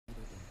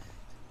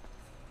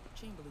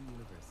This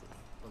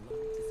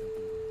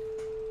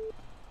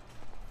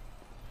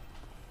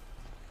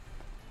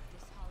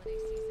holiday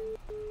season,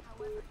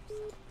 however you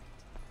celebrate,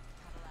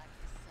 Cadillac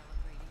is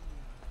celebrating you.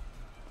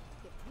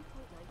 Get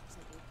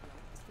 3.9% APR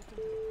plus $1,500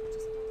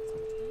 purchase bonus on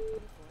the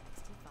 2024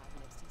 XT5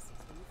 and XT6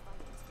 when you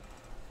finance the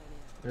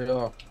Cadillac Financial.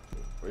 Yeah,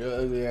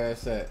 real ugly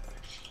ass at.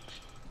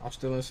 I'm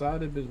still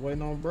inside it, bitch,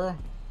 waiting on bro.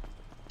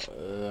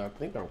 I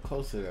think I'm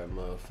close to that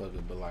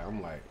motherfucker, but like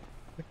I'm like,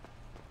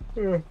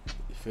 Yeah. you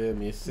feel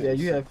me? Yeah,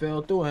 you had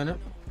fell through, ain't it?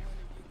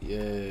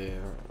 Yeah.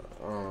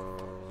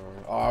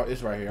 Oh,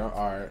 it's right here. All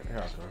right,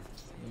 here I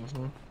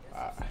come.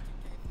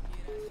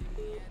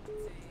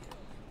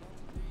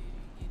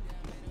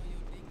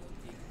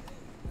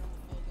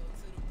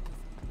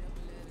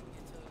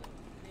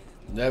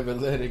 Never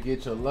let it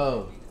get your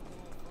love.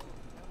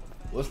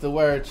 What's the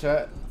word,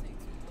 chat?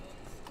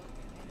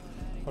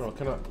 Hold on,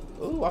 can I?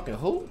 Ooh, I can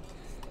hoop.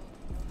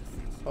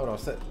 Hold on,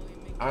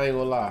 I ain't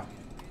gonna lie.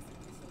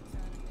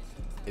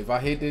 If I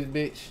hit this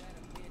bitch,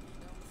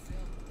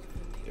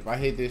 if I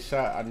hit this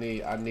shot, I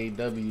need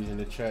W's in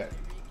the trap.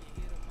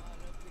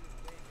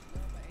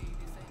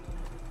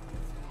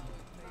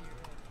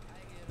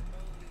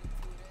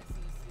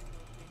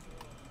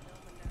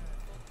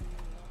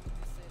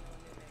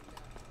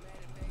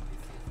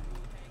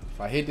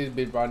 If I hit this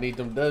bitch, bro, I need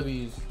them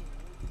W's.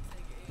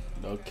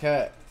 No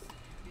cap.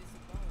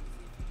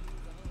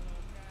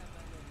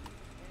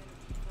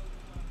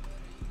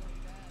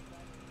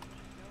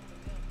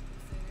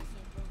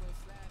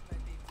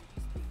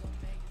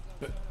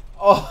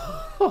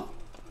 Oh.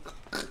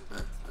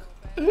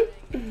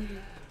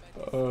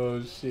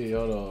 Oh shit,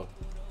 hold on.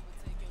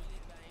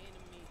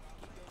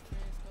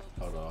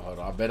 Hold on.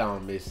 I bet I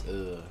don't miss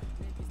 3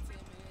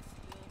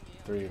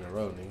 in a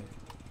row,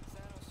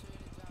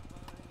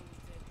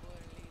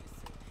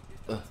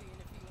 nigga.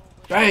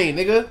 Dang,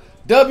 nigga.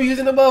 W's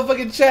in the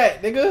motherfucking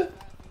chat, nigga.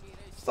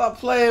 Stop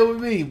playing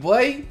with me,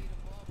 boy.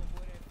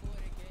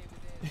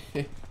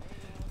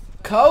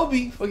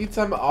 Kobe. Fuck you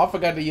talking about? Oh, I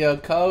forgot to yell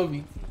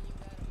Kobe.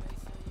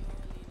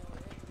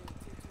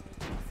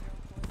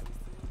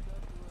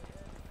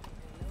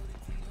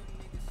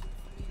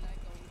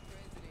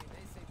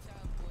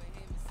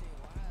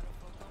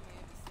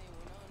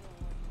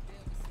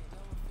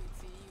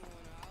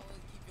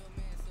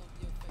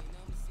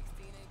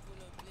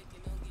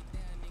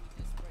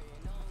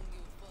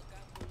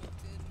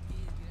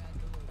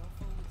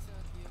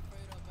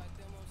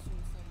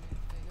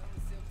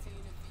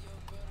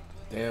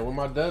 Damn, where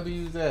my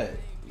W's at?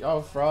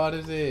 Y'all fraud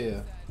as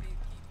hell.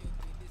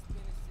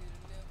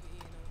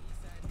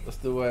 What's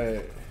the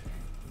word?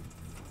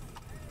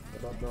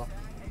 What up, bro?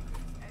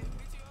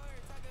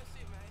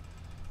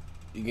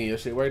 You getting your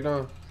shit worked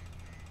on?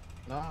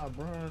 Nah,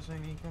 bro, this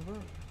ain't even come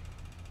up.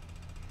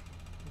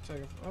 You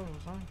taking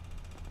photos, huh?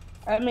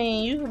 I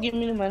mean, you can give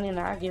me the money and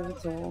I'll give it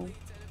to him.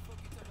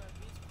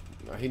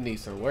 No, he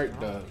needs some work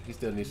though. He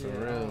still needs some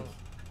rims.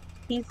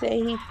 He said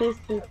he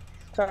fixed his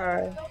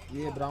car.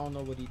 Yeah, but I don't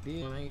know what he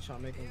did. I ain't trying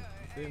to make him, you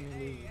feel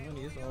me, lose his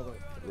money. It's all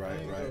like, Right.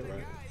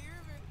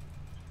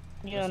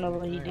 You don't know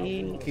what he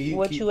did. You,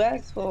 what you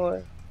asked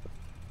for?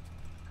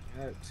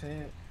 I had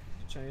 10.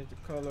 He changed the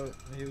color.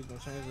 And he was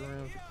gonna change the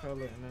rims, the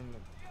color, and then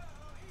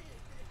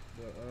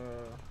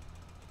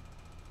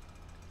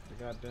the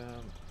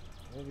goddamn.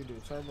 What we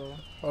do? Turbo.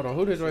 Hold on,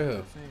 who this right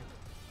here?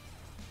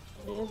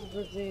 It's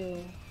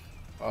Brazil.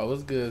 Oh,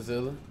 what's good,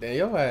 Zilla? Damn,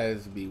 your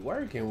ass be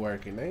working,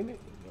 ain't it?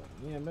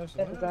 Yeah, messing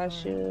As I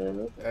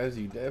should. As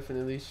you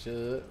definitely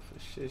should, for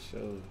shit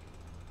show.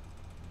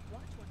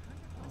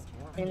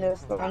 And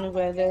that's the only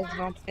way that's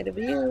gonna pay the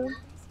bill.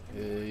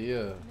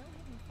 Yeah.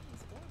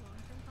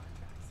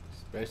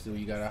 Especially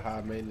when you got a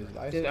high maintenance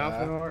lifestyle. Is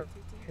outfit hard?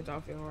 His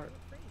outfit hard.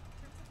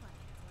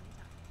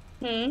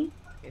 Is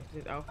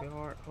his outfit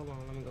hard? Hold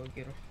on, let me go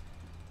get him.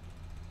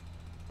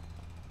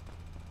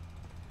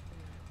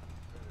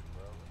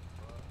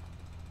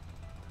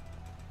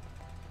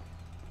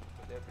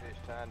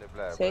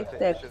 Take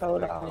that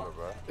coat off.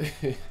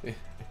 You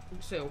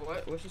said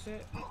what? What she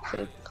said? Take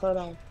the coat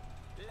off.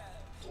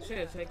 She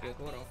said take your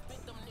coat off.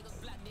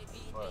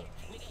 What?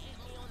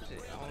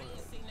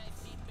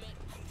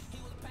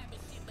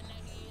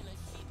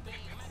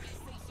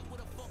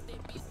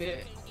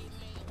 Yeah.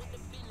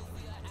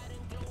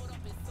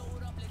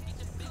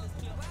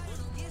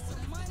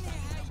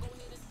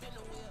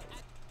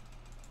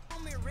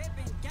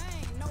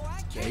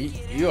 Yeah,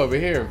 you over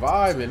here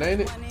vibing,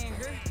 ain't it?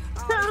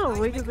 Oh,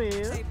 weak as hell.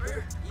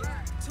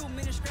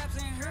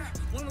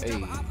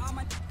 Hey.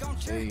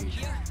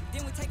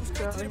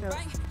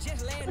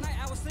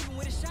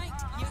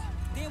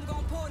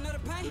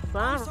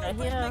 Fine right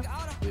here.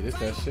 Yeah, this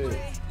that shit.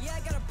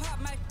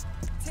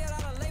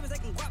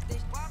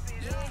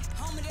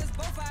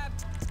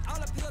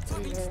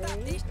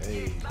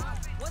 Hey.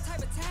 What type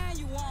of time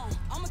you want?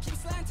 I'ma keep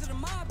sliding to the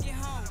mob, get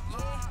home.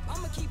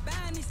 I'ma keep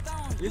buying these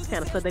stones. This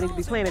kind of stuff they need to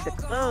be playing at the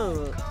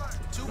club.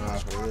 Nah,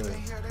 for real.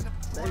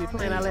 They be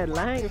playing all that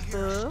lame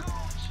stuff.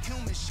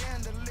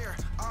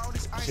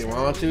 Shit, why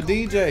don't you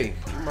DJ? You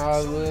might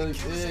as well,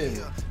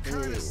 yeah.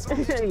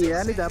 Yeah,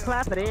 I need to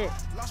apply for that.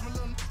 Lost my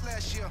little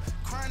last year.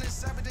 Crying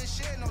inside, but didn't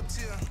shed no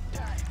tear.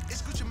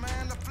 It's Gucci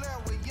man, the flare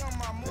with young,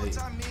 my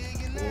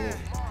multi-millionaire.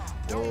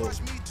 Don't watch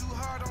me too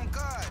hard on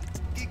God.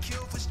 Get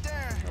killed for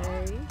staring.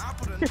 Hey. I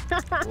put a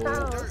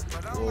dirt,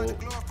 but I don't like to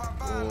glorify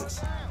violence.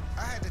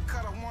 I had to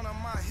cut off one of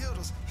my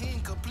hitters. He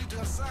ain't complete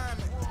the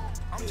assignment.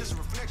 I'm just a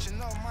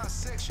reflection of my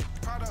section,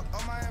 product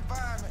of my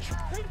environment.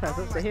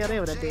 What the hell they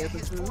were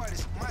dancing to?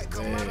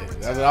 Man,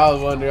 that's what I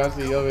was wondering. I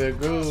see you over here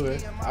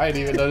grooving. I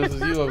didn't even know this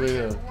was you over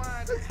here.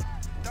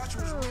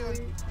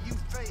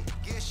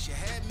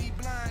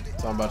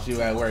 Talking about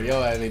you at work. Yo,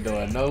 I ain't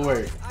doing no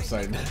work. It's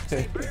like,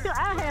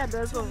 I had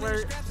done some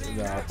work.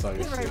 nah, I'm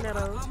talking shit.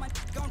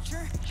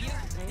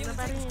 Ain't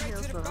nobody in here,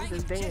 so I'm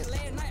just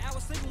dancing.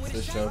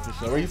 For sure, for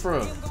sure. Where you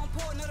from?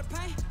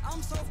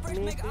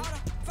 Memphis.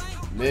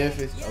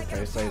 Memphis?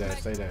 Okay, say that,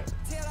 say that.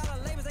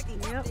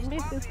 Yep,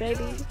 Memphis,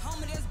 baby.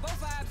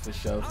 For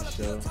sure, for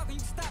sure.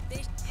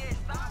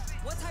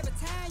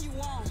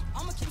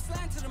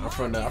 I'm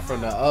from the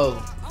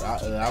O.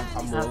 I'm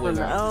from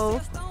the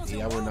O.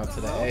 Yeah, I went out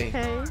to the A.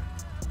 Okay.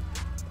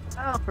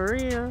 Oh, for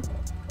real?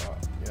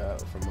 Yeah,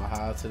 from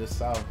Ohio to the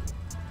South.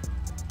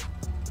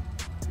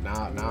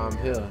 Now I'm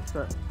here.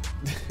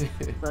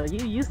 So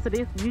you used to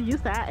this? You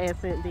used to our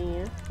accent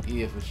then?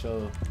 Yeah, for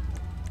sure.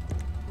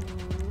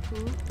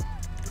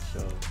 For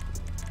sure.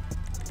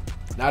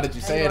 Now that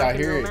you say it, I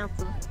hear it.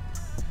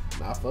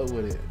 Nah, I fuck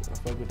with it. I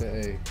fuck with the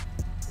A.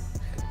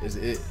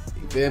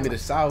 You feel me? The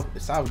South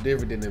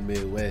different than the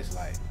Midwest,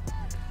 like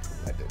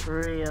the.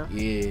 For real?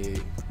 Yeah,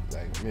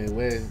 like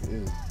Midwest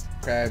is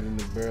crabs in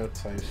the barrel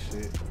type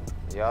shit.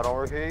 Y'all don't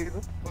work here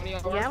either?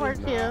 Yeah, I work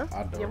here.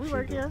 I don't. Yeah, we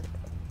work here.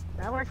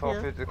 I work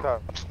here. 450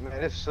 cops.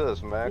 Man, this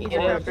sus, man. Come Yeah,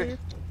 on, alright.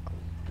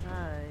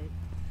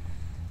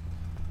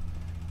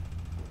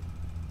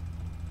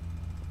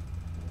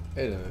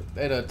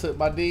 They done took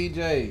my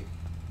DJ.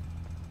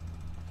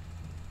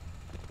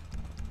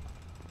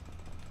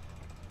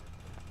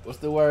 What's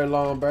the word,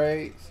 long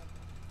braids?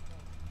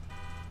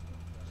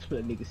 That's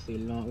what nigga say,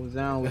 long. What's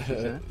down with you,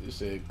 son? You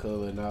said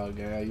cool and all,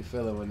 gang. How you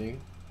feeling, my nigga?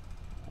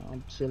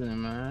 I'm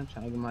chilling, man.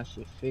 Trying to get my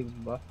shit fixed,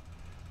 boy.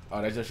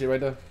 Oh, that's your shit right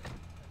there?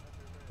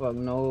 Fuck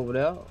no, over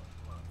there.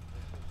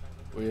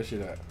 Where your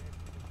shit at?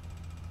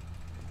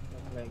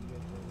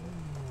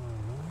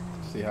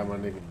 See how my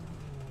nigga.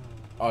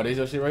 Oh, this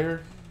your shit right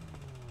here?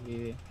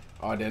 Yeah.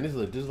 Oh, damn, this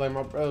look just like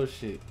my bro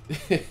shit.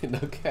 No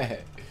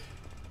cat.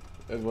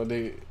 That's my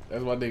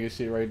nigga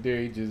shit right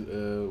there. He just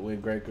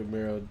went Great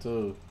Camaro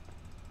too.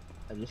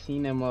 I just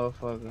seen that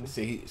motherfucker.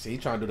 See, he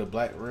trying to do the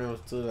black rims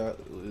too.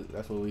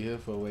 That's what we here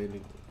for,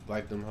 waiting to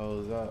black them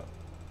hoes out.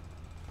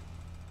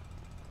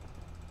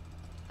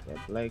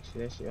 That black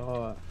shit, that shit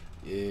hard.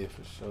 Yeah,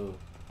 for sure.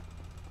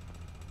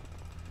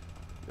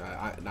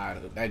 Nah,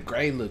 that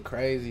gray look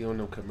crazy on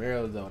them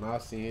Camaros though. When I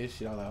was seeing his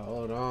shit, I was like,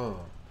 hold on.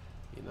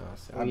 You know what I'm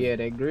saying? Oh, yeah,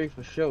 that gray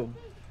for sure.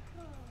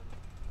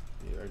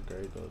 Yeah, that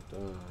gray goes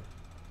down.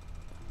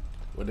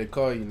 What they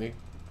call you, nigga?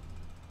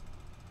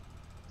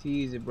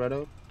 Tease it,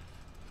 brother.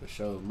 For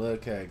sure,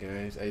 MUDCAT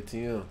gangs,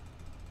 ATM.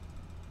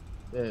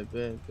 Bet.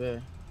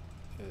 Hell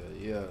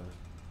yeah.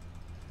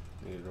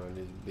 Niggas run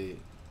this bit.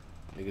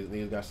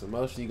 Niggas got some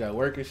motion. You got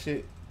work and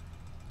shit.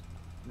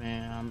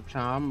 Man,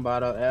 I'm about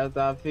to, after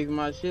I fix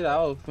my shit, I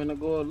was finna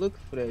go looking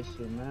for that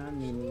shit, man. I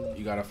mean,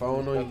 You got a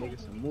phone on you? making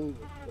some moves.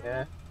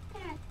 Yeah.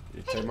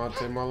 You take my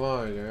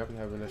line, gang. I be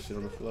having that shit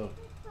on the floor.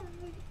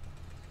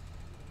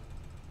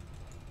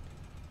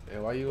 Hey,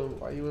 why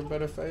you in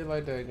better faith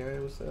like that,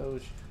 gang? What's up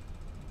with you?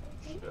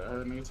 Shit, I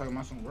heard nigga talking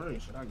about some work.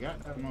 Shit, I got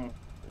that motherfucker.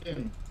 Yeah.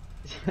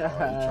 Oh, you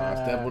trying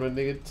to step on a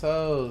nigga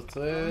toes,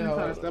 twin. I ain't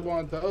trying to step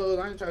on toes.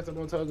 I ain't trying to step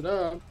on toes at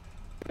all.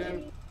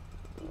 That's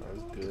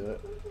good.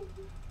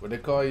 What they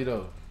call you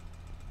though?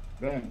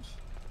 Banks.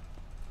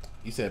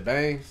 You said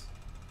Bangs?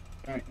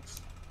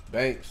 Banks.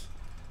 Banks.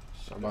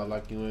 Somebody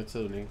like you in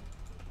too, nigga.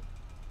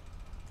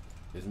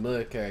 It's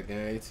MUDCAT,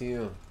 gang.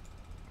 ATM.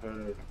 Yeah,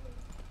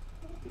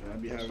 I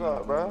be having. What's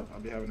up, bro? I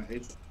be having an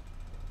H.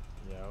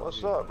 Yeah,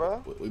 what's up,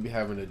 bro? We be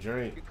having a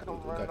drink. You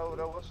come running over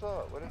there. What's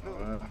up? What it do?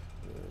 Yeah,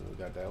 we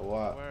got that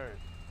wop. What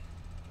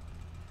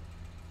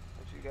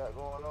you got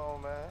going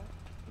on, man?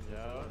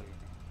 Yeah.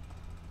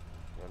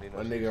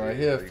 My nigga right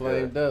here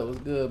flamed up.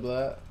 What's good,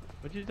 blood?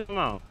 What you talking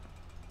about?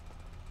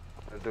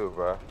 What it do,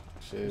 bro?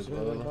 Shit,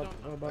 bro.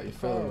 How you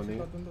feeling, my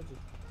nigga?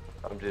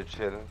 I'm just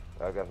chilling.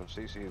 I got some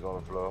CCs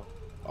on the floor.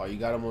 Oh, you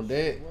got them on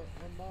deck?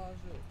 Yeah.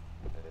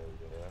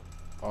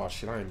 Oh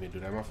shit, I ain't mean to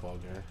do that. My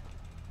fault, gang.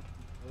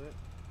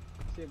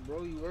 Shit,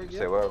 bro, you work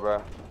Say what,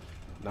 bro?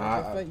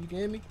 Nah, you can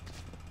hear me?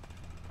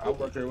 I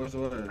work here. What's the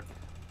word?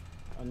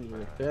 I need to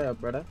repair,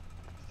 brother.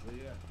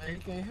 Hey, you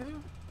can't hear?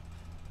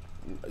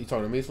 you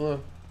talking to me,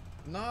 Slim?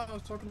 Nah, I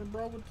was talking to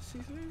bro with the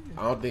CC.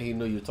 I don't think he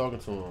knew you were talking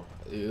to him.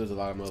 It was a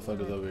lot of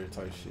motherfuckers over here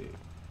type shit.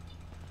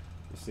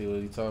 Let's see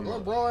what he talking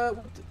What about. bro at?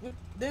 What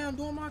damn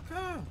doing my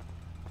car?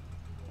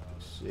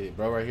 Shit,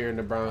 bro, right here in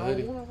the brown I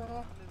hoodie. don't wanna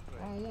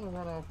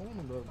run off on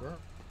him, bro.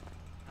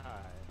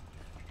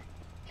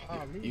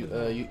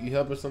 You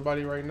helping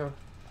somebody right now?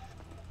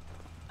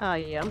 Oh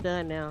yeah, I'm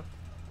done now.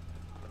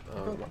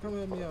 Come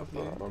help me out,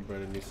 please. My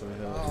brother needs some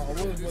help. I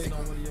was waiting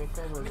on one of your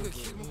coworkers, but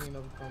he ain't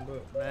never come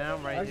back. Man,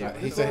 I'm right here.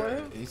 He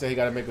said he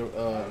gotta make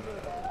a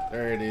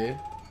there it is.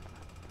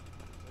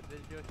 What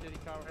is your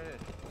shitty car right here?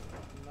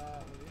 Nah,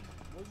 nigga.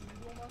 What you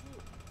doing my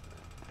foot?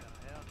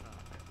 Hell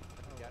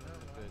no. Got none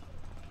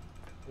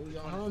of Who's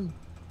your homie?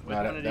 Which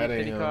one of these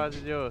shitty cars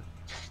is yours?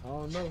 I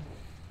don't know.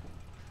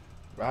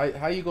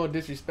 How you gonna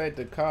disrespect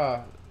the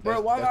car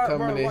Bro, why that's not,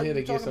 coming bro? in Why here to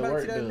you get some talking back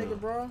work to that done? nigga,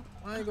 bro?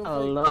 I ain't gonna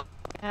Hello. fake.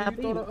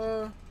 You throw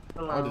the,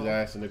 I'm just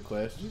asking the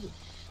question.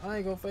 I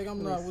ain't gonna fake.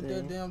 I'm not with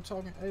that damn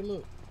talking. Hey,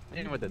 look. You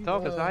ain't with the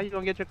talking, so how you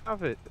gonna get your car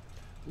fit?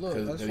 Look,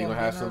 Because you gonna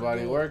have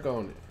somebody work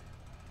on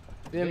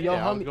it. Damn, your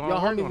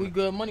homie, we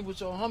good money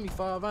with your homie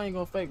 5. I ain't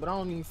gonna fake, but I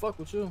don't even fuck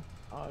with you.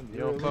 You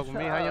don't fuck with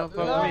me? How you don't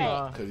fuck with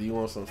me? Cause you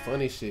want some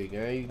funny shit,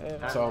 gang. You Hey,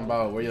 talking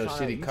about where your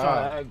shitty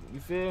car. You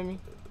feel me?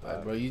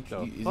 Like, bro, is you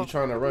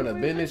trying to run a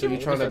business or you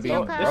trying to be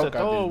broke It's a out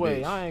throwaway.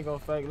 this bitch? I ain't gonna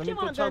fake. Let me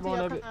put turbo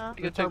on that bitch.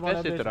 You can take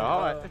that shit to the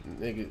heart.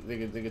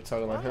 Nigga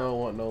talking like he don't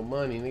want no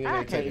money. Nigga I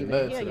ain't can't taking even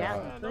nothing hear to the y'all.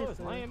 heart. No, it's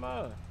lame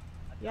up.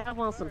 Y'all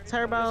want some This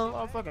turbo?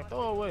 motherfucking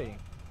throwaway.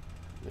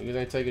 Niggas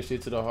ain't taking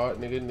shit to the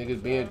heart, nigga.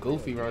 Niggas being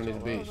goofy around this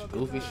bitch.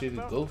 Goofy shit is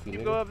goofy, You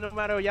go nigga. up no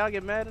matter if y'all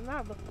get mad or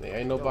not, bro.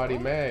 Ain't nobody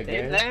mad,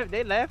 gang.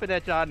 They laughing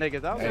at y'all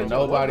niggas. I Ain't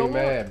nobody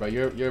mad, bro.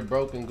 You're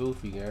broken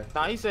goofy, gang.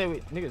 Nah, he said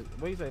niggas.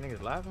 What you say?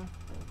 Niggas laughing?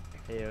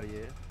 Hell yeah.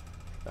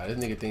 Nah, this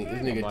nigga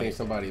think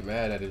somebody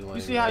mad at his lane.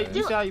 You see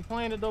how you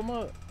playing it though,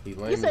 mud? He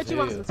lame You said as you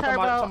want hell. some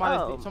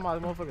turbo? Somebody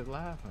motherfuckers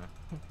laughing.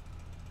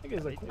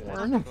 Niggas a Yeah.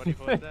 corn.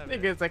 24/7.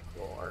 Niggas a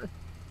corn.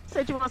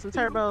 Said you want some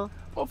turbo?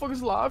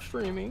 Motherfuckers live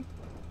streaming.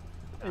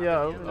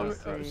 Yeah,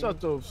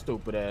 shut your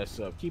stupid ass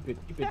up. Keep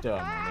it down,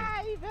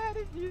 man. He mad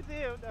at you,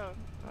 though.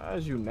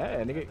 How's you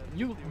mad, nigga?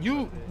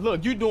 You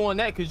look, you doing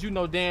that because you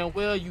know damn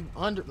well you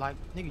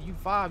nigga, you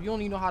 5. You don't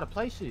even know how to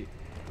play shit. He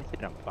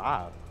said I'm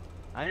 5.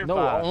 I ain't No,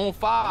 5. on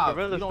 5.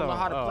 Gorilla You don't know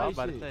how to Stone. play I was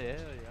about shit. to say, hell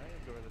yeah, I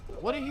ain't Gorilla Stone.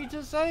 What did he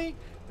just say?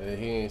 Man,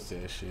 he ain't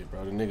said shit,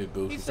 bro. The nigga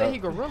goofy. He said he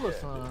gorilla,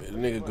 son. The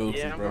nigga goofy,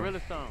 Yeah, I'm bro. Gorilla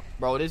Stone.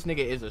 Bro, this nigga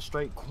is a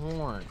straight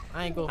corn.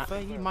 I ain't gonna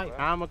fake. He might.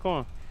 I'm a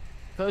corn.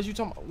 Cause you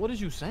talking. What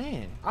is you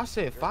saying? I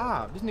said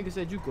 5. This nigga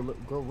said you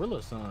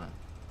gorilla, son.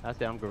 I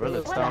said I'm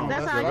Gorilla What? Stone.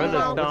 That's how you Gorilla know-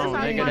 Stone, that's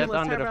how you nigga. know That's you a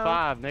under the turbo.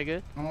 5,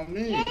 nigga. On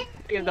me.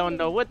 Niggas don't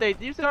know what they.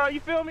 You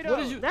feel me though? What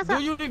is you? That's Do how-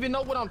 you even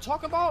know what I'm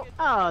talking about?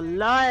 Oh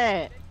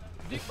Lord!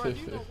 Bro, do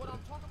you know what I'm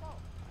talking about?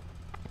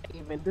 I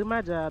can't even do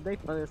my job. They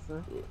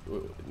fussing.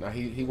 Now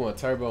he want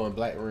turbo and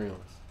black rims.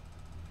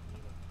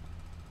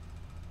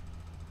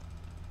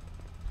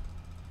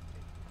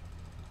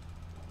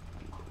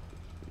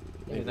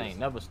 Niggas ain't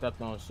never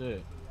stepped on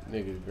shit.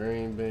 Niggas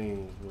green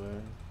beans, boy.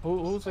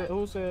 Who said?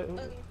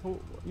 Who?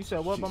 You said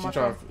what about my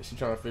car? She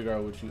trying to figure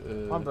out what you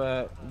My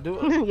bad.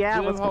 Do Yeah,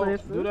 I do was that whole,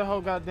 listening. do that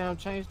whole goddamn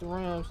change the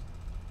rims.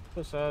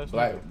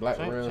 Black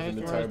rims change in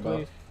the rims, turbo.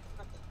 please.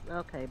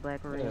 Okay, black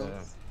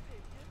rims.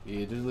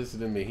 Yeah, just listen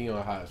to me. He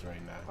on hots right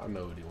now. I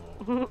know what he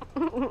want.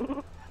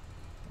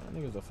 That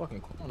nigga's a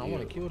fucking corn. I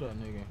want to kill that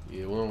nigga.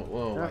 Yeah, we don't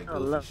like Oh,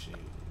 goofy look. shit.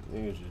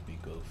 Niggas just be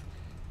goofy.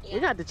 You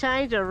got to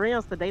change your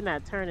rims so they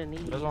not turning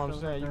these. That's what I'm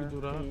saying. You can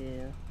do that.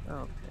 Yeah.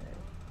 Okay.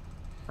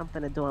 I'm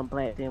finna do them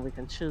black. Then we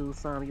can choose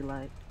some you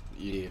like.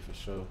 Yeah, for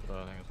sure.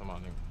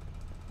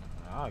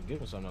 I'll give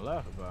him something to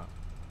laugh about.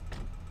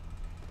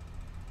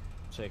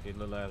 Check his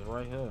little ass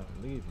right here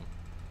and leave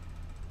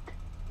him.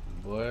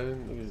 Boy,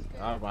 niggas.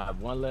 I have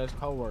one less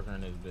coworker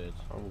in this bitch.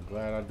 I'm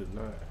glad I did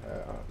not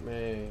have.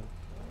 Man,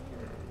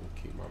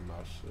 keep my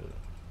mouth shut.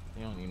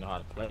 He don't even know how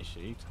to play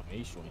shit.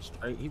 He went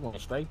straight. He went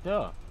straight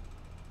up.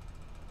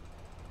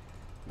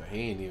 No, he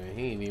ain't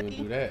even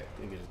do that.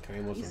 Nigga just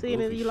came on You some see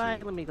anything goofy you shit.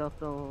 like? Let me go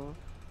through 'em.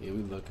 Yeah, we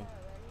looking.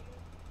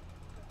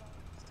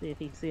 See if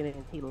he see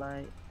anything he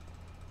like.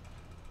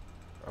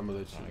 I'm gonna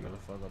let you I know. get the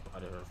fuck up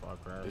out of here if I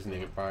grab This him.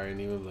 nigga probably ain't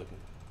even looking.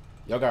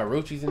 Y'all got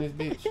roaches in this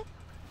bitch?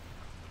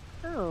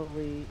 Oh,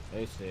 we.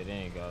 They said they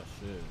ain't got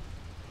shit.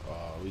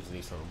 Oh, we just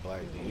need something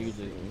black. You just,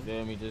 you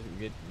feel me? Just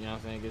get, you know what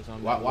I'm saying? Get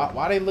something.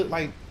 Why they look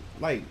like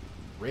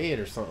red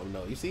or something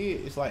though? You see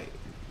it? It's like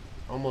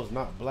almost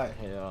not black.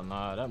 Hell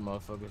nah, that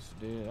motherfucker's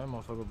dead. That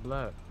motherfucker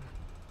black.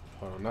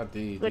 Hold on, not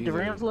these. Look, the These are-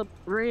 rims look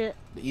red.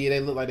 Yeah, they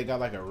look like they got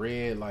like a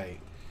red like.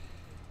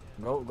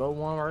 Go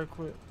one right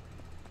quick.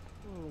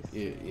 Let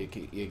me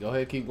see. Yeah, go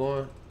ahead, keep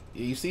going.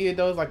 Yeah, you see it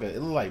though? It's like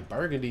it look like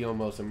burgundy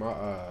almost in my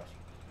eyes.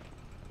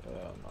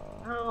 Hell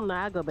I nah. don't know.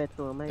 I go back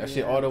to him. Maybe That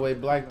shit all the way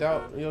blacked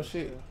out. Your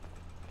shit.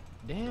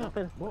 Damn. I'm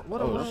finna-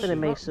 What I'm rims finna make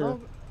broke- sure.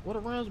 broke- What a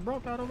rims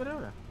broke out over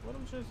there? What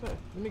them shit say?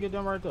 Let me get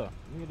them right there. Let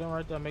me get them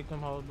right there. Make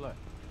them hoes black.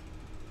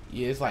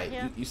 Yeah, it's like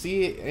Yeah. you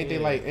see it. Ain't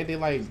they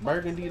like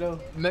burgundy though?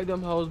 Make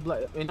them hoes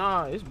black. And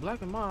nah, it's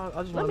black in mine.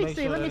 I just Let want to me make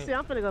see. sure. Let me that see.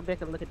 I'm finna go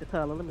back and look at the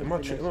color. Let me Am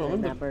I see. tri- Make hold on, sure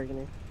it's let not me-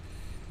 burgundy.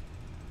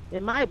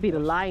 It might be the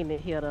lighting in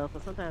here though,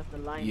 because sometimes the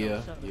light Yeah,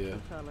 don't show the yeah.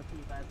 true color till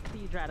you guys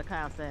till you drive the car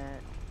outside.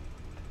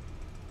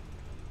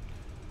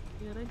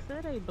 Yeah, they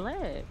say they black.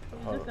 It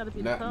just gotta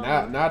be the color.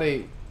 Now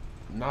they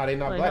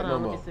not Wait, black hold no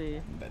on, more. let me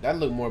see. That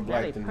look more Now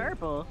black they than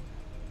purple.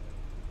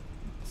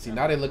 See,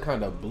 now they look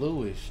kind of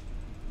bluish.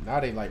 Now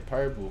they like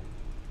purple,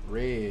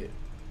 red.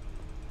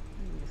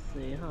 Let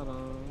me see. Hold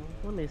on.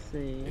 Let me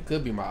see. It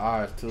could be my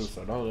eyes too,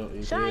 so don't.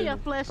 You Shine feel your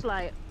me?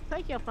 flashlight.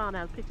 Take your phone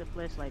out and put your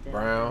flashlight down.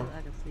 Brown.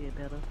 I can see it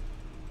better.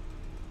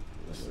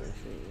 Let's Let me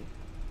see. see.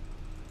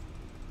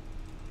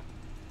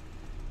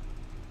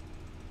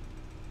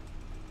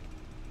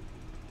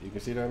 You can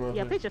see that motherfucker?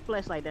 Yeah, put your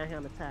flashlight down here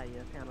on the tire,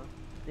 kind of.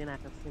 Then I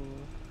can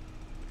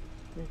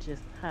see. It's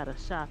just how the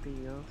shop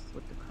is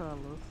with the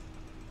colors.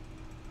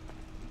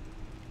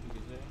 You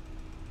can see.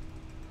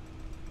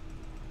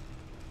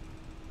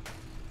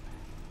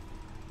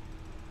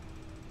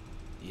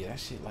 Yeah, that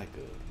shit like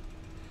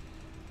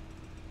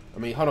a. I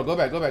mean, hold on. Go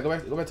back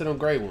to them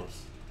gray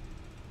ones.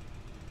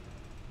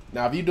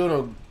 Now, if you do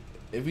them,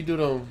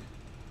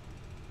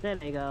 There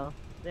they go.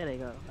 There they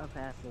go. Okay,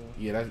 I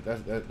see. yeah,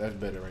 that's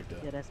better right there.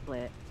 Yeah, that's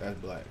black. That's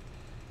black.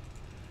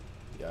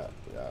 Yeah.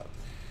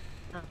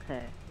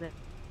 Okay.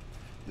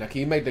 Now,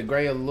 can you make the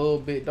gray a little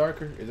bit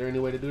darker? Is there any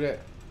way to do that?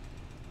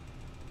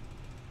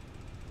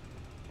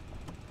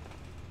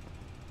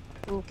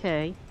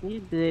 Okay, you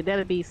good.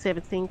 That'll be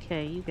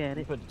 17K. You got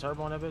You it. put the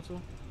turbo on that bit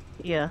too?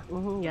 Yeah.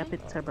 Yeah, I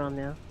put the turbo on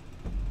there.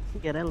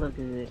 Yeah, that look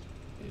good.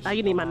 Oh,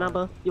 you need my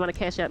number? You want to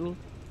cash out me?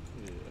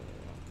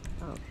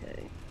 Yeah.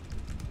 Okay.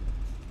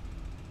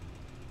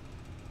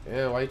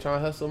 Yeah, why you trying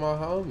to hustle my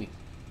homie?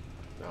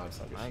 No, I'm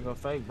talking I ain't shit. gonna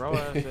fake, bro.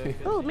 I said,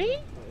 Who, me?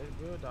 It's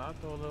good, though. I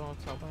throw a little on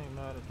top. I ain't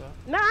mad at that.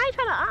 No, I ain't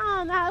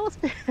trying to. No, it was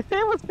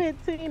it was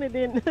 15, and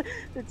then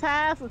the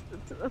tires was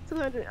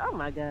 200. Oh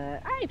my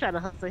god, I ain't trying to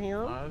hustle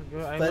him. Nah, it's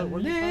good. Hey, look,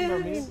 where you from, though,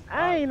 me?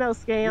 I ain't no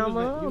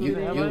scammer. You was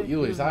in LA?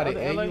 You exotic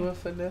in and LA? you a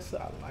finesse.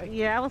 I like it.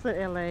 Yeah, I was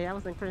in LA. I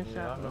was in Crenshaw.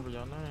 Yeah, I remember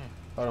your name.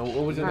 Hold on,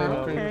 what was your name in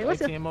Okay, Crenshaw?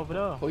 what's your- ATM over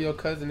there. Who your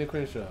cousin in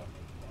Crenshaw?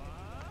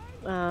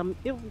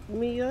 It was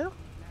Mia.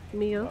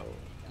 We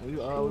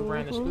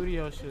ran the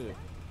studio shit.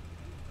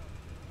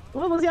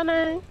 What was your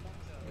name?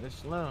 It's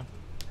Slim.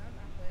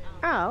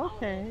 Oh,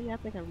 okay. Yeah, I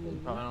think I You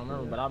remember. probably don't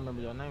remember, but I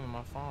remember your name in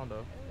my phone, though.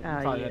 You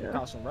Oh, probably had to yeah.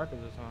 call some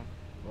records or something.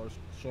 Or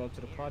show up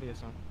to the party or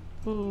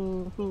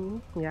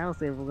something. Yeah, I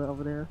was everywhere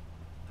over there.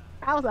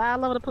 I was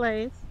all over the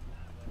place.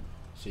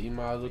 Shit, you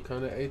might as well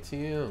come to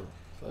ATM.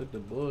 Fuck the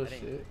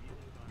bullshit.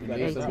 We got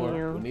need some more.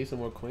 ATM. We need some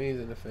more queens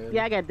in the family.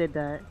 Yeah, I got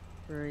that.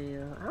 For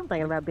real. I'm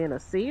thinking about being a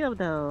SEAL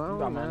though. I You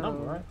got don't my know.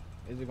 number, right?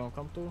 Is it gonna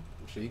come through?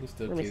 Shit, you can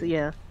still Let me kick see. it.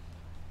 Yeah.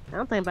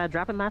 I'm thinking about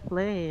dropping my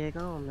flag. I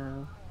don't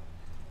know.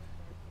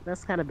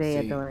 That's kind of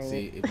bad, though. Ain't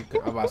See, it? if you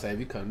come, I'm about to say, if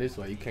you come this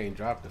way, you can't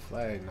drop the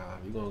flag. Nah,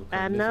 you gonna come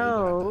I this way, you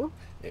gonna know.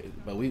 have to-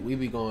 but we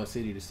be going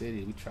city to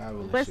city. We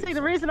travel. But see, the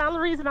only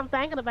reason I'm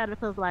thinking about it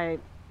is like,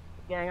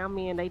 gang, I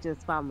mean, they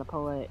just falling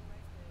apart.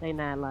 They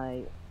not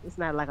like, it's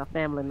not like a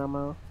family no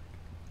more.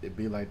 It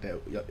be like that.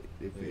 If Yeah,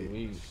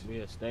 it, we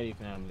a steady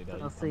family, though.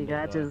 So You see, come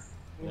I this way. just,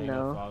 We you ain't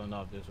no know. falling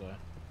off this way.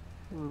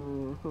 yeah,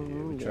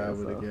 we Yeah,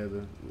 travel so-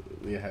 together.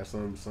 We have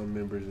some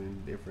members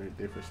in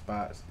different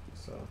spots.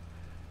 So,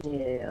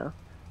 Yeah.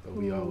 but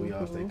we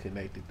all stay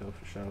connected though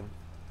for sure.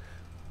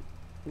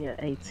 Yeah, You ain't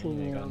got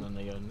 18. nothing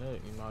on your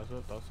neck. You might as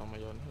well throw some on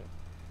your neck.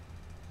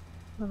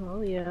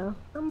 Oh yeah.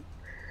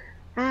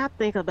 I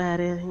think about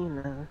it. You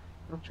know,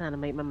 I'm trying to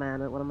make my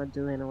mind up what I'm gonna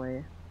do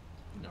anyway.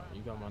 No,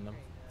 you got my number.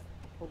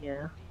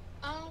 Yeah.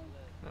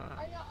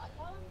 Alright.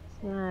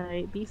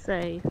 Alright. Be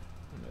safe.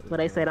 But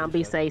they say don't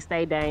be safe.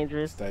 Stay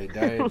dangerous. Stay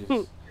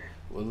dangerous.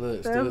 Well,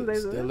 look, That's what they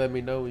still said. let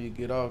me know when you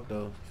get off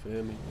though.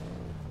 Feel me?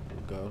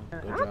 Go. I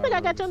drive don't think I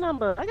got your over.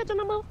 number. I got your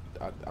number.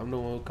 I'm the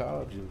one who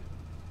called you.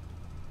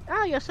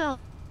 Oh yeah, sure.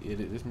 Yeah,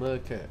 this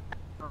MUDCAT.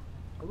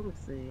 Let me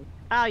see.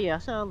 Oh yeah,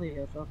 sure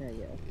is. Okay,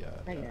 yeah.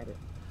 Yeah. I got it.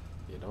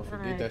 Yeah, don't forget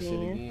Alright, that shit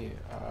then. again.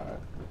 Alright.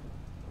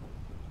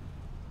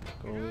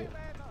 Go ahead.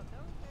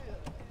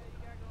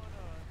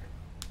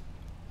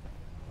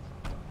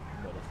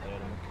 Better stay at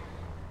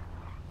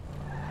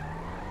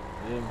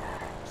the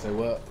Yeah, Say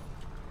what?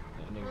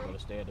 that nigga better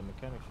stay at the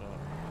mechanic shop.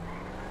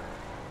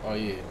 Oh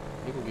yeah,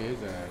 he gonna get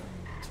his ass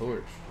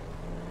torch.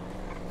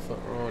 Fuck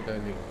wrong with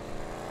that nigga?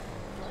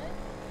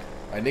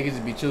 Like niggas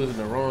just be choosing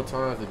the wrong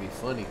times to be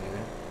funny,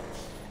 man.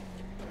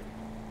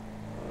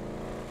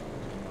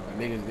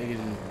 Like,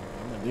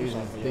 niggas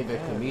just think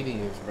they're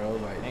comedians, bro.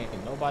 Like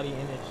Ain't nobody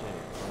in this shit.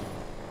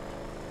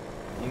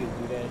 Niggas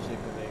do that shit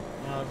because they,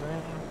 you know what I'm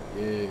saying?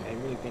 yeah, They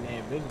really think they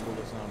invisible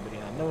or something. But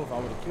then I know if I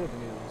would have killed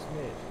them, it was a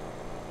snitch.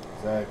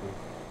 exactly.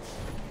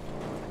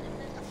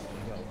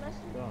 There you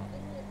go.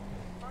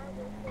 Go.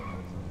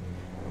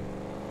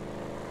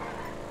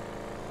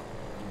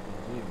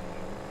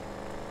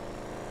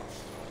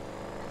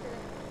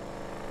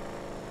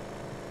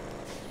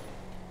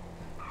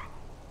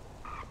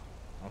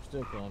 I'm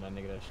still killing that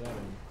nigga that shot at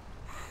me.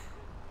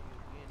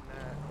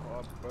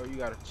 Oh, bro, you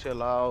gotta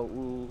chill out.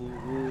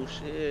 Ooh,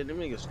 shit. Them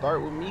niggas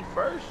start with me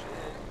first.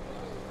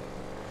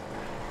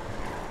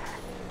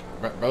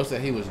 Bro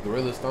said he was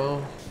Gorilla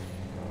Stone.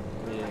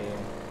 Yeah. Okay.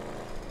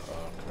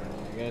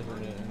 I guess in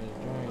this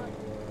joint,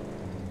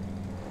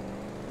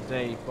 he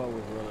said he fucked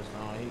with Gorilla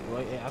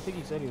Stone. I think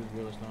he said he was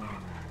Gorilla Stone.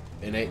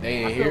 And they I ain't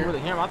couldn't here. really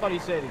hear him. I thought he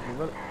said it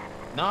Gorilla.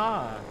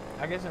 Nah,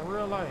 I guess in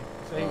real life.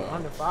 He said he was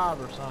under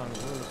 5 or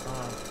something. Gorilla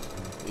Stone.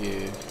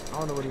 Yeah. I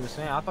don't know what he was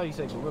saying. I thought he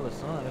said Gorilla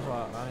Son. That's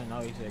why I didn't know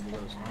he said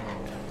Gorilla Stone.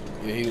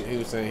 Yeah, he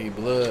was saying he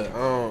blood.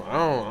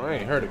 I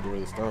ain't heard of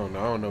Gorilla Stone.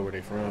 I don't know where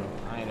they from.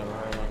 I ain't never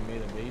heard of him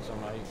either, but he's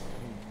somebody.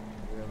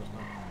 Gorilla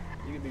Stone.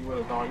 You can be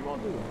Gorilla Stone. You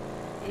won't do it.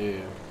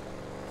 Yeah.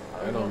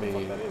 That don't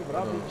mean. That is, but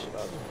I'll beat the shit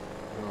out of you.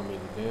 That don't mean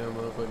the damn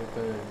motherfucking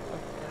thing.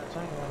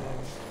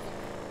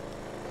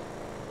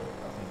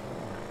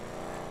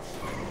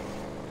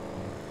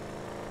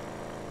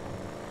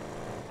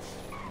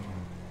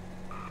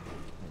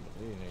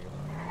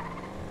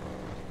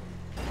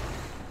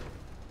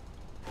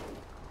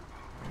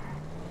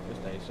 This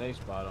safe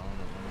spot on it.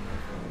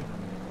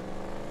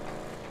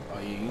 Oh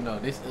yeah, you know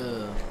this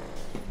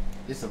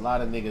a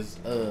lot of niggas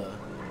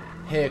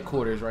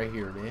headquarters right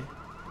here, man.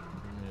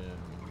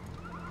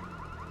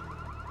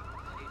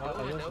 Yeah.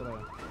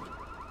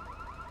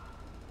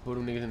 Who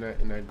them niggas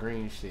in that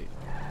green shit?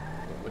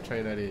 What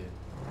train that is?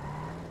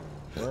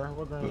 Where?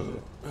 What green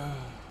shit?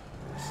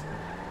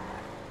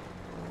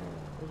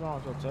 What's wrong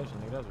with your touching,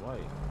 nigga? That's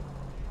white.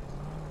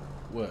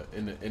 What?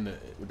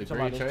 With the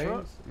Somebody green chains?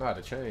 truck? Nah,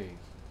 the chains.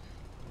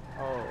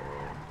 Oh.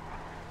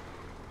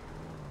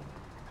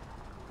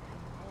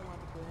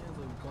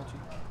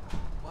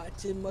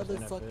 Watch your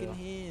motherfucking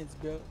hands,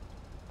 bro.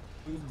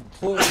 We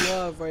pouring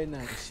love right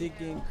now. Shit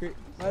getting crazy.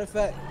 Matter of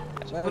fact,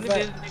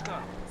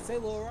 say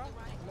Lil Rock.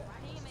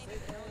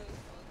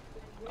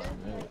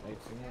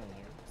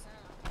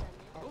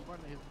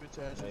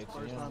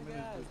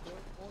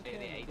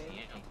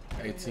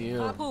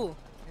 ATM.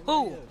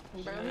 Who?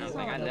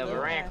 I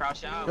never ran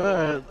across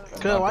y'all.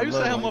 Cuz, why you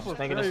set him up for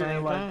thinking the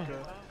same thing?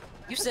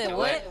 You said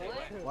what?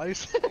 Why you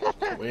say?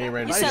 We ain't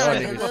ran You across sound y'all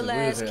like a niggas little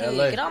ass since we was kid. in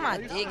LA. Get on my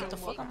dick. Get the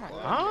fuck on my dick.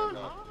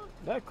 Huh?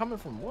 That coming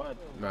from what?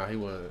 Nah, he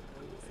wasn't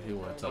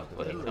talking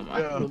to me.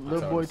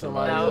 Little boy to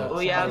my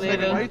Who y'all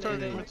nigga? Why you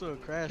turned him into a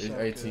crash It's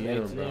out?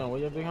 ATM, bro.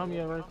 Where your big homie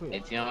at right quick?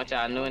 ATM, what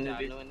y'all know in this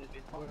bitch?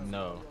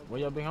 No.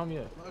 Where your big homie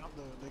at?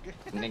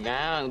 Nigga,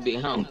 I don't be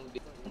home.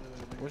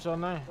 What's your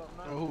name?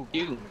 Who?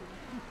 You.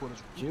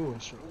 Q.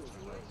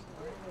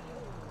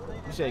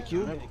 You said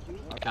Q? Yeah.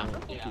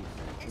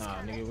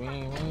 Nah, nigga, we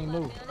ain't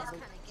new.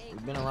 We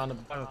been around the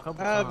block a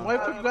couple times. Why you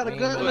got a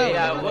gun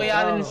now? Where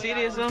y'all in the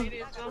city or something?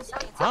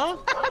 Huh?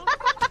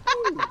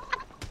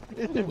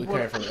 We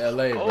came from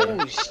LA, bro.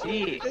 Oh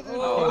shit.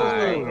 Oh,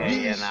 alright.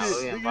 Yeah, nah, we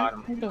in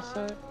bottom.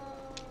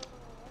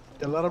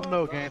 Yeah, let them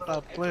know, gang.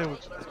 Stop playing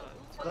with you.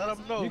 Let them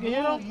know. You can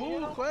hear them?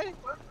 Move, Quay.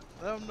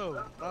 Let them know.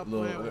 Stop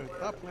playing with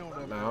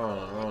that. Nah, I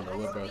don't know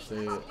what bro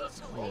said.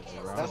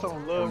 That's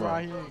on love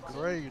right here in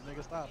grave,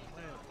 nigga. Stop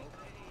playing, bro.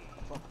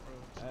 Fuck, bro.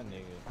 That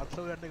nigga. I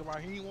told that nigga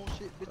right, he ain't want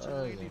shit, bitch. You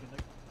ain't need it,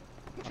 nigga.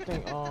 I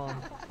think,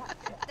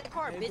 That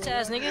car, bitch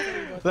ass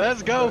nigga.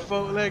 Let's go,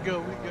 folks. Let's go.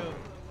 We go.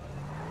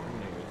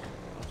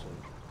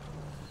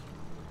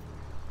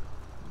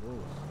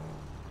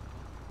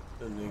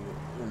 Them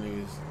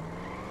niggas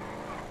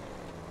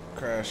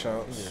crash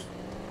outs.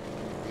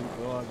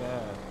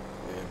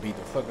 Yeah, beat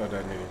the fuck out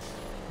that nigga.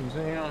 You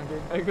saying,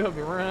 get back up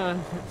and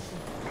run.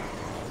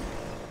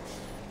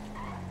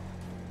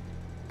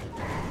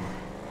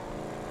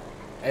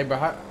 Hey,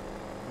 bro,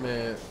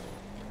 man.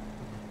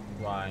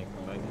 Why ain't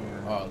come back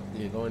here? Oh,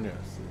 yeah, go in there.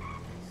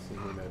 See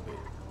who that be.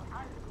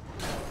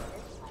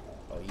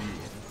 Oh,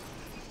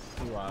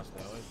 yeah. You lost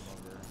that. Away from over.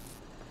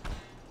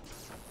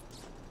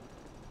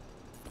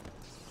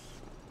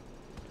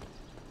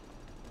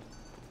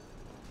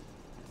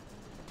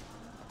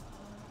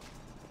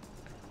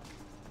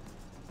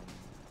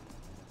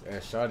 Yeah,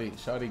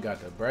 Shawty got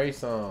the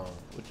brace on.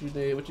 What you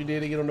did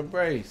to get on the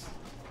brace?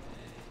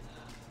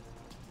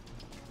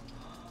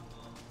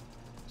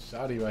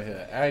 Shawty right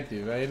here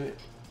active, ain't it?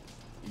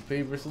 You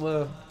peep her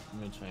slow?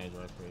 Let me change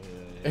right quick.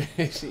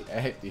 Yeah. She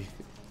active.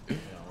 Yeah,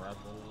 rap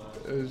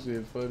that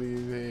shit funny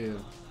as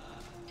hell.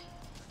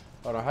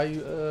 Hold on, how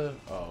you oh,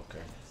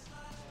 okay.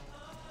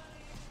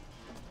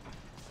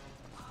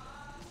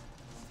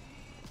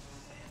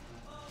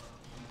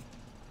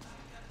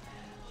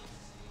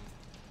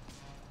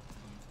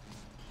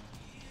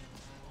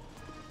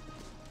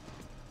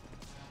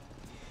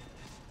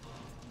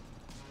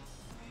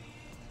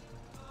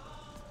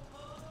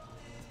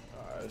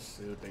 Let's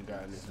see what they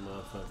got in this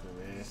motherfucker,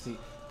 man.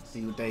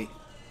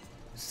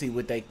 See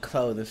what they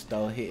clothing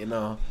store hitting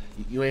on.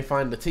 You ain't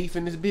finding the teeth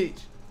in this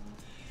bitch?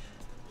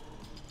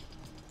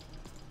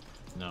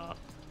 No.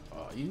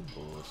 Oh, you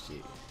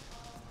bullshit.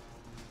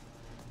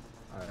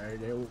 Alright,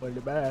 they went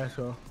the bag,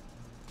 so.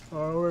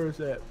 Oh, where is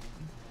that?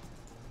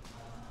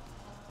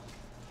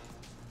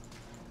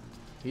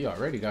 They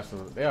already got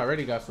some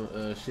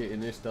shit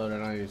in this store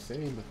that I ain't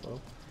seen before.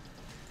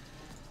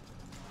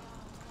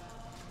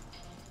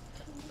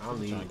 I'm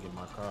trying to get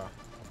my car.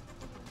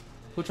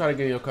 Who trying to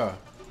get in your car?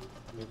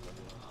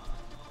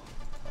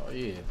 Oh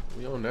yeah,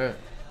 we on that.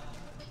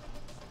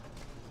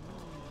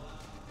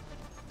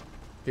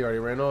 He already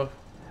ran off?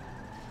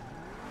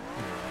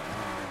 I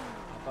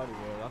thought he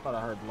was. I thought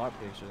I heard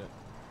lockpick shit.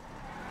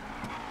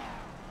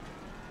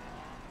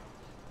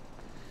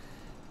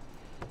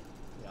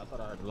 Yeah, I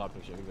thought I heard the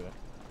lockpick shit. We good.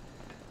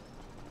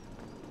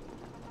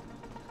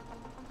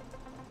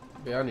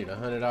 Yeah, I need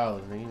 $100,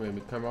 nigga. You made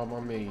me come out my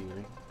menu,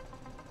 nigga.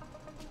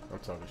 I'm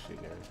talking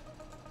shit, gang.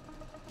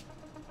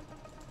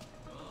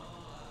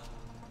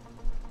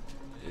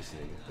 This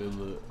nigga, good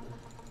look.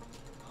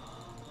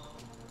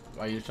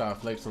 Why you trying to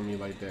flex on me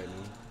like that,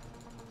 nigga?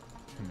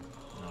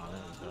 No, that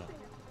was tough.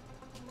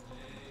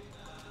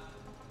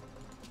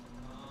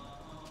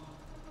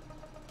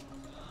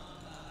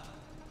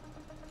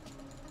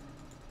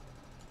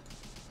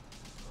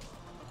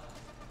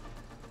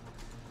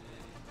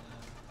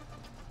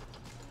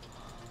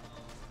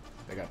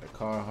 They got the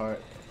Carhartt.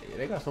 Yeah,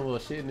 they got some little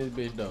shit in this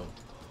bitch though.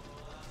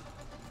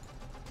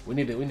 We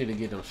need to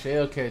get them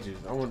shell catchers.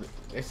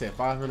 They said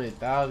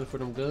 500,000 for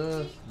them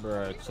guns.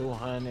 Bruh,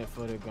 200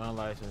 for the gun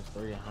license,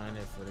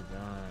 300 for the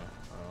gun.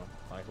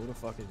 Like who the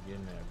fuck is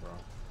getting that, bro?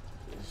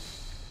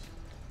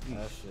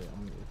 That shit, it's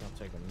gonna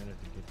take a minute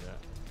to get that.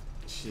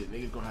 Shit,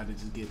 niggas gonna have to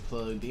just get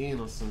plugged in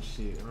on some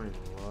shit. I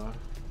ain't gonna lie.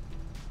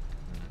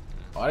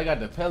 Oh, they got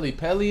the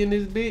Pelly in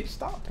this bitch.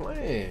 Stop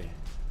playing.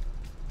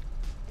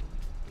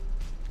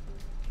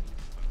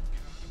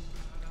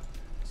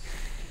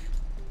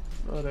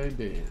 No, they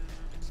did.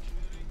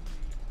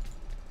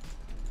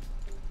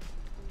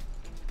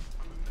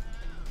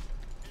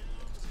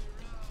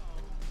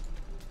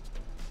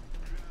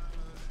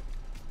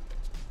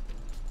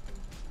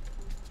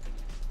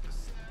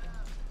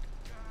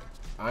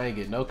 I ain't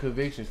get no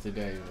convictions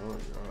today.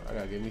 I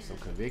gotta get me some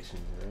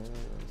convictions, man.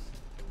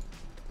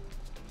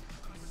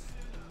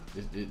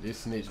 This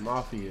snitch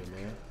mafia,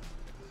 man.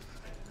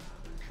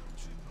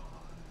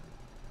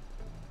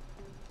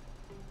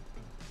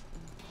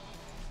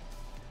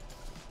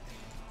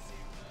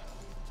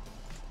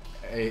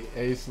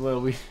 Hey,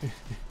 Slim, we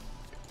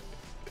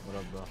What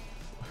up, bro?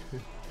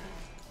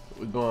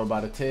 we going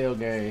by the tail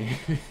game.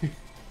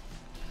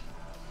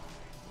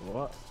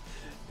 What?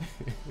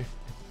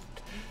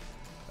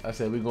 I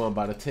said we going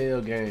by the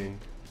tail game.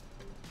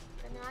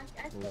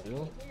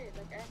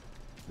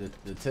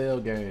 The tail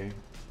game.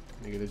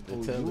 Nigga, this the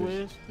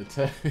tellers. The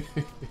tell.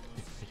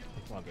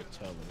 Fuck the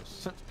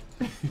tellers.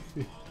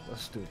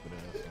 That's stupid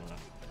ass,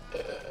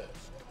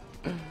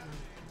 man.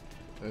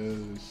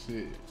 Oh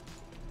shit.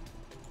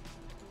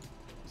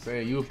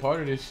 Saying you a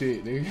part of this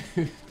shit, nigga.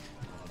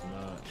 I'm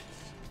not.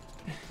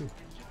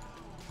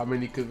 How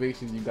many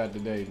convictions you got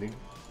today, nigga?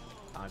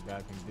 I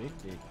got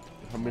convicted.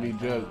 How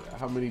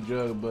many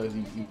drug busts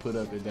you put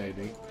up today,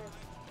 nigga?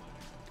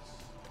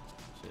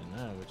 Shit,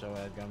 nah, but your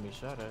ass got me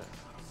shot at.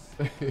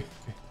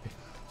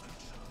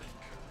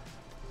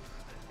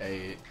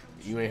 Hey,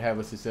 you ain't have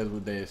a successful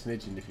day of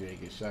snitching if you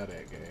ain't get shot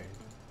at, gang.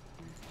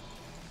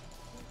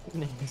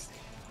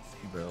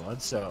 Bro,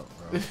 what's up,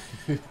 bro?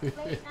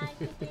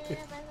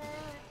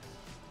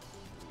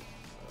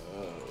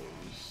 Oh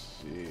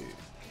shit.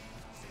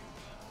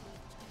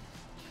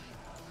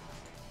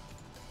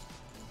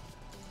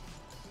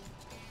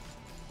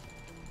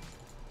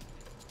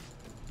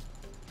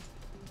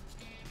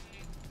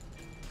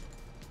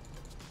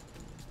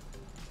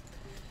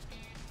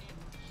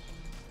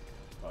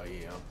 Oh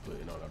yeah, I'm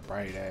putting on a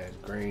bright ass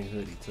green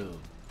hoodie too.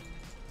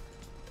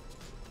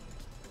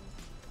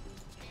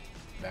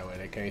 That way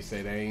they can't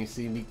say they ain't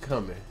see me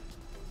coming.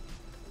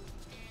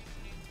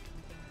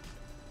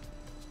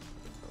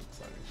 I'm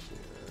talking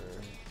shit,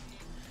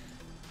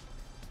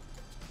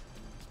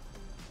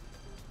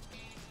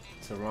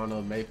 man.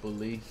 Toronto Maple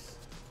Leafs.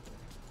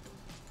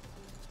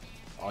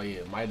 Oh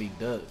yeah, Mighty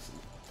Ducks.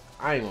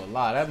 I ain't gonna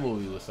lie, that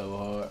movie was so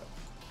hard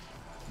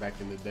back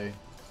in the day.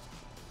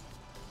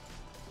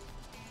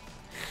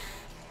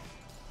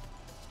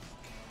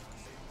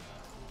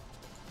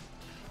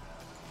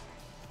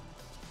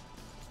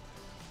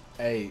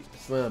 Hey,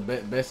 Slim,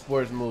 best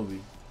sports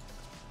movie.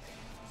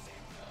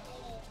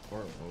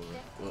 Sport movie.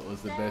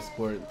 What's the best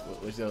sport?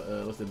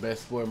 What's the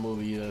best sport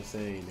movie you done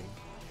seen? Nigga?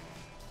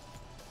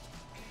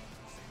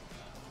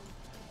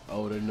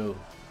 Old or new?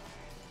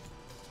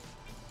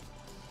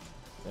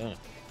 Damn.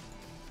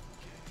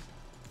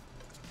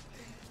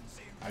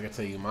 I can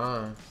tell you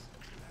mine.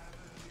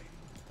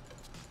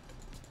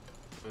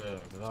 Yeah,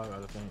 cause I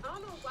gotta think.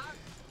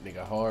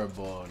 Nigga,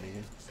 Hardball,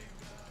 nigga.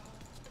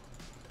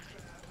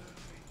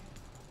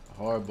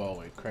 Hardball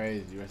went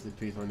crazy. Rest in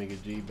peace, my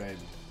nigga G, baby.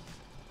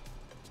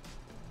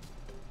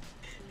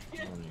 I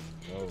don't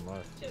even know my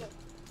shit.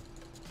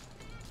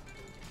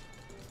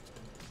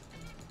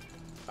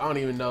 I don't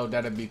even know if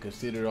that'd be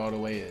considered all the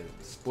way a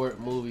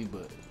sport movie,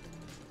 but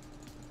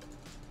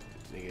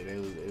nigga, it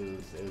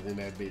was in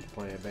that bitch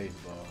playing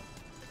baseball.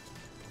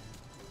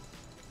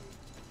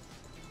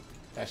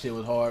 That shit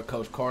was hard.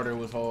 Coach Carter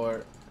was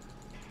hard.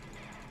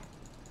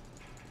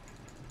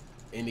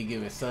 Any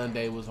Given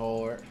Sunday was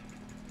hard.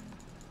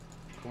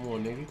 Come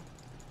on, nigga.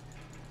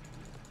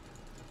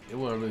 There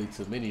wasn't really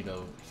too many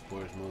though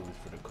sports movies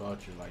for the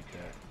culture like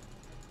that.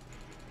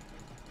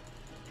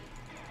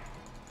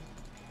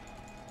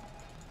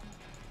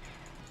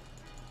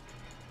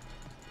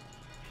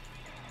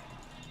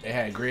 They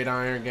had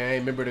Gridiron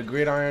Gang. Remember the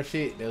Gridiron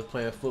shit? They was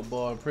playing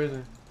football in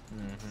prison.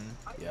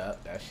 Mm-hmm.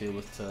 Yup, that shit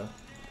was tough.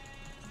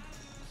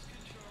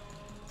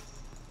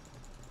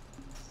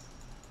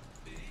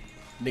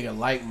 Nigga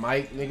like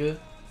Mike, nigga.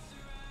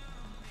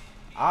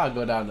 I'll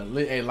go down the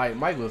list. Hey, like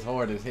Mike was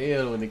hard as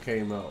hell when it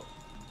came out.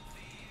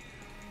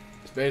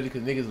 Especially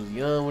because niggas was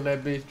young when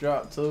that bitch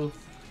dropped too.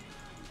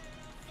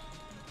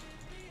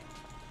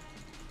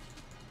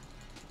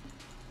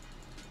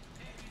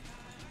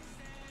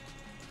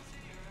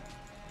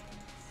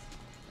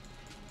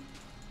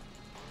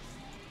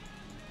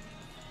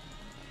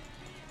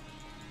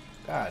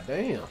 God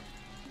damn.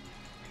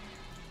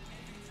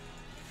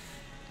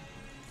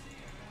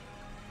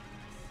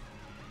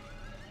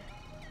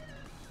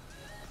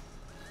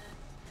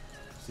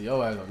 See,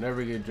 your ass will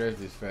never get dressed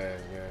this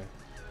fast, man.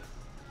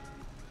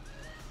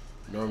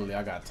 Normally,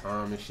 I got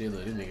time and shit.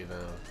 Look, this nigga done.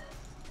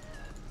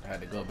 I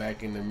had to go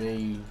back in the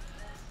menu.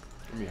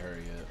 Let me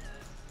hurry up.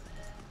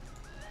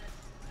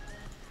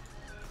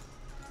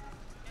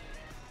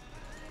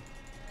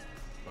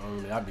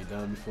 Normally, I'll be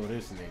done before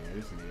this nigga.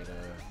 This nigga done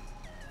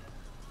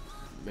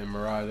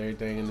memorize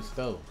everything in the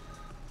stove.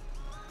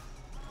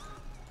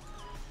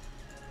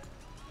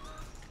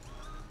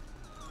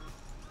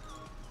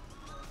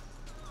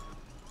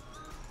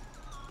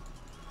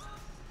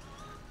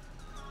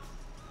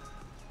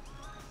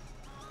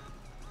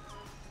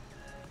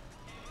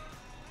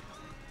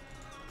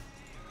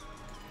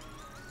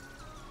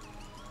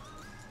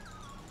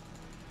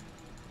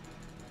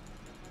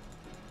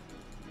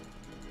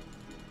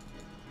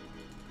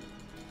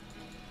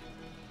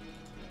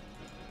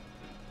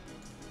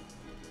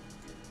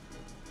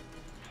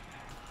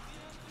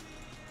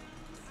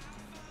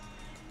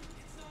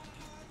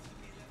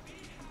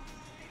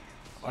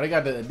 Oh, they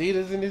got the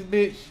Adidas in this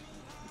bitch.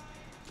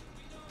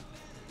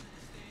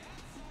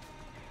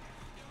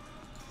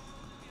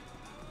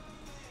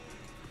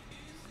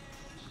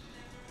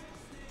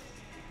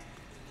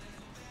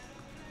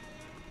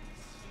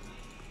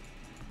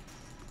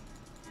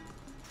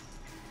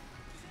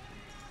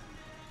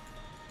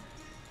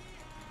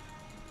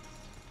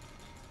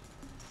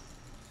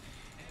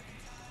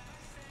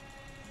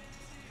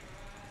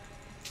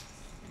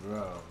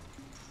 Bro.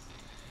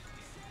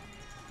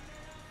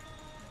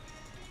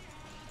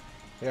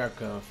 Here I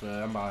come,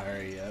 son. I'm about to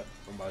hurry up.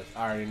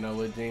 I already know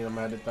what jeans I'm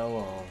about to throw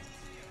on.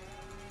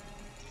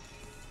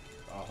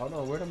 Oh, hold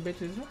on. Where them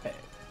bitches at?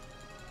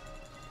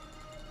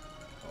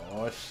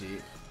 Oh,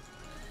 shit.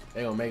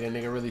 They gonna make a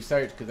nigga really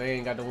search because they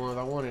ain't got the ones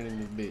I wanted in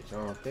this bitch.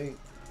 I don't think.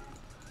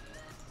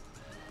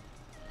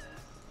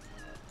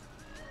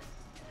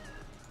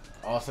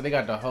 Oh, so they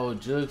got the whole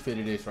jug fit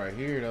of this right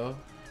here, though.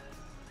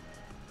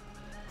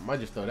 I might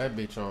just throw that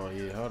bitch on.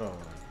 Yeah, hold on. Let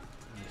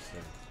me see.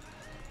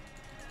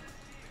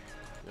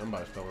 I'm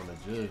about to throw on the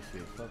jug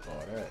fit. Fuck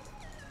all that.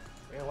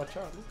 Man, watch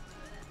out, man.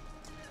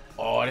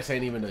 Oh, this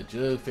ain't even a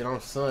jug fit. I'm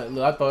son.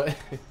 Look, I thought.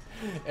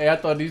 Hey, I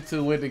thought these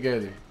two went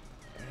together.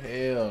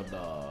 Hell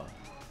no.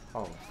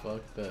 I'm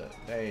fucked up.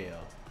 Damn.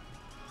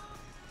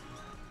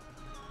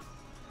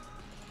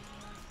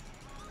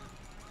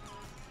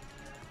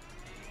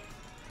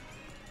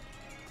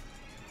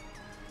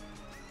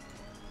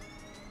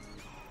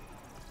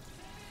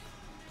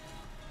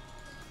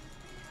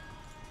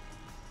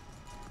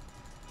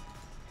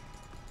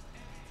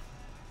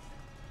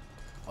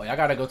 Oh, y'all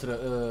gotta go to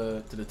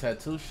the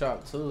tattoo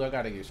shop too. I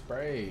gotta get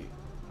sprayed.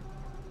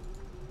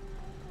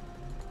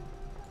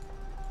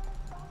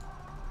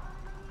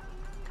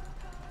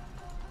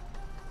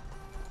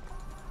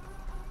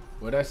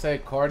 What that say?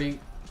 Cardi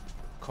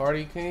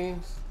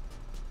Kings? Is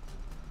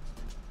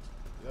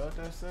that what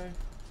that say?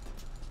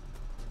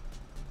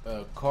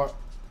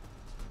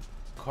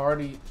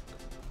 Cardi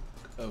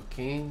of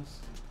Kings?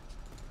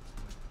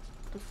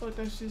 What the fuck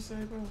that shit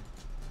say, bro?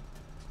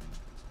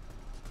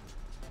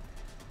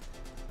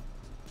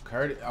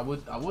 I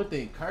would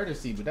think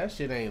courtesy, but that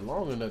shit ain't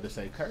long enough to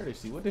say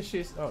courtesy. What this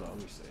shit? Hold on, let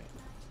me see.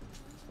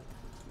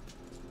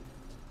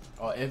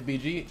 Oh,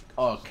 FBG.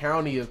 Oh,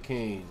 County of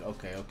Kings.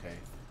 Okay, okay.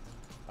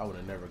 I would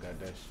have never got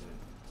that shit.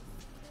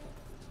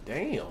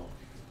 Damn.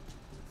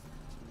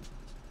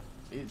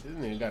 This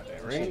nigga got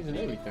that rings and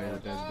everything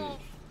with that bitch.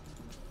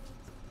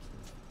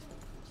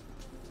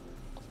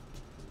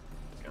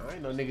 I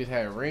ain't know niggas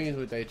had rings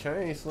with their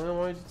chains, Slim.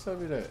 Why didn't you tell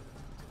me that?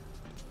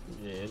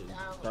 Yeah,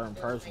 certain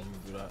person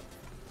do that.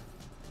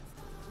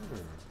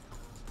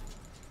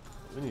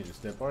 We need to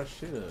step our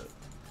shit up.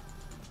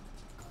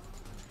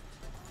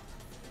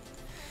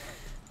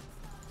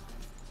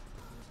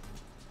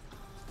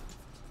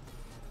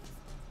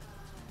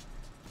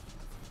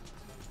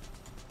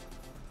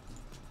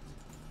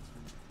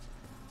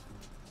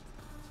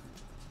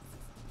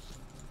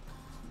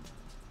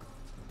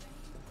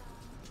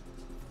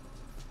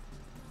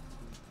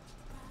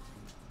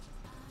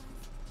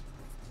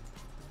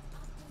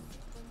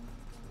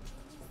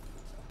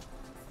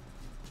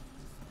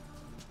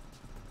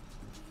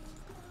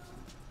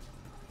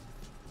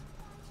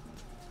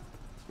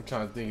 I'm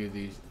trying to think of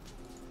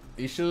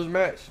these shoes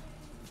match.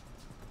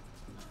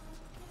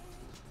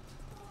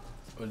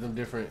 Or them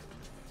different?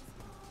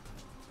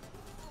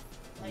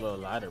 A little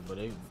lighter, but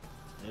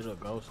it'll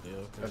go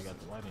still because you got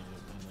the white in it.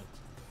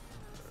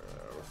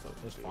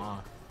 It's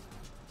fine.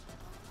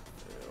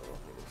 Yeah, I'm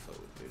gonna fuck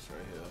with this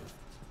right here.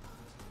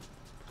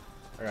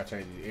 I gotta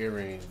change these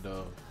earrings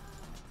though.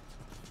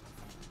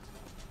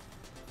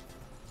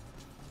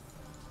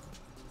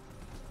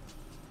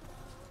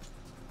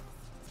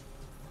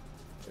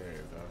 There you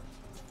go.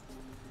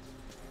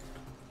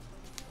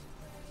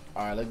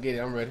 Alright, let's get it.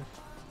 I'm ready.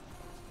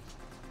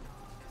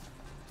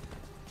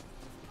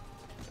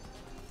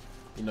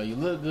 You know, you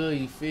look good,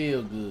 you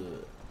feel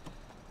good.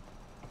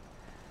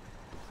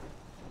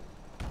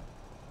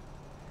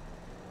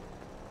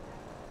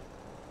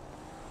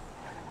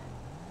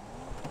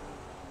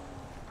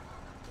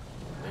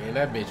 Man,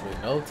 that bitch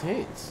with no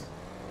tits.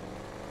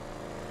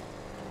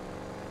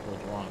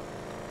 What's wrong?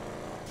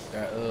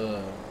 That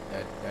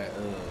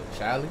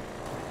Charlie.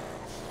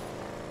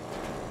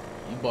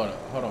 You bought a,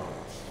 hold on.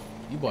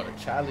 You bought a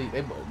Charlie.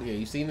 Yeah,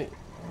 you seen it?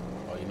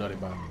 Oh, you know they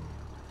bought it.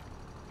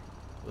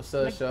 What's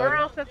up, The Charlie?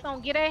 girls that's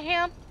gonna get at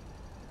him,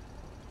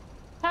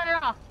 turn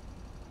it off.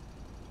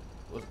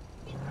 What's,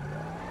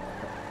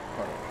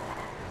 hold on.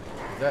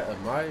 Is that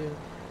Amaya?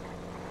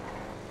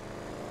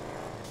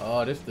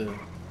 Oh, this the.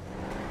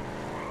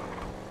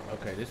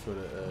 Okay, this where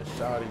the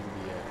shawties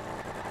be at.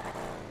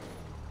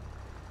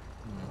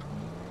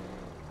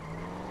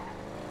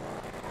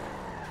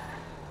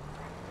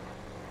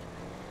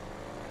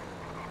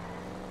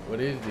 What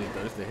is this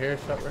though? This the hair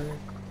shop right here?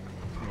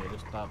 Yeah,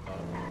 just stop out.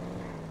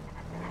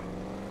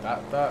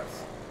 Dot thoughts?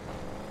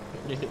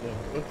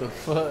 What the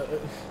fuck?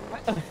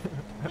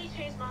 Please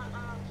change my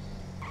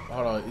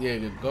Hold on, yeah,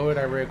 go with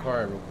that red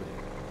car real quick.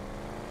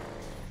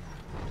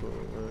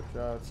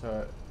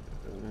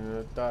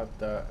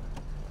 Dot.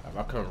 If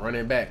I come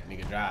running back,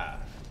 nigga, drive.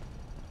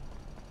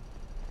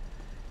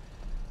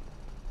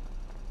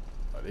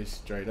 Oh, this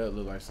straight up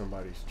look like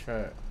somebody's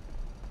trap.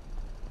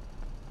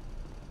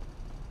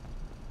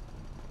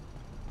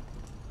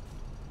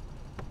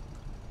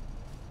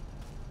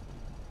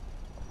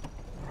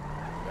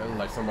 That look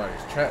like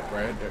somebody's trap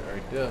right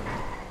there.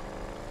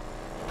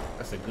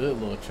 That's a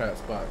good little trap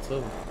spot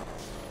too.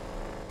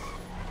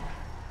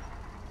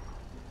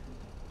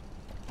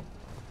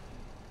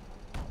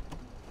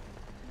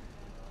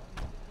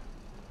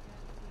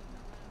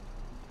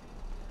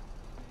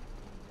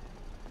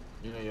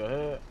 You know your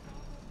head?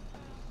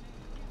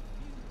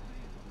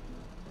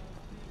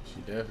 She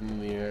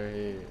definitely in her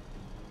head.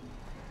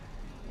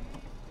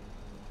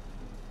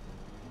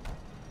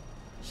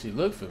 She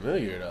looked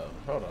familiar though.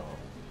 Hold on.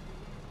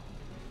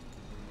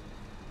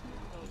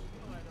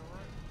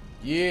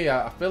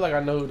 Yeah, I feel like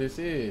I know who this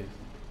is.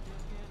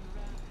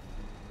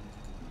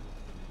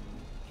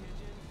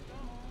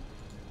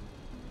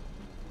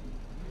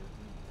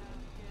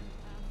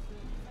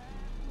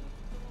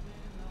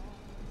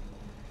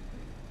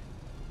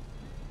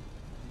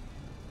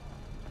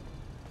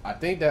 I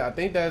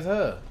think that's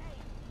her.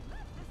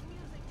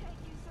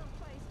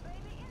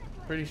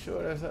 Pretty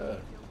sure that's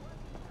her.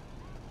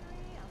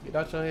 Get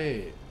out your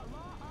head.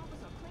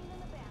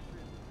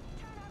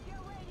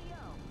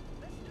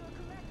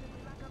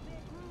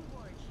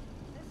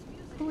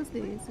 Who is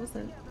this? What's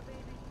up?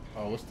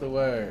 Oh, what's the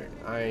word?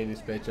 I ain't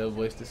expect your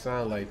voice to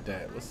sound like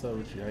that. What's up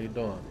with you? How you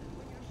doing?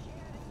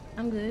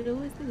 I'm good.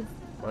 Who is this?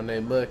 My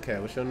name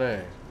MUDCAT. What's your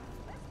name?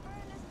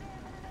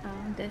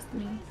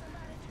 Destiny.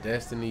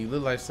 Destiny. You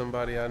look like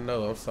somebody I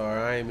know. I'm sorry.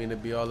 I ain't mean to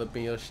be all up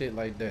in your shit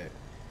like that.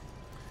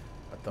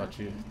 I thought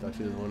you was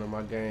one of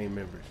my gang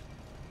members.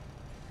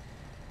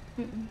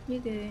 You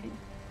good?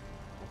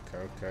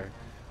 Okay.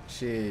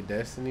 Shit,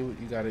 Destiny.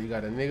 You got a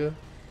nigga?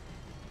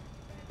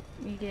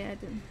 Yeah, I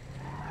do.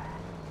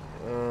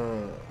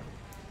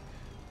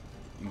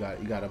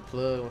 You got a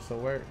plug on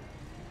some work?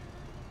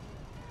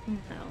 No.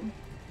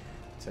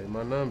 Take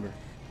my number.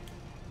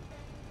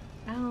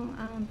 I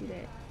don't do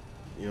that.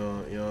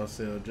 You don't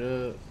sell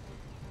drugs?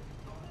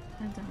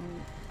 I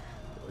don't.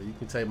 Well, you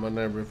can take my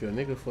number if your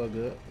nigga fuck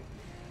up.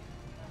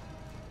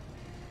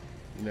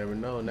 You never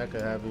know, and that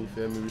could happen, you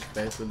feel me,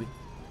 respectfully.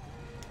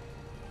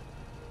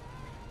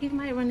 He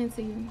might run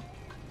into you.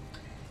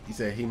 You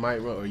said he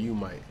might run or you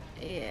might?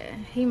 Yeah,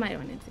 he might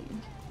run into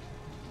you.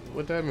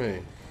 What that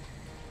mean?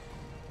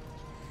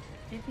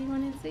 If he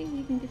run into you,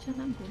 you can get your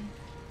number.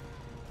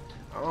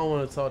 I don't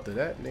want to talk to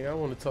that nigga. I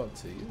want to talk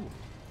to you.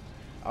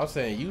 I was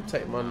saying you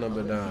take my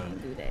number down.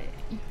 Can't do that.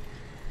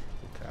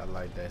 Okay, I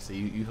like that. So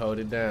you hold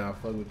it down. I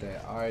fuck with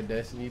that. All right,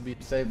 Destiny, you be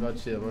safe out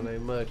here. My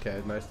name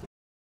MUDCAT. Nice to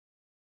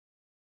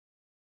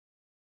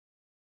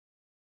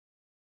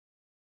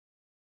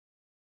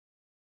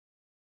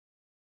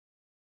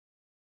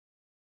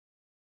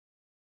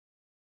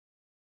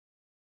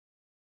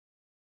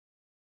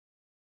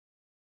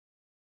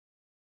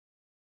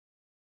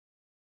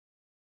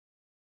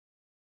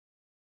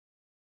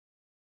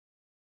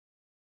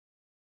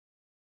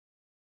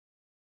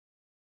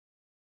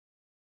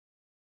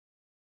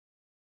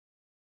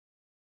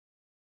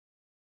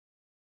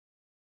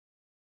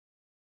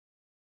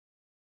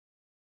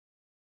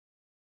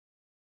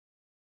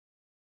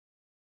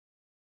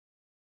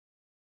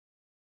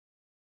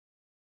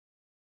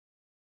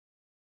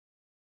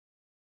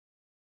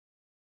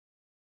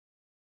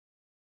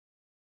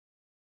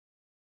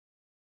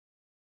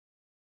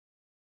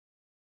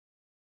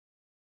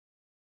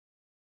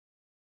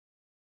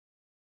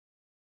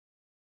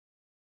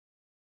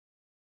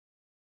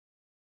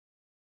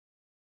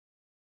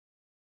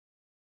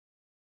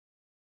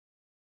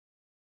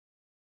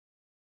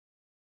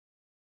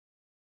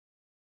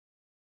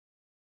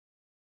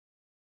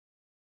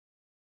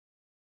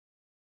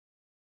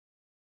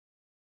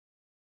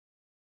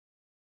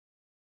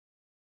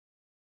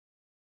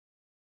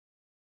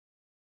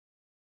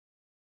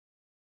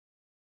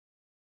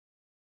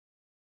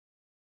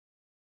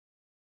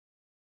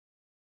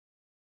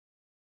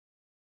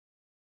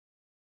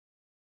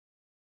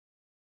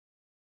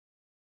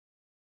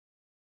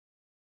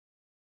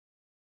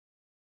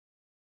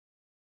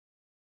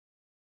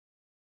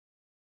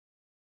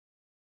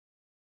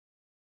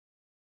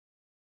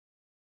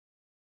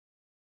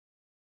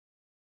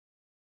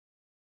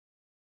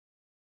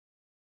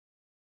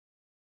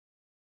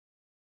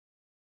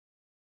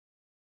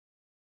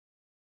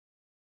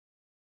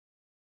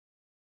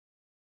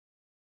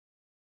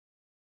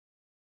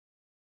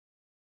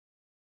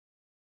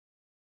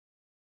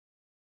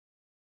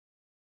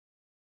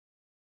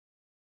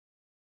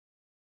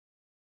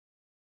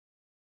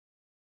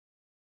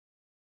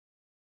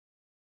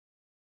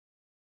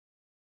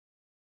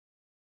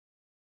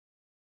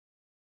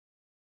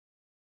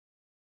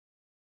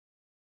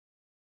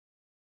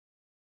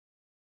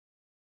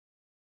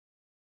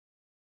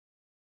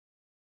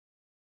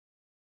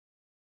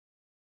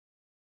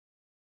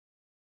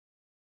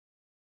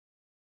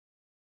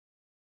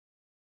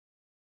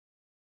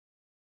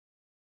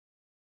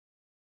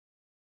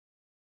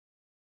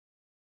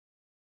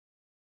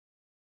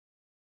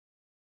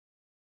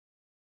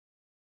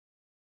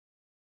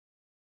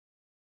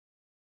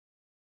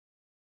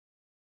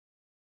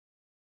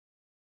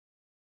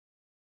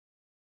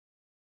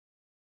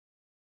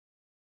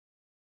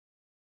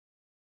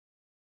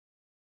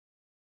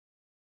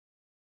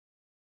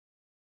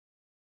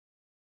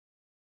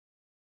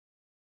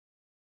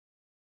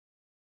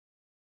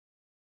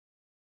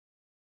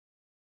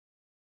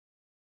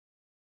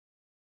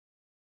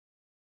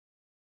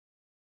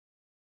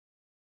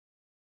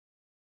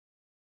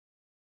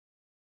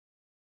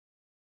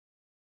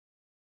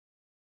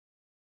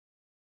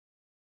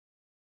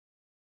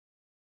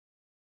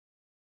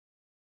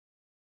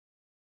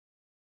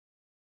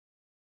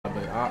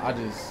I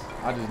just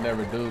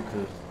never do,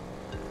 cause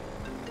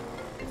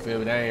you feel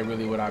me, that ain't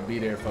really what I be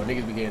there for.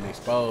 Niggas be getting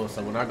exposed,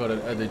 so when I go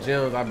to other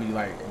gyms, I be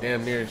like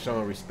damn near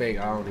showing respect.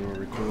 I don't even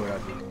record. I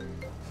just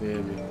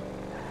feel me,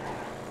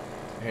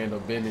 handle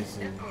business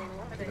and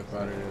get up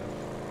out of there.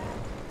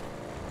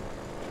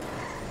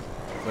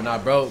 But nah,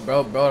 bro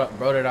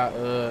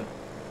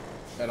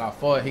that I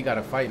fought, he got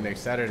a fight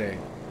next Saturday.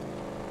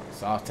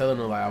 So I was telling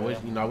him like, I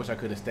wish I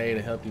could have stayed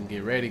and helped him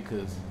get ready,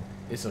 cause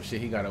it's some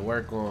shit he got to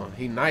work on.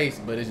 He nice,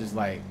 but it's just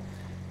like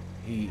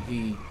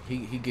he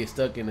gets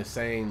stuck in the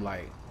same,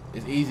 like,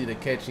 it's easy to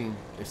catch him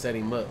and set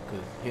him up,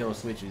 cause he don't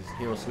switch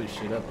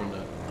shit up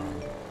enough.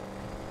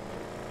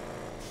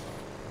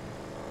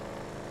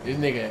 This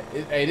nigga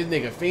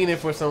fiending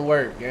for some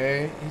work,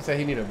 gang. He said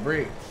he need a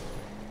brick.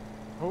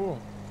 Who?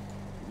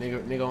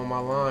 Nigga on my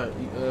line.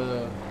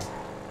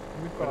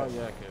 Let me call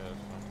Yak.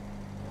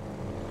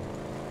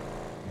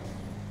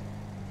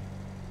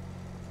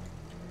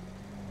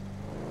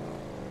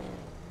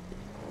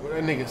 Where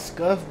that nigga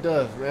Scuff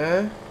Duff,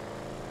 man?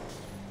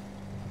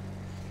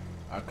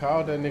 I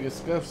called that nigga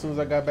Scuff as soon as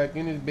I got back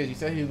in this bitch. He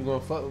said he was gonna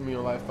fuck with me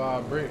on like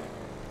 5 bricks.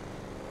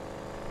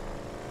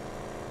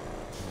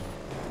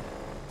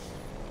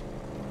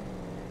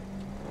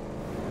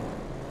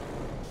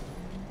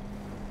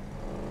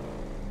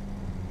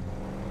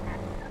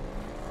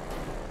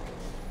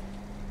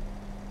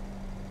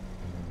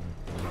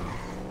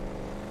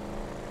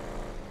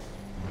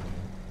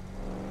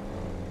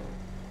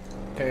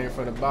 Came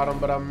from the bottom,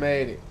 but I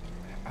made it.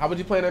 How would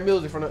you play that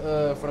music from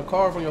the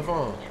car or from your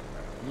phone?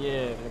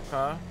 Yeah, the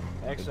car,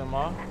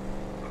 XMR.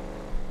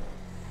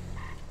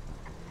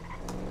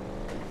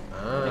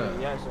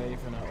 Yeah, so you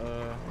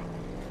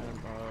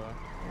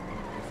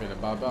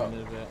finna bob out.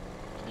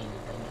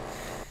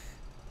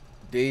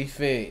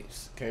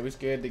 Defense. Can't be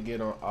scared to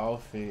get on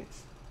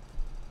offense.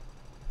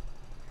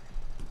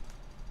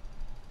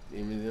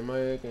 Demons in my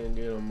head can't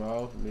get them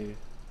off me.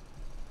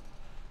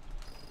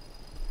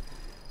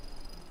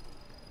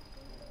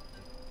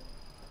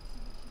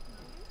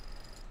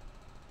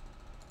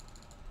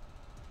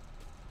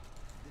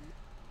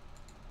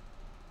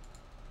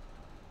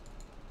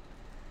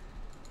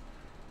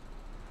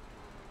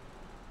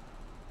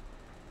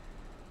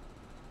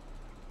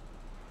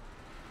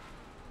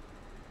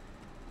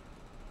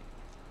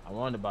 I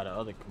wanted to buy the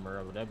other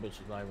Camaro, but that bitch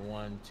is like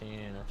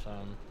 110 or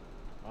something.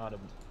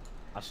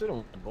 I should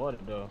have bought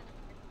it though.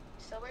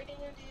 So what are you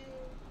gonna do?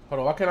 Hold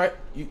on, why can't I?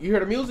 You hear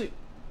the music?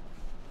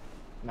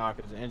 Nah,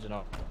 cause the engine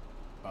off.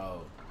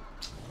 Oh.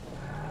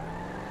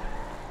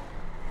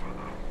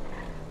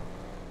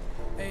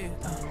 Hey,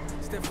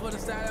 step foot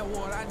inside that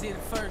water, I did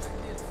it first.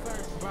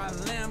 Brought a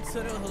lamb to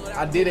the hood.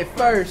 I did it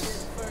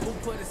first. Who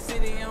put the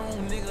city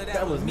on, nigga?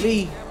 That was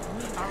me.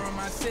 I run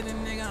my city,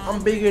 nigga.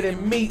 I'm bigger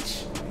than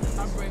Meech.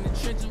 I bring the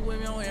trenches with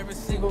me on every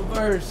Single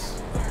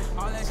verse.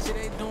 All that shit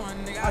they doing,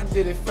 nigga. I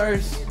did it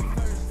first.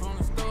 From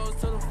the stores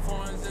to the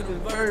foreigns to the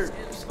birds.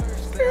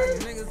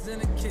 Niggas in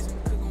the kitchen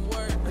cooking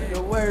work.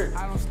 Work.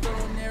 I don't still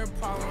on every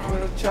problem.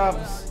 With the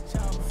choppers.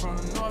 From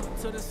the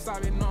north to the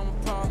south, you know I'm a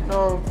problem.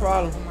 No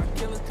problem. When my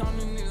killers come,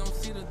 you niggas don't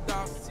see the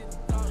dots.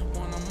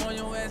 When I'm on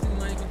your ass, you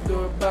know you can Do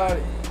about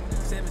it.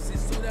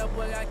 762, that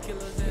boy got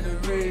killers in the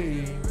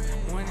raid.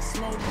 When it's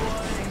smoke,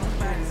 boy, ain't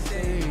nobody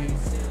safe.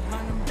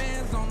 100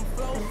 bands on the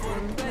floor for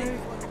the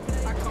bank.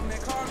 I come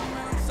back hard,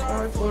 man, I'm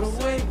sorry for the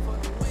wait.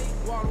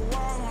 Wall to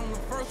wall, I'm the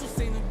first who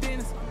seen the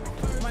business.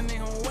 My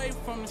nigga away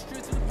from the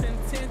street to the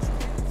penitentiary.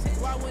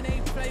 Why would they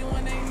play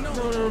when they know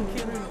I'm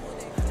killing?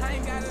 I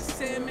ain't gotta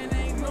say, man, they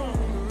ain't know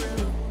I'm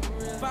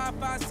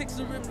 5.56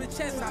 to rip the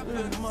chest, I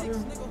put them up.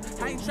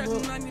 I ain't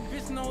trusting none of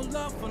these bitches, no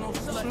love for no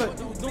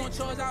slut. Doing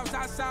chores, I was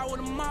outside with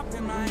a mop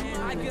in my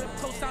hand. I get up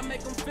close, I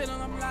make them feel,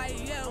 and I'm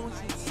like, yeah, what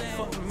you saying?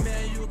 Fuck the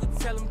man, you can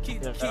tell him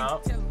keep the key. Tell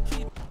him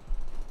keep.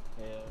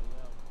 Hell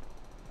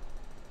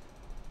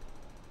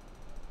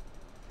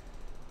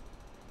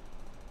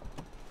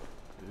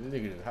This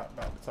nigga just hopped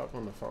out to talk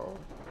on the phone.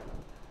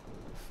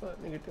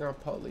 Fuck, nigga think I'm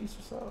police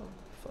or something?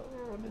 Fuck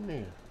wrong with the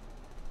nigga?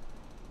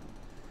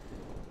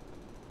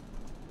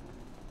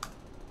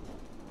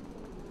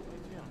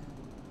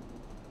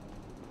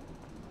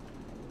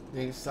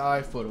 Nigga,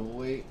 sorry for the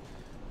wait.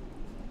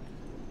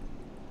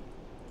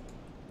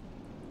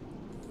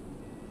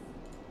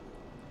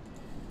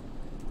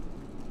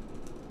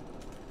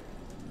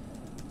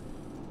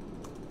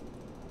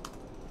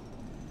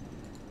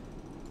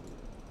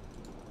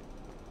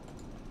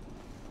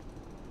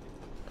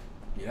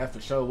 Yeah, that for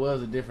sure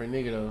was a different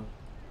nigga though.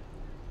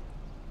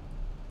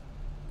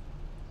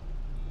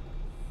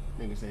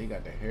 Nigga said he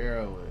got the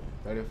heroin,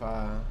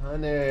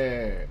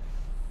 3,500.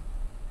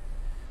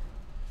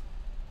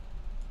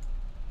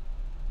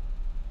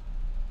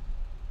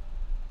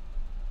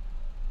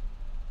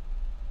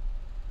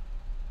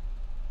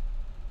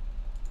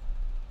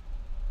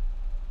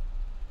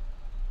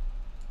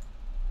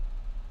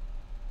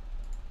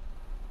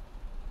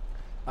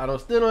 I don't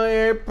still don't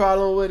hear a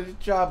problem with the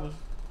choppers.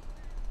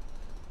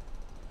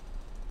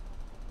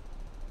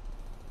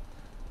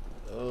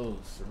 Oh,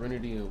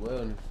 serenity and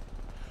wellness.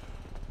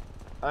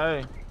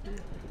 Hey.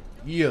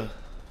 Yeah.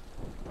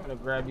 I'm gonna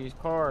grab these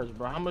cards,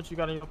 bro. How much you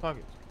got in your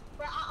pockets?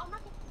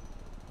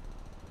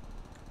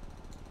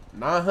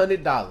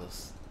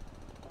 $900.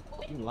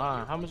 You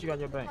lying. How much you got in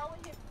your bank? Hold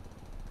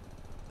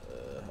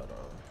on.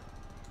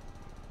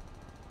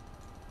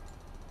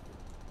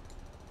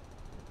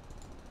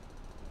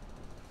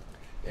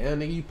 Damn,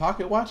 nigga, you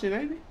pocket watching,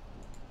 ain't it?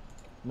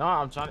 No,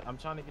 I'm trying to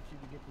get you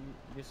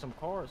to get some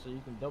cards so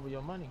you can double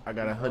your money. I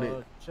got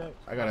 100. Checks.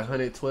 I got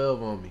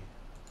 112 on me.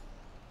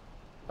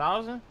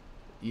 1,000?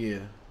 Yeah.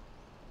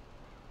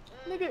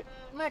 Nigga,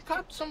 man,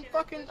 cop some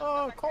fucking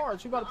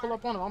cards. You gotta pull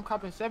up on them. I'm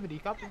copping 70.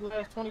 Cop the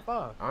last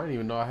 25. I didn't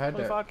even know I had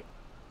 25, that.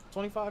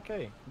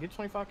 25K. Get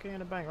 25K in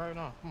the bank right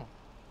now. Come on.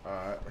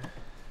 Alright.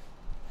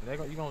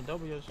 You gonna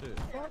double your shit.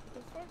 Fuck,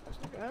 this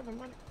nigga having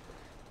money.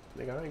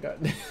 Nigga, I ain't got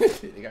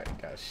nigga, I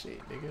ain't got shit,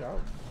 nigga. I'm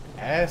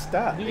assed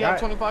out. You got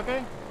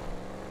 25K?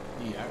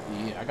 Yeah,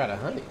 I got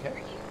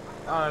 100K.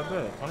 Alright,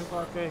 bet.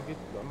 25K.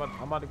 I'm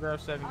about to grab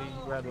 70. You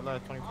grab the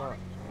last 25.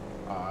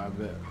 I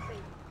bet.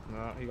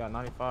 No, he got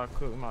 95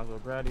 cook. We might as well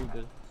grab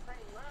these.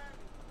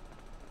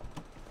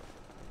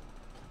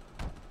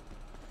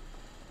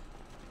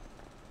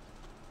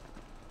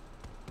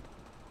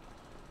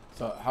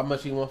 So how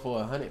much you want for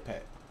a 100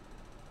 pack?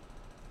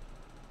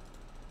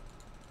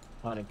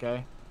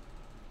 100K.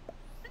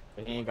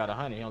 But he ain't got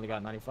 100. He only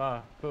got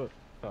 95 cook.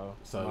 So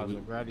might as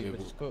well grab these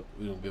bitches cook.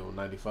 We gonna give him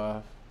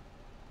 95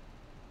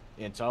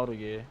 in total,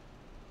 yeah.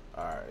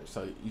 All right.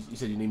 So you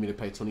said you need me to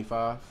pay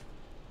 25.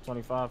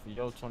 25 for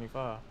your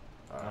 25.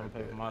 I'm gonna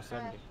pay for my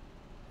 70.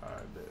 All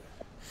right, bet.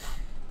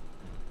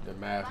 The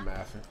math.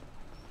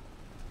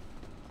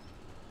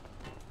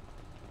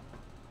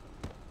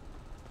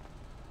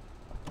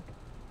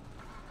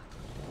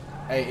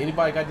 Hey,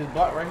 anybody got this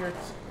block right here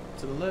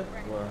to the left?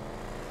 Where?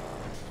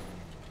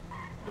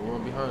 The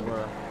one behind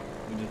where?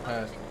 We just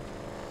passed.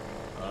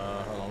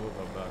 Hold on, we'll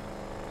go back.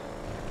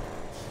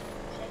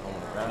 I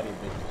wanna grab these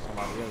bitches.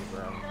 Somebody else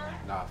grab them.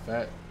 Nah,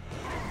 fat.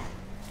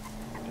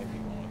 They be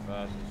going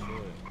fast as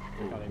shit.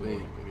 Oh, wait,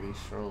 nigga, they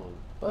strong.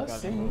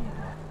 Bussin'.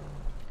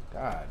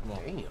 God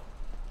damn.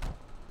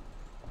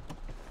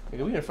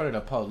 Nigga, we in front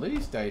of the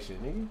police station,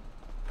 nigga.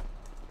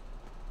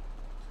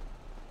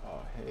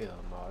 Oh, hell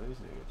no, this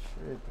nigga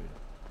tripping.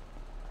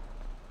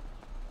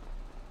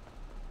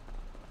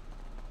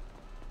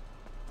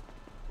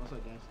 What's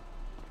up, guys?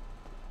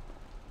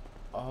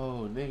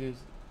 Oh, niggas,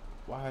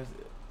 why is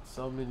it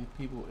so many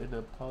people in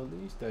the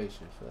police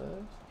station,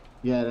 fuzz?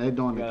 Yeah, they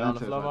doing the gun the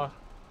test. floor,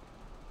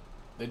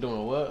 They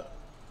doing what?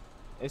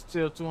 It's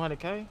still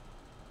 200K.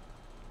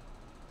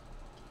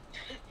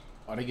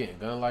 Are they getting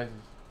gun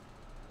license?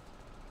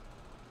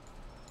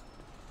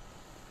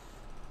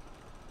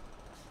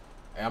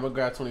 Hey, I'm gonna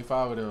grab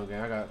 25 of them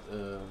again. I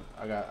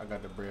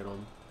got the bread on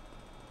me.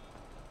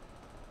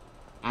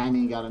 I ain't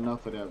even got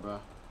enough for that, bro.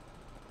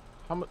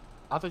 How much?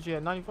 I thought you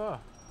had 95.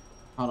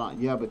 Hold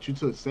on, yeah, but you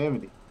took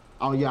 70.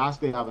 Oh yeah, I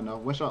still have enough.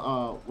 What's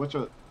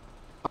your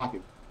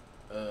pocket?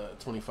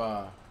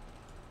 25.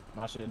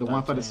 My shit. The 13.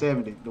 One for the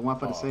 70. The one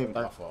for the 70.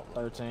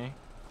 13.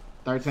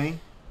 13.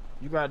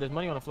 You got this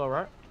money on the floor,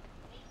 right?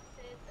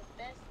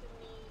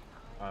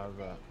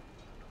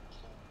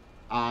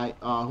 Alright,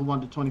 who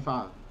wanted the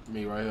 25?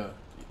 Me right here.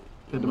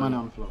 Put the money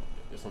on the floor.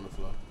 It's on the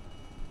floor.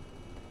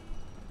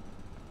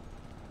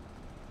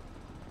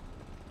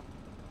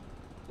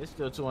 It's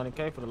still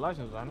 200K for the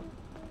license, ain't it?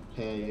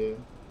 Hell yeah.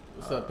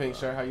 What's up, pink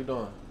shirt? How you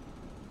doing?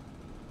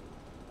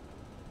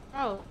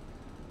 Oh.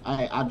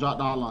 Hey, I dropped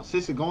all on.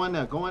 Sissy, go in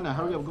there. Go in there.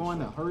 Hurry up, go in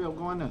there. Hurry up,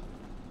 go in there.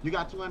 You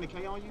got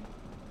 200K on you?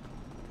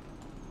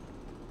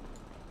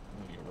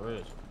 You're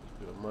rich.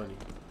 Good money.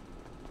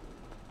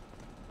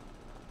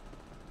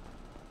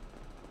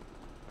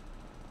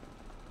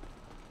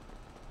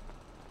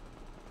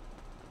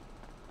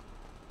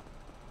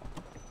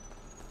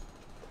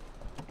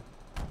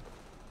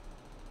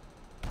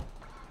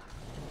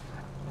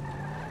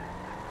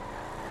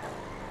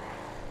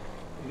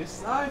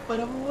 Sorry, but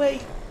I'm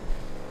awake.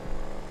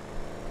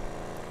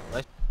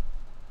 What'd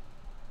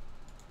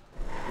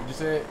you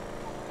say?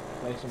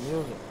 Play some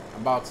music.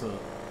 I'm about to. You've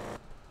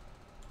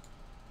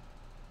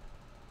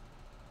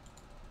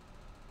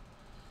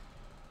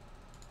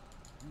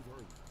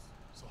earned this,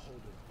 so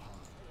hold it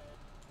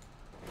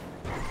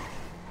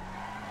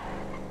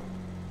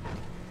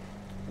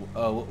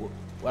high.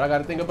 What I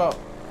gotta think about?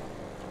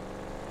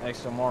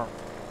 Extra mark.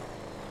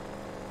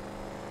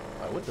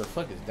 Like, what the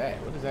fuck is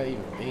that? What does that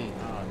even mean?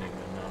 I don't even know.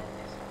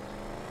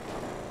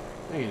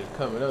 Nigga just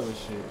coming up with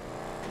shit.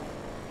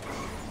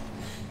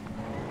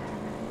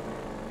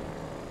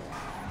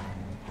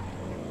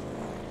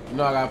 You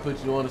know I gotta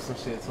put you on to some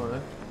shit,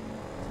 son.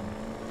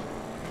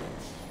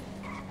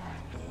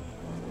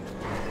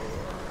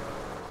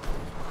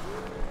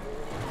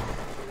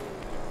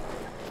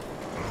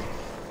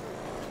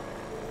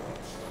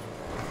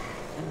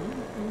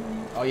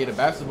 Oh yeah, the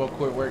basketball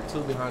court work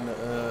too behind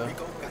the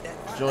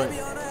joint.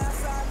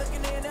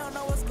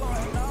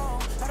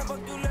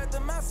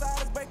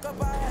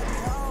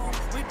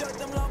 We duck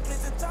them long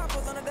clips and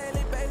toppers on a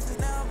daily basis.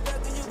 Now I'm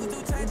ducking, you can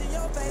do changing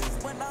your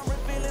face when I'm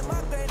revealing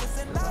my greatness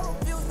and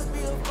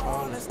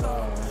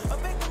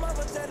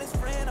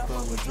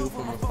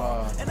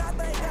before. And I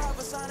thank God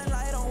for shining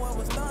light on what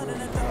was done in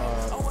the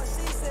dark. On what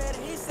she said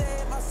and he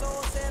said, my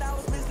soul said I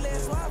was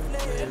misled, so I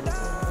fled. And I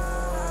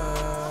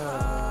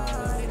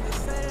hate to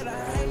say that I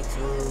hate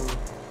you.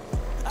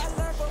 I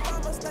learned from my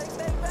mistakes,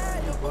 they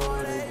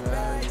valuable,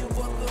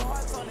 Good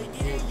hearts only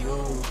get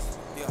used.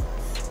 Yeah.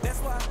 That's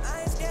why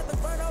I ain't scared to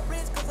burn no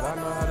bridge, cause I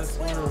know how to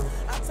swim.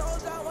 I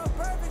told y'all what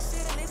perfect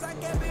shit, at least I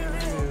can be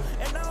real.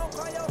 And I don't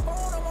call your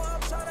phone no more,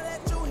 I'm tryna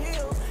let you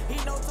heal. He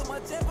know too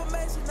much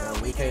information, now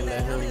we can't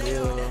let him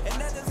live. And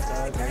that's just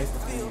how I gangsta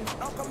feel.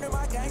 Don't come near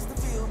my gangsta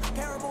feel.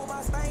 Can't remove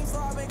my stain, so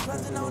I've been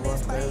clutching on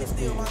this stainless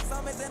steel. My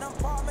summits in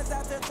apartments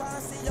out there trying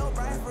to see your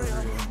brain for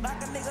real.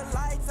 Knock a nigga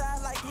lights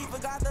out like he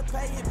forgot to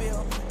pay your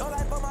bill. Don't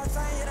like for my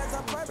chain, yeah, that's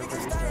a perfect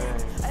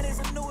exchange. And it's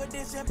a new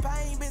edition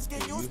pain, bitch,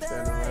 can you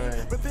stand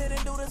rain? Repent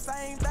and do the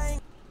same thing.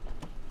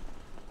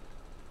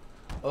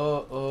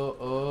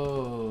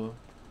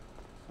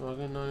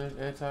 Smoking on this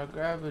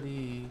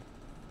anti-gravity.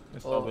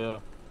 It's over here.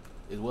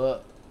 It's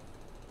what?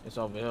 It's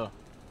over here.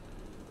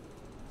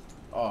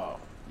 Oh,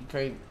 you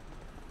can't.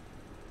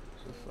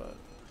 What the fuck?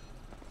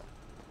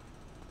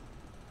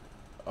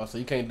 Oh, so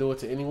you can't do it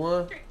to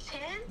anyone?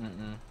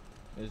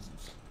 It's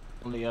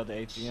only other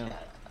ATM.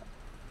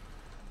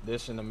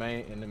 This in the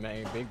main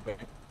big bank,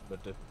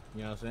 but the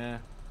you know what I'm saying?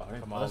 Oh, they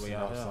come all the way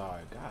out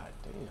outside. God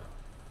damn.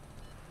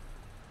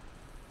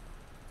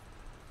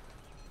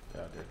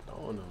 Yeah, they're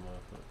throwing them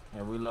motherfuckers.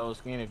 And reload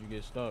skin if you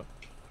get stuck.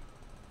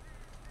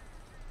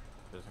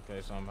 Just in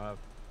case something happens.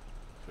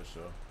 For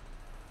sure.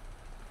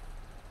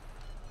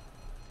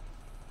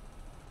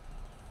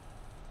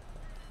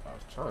 I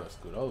was trying to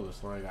scoot over,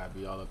 so I ain't gotta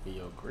be all up in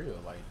your grill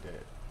like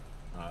that.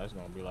 Nah, it's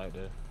gonna be like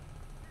that.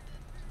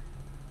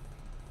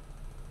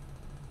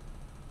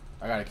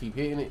 I gotta keep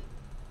hitting it.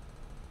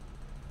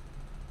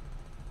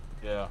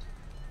 Yeah.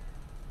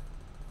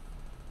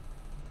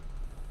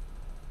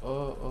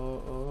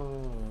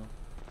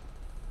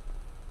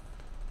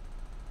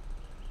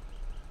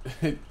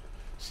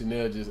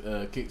 Chanel just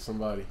kicked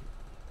somebody.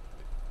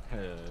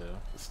 Hell yeah.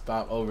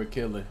 Stop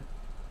overkilling.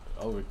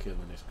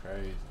 Overkilling is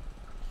crazy.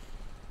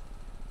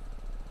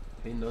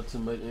 He know too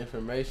much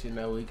information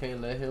that we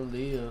can't let him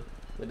live.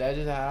 But that's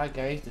just how I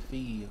gangsta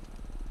feel.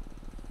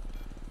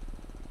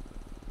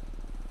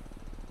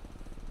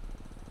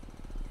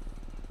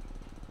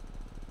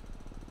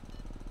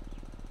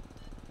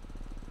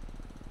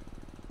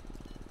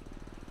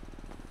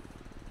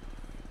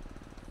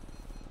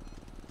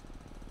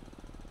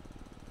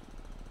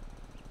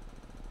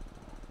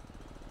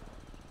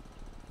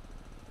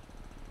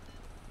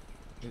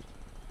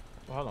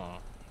 Hold on.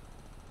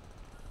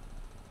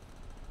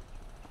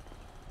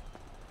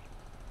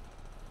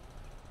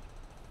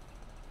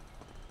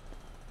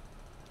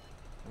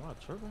 Am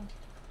I tripping?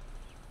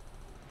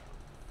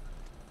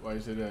 Why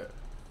you say that?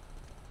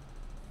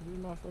 These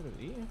motherfuckers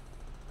eating?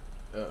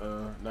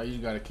 Now you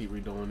gotta keep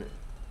redoing it.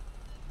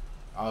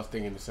 I was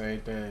thinking the same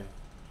thing.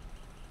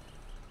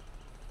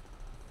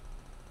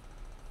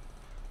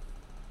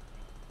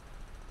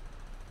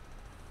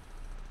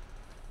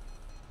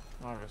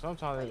 Alright,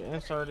 sometimes they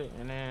insert it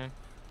and then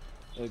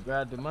they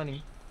grab the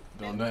money.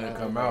 Don't nothing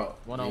come out.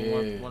 One on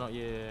one,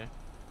 yeah.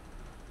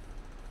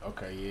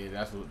 Okay,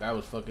 yeah, that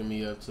was fucking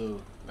me up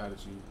too. Now that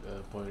you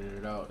pointed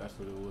it out, that's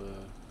what it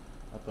was.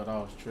 I thought I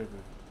was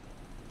tripping.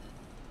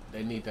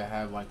 They need to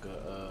have like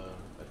a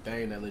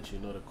thing that lets you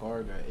know the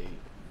car got ate.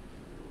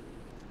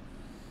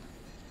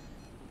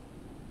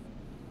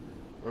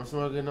 I'm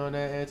smoking on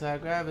that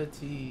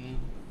anti-gravity.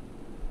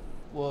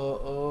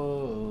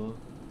 Whoa.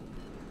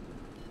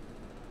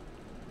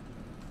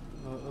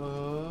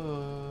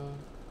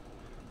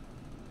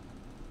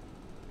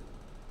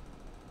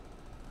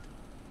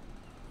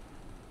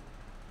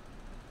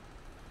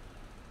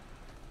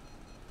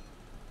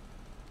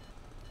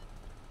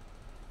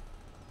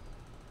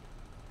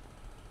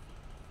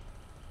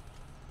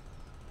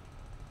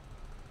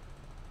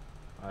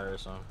 I heard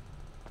some.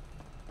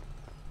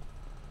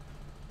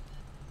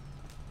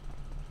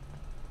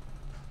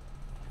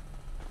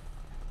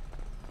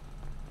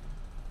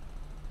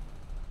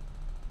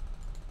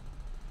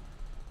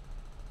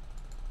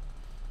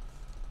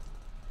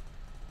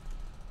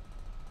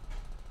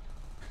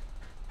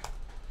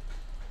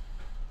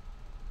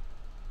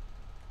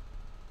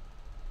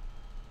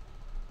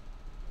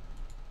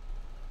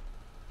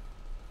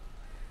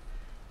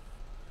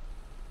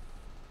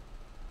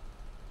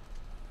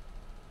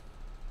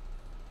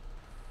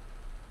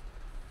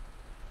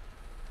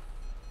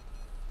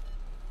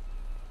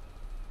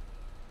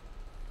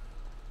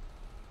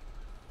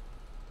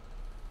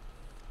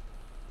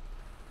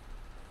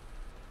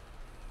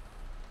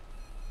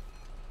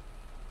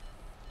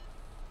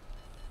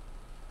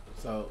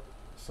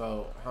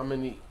 So how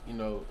many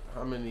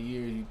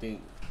years you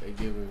think they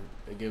giving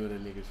the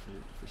niggas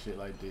for shit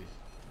like this?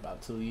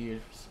 About 2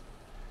 years.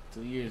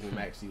 2 years the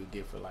max you would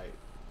get for like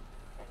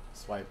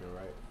swiping,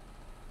 right?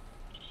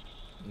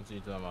 You see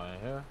talking about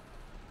here?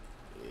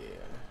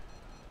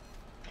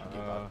 Yeah. I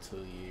get about 2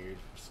 years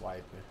for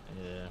swiping.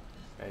 Yeah.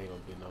 I ain't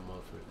gonna get no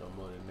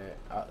more than that.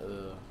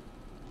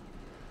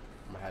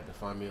 I'm gonna have to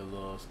find me a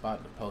little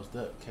spot to post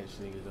up, catch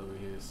niggas over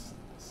here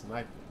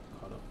sniping.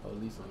 Call the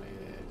police on their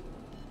ass.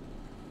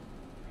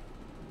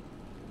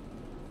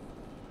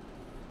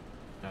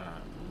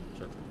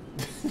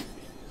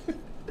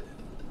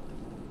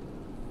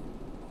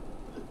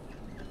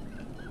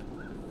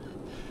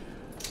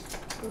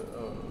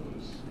 Oh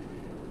shit.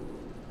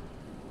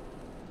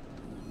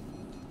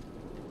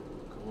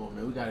 Come on,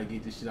 man. We gotta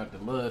get this shit out the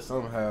mud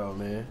somehow,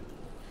 man.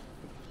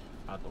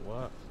 Out the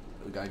what?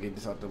 We gotta get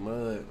this out the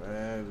mud,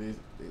 man.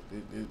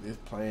 This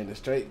playing the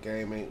straight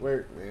game ain't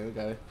work, man. We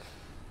gotta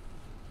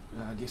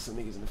get some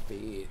niggas in the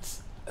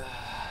feds.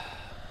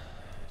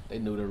 They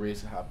knew the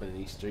risk of hopping in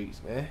these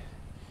streets, man.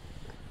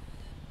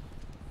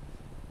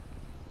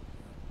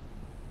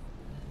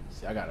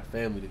 See, I got a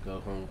family to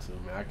go home to,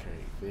 man. I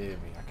can't, feel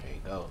me? I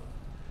can't go.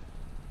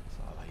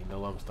 So I'm like, you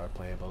know what? I'm gonna start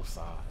playing both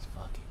sides.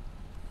 Fuck it.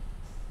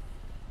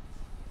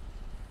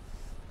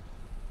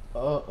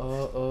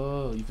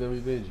 You feel me,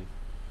 Benji?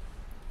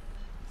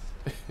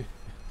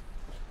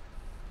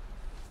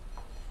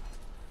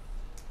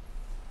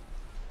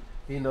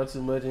 He know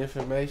too much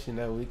information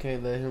that we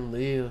can't let him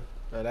live.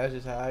 But that's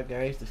just how I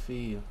gangsta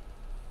feel.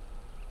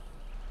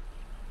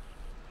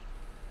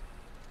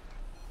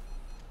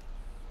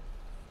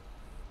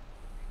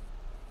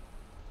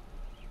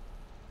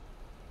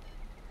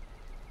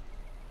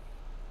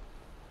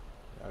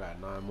 I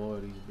got 9 more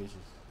of these bitches.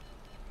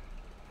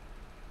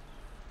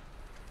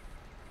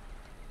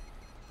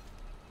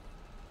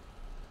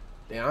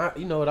 Damn,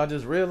 you know what I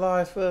just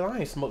realized, Phil? I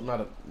ain't smoked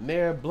not a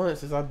near blunt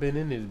since I've been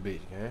in this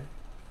bitch, man.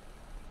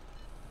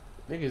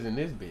 Niggas in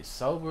this bitch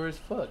sober as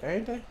fuck,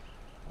 ain't they?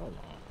 Hold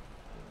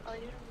on.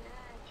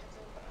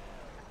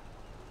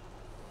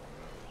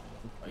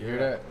 You hear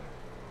that?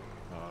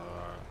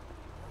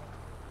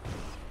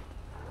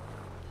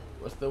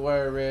 What's the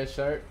word, red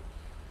shirt?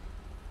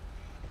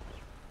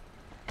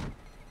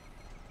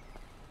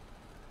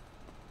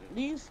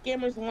 These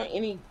scammers want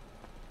any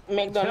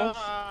McDonald's?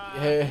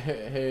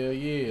 Hell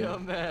yeah.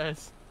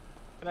 Dumbass.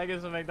 Can I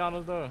get some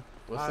McDonald's though?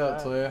 What's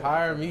up, twin?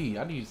 Hire me.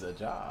 I need a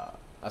job.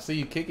 I see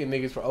you kicking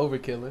niggas for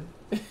overkilling.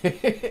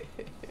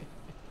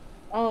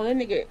 Oh, that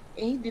nigga,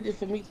 he did it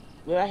for me,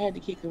 but I had to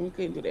kick him. We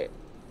couldn't do that.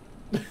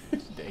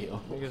 Damn.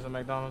 Can I get some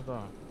McDonald's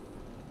though?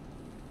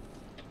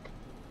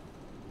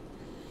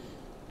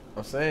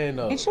 I'm saying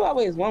though. Bitch, you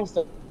always want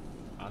stuff.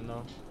 I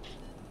know.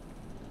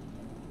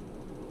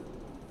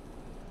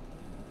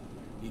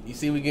 You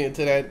see, we getting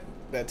to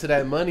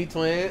that money,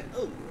 twin.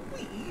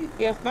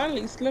 Yeah,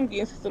 finally, Slim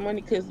getting some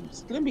money because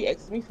Slim be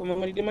asking me for more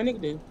money than my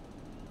nigga do.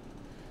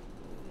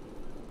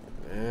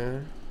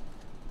 Man,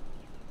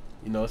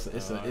 you know it's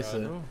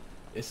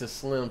a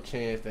slim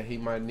chance that he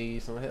might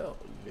need some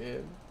help. Yeah,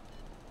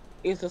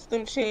 it's a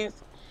slim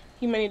chance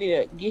he might need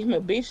to give him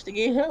a bitch to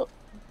get help.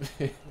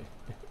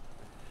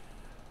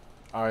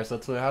 All right, so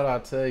twin, how do I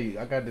tell you?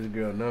 I got this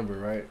girl number,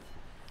 right?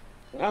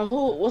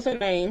 What's her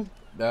name?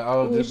 I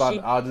was just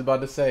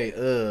about to say,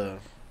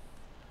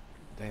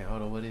 damn,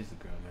 hold on, what is the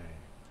girl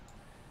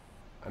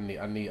name?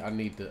 I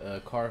need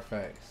the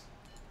Carfax.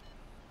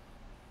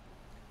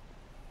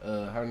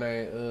 Her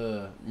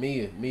name,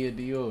 Mia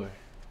Dior.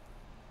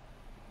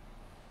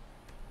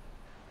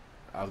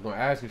 I was gonna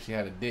ask if she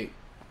had a dick.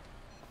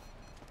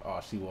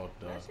 Oh, she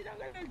walked No, up. she don't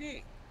got no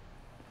dick.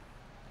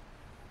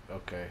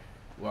 Okay.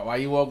 Why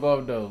you walk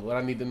up though? What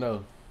I need to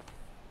know?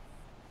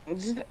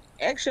 Just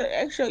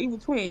extra evil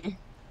twin.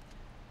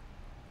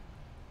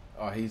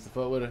 Oh, he used to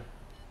fuck with her.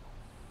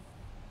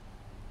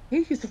 He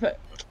used to fuck.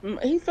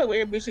 He fuck with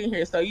every bitch in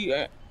here, so you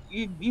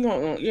ain't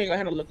gonna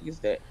have to look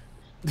against that.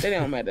 That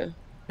don't matter.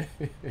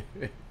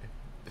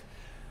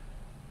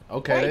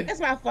 Okay. Wait, that's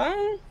my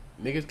phone.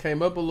 Niggas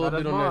came up a little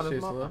bit on that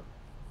shit, son.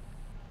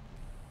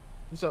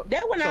 So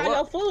that one not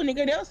your food,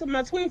 nigga. That was some of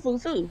my twin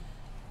food too.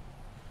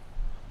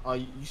 Oh,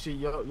 you see,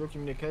 your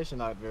communication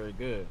not very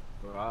good,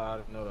 bro. I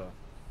didn't know that.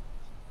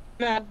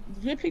 Nah,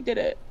 you picked it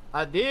up.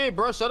 I did,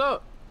 bro. Shut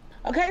up.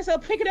 Okay, so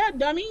pick it up,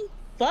 dummy.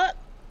 Fuck.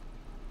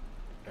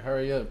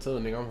 Hurry up, too,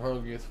 nigga. I'm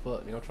hungry as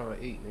fuck, nigga. I'm trying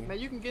to eat, nigga. Man,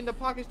 you can get in the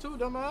pockets too,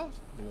 dumbass.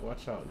 Nigga,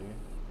 watch out, nigga.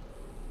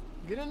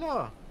 Get in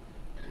there.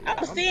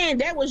 I'm saying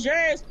that was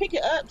yours. Pick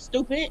it up,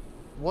 stupid.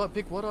 What?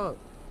 Pick what up?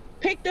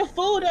 Pick the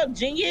food up,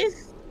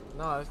 genius.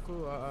 Nah, it's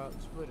cool. I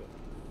split it.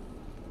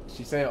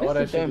 She saying all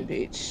that shit. Dumb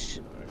bitch.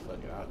 Alright,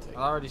 fuck it. I'll take it.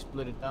 I already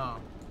split it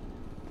down.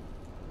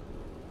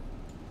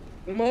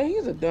 Man,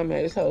 he's a dumb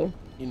asshole.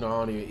 You know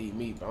I don't even eat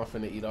meat, but I'm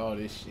finna eat all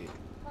this shit.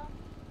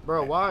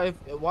 Bro, why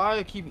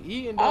keep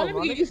eating? Oh, let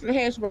me get you some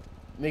hash brown.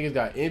 Niggas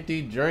got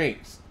empty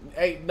drinks.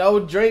 Ain't no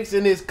drinks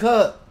in this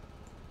cup.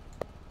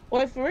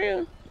 What, for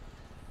real?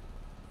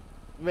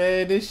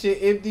 Man, this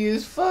shit empty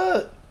as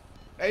fuck.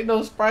 Ain't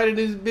no Sprite in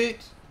this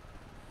bitch.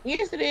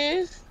 Yes, it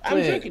is. I'm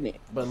drinking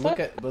it. But look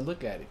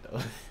at it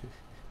though.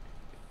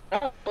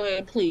 Oh,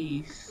 man,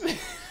 please.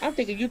 I'm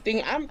thinking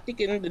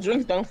the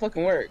drinks don't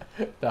fucking work.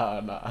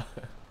 Nah.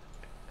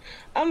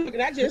 I'm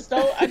looking. I just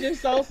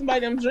sold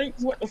somebody them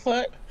drinks. What the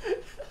fuck?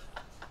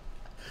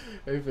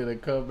 They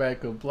finna come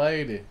back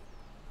complaining.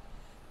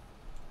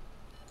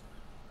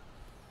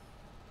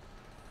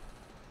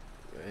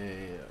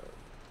 Man.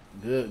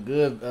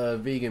 Good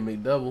vegan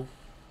McDouble.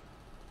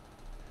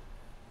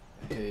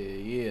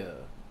 Hey, yeah.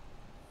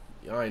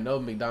 Y'all ain't know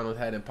McDonald's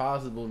had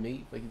impossible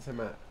meat. Like you talking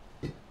about?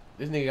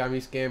 This nigga got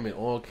me scamming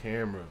on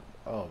camera.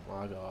 Oh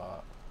my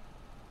god.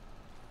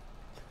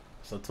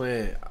 So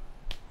twin,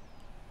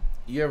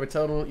 you ever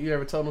told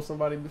him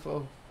somebody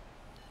before?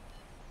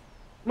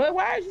 But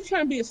why are you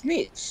trying to be a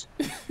snitch?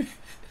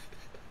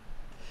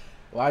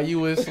 Why you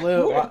with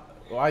Slim?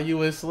 Why you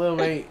with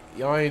Slim?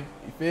 Y'all ain't,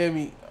 you feel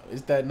me?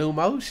 It's that new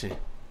motion.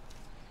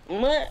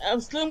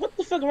 What? Slim, what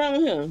the fuck wrong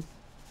with him?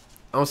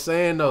 I'm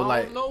saying though,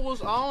 I like,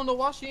 don't know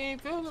why she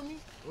ain't feeling me.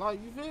 Like,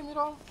 you feel me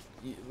though?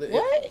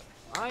 What?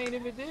 I ain't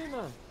even did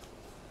nothing.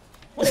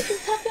 What are you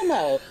talking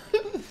about?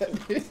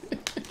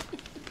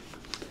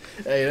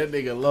 Hey, that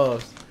nigga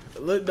lost.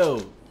 Look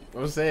though,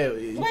 I'm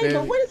saying. Wait,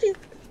 but what is he?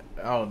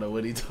 I don't know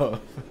what he talking.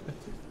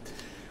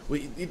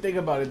 You think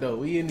about it though.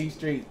 We in these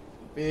streets,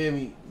 feel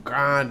me?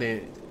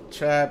 Grinding,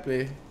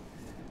 trapping,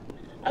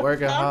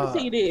 working hard. I'm gonna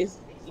tell you this.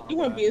 You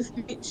wanna be a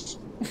snitch?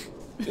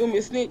 You wanna be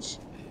a snitch?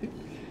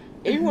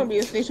 If you wanna be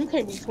a snitch, you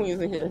can't be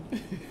twins in here.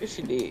 Yes,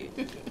 you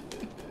did.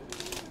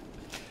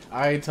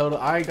 I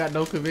ain't got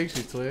no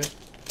conviction, twin.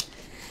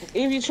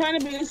 If you're trying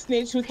to be a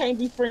snitch, we can't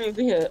be friends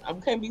in here. I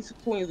can't be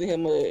twins in here,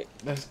 mud.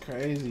 That's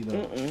crazy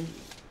though.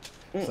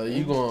 So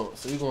you going?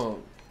 All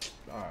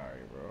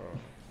right, bro.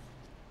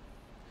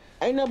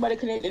 Ain't nobody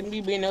connected to me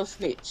being no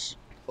snitch.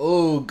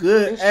 Oh,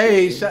 good.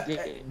 Hey,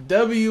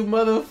 W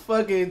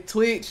motherfucking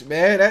Twitch,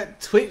 man. That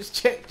Twitch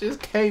check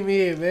just came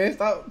in, man.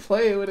 Stop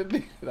playing with it,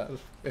 nigga.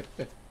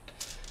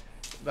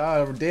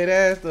 Nah, dead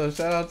ass though.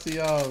 Shout out to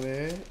y'all,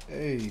 man.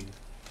 Hey,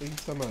 what you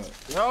talking about?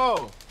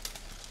 Yo.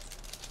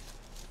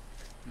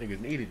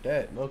 Niggas needed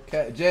that. No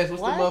cat. Jess,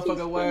 what's the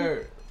motherfucking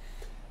word?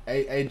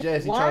 Hey,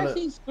 Jess, why is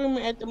he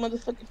screaming at the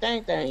motherfucking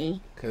thing?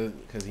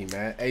 Cause he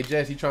mad. Hey,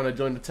 Jess, you trying to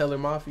join the Teller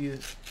Mafia?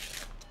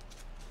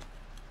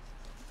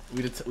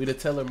 We the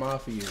Teller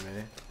Mafia,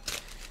 man.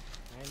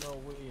 Ain't no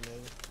way,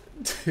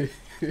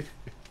 nigga.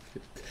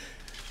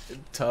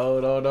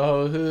 Told on the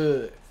whole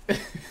hood.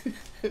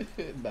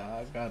 Nah,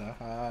 I gotta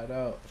hide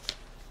out.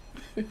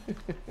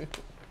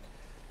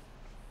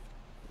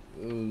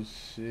 Oh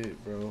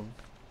shit, bro.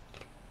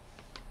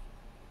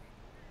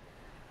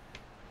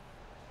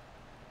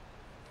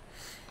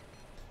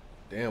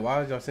 Damn,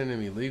 why is y'all sending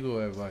me legal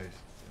advice?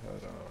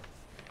 Hold on.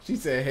 She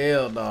said,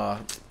 hell nah.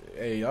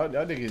 Hey, y'all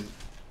niggas.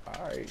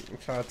 Alright, I'm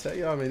trying to tell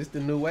y'all, man, this the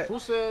new way. Who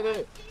said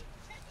that?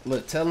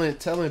 Look,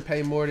 telling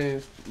pay more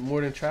than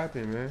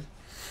trapping, man.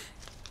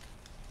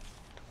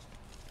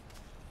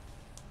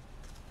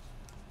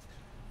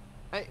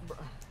 Hey, bro.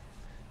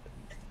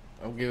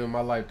 I'm giving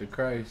my life to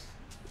Christ.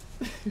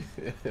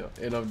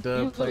 And I'm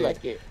done playing.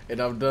 Like it. And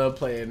I'm done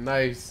playing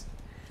nice.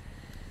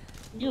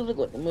 You look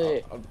like the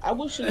mud. I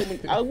wish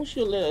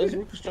you let us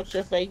reconstruct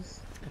your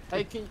face.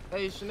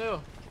 Hey,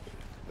 Chanel.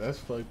 That's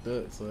fucked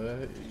up,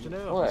 so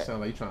Chanel. What? You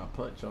sound like you trying to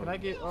punch on Can I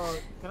get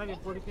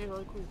 40K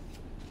right quick?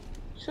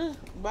 Sure,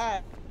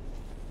 bye.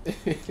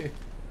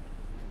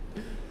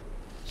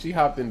 She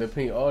hopped in the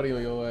pink audio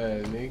on your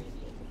ass, nigga.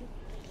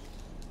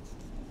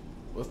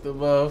 What's the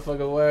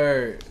motherfucking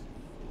word?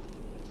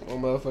 My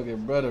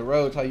motherfucking brother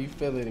Roach, how you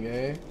feeling,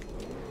 man?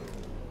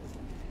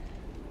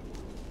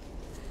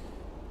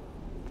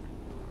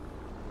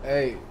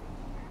 Hey.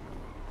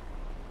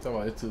 Talking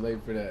about it's too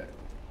late for that.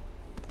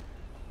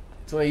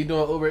 Twin, you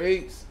doing Uber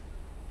Eats?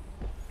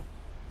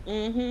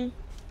 Mm-hmm.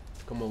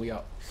 Come on, we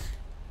out.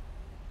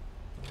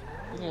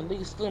 Yeah,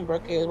 leave Slim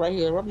broke ass right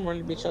here. I'm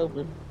running the bitch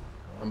open.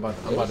 I'm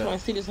about to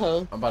see this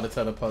hoe. I'm about to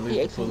tell the police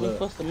he to pull up.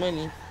 For some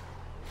money.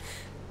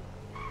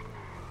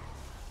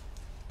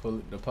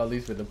 The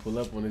police finna pull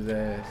up on his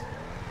ass.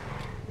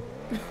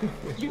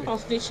 You gonna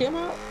snitch him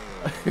out?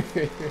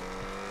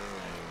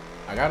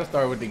 I gotta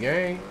start with the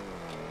gang.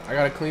 I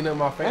gotta clean up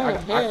my family.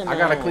 Oh, I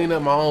gotta clean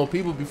up my own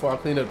people before I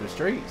clean up the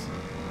streets.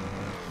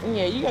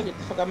 Yeah, you gotta get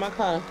the fuck out of my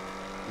car.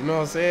 You know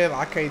what I'm saying?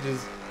 I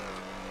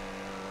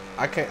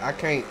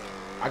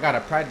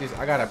gotta practice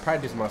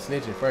my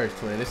snitching first,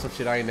 twin. This some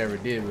shit I ain't never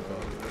did before.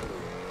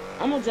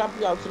 I'm gonna drop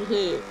you out to the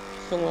hood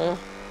somewhere.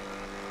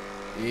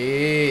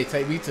 Yeah,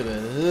 take me to the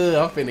hood.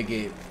 I'm finna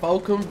get 4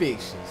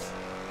 convictions.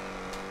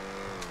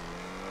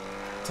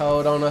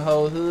 Told on the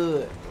whole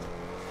hood.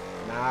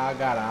 Now I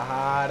gotta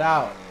hide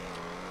out.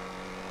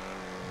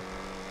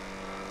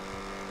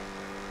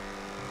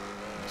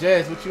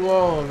 Jess, what you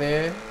on,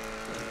 man?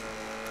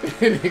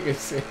 Nigga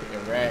said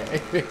rat.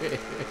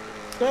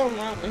 What's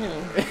wrong with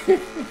him?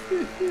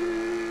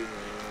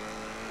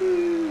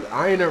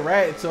 I ain't a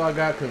rat until I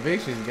got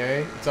convictions,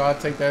 gang. Until I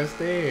take that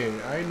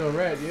stand. I ain't no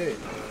rat yet.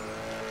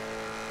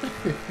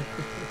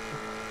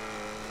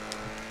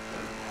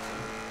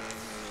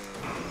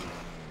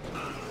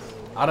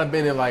 I done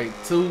been in like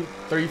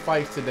 2-3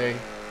 fights today,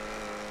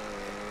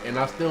 and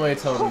I still ain't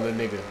told him the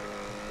nigga.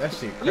 That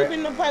shit crap. You been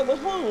in a fight with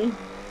who?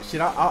 Shit,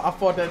 I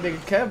fought that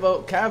nigga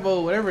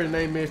Cavo, whatever his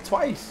name is,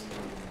 twice.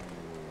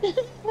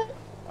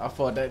 I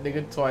fought that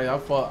nigga twice. I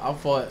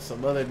fought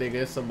some other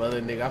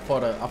nigga. I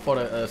fought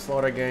a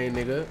Slaughter Gang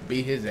nigga,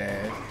 beat his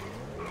ass.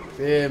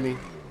 Feel me?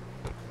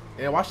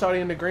 And why Shawty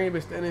in the green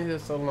been standing here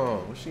so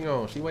long? What's she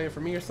on? She waiting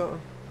for me or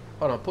something?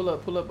 Hold on, pull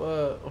up,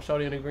 on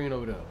Shawty in the green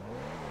over there.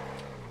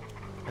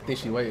 I think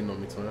she waiting on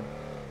me, twin.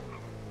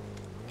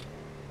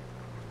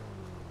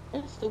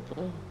 That's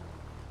stupid.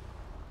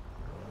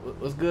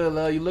 What's good,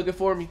 love? You looking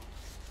for me?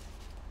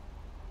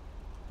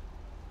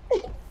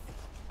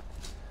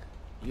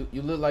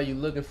 You look like you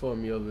looking for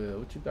me over there.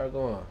 What you got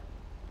going?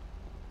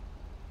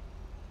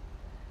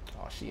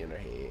 Oh, she in her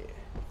head.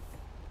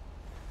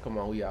 Come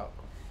on, we out.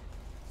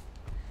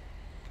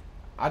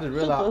 I just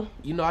realized,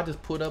 you know, I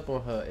just put up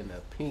on her in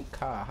a pink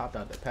car. I hopped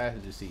out the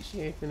passenger seat.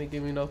 She ain't finna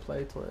give me no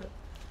play, twin.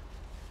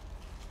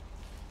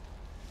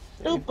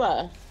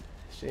 Super.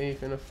 She ain't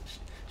finna.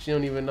 She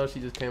don't even know she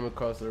just came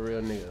across a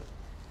real nigga.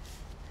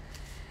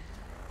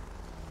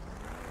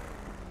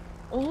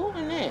 Who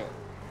in that?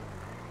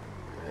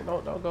 Man,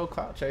 don't go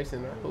clout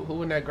chasing.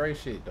 Who in that gray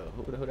shit though?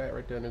 Who that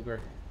right there in the gray?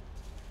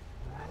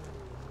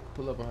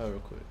 Pull up on her real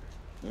quick.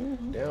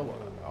 Damn,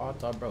 oh, I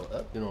thought bro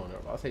up on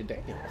her. I say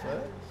damn,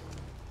 son.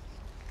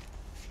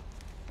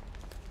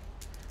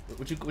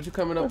 What you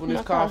coming up on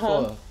this car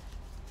for?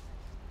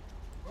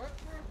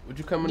 What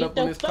you coming up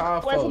on this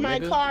car for,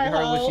 nigga? You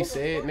heard what she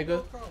said,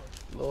 nigga?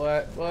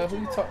 Lord, boy,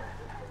 who you talk?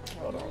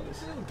 Hold on,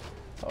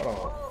 hold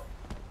on.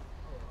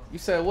 You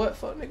said what,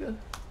 fuck, nigga?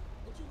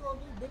 What you gonna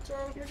do, bitch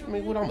ass nigga? I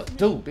mean, what I'ma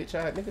do, bitch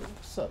ass nigga?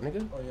 What's up,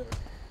 nigga? Oh yeah,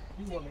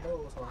 you one of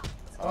those, huh?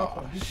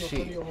 Oh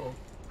shit,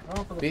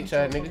 bitch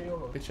ass nigga,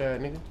 bitch ass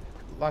nigga.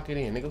 Lock it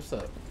in, nigga. What's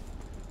up?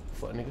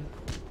 Fuck, nigga.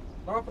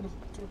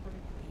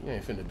 You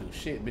ain't finna do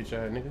shit, bitch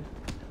ass nigga.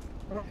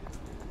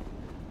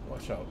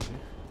 Watch out, man.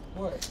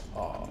 What?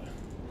 Oh,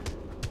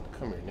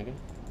 come here, nigga.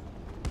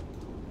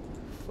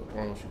 Fuck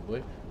wrong with you,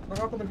 boy?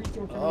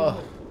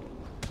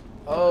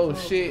 Oh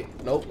shit.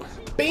 Nope.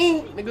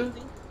 Bing, nigga.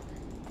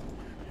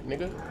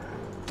 Nigga.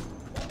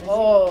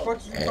 Oh.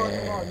 What you talking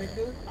about,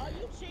 nigga?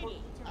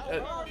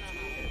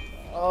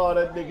 Oh,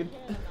 that nigga.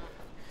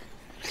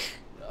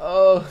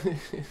 Oh.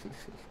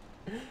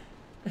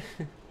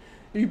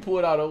 He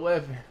pulled out a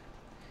weapon.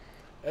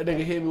 That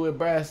nigga hit me with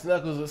brass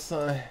knuckles or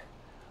something.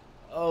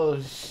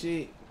 Oh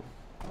shit.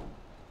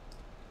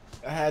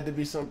 I had to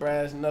be some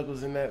brass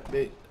knuckles in that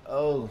bitch.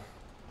 Oh.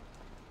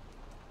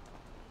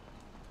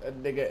 That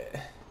nigga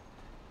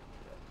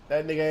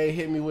ain't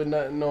hit me with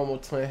nothing normal,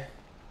 twin.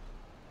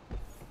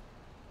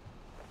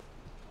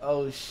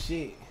 Oh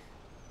shit.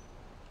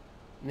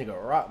 Nigga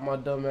rock my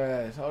dumb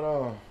ass. Hold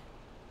on.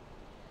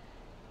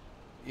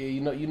 Yeah,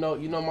 you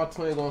know my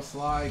twin gonna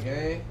slide,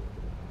 gang.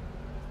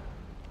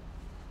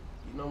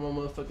 You know my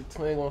motherfucking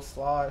twin gonna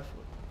slide.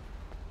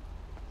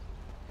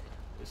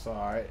 It's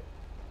alright.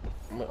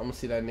 I'm gonna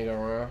see that nigga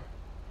around.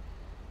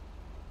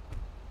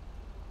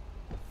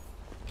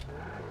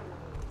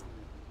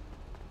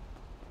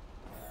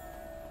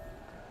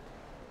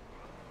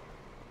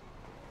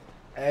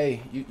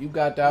 Hey, you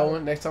got that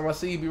one. Next time I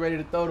see you, be ready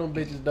to throw them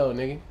bitches though,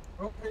 nigga.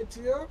 Oh,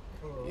 ATM?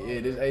 Yeah,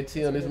 this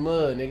ATM, this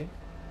mud, nigga.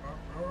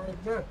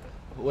 Alright, bet.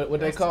 What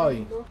they call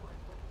you?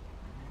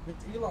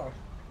 It's Eli.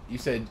 You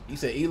said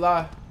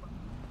Eli?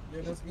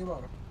 Yeah, that's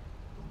Eli.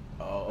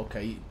 Oh,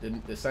 okay.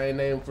 The same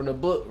name from the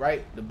book,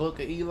 right? The book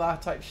of Eli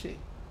type shit.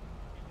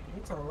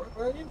 You talking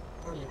about you?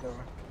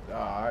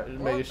 Alright, just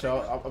making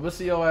sure. I'm gonna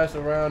see your ass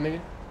around,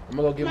 nigga. I'm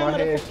gonna go get my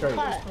head straight.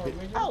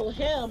 Oh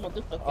hell,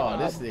 motherfucker. Oh,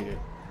 this nigga.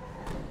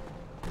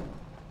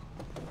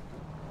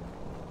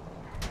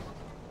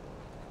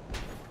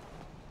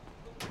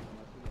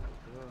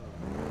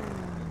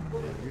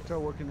 Get your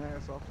working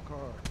ass off the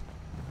car.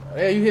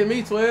 Hey, you hit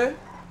me, twin.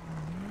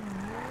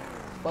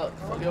 Fuck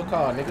your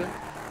car, nigga.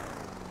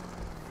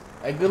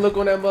 Hey, good look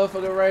on that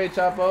motherfucking raid,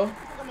 Chapo. Look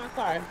at my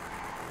car.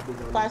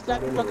 If I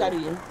slap the fuck out of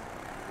you,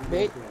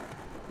 bitch.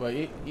 But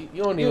you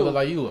don't even look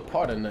like you a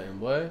part of nothing,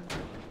 boy.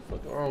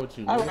 Fuck wrong with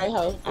you, All man? right,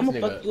 ho. I'm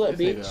gonna fuck you up,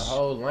 this bitch. Nigga a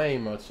whole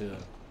lame out here.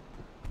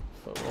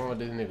 Fuck wrong with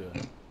this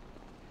nigga?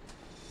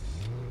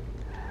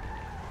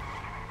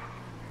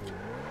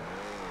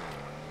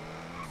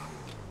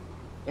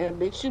 Yeah,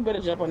 bitch, you better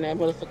jump on that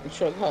motherfucking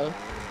truck, ho.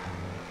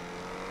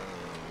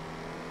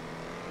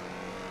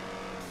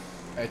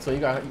 Hey, so you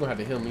gonna have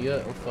to heal me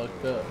up. I'm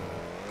fucked up.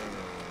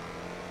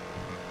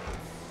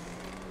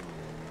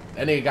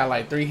 That nigga got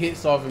like 3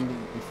 hits off of me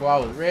before I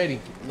was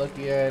ready.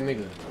 Lucky ass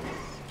nigga.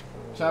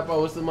 Chapo,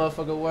 what's the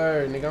motherfucking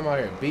word, nigga? I'm out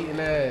here beating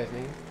ass,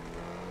 nigga.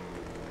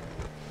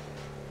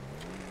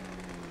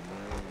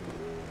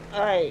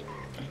 Alright.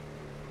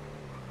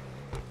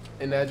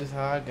 And that's just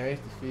how I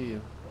gangsta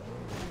feel.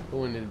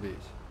 Who in this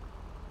bitch?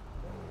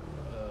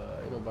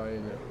 Ain't nobody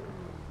in there.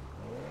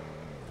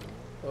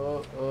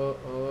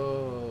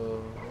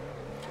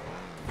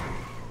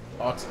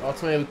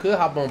 Ultimately, we could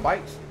hop on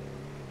bikes.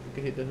 We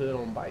could hit the hood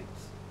on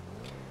bikes.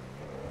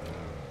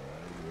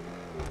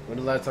 When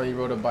the last time you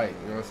rode a bike?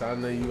 You know what I'm saying?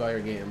 I know you out here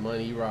getting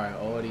money. You riding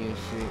Audi and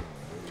shit.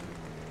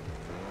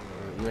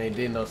 You ain't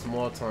did no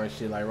small time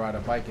shit like ride a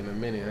bike in a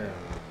minute, huh?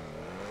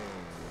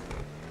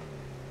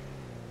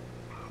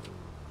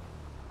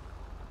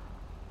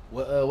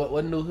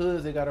 What new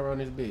hoods they got around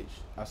this bitch?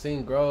 I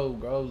seen Grove.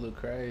 Grove look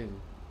crazy.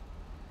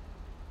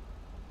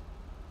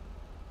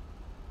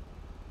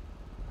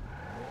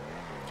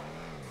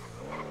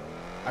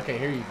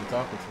 can't hear you if you're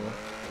talking to her.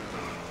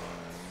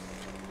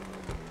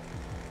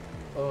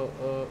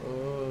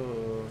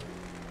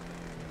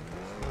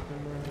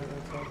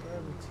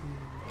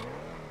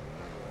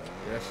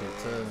 Yeah, that shit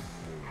tough.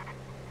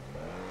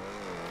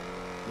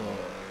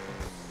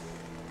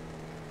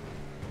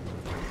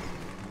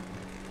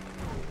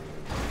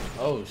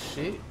 Oh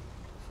shit.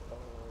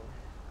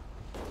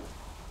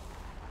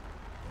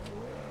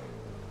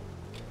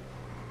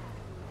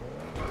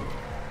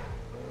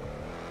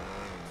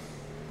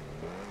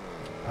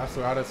 I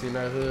swear I done seen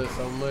that hood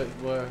so much,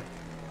 boy.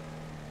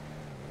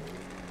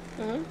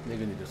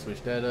 Nigga need to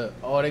switch that up.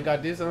 Oh, they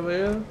got this over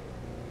here?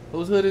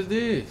 Whose hood is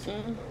this?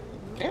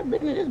 It's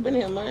been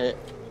here, man.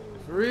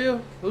 For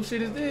real? Whose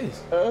shit is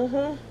this?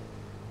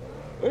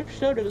 It's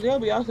sure that they'll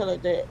be outside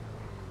like that.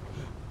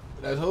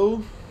 That's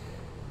who?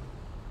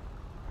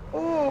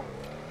 Oh,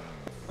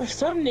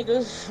 some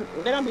niggas,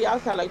 they don't be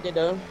outside like that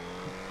though.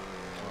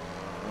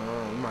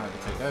 You might have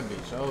to take that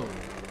bitch over.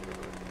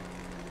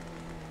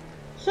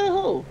 Say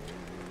who?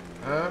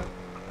 Huh?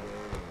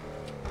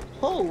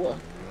 Who?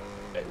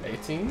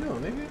 ATM,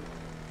 nigga.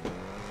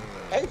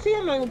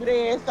 ATM don't even be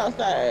their ass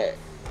outside.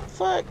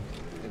 Fuck.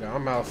 Nigga,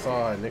 I'm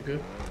outside, nigga.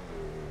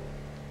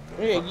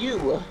 Yeah,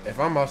 you. If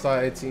I'm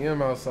outside,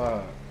 ATM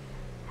outside.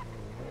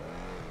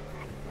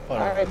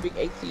 Alright, big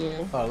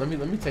ATM. Oh, let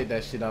me take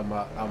that shit out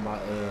my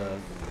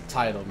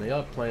title, man.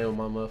 Y'all playing with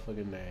my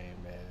motherfucking name,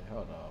 man.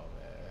 Hold on,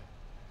 man.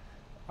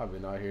 I've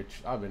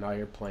been out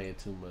here playing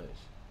too much.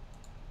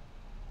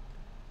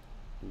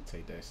 Let me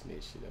take that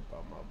snitch shit up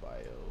out my bio,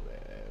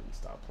 man. Let me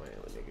stop playing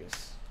with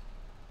niggas.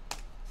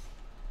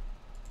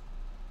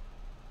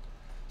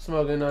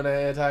 Smoking on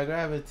that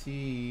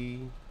anti-gravity.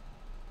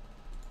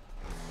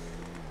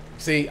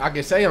 See, I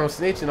can say I'm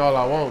snitching all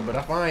I want, but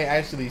if I ain't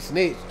actually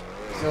snitch,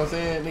 you know what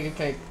I'm saying?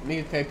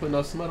 Nigga can't put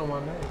no smut on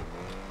my name.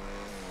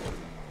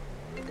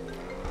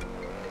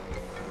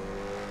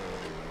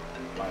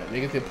 Like,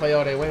 niggas can play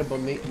all they want, but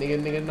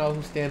nigga know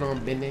who stand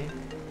on business.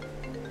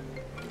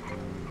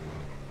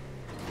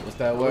 What's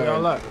that word?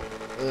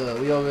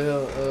 We over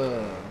here,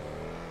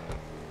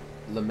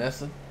 La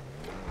Mesa.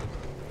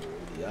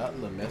 Yeah,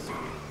 La Mesa.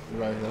 We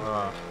right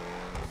here.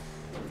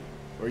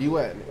 Where you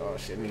at? Oh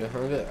shit, nigga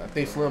hung up. I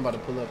think Slim about to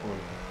pull up on him.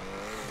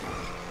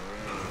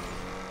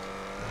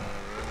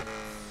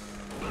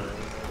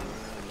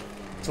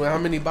 Twin, how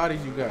many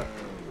bodies you got?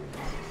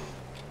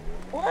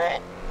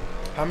 What?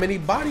 How many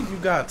bodies you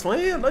got,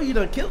 Twin? I know you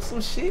done killed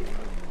some shit.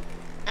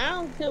 I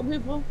don't kill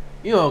people.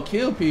 You don't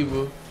kill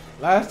people.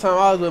 Last time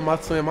I was with my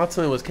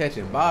twin was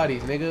catching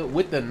bodies, nigga,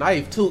 with the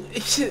knife too.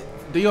 Shit.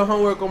 Do your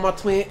homework on my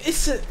twin.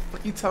 It's shit.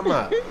 What you talking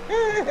about?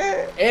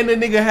 And the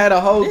nigga had a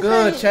whole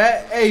gun,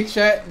 chat. Hey,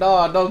 chat.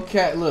 Nah, don't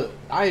cat. Look,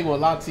 I ain't gonna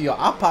lie to y'all.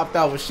 I popped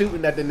out with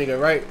shooting at the nigga,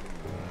 right?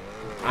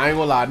 I ain't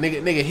gonna lie.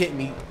 Nigga hit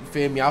me. You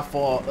feel me? I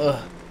fall.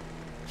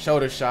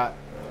 Shoulder shot.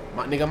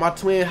 My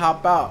twin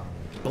hop out.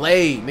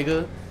 Blade,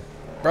 nigga.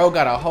 Bro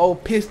got a whole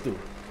pistol.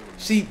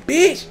 She,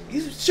 bitch,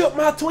 you shot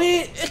my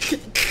twin.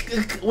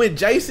 With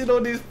Jason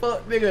on this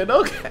fuck, nigga.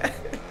 No cat.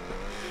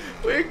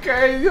 We're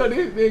crazy on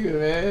this nigga,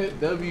 man.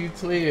 W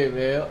twin,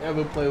 man. Don't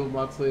ever play with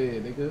my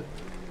twin, nigga.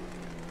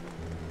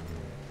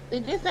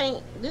 This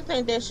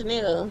ain't that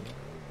Chanel.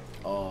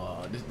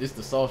 Oh, this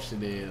the soft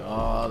Chanel.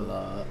 Oh,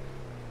 Lord.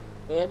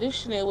 Yeah, this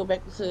Chanel went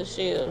back to the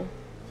shell.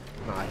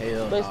 Nah,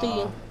 hell But nah.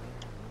 see,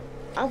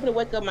 I'm gonna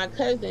wake up my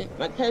cousin.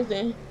 My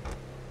cousin,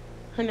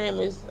 her name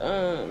is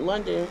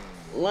London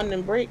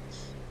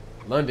Bricks.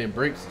 London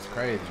Bricks is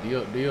crazy.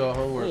 Do your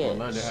homework Yeah, on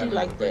London. she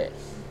like that.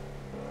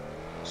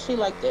 She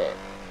like that.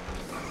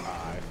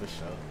 Alright, for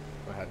sure.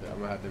 I'm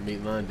gonna have to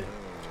meet London.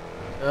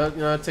 You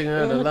know, taking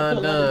her to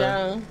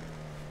London.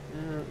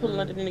 Put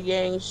London in the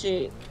gang and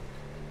shit.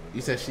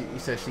 You said she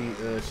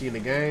in the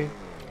gang?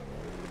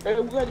 We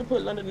got to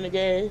put London in the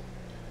gang.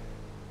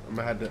 I'm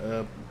gonna have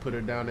to put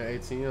her down at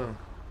ATM.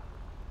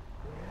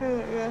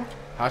 Yeah.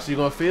 How she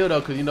gonna feel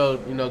though? Cause you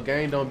know,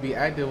 gang don't be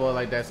active or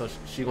like that. So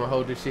she gonna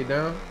hold this shit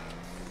down.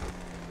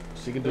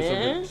 She can do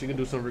she can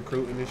do some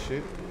recruiting and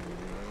shit.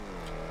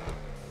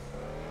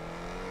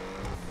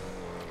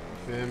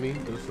 You feel me?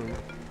 Do some.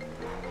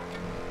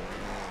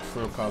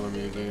 Slim calling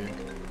me again.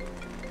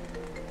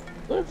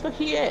 Where the fuck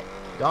he at?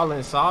 Y'all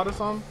inside or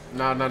something?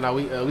 Nah.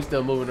 We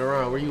still moving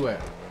around. Where you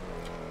at?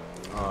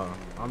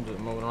 I'm just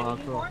moving on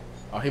too.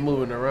 Oh, he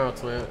moving around,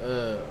 twin.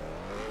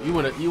 You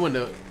in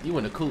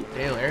the coop?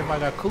 Damn,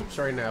 everybody got coops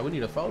right now. We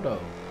need a photo.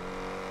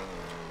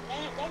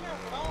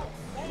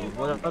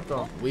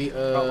 We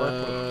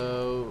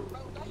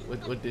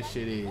what this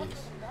shit is?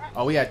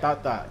 Oh, we had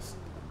thoughts.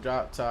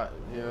 Drop top.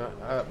 Yeah,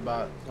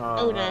 about.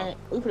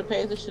 We could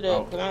pay this shit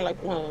up because I don't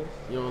like the hoes.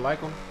 You don't like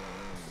them?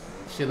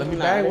 Shit, let me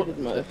bag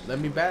one. Let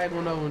me bag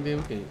one of them, then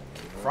we can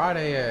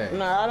Friday ass.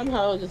 Nah, all them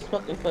hoes is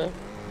fucking for.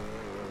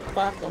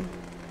 Fuck them.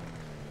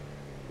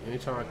 You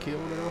ain't trying to kill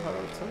one of them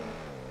hoes, too?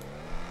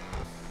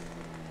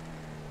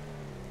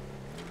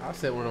 I'll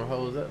set one of them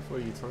hoes up for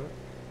you, Tom.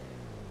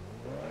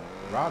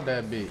 Rob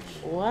that bitch.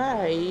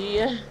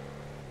 Why?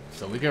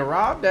 So we can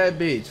rob that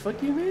bitch.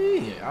 Fuck you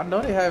mean? I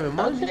know they having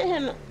money.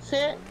 Tell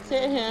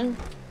him.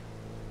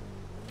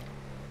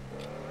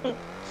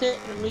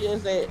 texted me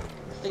as that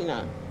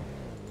casino.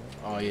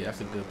 Oh yeah,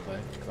 that's a good play.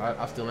 Cause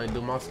I still ain't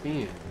do my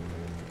spin.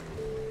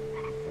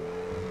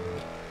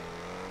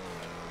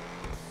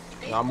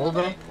 Y'all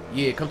moving?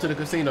 Yeah, come to the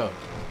casino.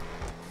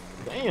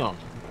 Damn.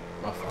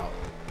 My fault.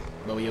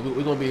 But yeah,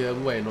 we gonna be here.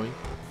 We waiting on you.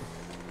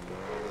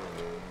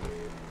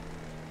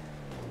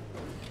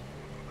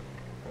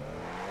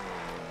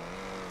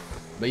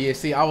 But yeah,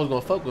 see, I was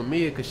gonna fuck with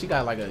Mia cause she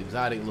got like an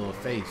exotic little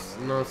face.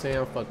 You know what I'm saying?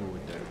 I'm fucking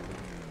with that.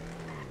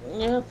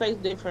 Yeah, her face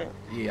different.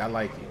 Yeah, I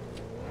like it.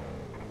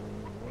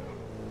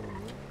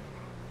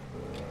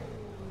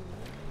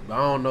 But I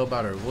don't know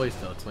about her voice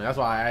though, twin. That's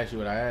why I asked you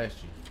what I asked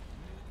you.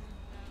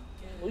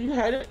 Well, you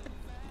heard it.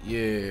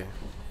 Yeah.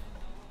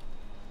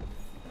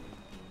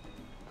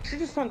 She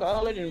just sounded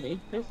older than me.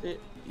 That's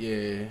it.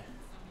 Yeah.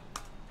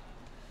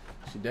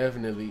 She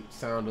definitely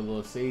sounded a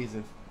little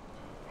seasoned.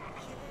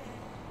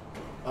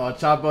 Oh,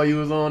 Chapo, you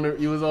was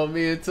on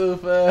me too,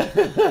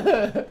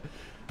 fam.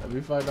 Let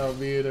me find out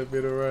me and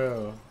been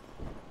around.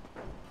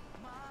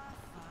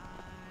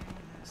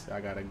 See, I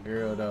got a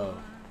girl though.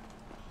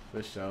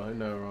 For sure, ain't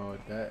nothing wrong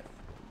with that.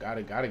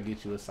 Gotta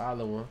get you a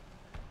solid one.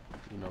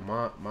 You know,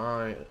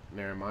 mine.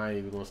 Never mind. I ain't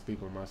even gonna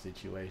speak on my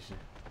situation.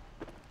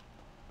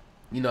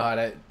 You know how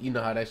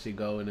that shit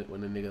go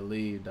when the nigga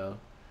leave though.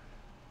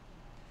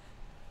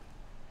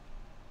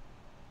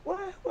 What?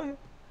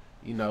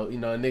 You know, a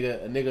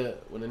nigga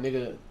when a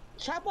nigga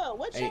Chapo,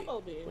 what ain't,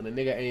 Chapo did? when a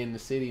nigga ain't in the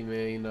city,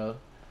 man, you know.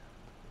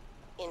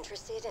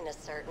 Interested in a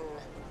certain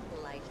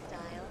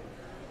lifestyle?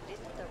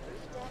 Visit the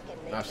roof deck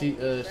and make Nah,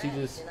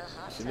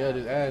 Chanel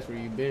just asked where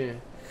you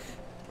been.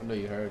 I know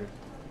you heard her.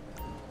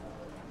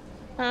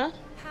 Huh?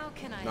 How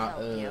can I Nah,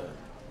 help you?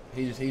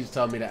 he just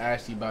told me to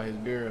ask you about his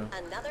girl.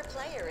 Another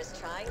player is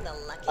trying the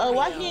lucky Oh,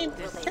 why wheel. he ain't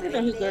Will they checking make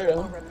on his it girl?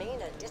 or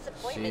remain a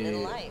disappointment in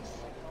Shit. life?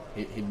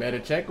 He better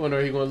check on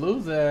her. He gonna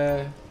lose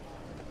that.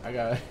 I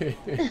got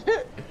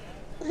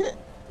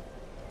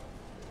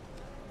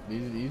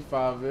these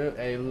 5 minutes.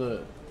 Hey,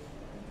 look.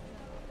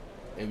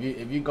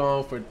 If you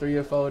gone for 3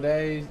 or 4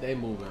 days, they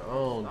moving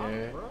on,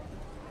 man.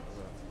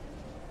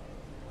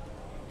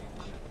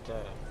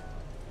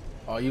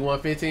 Oh, you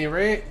want 15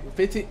 red?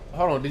 15?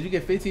 Hold on. Did you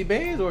get 15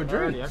 bands or a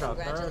drink? 30, I got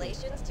 30.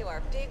 Congratulations to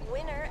our big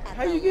winner at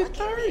How the you get lucky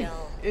 30?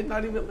 wheel. It's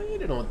not even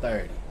landed on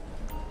 30.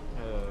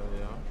 Hell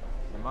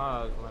yeah. My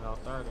eyes went out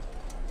 30.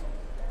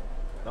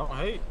 Don't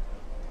hate.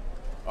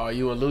 Oh,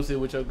 you and Lucy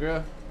with your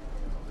girl?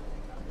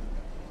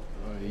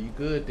 Oh, you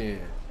good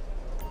then.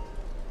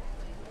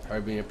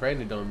 Her being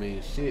pregnant don't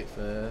mean shit,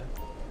 fam.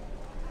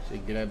 She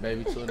get that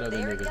baby to another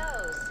There it nigga.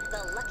 goes.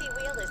 The lucky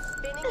wheel is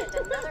spinning and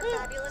another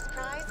fabulous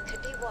prize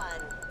could be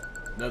won.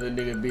 Another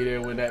nigga be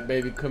there when that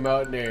baby come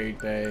out and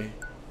everything.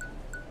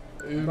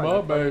 It's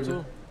my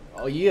baby.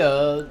 Oh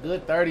yeah,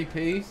 good 30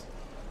 piece.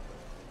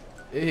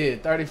 It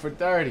hit 30 for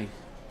 30.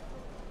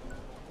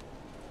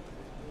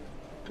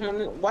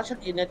 Watch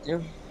out, get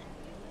nothing.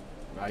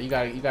 Nah, you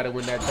gotta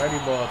win that 30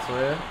 ball,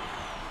 twin.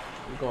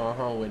 You going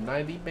home with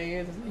 90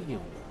 bands? You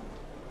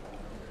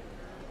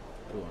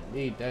gonna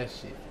need that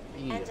shit.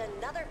 Yeah. And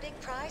another big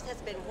prize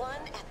has been won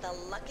at the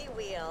lucky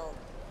wheel.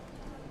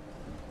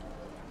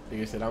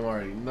 Nigga said I'm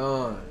already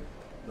none.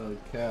 No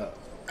cap.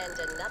 And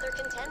another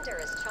contender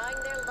is trying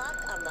their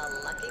luck on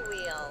the lucky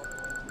wheel.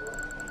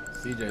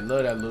 CJ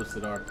love that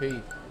lucid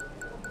RP.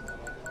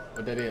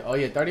 What that is? Oh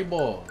yeah, 30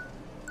 ball.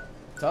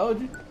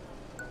 Told you.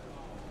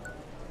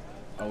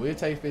 Oh, we'll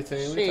take 15.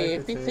 We'll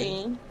take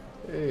 15.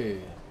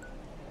 Hey.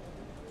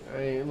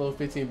 Ain't a little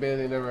 15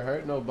 bands ain't never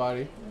hurt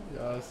nobody. You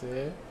know what I'm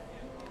saying?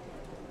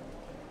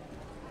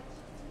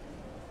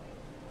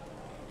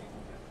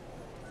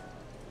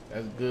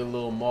 That's good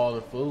little mall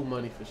and food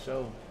money for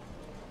sure.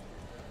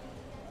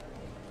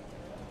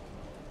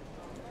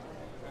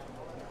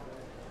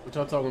 What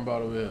y'all talking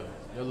about over here?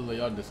 Y'all look like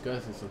y'all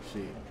discussing some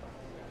shit.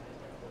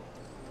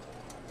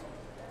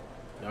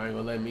 Y'all ain't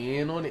gonna let me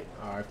in on it?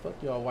 Alright, fuck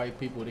y'all white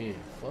people then.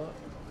 Fuck.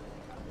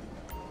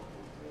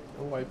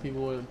 Them white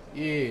people,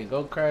 yeah,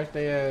 go crash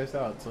their ass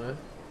out, son.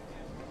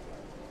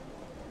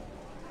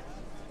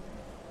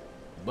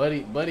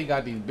 Buddy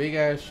got these big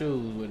ass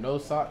shoes with no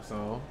socks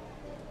on.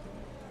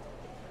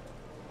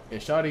 And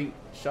Shawty,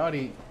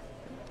 I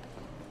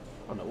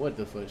don't know what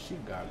the fuck she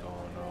got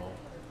going on.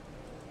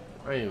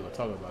 I ain't even gonna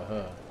talk about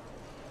her.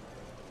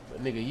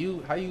 But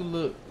nigga, how you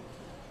look?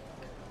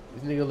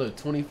 This nigga look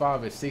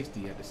 25 and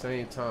 60 at the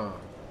same time.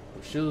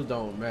 The shoes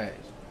don't match.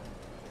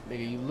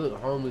 Nigga, you look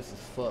homeless as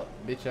fuck.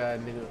 Bitch ass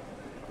nigga.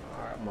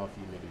 Alright, I'm off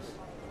you niggas.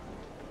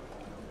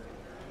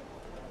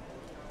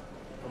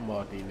 I'm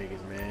off these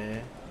niggas,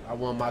 man. I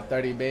won my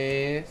 30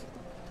 bands.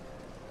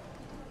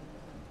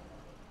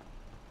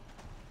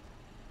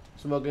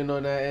 Smoking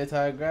on that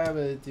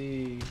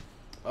anti-gravity.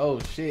 Oh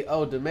shit.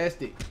 Oh,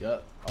 domestic.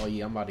 Yup. Oh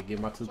yeah, I'm about to get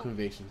my 2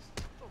 convictions.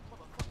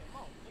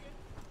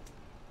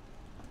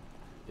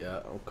 Yeah,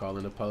 I'm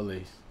calling the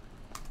police.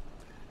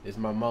 It's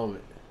my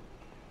moment.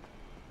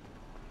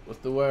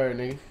 What's the word,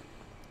 nigga?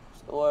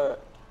 What's the word?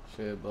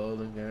 Shit,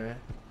 bowling, gang.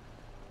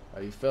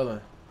 How you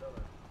feeling?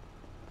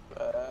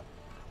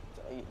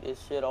 Eat this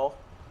shit off.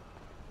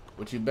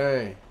 What you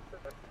bang?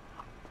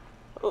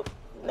 Oh,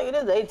 nigga,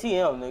 this is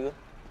ATM, nigga.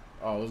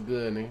 Oh, what's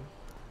good, nigga?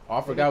 Oh,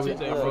 I forgot we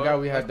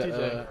had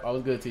the oh,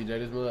 what's good,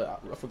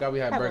 TJ. I forgot we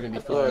had burgundy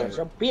flag.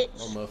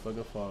 Bitch. My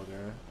motherfucking fault,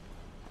 girl.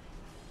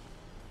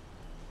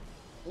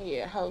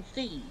 Yeah, ho,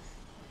 seize.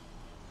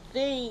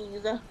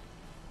 Damn,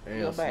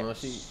 Slum,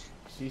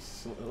 she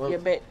slum. Yeah,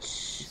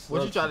 bitch.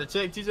 What you trying to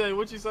check, TJ?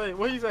 What you say?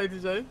 What you say,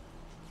 TJ?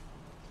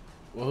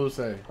 What who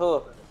say?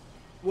 Who?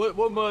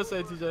 What Mud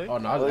say, TJ? Oh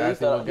no, I was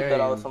asking what game. He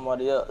thought I was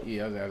somebody else.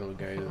 Yeah, I was asking what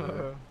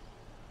game.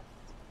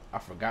 I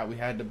forgot we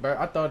had the bird.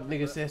 I thought the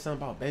nigga said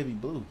something about baby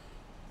blue.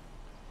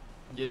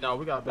 Yeah, no,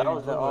 we got baby blue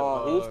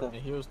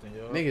in Houston,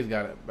 yo. Niggas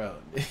got it, bro.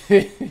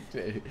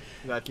 You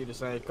gotta keep the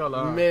same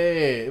color.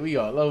 Man, we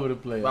all over the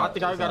place. But I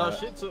think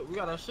we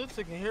got our shit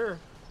taken here.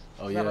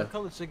 Oh we yeah. got our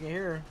color taken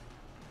here.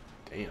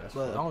 Damn, that's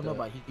but I don't know up.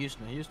 about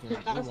Houston.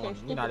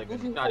 We're not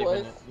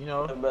even, you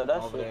know. But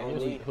that over there.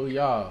 Who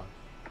y'all?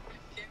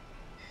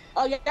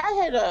 Oh yeah,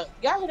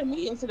 y'all had a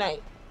meeting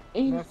tonight.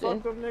 In Man,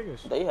 Houston. fuck them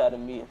niggas. They had a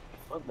meeting.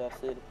 Fuck that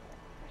city.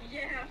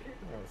 Yeah,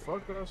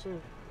 fuck that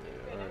shit.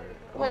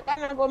 Well,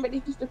 I'm not going back to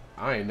Houston.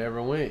 I ain't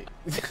never went.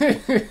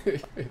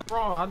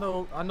 Bro, I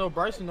know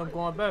Bryson them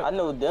going back. I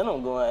know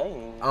Denham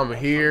going. I'm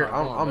here.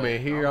 I'm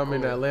in here. I'm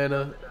in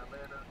Atlanta.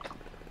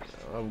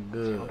 I'm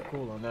good. I'm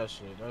cool on that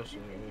shit.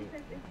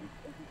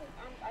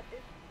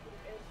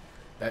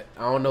 That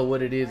I don't know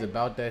what it is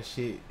about that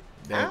shit.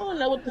 I don't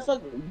know what the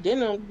fuck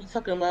Denham be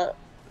talking about.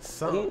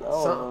 Something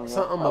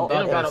about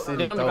that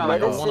city.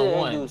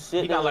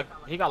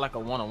 He got like a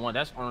one-on-one.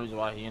 That's the only reason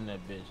why he in that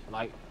bitch.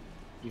 Like,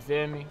 you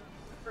feel me?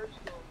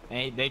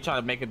 And they try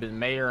to make him his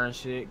mayor and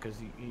shit because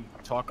he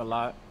talk a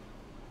lot.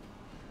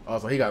 Oh,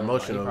 so he got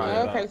motion over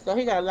there. Okay, so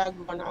he got a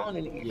lot going on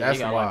in there. Yeah, that's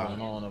he got why. a lot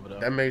going on over there.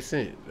 That makes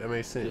sense.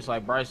 Just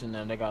like Bryson and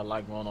them, they got a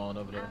lot going on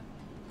over there.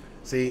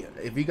 See,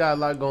 if you got a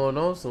lot going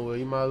on somewhere,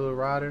 you might as well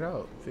ride it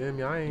out. Feel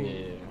me? I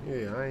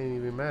ain't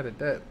even mad at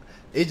that.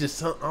 It's just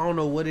something, I don't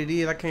know what it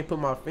is. I can't put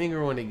my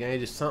finger on it, gang.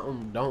 It's just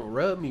something don't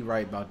rub me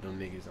right about them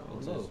niggas. I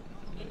don't know.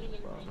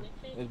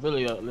 It's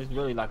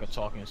really like a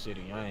talking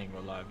city. I ain't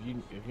gonna lie. If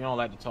you don't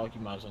like to talk,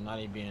 you might as well not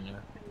even be in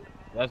there.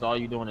 That's all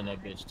you doing in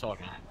that bitch,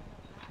 talking.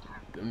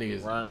 Them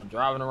niggas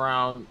driving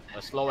around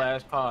a slow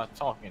ass car,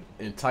 talking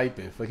and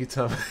typing. Fuck you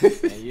talking.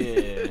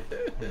 Yeah.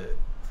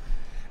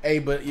 Hey,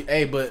 but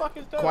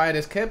quiet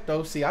as kept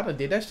though. See, I done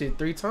did that shit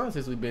 3 times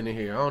since we been in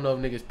here. I don't know if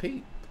niggas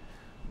peep.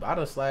 But I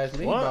done slashed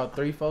me about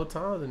 3-4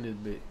 times in this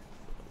bitch.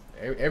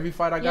 Every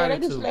fight I got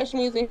into. Yeah, they just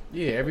me.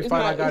 Yeah, every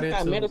fight I got into.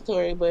 It's not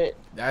mandatory, but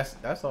that's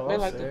all they I'm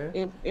like saying.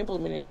 to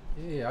implement it.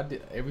 Yeah, I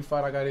did. Every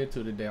fight I got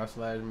into today, I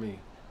slashed me.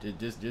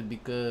 Just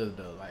because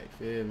though, like,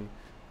 feel me?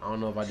 I don't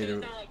know if I did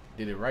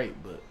it right,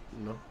 but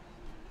you know.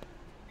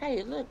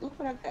 Hey, look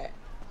what I got.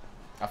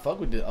 I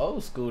fuck with the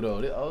old school though.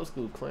 The old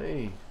school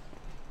clean.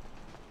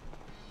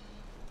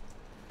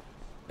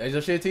 That's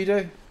your shit,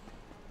 TJ?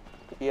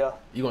 Yeah.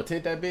 You gonna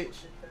tint that bitch?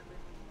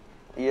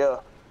 Yeah.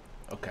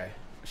 Okay.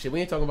 Shit,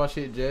 we ain't talking about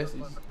shit, Jess.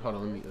 Hold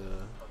on, let me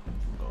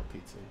go on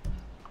PT.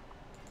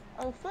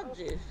 Oh, fuck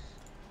Jess.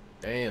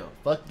 Damn,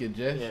 fuck you,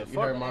 Jess. Yeah, you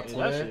heard my that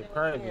twin. shit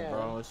crazy,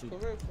 bro. For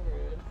real.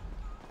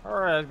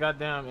 Alright,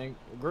 goddamn, in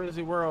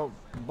Grizzly World,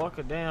 buck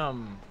a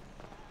damn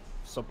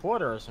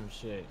supporter or some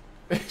shit.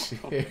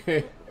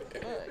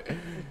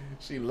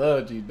 She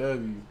loved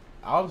GW.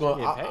 I'm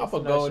gonna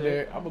go in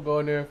there. I'm gonna go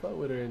in there and fuck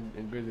with her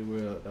in Grizzly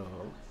World though.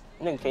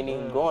 Nigga can't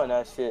even go in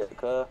that shit,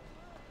 cuz.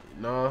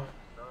 Nah.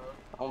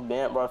 I'm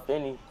banned by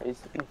Finney.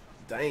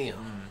 Damn.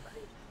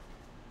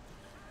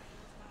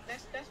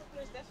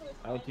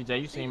 Oh,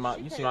 TJ, you seen my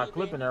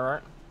clip in there,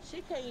 right?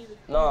 She can't even.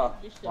 Nah.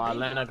 Why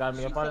Atlanta got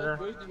me up out of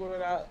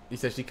there? You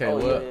said she can't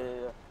what?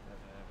 Yeah.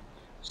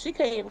 She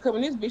can't even come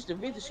in this bitch to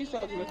visit. She's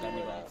talking about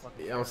that.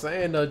 Yeah, I'm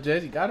saying though,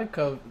 Jess, you gotta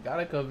come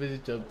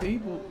visit your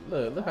people.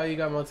 Look how you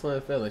got my twin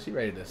fella. She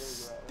ready to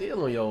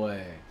steal on your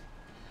ass.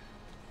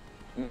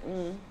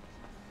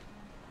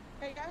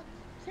 Hey guys,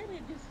 tell me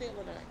if this still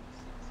or not.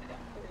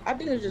 I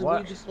think it's just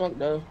weed you smoke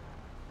though.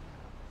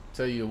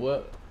 Tell you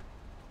what?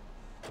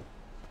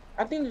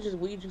 I think it's just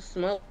weed you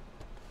smoke.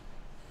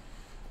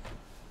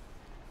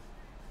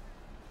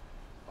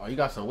 Oh, you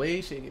got some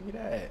weed shit? Give me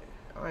that.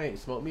 I ain't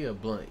smoked me a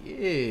blunt.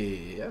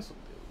 Yeah, that's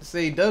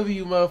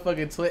CW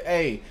motherfucking twin.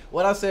 Hey,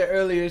 what I said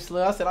earlier,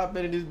 Slim, I said I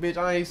been in this bitch.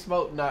 I ain't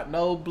smoked not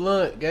no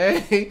blunt,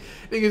 gang.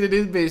 Niggas in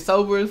this bitch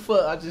sober as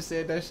fuck. I just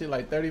said that shit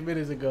like 30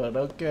 minutes ago.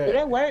 Okay. Did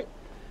that work?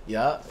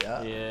 Yeah.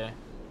 Yeah.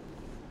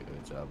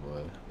 Good job,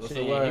 boy. What's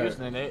shit, the word? in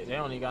Houston, they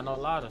don't even got no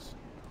ladders.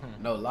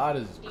 No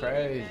ladders is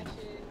crazy.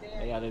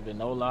 They got even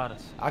no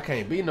ladders. I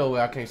can't be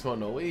nowhere. I can't smoke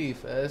no weed.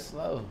 Fast,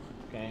 slow.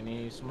 Can't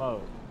even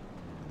smoke.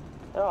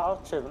 Yo, I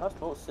was tripping. I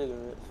smoke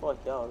cigarettes. Fuck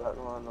y'all got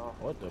going on.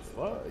 What the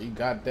fuck? You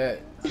got that.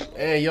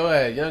 And your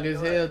ass young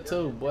as hell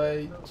too,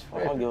 boy.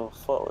 I don't give a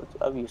fuck with you.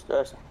 I be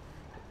stressing.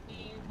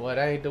 Boy,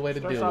 that ain't the way to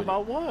deal with it.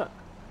 About what?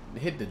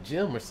 Hit the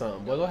gym or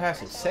something. Boy, go have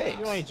some sex.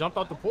 You ain't jumped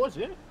off the porch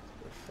yet?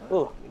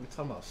 Ooh. We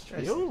talking about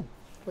stress. You.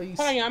 What you?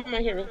 Hold on, I'm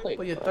in here real quick.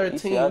 What you're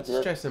 13? What you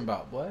stressing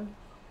about, boy?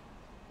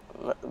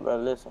 Bro,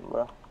 listen,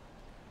 bro.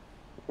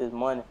 It's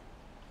money.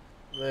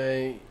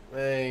 Man,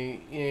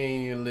 Man, you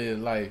ain't even live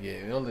life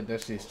yet. Don't let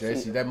that shit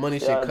stress See, you. That money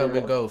see, shit I come just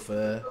and go,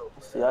 fella.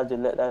 see, I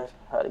just let that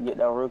how to get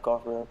that work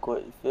off real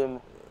quick. You feel me?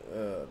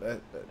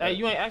 Hey,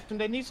 you ain't asked him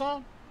they need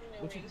some?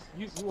 What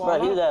you Bro,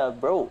 all his out? ass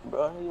broke,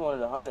 bro. He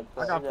wanted 100 I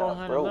pack. got His ass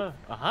 400 broke.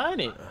 left.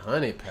 100?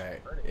 100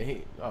 pack. What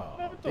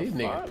the These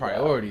niggas fuck?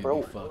 priorities be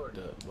Broke. fucked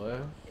up, boy.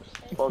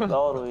 Fucked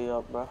all the way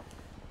up, bro.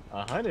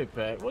 100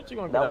 pack? What you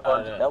gonna get That out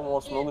of that that?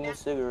 one smoking his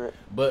cigarette.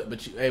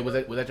 But you, hey, was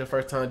that your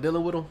first time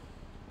dealing with him?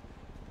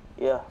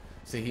 Yeah.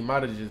 See, he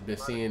might have just been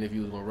seeing if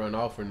you was gonna run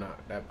off or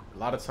not. That a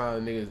lot of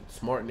times niggas,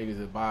 smart niggas,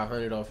 that buy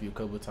 100 off you a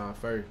couple of times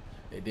first,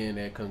 and then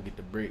they come get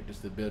the brick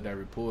just to build that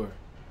rapport.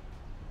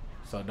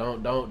 So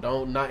don't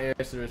not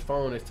answer his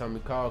phone next time he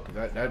call, cause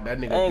that nigga Ain't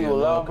be a gonna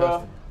low lie, bro.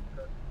 customer.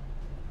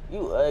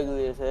 You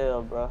ugly as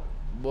hell, bro.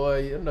 Boy,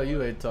 you know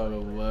you ain't talking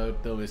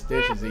about them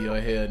extensions in your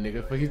hair,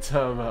 nigga. What you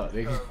talking about,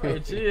 nigga? Hey,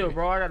 chill,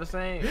 bro. I got the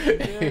same. You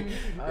feel me?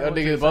 Y'all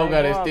niggas both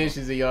got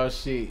extensions in y'all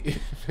shit.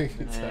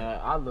 Man,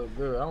 I look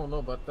good. I don't know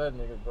about that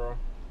nigga, bro.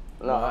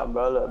 Nah,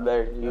 bro, I look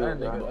better than you, That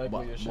bro. nigga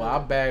ugly as shit. Boy, I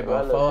bagged Bro, I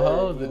about look 4 better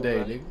hoes than you, today,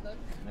 bro. nigga.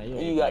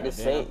 Man, You got the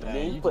same.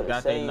 Then you put the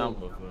got same. their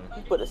number, bro.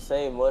 You put the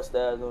same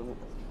mustache on me.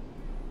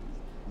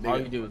 All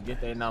you do is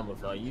get their number,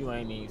 bro. You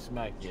ain't even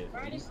smacked yet.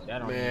 That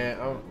don't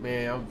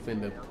I'm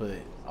finna put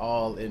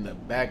all in the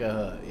back of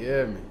her. You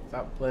hear me?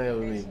 Stop playing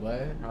with me,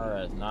 boy.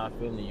 Alright, not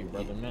feeling you,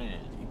 brother, man.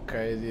 You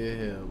crazy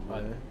as hell,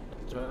 boy.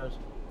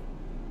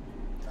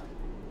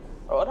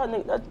 Oh, that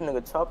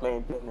nigga top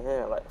ain't been in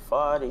here in like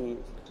 5 years.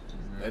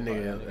 That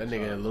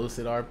nigga in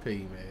lucid RP,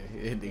 man.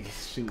 That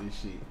nigga shooting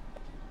shit.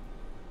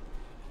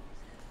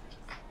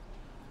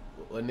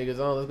 What niggas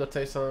on? Let's go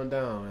take something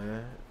down,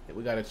 man.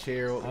 We got a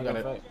chair. We got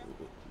a.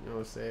 You know what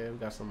I'm saying? We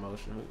got some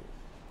motion.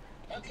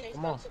 Okay,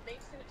 come on.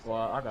 Well,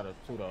 I got a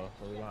 2 though,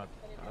 so we gonna.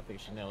 I think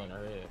Chanel in her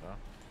head, bro.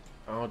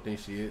 I don't think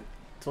she is.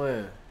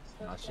 Twin.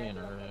 Nah, she in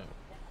her head.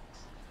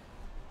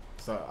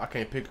 So I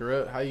can't pick her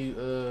up. How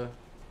you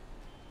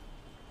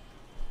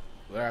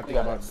What I think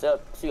got about?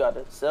 accept. She got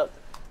to accept.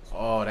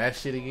 Oh, that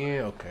shit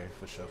again? Okay,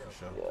 for sure.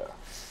 Yeah.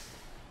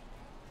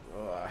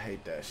 Oh, I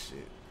hate that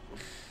shit.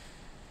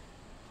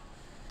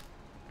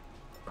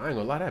 I ain't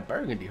gonna lie, that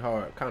burgundy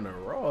hard, kind of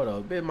raw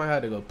though. Bitch might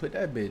have to go put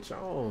that bitch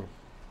on.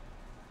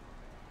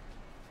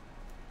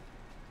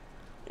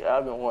 Yeah,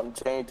 I've been wanting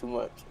to change too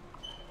much.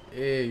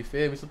 Yeah, you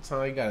feel me?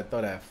 Sometimes you gotta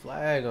throw that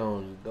flag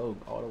on and go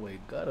all the way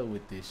gutter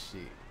with this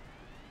shit.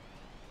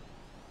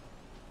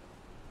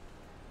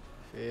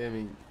 Feel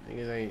me?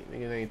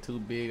 Niggas ain't too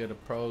big of the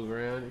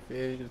program. You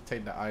feel me? Just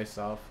take the ice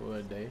off for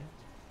a day.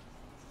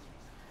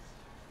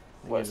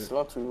 But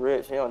Slump too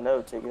rich. He don't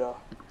never take it off.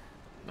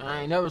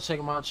 I ain't never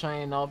taking my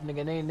chain off,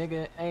 nigga.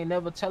 Nigga ain't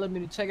never telling me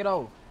to take it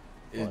off.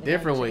 It's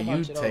different when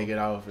you take it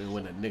off and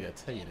when a nigga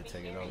tell you to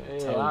take it off. Yeah,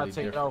 totally I'll take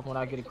different. it off when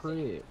I get a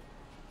crib.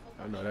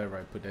 I know that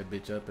right. Put that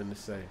bitch up in the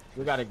safe.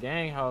 We got a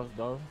gang house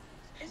though.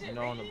 You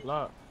know, on the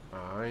block.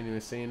 I ain't even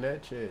seen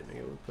that shit.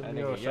 Nigga, put That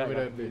me nigga, on. Show me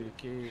that the bitch.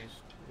 kids.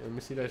 Yeah, let me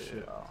see that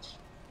shit.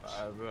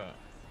 Alright, bro.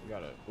 We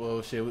gotta.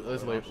 Well, shit.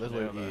 Let's wait. Let's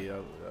wait. Yeah,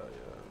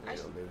 Yeah.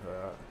 Leave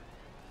her out.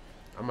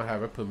 I'm gonna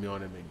have her put me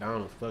on at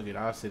McDonald's. Fuck it.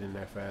 I'll sit in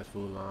that fast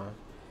food line.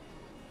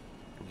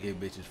 Give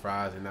bitches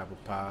fries and apple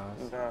pies.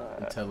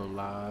 And tell them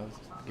lies.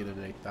 Get them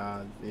their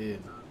thighs. Yeah.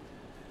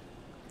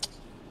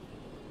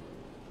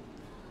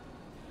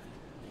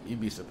 You'd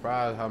be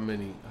surprised how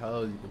many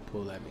hoes you can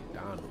pull at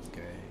McDonald's,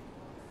 gang.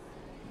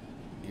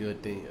 You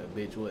would think a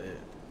bitch wouldn't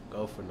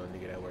go for no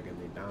nigga that work at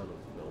McDonald's.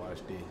 But watch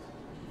this.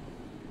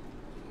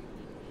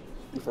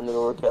 You finna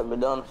go work at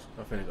McDonald's?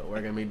 I'm finna go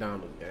work at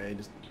McDonald's, gang.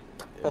 Just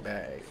a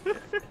bag.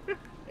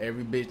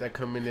 Every bitch that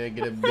come in there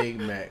get a Big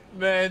Mac.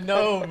 Man,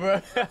 no,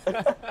 bro.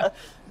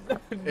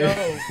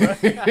 No, bro.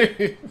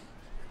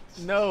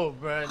 No,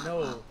 bro.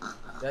 No.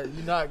 That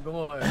you not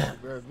going,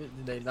 bro.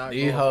 They not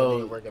These going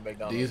hoes, to work at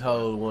McDonald's. these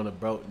hoes want a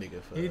broke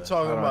nigga for He us.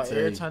 talking How do I about tell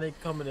every you? time they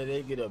come in there,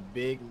 they get a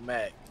Big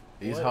Mac.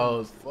 These What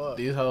hoes, the fuck?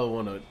 these hoes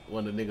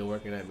want a nigga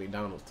working at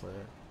McDonald's, twin.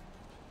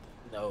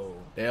 No.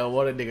 They don't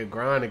want a nigga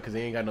grinding because he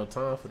ain't got no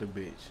time for the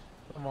bitch.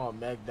 Come on,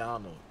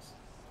 McDonald's.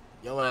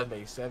 Yo ass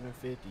make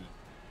 $7.50.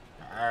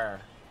 Arr.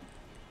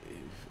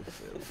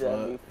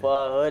 That'd be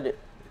 500.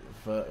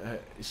 Fuck,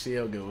 she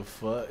don't give a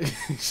fuck.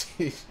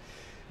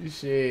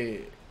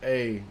 Shit,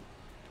 hey,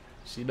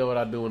 she know what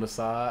I do on the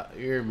side.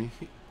 You hear me?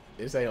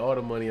 This ain't all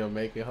the money I'm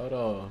making. Hold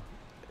on.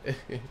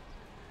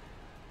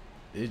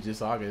 It's just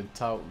so I can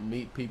talk,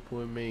 meet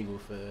people, and mingle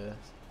fast.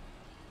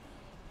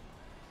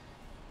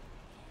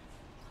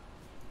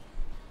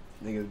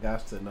 Niggas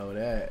got to know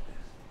that.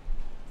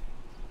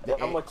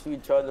 How much you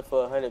charging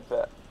for 100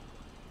 pack?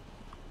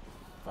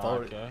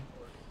 40.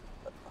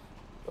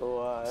 Oh,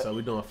 alright. So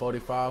we doing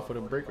 45 for the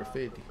brick or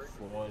 50?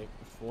 40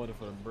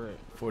 for the brick.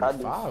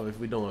 45 if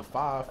we doing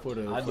 5 for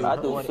the. I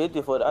do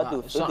 50 for the. I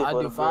do 50 for the. I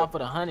do 5 brick. for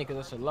the 100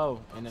 because it's a low,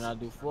 and then I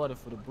do 40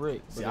 for the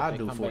brick. See, But I if they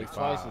do come back 45.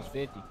 twice, it's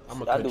 50. I'm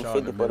gonna I cut do y'all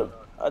in 50 the for the. middle.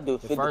 I do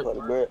 50 for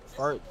the brick.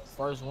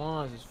 First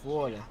ones is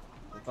 40.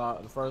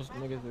 The first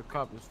niggas the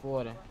cup is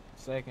 40.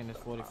 Second is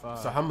 45.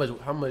 So how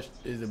much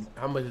is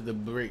the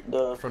brick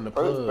The from the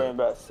first plug? bring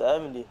about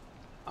 70.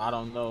 I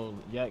don't know.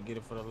 Yak get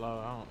it for the low.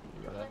 I don't.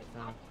 You gotta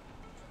understand.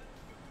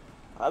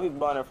 I be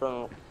buying it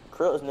from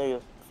Crips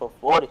niggas for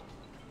 40.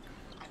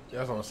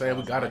 That's what I'm saying.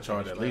 We gotta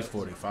charge at least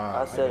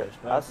 45.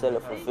 I sell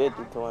it for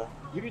 50 to him.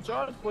 You can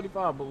charge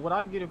 45, but what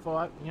I get it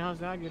for, you know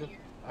what I'm saying?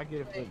 I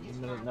get it for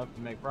enough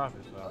to make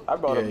profit. So. I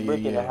brought a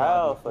brick and a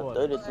half for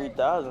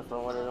 33,000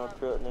 from one of them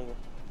Crip niggas.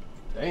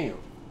 Damn.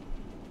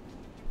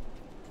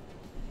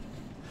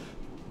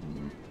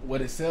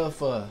 What it sell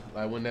for?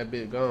 Like when that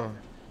bit gone?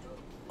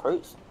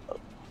 Price.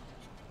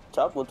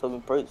 Chapo told me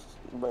price.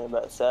 Bring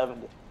back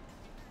 70.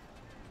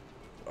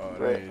 Oh,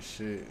 that ain't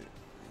shit.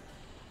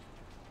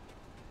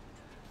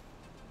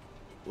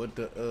 What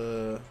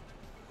the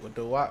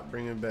Watt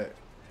bringing back?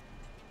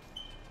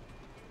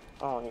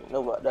 I don't even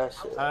know about that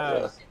shit.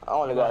 I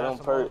only got them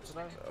perks.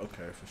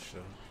 Okay, for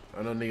sure.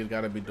 I know niggas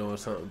gotta be doing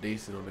something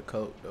decent on the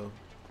coke though.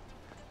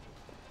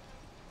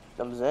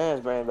 Them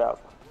Zans bring back.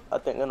 I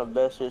think they're the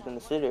best shit in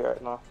the city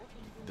right now.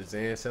 The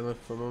Zan selling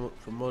for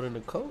more than the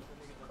coke?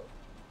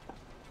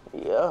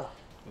 Yeah.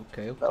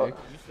 Okay. You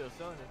still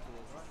selling it to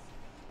us,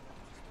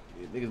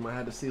 right? Niggas might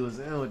have to see what's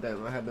in with that.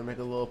 Might have to make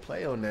a little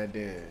play on that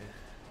then.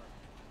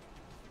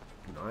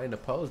 You know, I ain't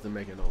opposed to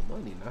making no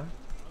money now.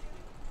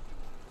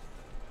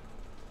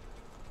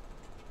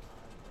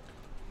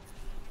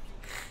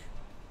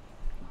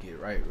 Get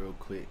right real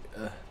quick.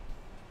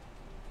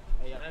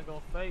 Hey, I ain't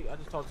gonna fake. I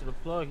just talked to the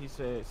plug. He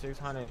said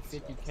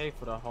 650K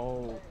for the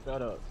whole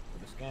setup for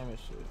the scamming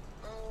shit.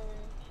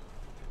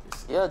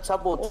 Yeah,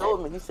 Chapo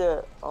told me. He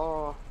said,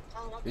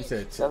 He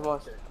said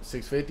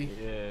 650.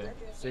 Yeah,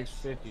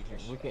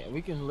 650.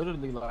 We can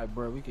literally like,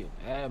 bro, we can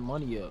add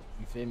money up.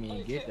 You feel me?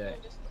 And get that.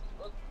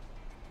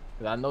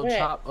 Cause I know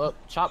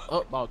chop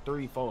up about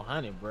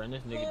 300-400, bro. And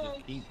this nigga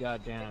just keep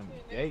goddamn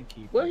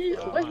gatekeeping. What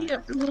he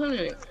got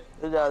 300?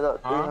 He got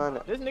up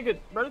 300. This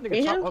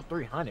nigga chop up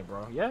 300,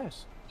 bro.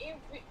 Yes.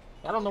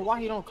 I don't know why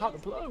he don't cop the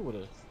plug with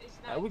us.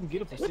 Like, we can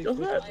get it for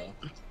 650,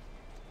 bro.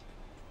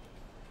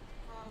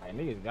 Like,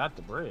 niggas got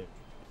the bread.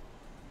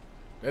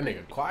 That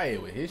nigga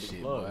quiet with his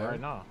shit, boy. Right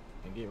now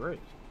and get rich.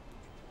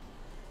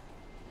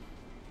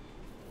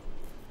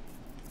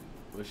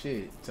 Well,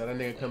 shit. Tell that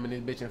nigga come in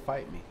this bitch and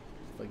fight me.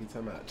 Fuck you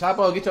talking about?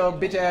 Chapo, get your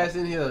bitch ass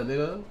in here,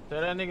 nigga.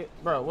 Tell that nigga,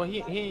 bro. What he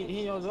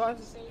in your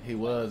glasses? He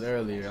was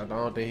earlier. I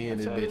don't think he in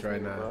this bitch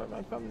right now. Bro,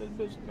 man, come in this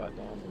bitch and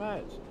goddamn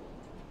match.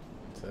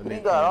 He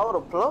got all the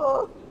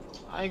plug.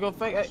 I ain't gonna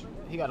fake. Hey,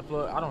 he got a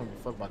plug. I don't give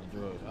a fuck about the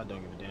drugs. I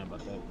don't give a damn about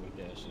that weak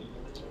ass shit.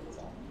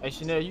 Hey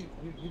Chanel, you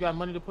got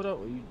money to put up,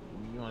 or you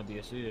want to be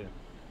a seer?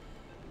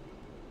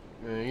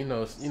 Man, you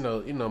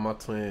know my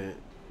twin.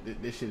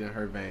 This shit in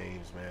her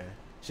veins, man.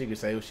 She can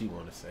say what she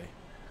want to say.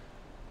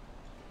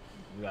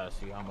 We gotta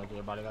see how much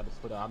everybody got to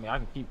put up. I mean, I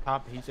can keep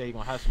copying. He said he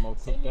gonna have some more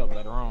cooked up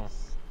later on.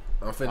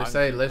 I'm finna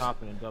say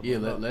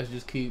let's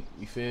just keep,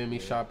 you feel me,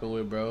 shopping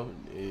with bro.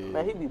 And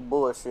man, he be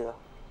bullshit.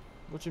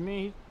 What you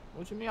mean?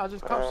 What you mean? I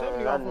just copped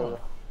 70 off him.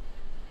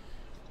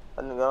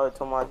 That nigga always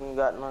told me he ain't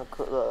got nothing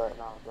cooked up right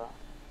now, bro.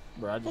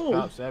 Bro, I just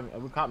copped 70.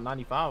 We copped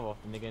 95 off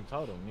the nigga in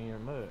total. Me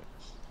and Mud.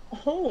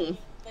 Who?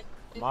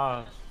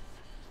 Mars.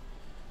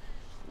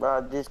 Bro,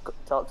 I just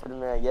talked to the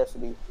man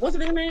yesterday. What's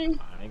his name?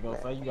 I ain't gonna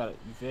say you gotta.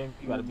 You feel me?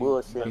 You gotta be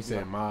bullshit. He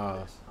said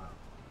Mars.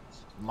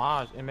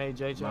 Mars,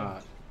 M-A-J-J.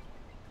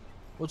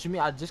 What you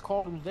mean? I just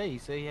called him today. He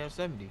said he had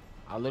 70.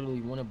 I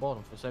literally went and bought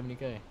him for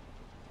 70K.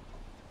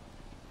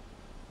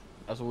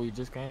 That's where we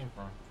just came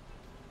from.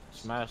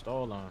 Smashed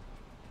all on.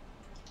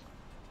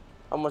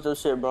 How much of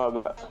shit,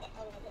 bro?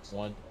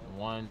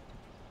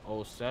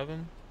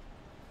 107.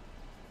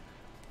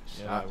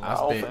 Yeah, I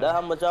spent that.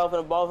 How much I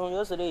finna bought from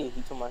yesterday?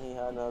 He told me he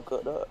had nothing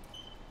cooked up.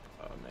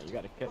 Oh man, you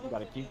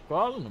gotta keep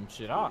calling them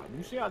shit out.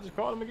 You see, I just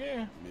called him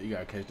again. Yeah, you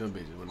gotta catch them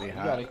bitches when they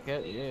hot. You gotta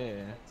catch,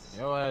 yeah.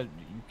 Yo,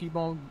 you keep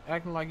on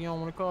acting like you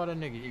don't want to call that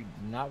nigga. He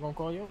not gonna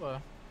call your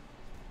ass.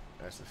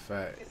 That's a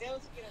fact.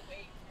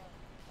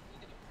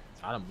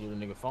 I done blew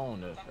the nigga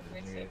phone up.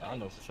 I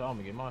know for sure I'm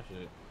gonna get my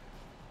shit.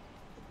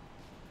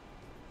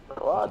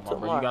 Bro, I took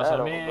my you got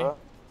something in?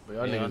 But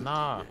y'all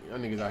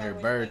niggas out here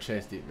bird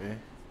chested,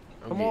 man.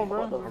 Come on,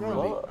 bro.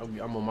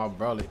 I'm on my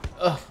brolic.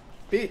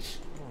 Bitch.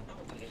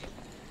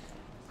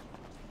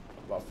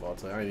 My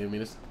fault. I ain't even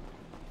mean this.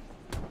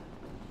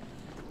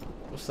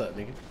 What's up,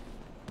 nigga?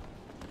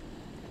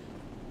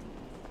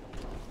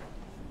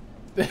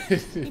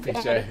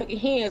 Bitch ass. Put your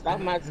hands off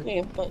my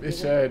skin.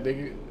 Bitch ass,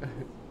 nigga.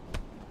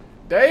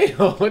 Damn,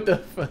 what the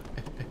fuck?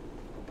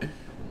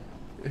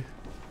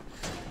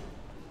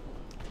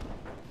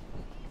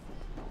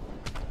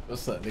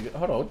 What's up, nigga?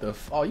 Hold on, what the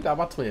oh, you got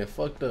my twin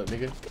fucked up,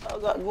 nigga. I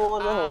got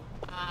going on.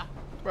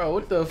 Bro,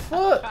 what the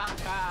fuck?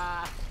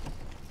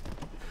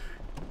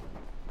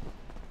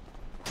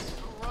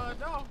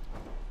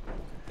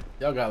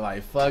 Y'all got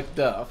like fucked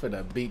up. I'm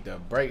finna beat the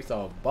brakes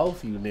off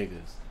both you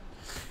niggas.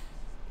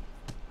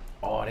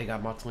 Oh, they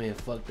got my twin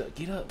fucked up.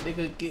 Get up,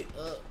 nigga. Get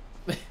up.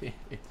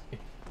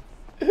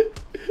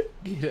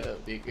 Get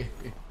up, nigga.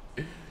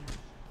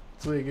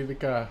 Twin in the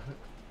car.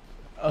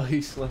 Oh,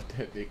 he slumped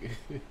that nigga.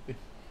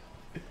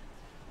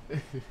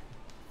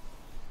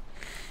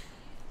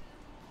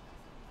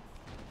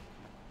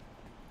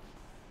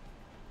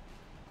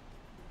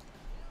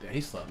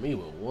 he slapped me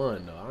with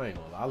one though. I ain't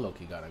gonna lie,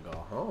 low-key gotta go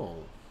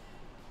home.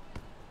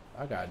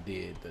 I got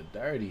did the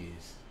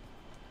dirtiest.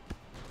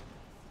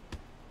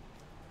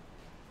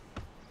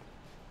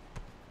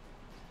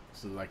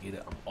 So like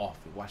either I'm off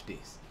it. Watch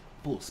this.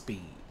 Full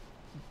speed.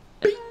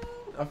 Bing!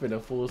 I'm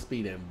finna full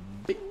speed and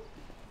bing.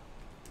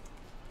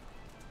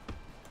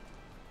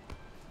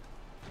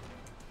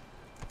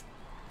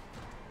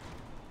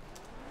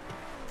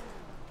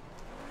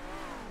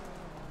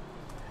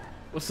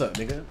 What's up,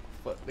 nigga?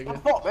 Fuck, nigga.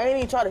 Fuck, man. I ain't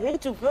even try to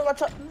hit you. Look, I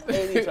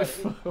ain't even try to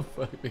hit you.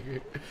 Fuck,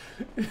 nigga.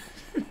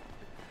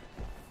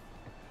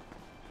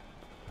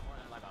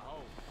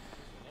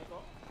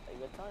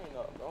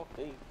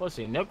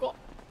 Pussy nickel.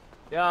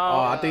 Yo.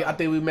 Oh, I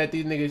think we met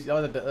these niggas.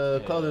 Y'all at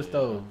the clothing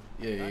store.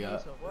 Yeah.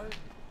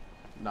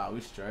 Nah, we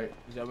straight.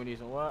 You said we need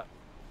some what?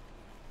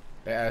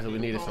 They asked if we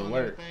needed some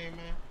work.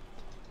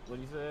 What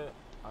he said?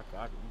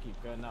 You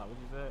keep cutting out. What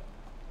you said?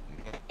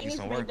 You need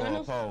some work on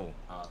the pole.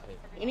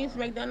 You need some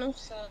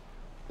McDonald's.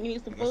 You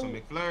need some food. Some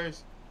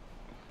McFlurries.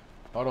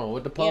 Hold on,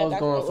 what the poles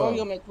going for?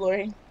 Oreo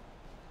McFlurry.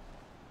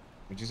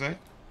 What you say?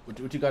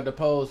 What you got the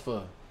poles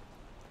for?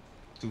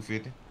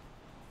 $250.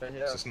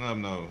 It's a snub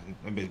nose.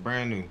 That bitch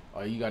brand new.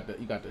 Oh, you got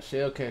the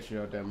shell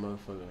catcher out that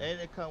motherfucker.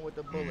 And it come with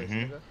the bullets,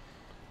 nigga.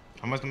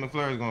 How much the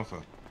McFlurries going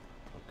for?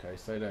 Okay,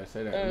 say that.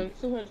 200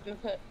 in the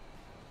cut.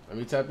 Let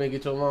me tap in and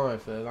get your line,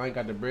 fella. I ain't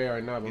got the bread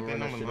right now, but Get run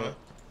that that shit number, up.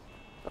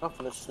 I'm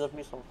finna sniff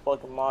me some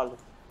fucking Molly.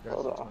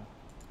 Hold on.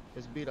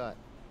 It's B-Dot.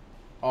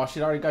 Oh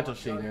shit, I already got your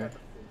shit, man.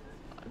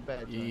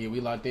 Bet, Yeah, we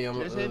locked in.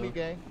 Just hit me,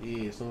 gang.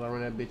 Yeah, as soon as I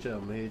run that bitch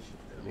up, I'm gonna hit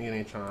you. Niggas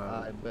ain't trying.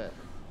 I bet.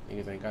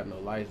 Niggas ain't got no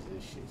license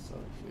and shit, so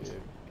yeah.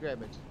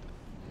 Grab it.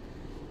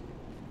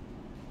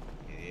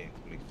 Yeah,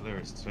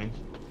 McFlurries, twin.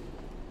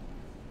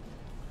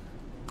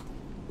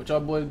 What y'all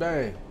boys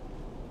bang?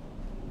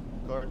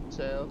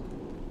 Cartel.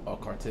 Oh,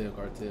 cartel.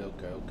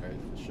 Okay,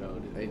 for sure.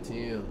 This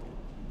ATM.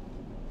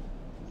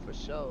 For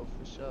sure.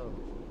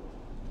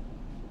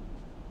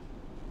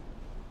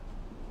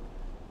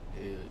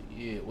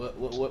 Yeah.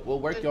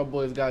 What work y'all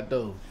boys got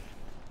though?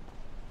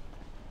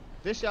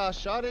 This y'all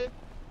shot it?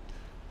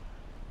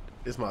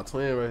 It's my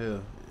twin right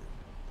here.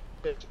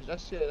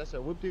 That's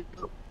a whoop.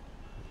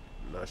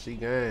 Nah, she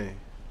gang.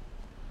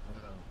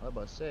 I was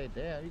about to say,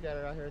 damn, you got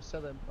her out here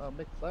selling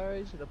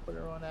McFlurries. Should have put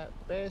her on that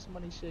fast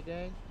money shit,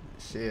 gang.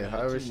 Shit,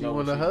 however she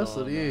wanna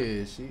hustle,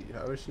 yeah.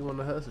 However she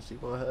wanna hustle, she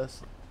gonna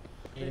hustle.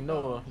 You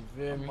know her, you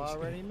feel me? I'm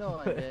already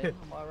knowing, gang.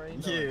 I'm already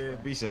knowing. Yeah,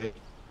 be safe.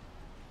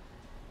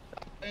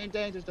 Ain't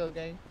dangerous though,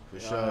 gang. For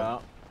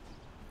sure.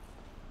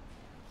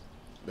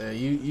 Man,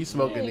 you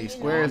smoking these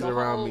squares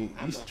around me.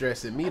 You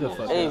stressing me the fuck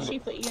out. Hey,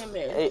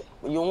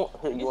 you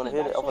wanna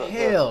hit it?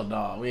 Hell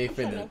no, we ain't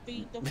finna.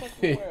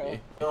 You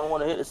don't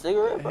wanna hit the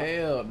cigarette, bro?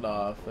 Hell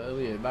no, fella.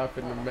 We ain't not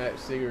finna match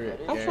cigarette.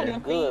 I'm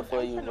good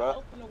for you,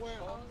 bro.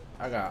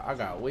 I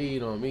got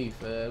weed on me,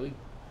 fella.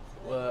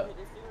 What?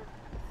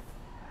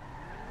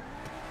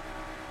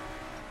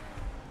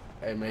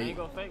 Hey man,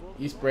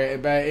 you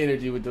spreading bad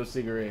energy with those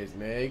cigarettes,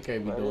 man. You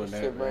can't be doing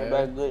that, man.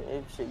 Back good.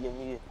 Shit give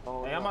me. Hey,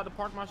 I'm about to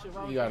park my shit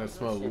right. You gotta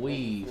smoke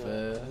weed,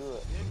 fella.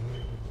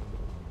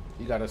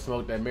 You gotta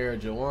smoke that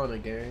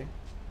marijuana, gang.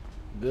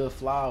 Good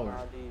flower.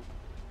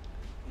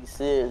 He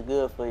said it's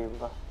good for you,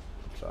 bro.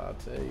 So I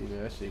tell you,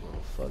 man, that shit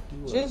gonna fuck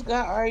you up. Just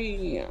got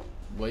REM.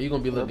 Boy, you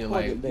gonna be looking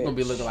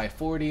like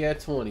 40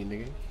 at 20,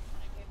 nigga.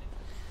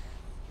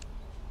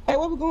 Hey,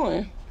 where we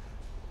going?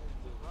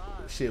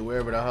 Shit,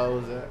 wherever the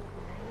hoes at.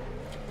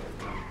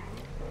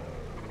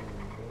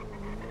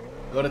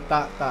 Go to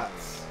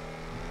Thoughts.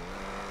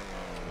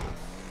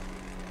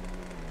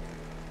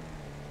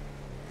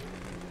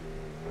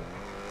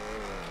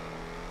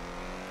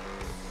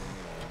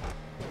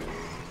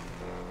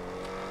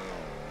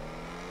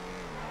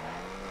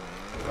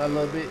 A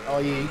little bit. Oh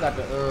yeah, you got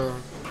the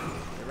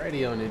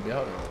radio on it.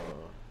 Hold on.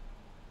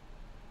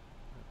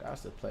 I got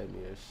to play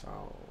me a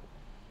song.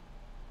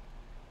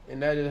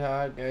 And that is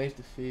how I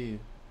gangsta feel.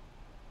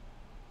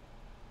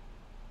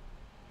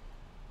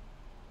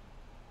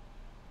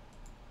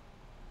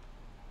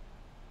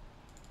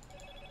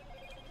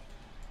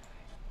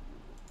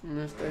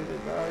 Mistake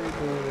is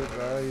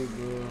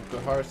valuable.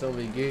 Good hearts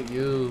only get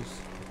used.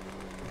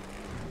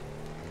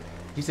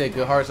 He said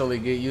good hearts only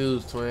get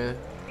used, twin.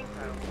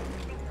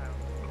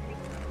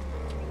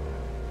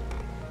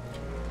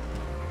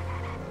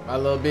 My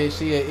little bitch,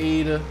 she a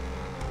eater.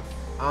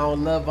 I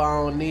don't love her,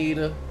 I don't need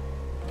her.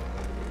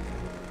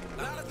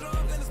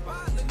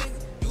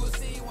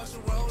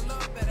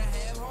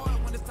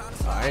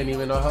 I ain't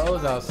even no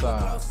hoes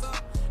outside.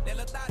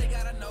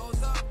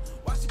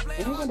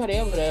 There's somebody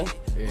over there.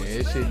 Yeah,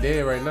 this shit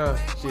dead right now.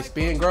 Shit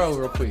spin grow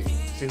real quick.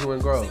 See who in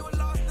grow.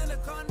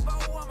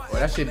 Well,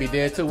 that shit be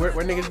dead too. Where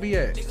niggas be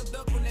at? That's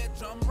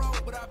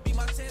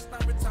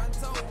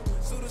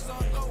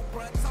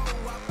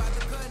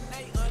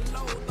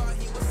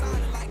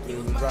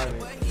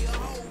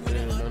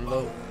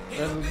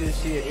a good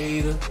shit,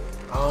 eater.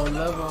 I don't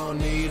love her, I don't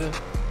need her.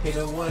 Hit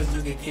her once,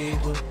 you can keep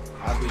her.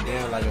 I be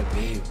down like a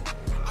diva.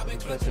 I'm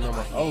touching on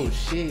my. Oh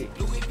shit.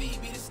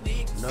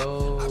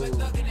 No.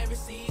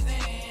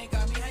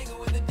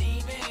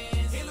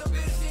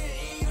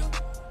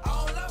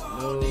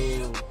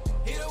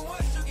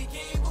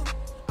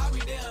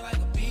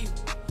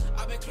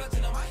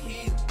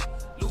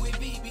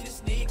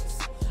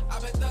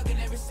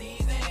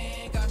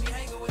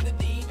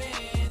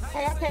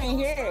 can't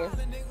hear.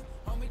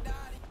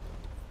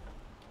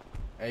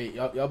 Hey,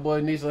 y'all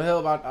boys need some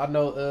help. I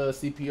know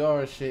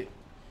CPR and shit.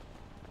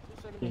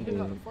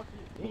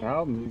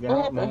 Help me,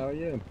 hell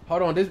yeah.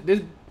 Hold on, this.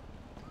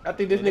 I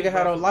think this nigga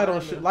had on light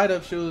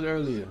up shoes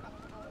earlier.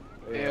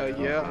 Hell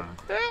yeah.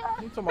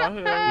 You talking about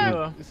hell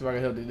yeah? This is if I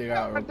can help this nigga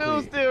out real I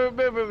do quick. still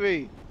remember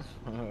me.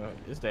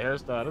 It's the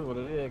hairstyle. That's what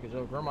it is. Cause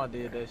your grandma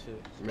did that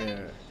shit.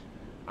 Man,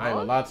 I ain't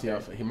gonna lie to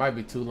y'all. He might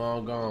be too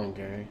long gone,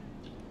 gang.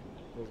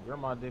 His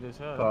grandma did his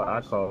hair.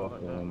 I called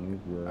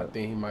him. I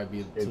think he might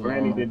be His too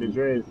granny long. did the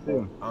dreads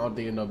too. I don't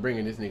think no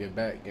bringing this nigga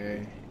back,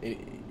 gang.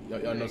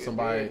 Y'all know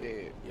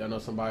somebody? Y'all know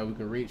somebody we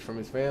can reach from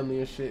his family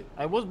and shit?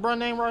 Hey, what's bruh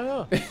name right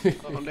here?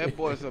 That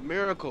boy's a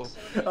miracle.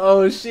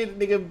 Oh shit,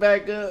 nigga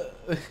back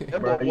up.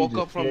 That boy woke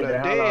up from the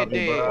dead.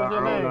 What's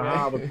your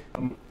name?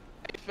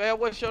 Hey, fam,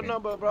 what's your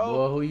number, bro?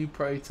 Boy, who you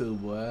pray to,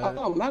 boy?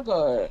 Oh my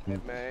god.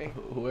 Man.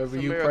 Whoever It's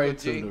a you miracle, pray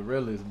G. to, the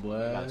realest,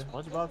 boy.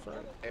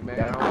 Hey, man,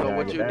 I don't know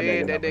what you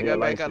did. That nigga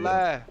back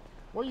alive.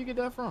 Where you get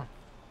that from?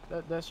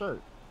 That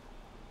shirt?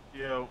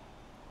 Yo.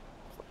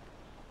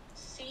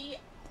 See?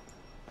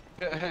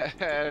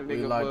 We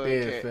locked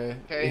in,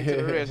 fam. Came to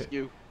the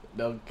rescue.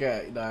 No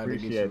cat, you know how to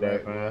get you Appreciate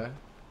that, right, man. boy.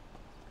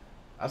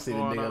 I see the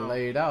nigga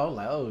laid out. I'm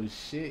like, oh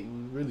shit,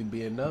 you really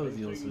being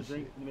nosy on some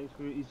shit. Make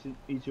sure you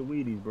eat your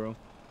Wheaties, bro.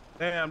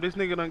 Damn, this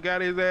nigga done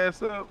got his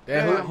ass up.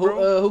 Damn,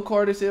 who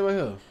called this in right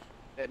here?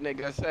 That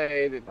nigga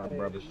said My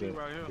brother shit,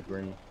 the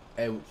green.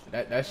 Hey,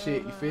 that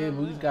shit, you feel me?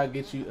 We just gotta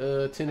get you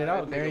tinted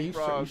out, man. You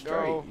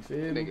straight, you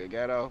feel me? Nigga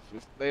got off.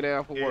 Just lay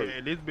down for work.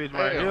 Yeah, this bitch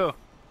right here.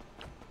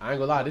 I ain't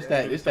gonna lie, this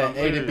that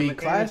A to B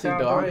classic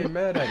though. I ain't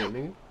mad at it,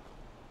 nigga.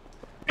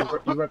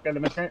 You work at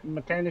the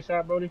mechanic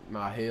shop, Brody?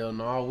 Nah, hell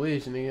no. I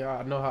wish, nigga.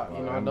 I know how,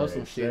 I know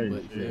some shit,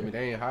 but you feel me?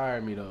 They ain't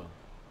hired me though.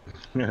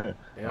 They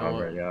don't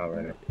Alright.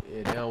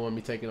 Yeah, they don't want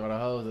me taking all the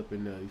hoes up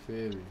in there. You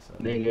feel me? So,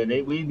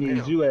 Nigga, we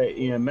need you at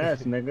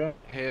EMS, nigga.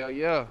 Hell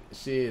yeah.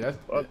 Shit, that's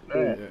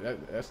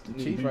the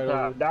chief right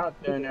over there. out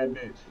there in that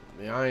bitch.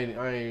 Man,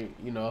 I ain't,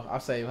 you know, I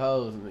save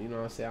hoes. You know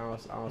what I'm saying?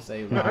 I don't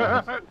save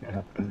lives.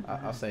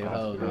 I save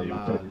hoes, not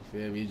lives. You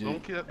feel me?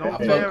 Don't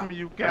tell me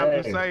you got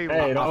to save.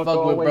 Hey, don't I fuck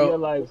throw with away bro. your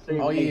life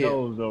saving Oh yeah.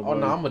 hoes, though, Oh no,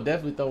 bro. I'm gonna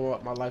definitely throw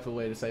my life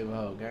away to save a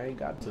hoe. I ain't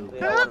got to.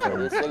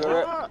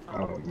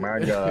 Oh my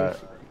god.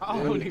 I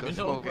don't even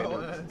know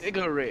about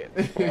cigarette.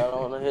 Y'all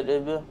don't wanna hit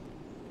that bill?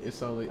 It's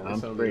only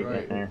straight,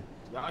 right. man.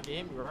 Y'all can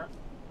hear me, right?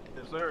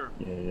 Yes, sir.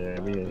 Yeah,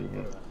 we hear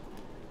you.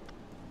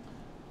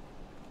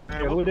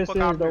 Man, Yeah, what who the this fuck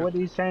is I though? missed? What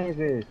these chains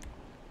is?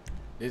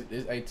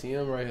 It's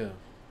ATM right here.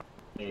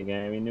 Yeah,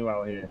 gang, we knew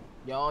out here.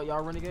 Y'all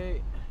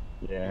renegade?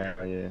 Yeah,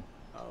 hell yeah.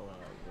 Oh,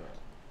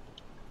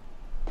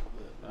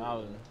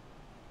 well,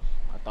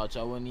 I thought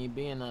y'all wouldn't even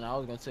be in none. I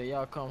was gonna tell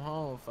y'all come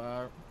home,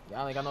 fire.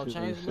 Y'all ain't got no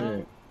chains in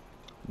there?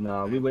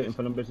 Nah, we waiting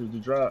for them bitches to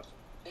drop.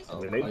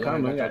 Oh, They y'all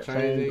coming, ain't got got your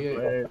chains chains, in yet?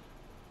 flags,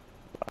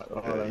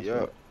 all that Yeah.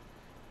 shit.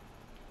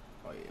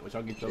 Oh yeah, but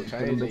y'all get your Them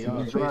chains in bitches y'all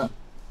to official. drop.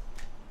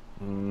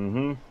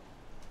 Mm-hmm.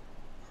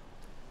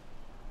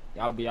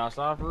 Y'all be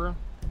outside for real?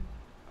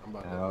 I'm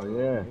about Hell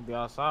yeah. We be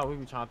outside. We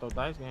be trying to throw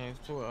dice games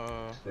too.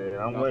 Shit,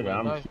 I'm y'all with it. play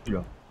I'm dice?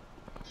 shooter.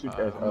 Shoot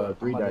that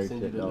 3 dice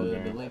shit though, the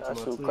gang. link to my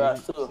shoot Twitter crack,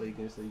 so too. you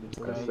can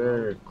Yes,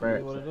 sir. It Crack.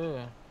 is what it is.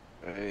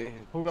 Hey,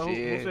 Who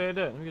said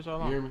that? Let me get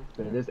y'all You hear on. me?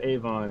 So this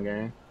Avon,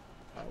 gang.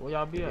 Where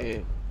y'all be at?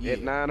 Yeah.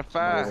 At 9 to I'm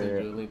 5. gonna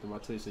send you a link to my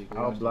Twitter so you can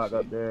I'll watch block that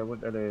up shit. there. What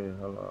that is?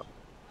 Hold on.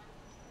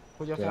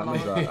 Put your Yeah, phone I'm on.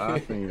 gonna drop. I'll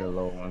send you the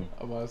low one.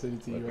 I'm about to send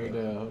it to you right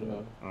now. Hold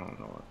on. I don't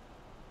know.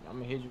 I'm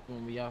gonna hit you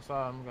when we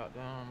outside. I'm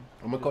goddamn.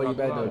 I'm gonna call you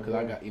back though, cause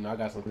I got, I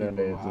got some people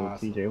That in is my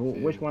eyes.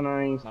 TJ. Which one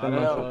I ain't Nah,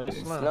 spending? that's No,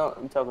 it's Slim. no,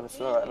 I'm talking to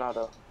Slim right now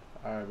though.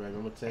 Alright, baby, I'm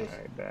gonna text you.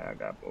 Alright, bad. I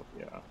got both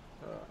of y'all.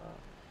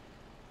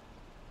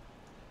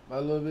 My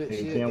little bit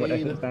Hey, shit, Tim, what that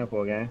shit either. stand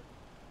for, gang?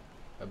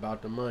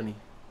 About the money.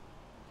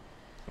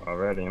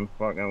 Already, I'm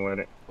fucking with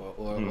it.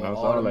 Or That's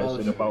all all the that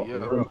motion. shit about, Yeah.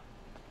 for real.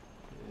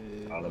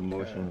 Yeah, All the okay.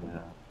 motion, yeah.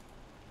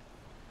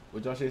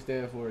 What y'all shit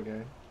stand for,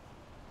 gang?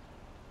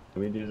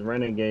 We just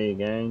renegade,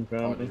 gang, Oh,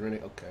 family. just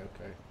renting. Okay.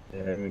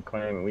 Yeah, we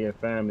claim it. We a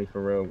family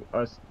for real.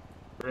 Us,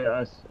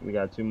 we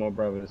got 2 more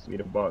brothers. We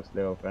the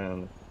Barksdale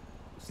family.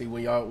 See,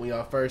 when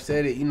y'all first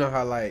said it, you know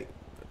how like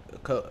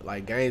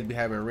gangs be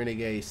having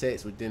renegade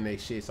sets within they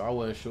shit, so I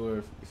wasn't sure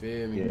if you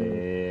feel me.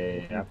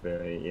 Yeah, I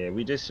feel it. Yeah,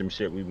 we just some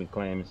shit we've been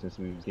claiming since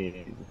we was kids.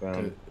 You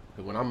feel me?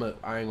 Cause when I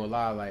ain't gonna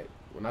lie, like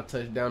when I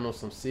touch down on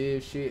some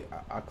Civ shit,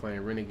 I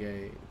claim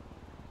renegade.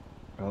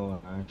 Oh,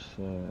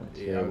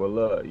 shit. Yeah, Well,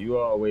 look, you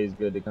always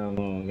good to come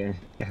home, gang.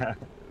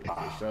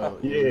 So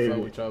Yeah.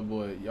 fuck with y'all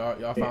boy.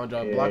 Y'all found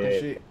y'all blocking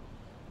shit.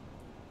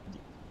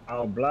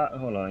 Our block.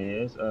 Hold on, yeah.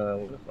 It's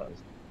what the fuck?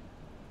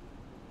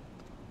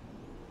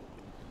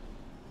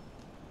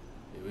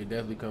 Yeah, we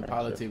definitely come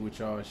politic with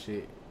y'all and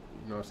shit.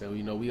 You know what I'm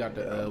saying? We got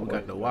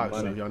the watch.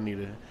 So if y'all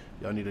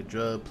need a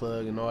drug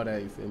plug and all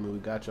that, you feel me? We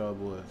got y'all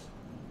boys.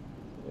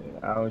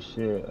 Yeah, our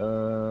shit.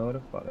 What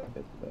the fuck?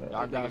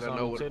 Y'all got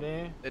something to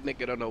then? That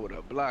nigga don't know what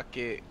a block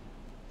is.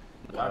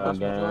 Y'all got some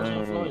drugs on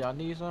the floor? Y'all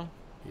need some?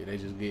 Yeah, they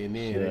just getting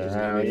in. Shit, They just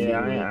hell letting yeah,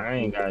 their feet wet. I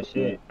ain't got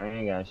shit. I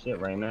ain't got shit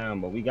right now,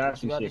 but we got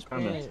What you some got to shit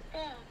coming. spend?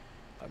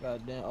 I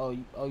got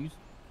damn.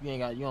 You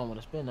ain't got. You don't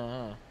want to spend that,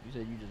 huh? You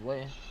said you just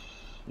waiting.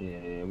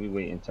 Yeah, we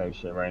waiting type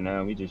shit right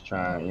now. We just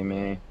trying, you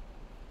man.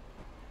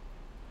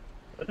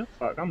 What the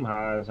fuck? I'm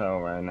high as hell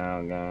right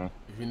now, gang.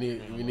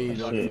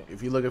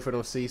 If you looking for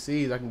those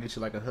CCs, I can get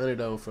you like 100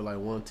 of them for like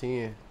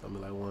 110. I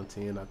mean like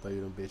 110. I throw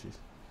you them bitches.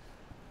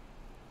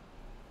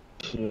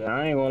 Shit,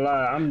 I ain't gonna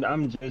lie.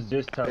 I'm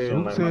just touching. Hey,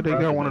 who like, said they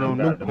got one of them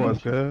new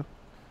cars, cuz?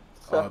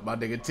 My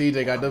nigga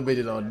TJ got them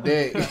bitches on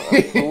deck.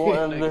 He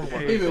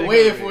been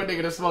waiting for a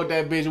nigga to smoke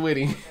that bitch with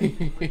him.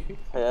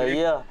 Hell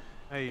yeah.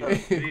 Hey,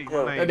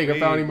 that nigga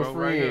found him a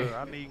friend.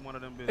 I need one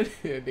of them bitches.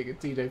 That nigga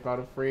TJ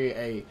found a friend.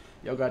 Hey,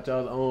 y'all got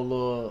y'all's own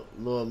little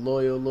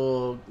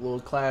loyal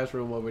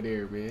classroom over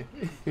there, man.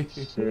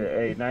 Shit,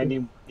 hey,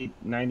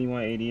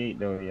 9188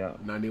 though, yeah.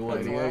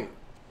 9188.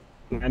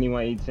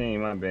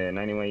 9118, my bad.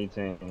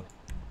 9118.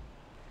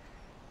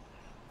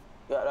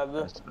 Got that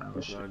bitch.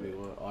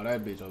 Oh,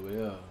 that bitch over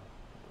there.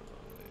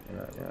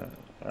 Yeah.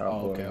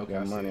 Oh, okay.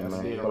 I money, see. man. I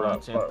see it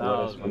around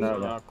 10,000.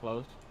 Y'all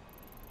close.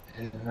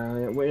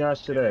 Where y'all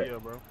shit at? Yeah,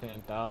 bro.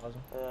 10,000.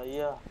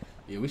 Yeah.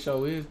 Yeah, we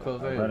sure is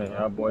close.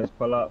 Y'all boys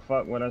pull up,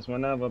 fuck with us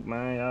whenever,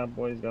 man. Y'all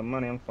boys got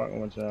money. I'm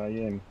fucking with y'all.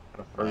 Yeah,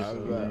 the first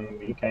man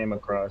we came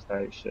across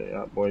type shit.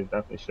 Y'all boys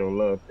definitely show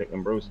love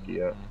picking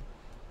Brewski up.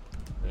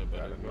 We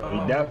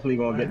definitely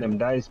gonna get them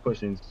dice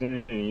pushing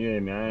soon. You hear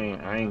me?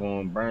 I ain't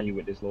gonna burn you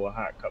with this little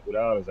hot couple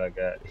dollars I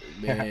got.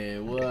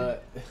 Man,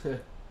 what?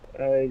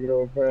 I ain't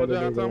gonna burn What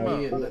y'all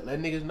talking about? Let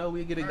niggas know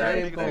we get a I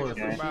heard game going.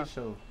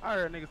 I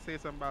heard niggas say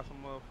something about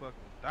some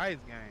motherfucking dice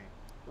game.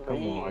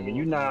 Come on,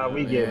 you know how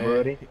we get,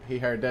 buddy. He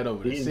heard that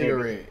over the These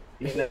cigarette.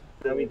 Niggas, you know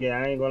how we get.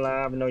 I ain't gonna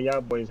lie, I know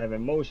y'all boys have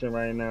emotion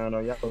right now. Though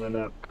y'all pulling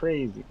up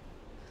crazy.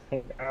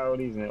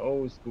 Audis and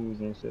old schools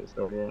and shit.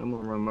 So yeah, I'm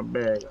gonna run my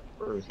bag up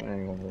first. I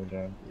ain't gonna hold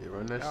down. Yeah,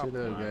 run that shit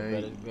up,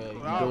 gang.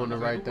 You Oh, doing the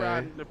right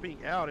thing. The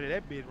pink Audi,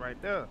 that bitch right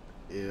there.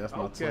 Yeah, that's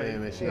my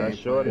twin, man. She That ain't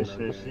shorty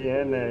playing shit, she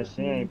in there.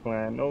 She ain't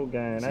playing no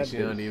game. That she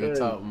don't bitch even serious.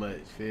 talk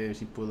much, feel.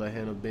 She pull her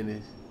handle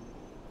business.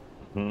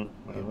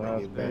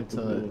 Get back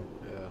to it.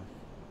 Yeah.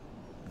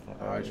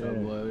 Alright, y'all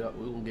boy.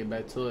 We gonna get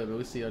back to it, but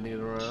we see y'all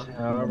niggas around.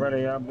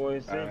 Alright, y'all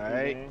boys.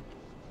 Alright.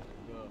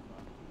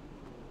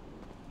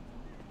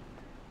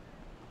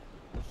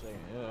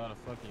 Yeah, how the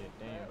fuck you?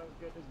 Damn. Let's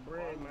get this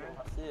bread, man. I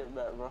see it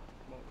back, bro.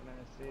 Smoking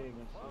that cig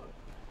and shit.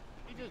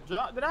 He just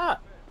dropped it out.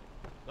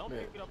 Don't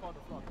pick it up on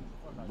the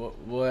floor.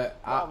 Boy,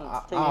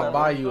 I'll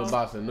buy you a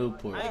box of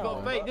Newport. I ain't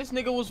gonna fake. This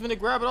nigga was finna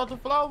grab it off the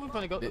floor. We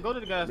finna go to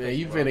the gas station. Man,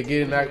 you finna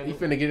get in that. You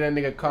finna get that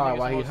nigga car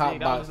while he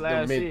hotbox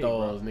them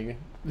menthols, nigga.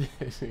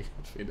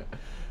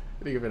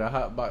 Nigga finna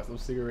hotbox some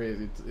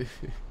cigarettes.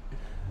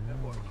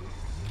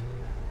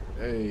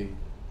 Hey.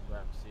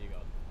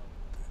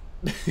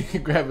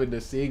 Grabbing the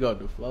cig off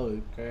the floor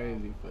is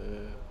crazy,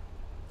 man.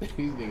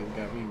 These niggas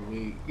got me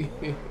weak.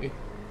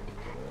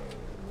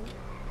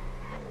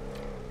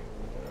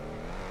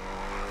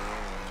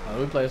 Let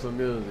me play some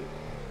music.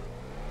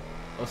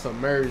 Or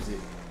some music.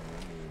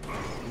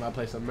 I might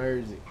play some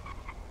music.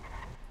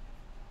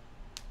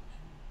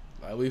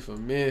 Like we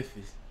from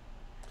Memphis.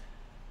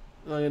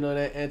 Oh, you know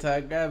that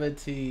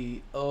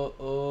anti-gravity.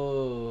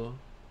 Oh.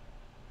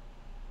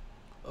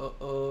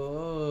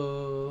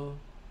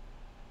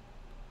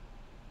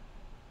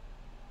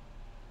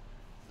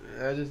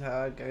 That's just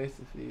how I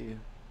gangsta feel.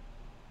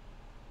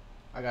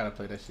 I gotta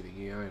play that shit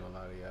again. I ain't gonna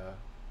lie to y'all.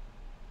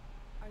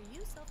 Are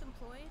you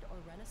self-employed or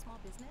run a small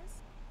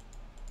business?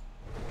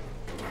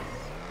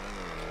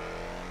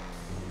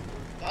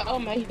 Oh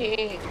my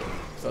head.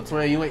 So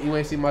twin, you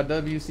ain't see my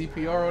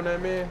WCPR on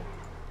that, man?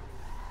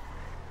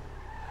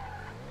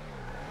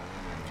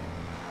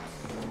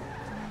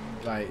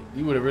 Like,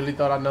 you would have really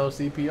thought I know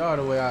CPR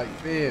the way I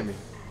feel me.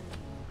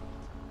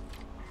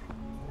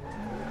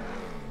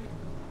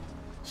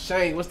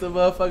 Shank, what's the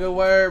motherfucking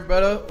word,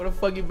 brother? Where the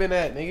fuck you been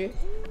at, nigga?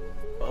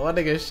 Oh, my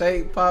nigga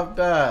Shank popped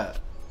up.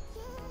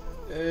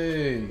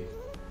 Hey.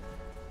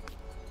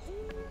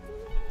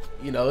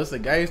 You know, it's a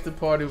gangster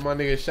party with my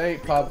nigga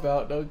Shank pop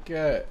out, no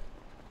cat.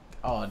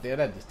 Oh, damn,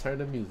 that just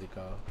turned the music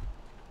off.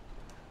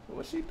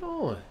 What's she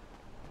doing?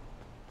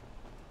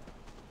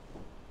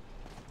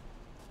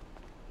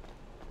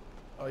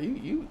 Oh,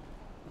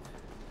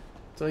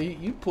 so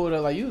you pulled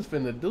up like you was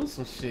finna do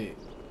some shit.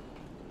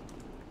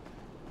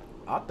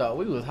 I thought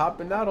we was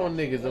hopping out on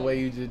niggas the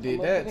way you just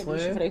did that,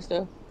 twin.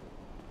 Yep.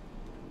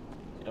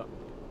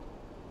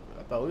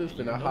 I thought we was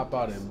finna hop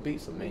out and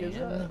beat some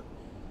niggas up.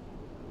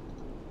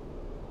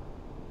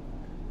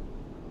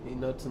 You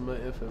know too much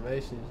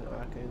information, so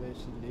I can't let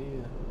you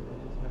live.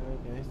 That's how I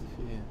gangsta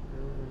feel.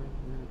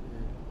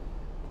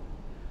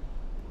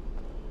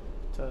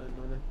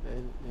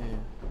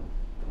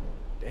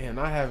 Damn,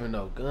 not having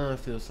no gun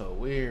feels so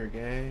weird,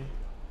 gang.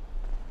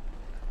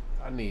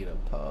 I need a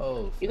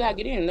pose. You gotta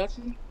get in, don't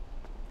you?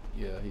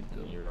 Yeah, he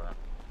do. You're right.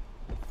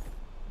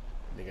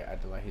 Nigga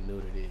acting like he knew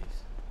what it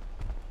is.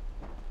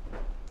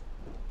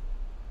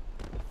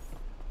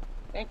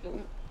 Thank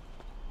you.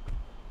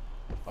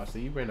 Oh, so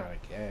you ran out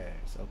of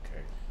gas.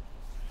 Okay.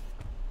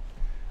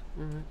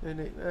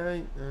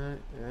 I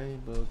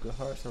ain't broke a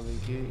heart, something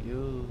get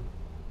you.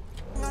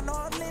 I know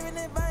I'm living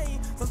in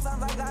vain.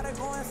 Sometimes I gotta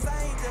go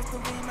insane just to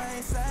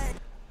remain sane.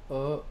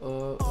 Lord,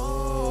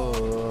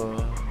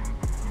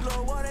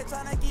 what they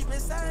tryna keep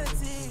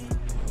insanity.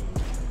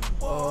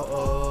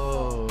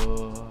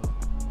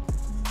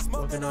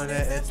 Smoking on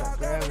that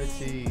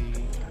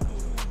anti-gravity.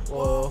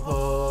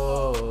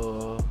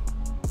 Whoa.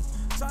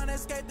 Trying to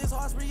escape this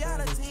harsh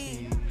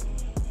reality.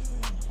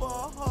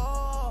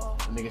 Whoa.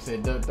 Nigga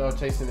said, dog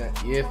chasing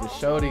that. Yeah, for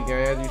shorty,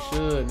 guys. You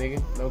should,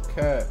 nigga. No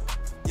cap.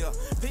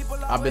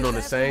 I've been on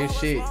the same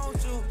shit.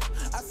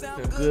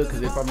 Feel good,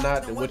 cause if I'm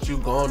not, then what you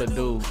gonna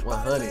do?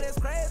 100.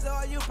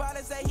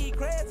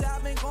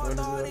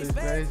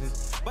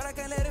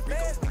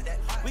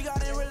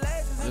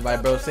 Just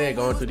like bro said,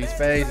 going through these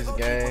phases,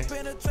 gang.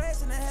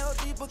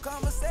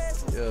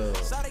 Yo.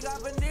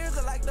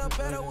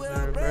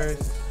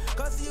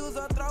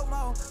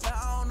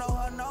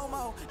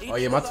 Oh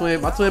yeah, my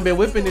twin been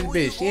whipping this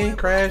bitch. She ain't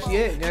crashed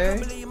yet,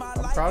 gang.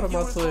 I'm proud of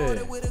my twin.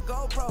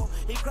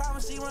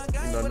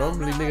 You know,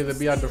 normally niggas would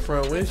be out the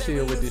front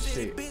windshield with this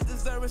shit.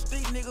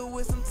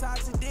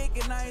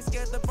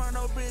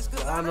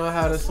 I know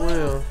how to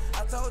swim.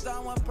 I told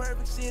y'all one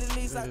perfect shit, at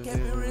least I kept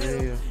it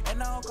real.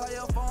 And I don't call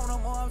your phone no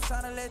more, I'm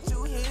trying to let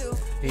you heal.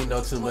 He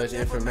know too much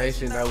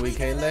information that we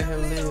can't let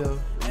him live.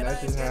 And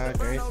that's just how I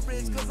can't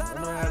see. I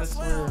know how to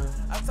swim.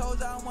 I told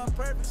y'all one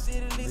perfect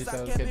shit, at least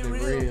I kept it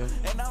real.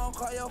 And I don't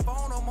call your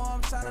phone no more,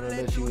 I'm trying to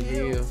let you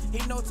heal.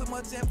 He know too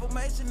much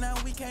information, now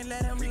we can't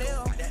let him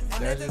live.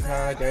 That's just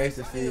how I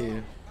gangsta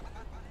feel.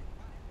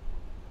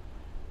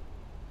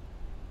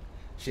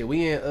 Shit,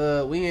 we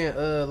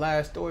in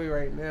live story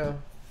right now.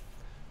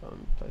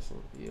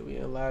 Yeah, we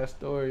in live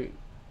story.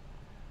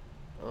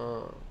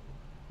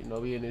 You know,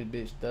 we in this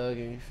bitch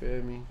thugging, you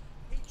feel me?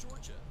 Hey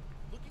Georgia,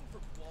 looking for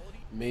quality?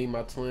 Me,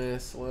 my twin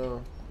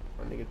Slim,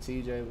 my nigga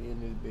TJ, we in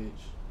this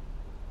bitch.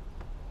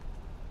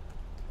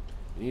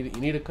 You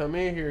need to come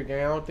in here,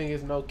 gang. I don't think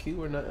it's no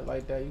queue or nothing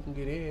like that. You can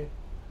get in.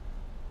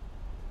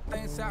 I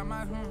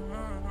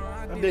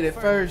did it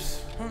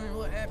first.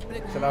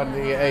 Shout out to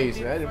nigga Ace. I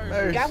did it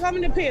first. Got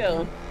something to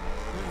pill.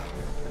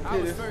 I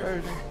did it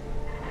first.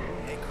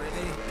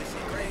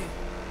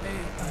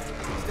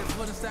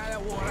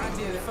 I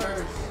did it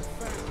first.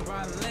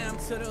 Brought a lamb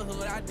to the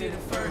hood, I did it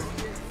first.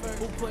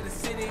 Who put the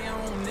city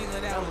on,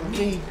 nigga, that was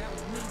me.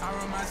 I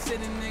run my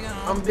city, nigga,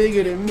 I'm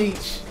bigger than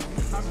Meech.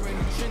 I bring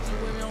the trenches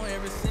with me on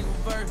every single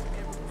verse.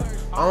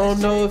 I don't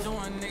know if...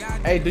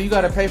 Hey, do you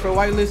gotta pay for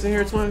whitelist in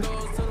here, twin?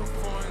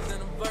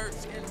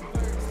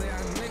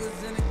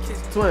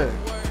 Twin.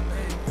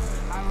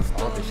 I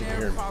don't think she can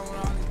hear me.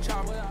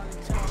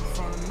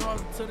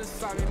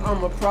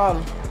 I'm a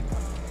problem.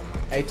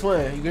 Hey,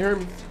 twin, you can hear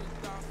me?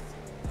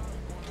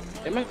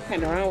 They might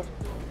kind around.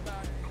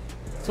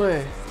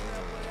 Twin.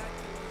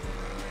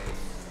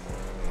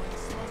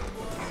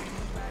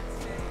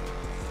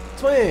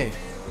 Twin.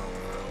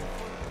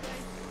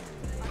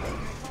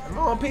 I'm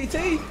on PT.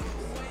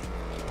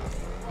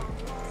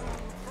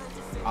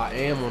 I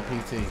am on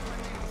PT.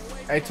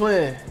 Hey,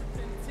 twin.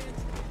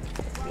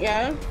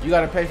 Yeah. You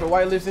gotta pay for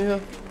whitelist in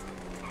here?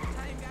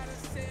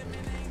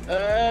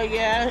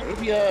 Yeah.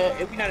 If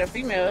you're not a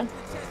female.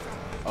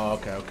 Oh,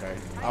 okay.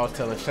 I was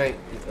telling Shank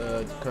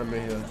to come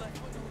in here.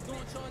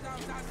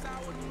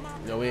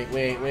 You know, we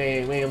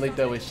ain't linked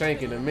up with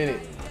Shank in a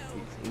minute.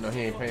 You know,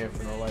 he ain't paying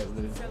for no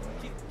whitelist.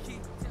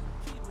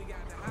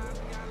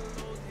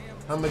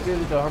 How much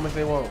is it though? How much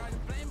they want?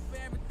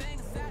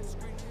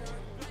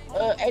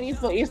 80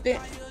 for instant.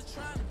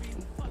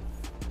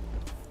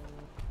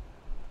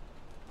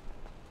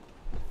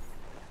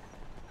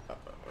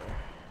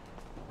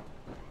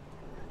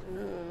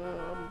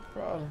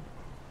 Problem.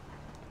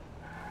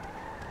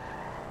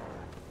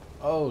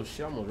 Oh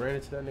shit, I almost ran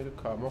into that nigga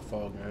car. My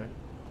fault, man.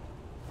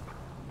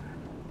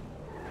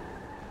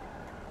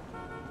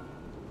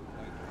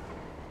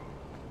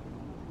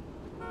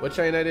 What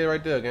chain that is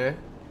right there, gang?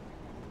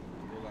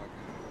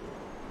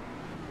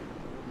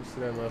 Let me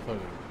see that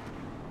motherfucker.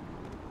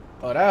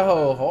 Oh, that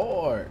hoe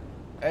hard.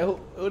 Hey,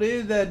 who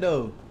is that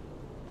though?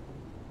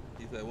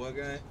 He said what,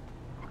 gang?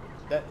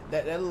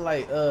 That look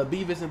like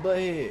Beavis and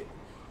Butthead.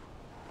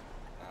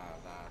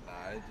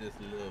 Nah, it's just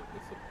a little,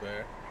 it's a bear.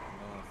 You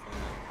know what I'm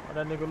saying? How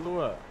that nigga blew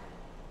up?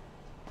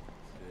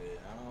 Shit,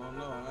 I don't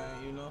know, man,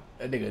 you know?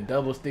 That nigga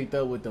double sticked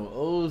up with them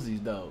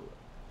Uzis though.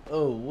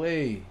 Oh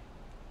wait,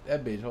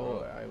 that bitch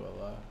hard. I ain't gonna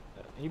lie.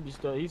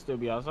 He still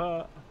be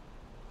outside.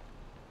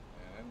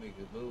 Man, that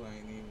nigga Lou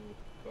ain't even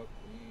fuck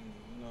with me,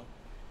 you know?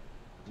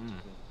 I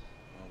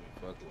don't be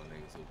fucking with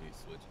niggas who be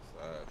switching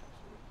sides and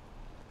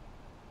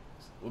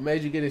shit. What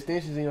made you get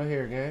extensions in your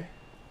hair, gang?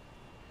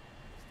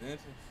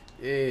 Extensions?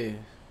 Yeah.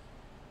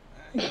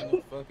 I ain't got no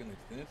fucking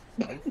extensions.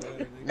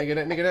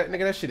 Nigga,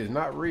 that shit is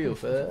not real,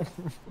 fuz.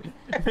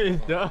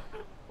 It's dumb.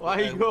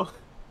 Why he go?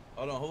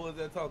 Hold on, who is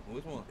that talking?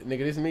 Which one? Nigga,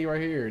 this me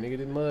right here. Nigga,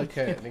 this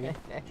MUDCAT, nigga.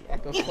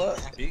 What the fuck?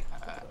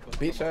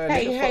 bitch ass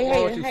nigga. Fuck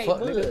wrong with you, fuck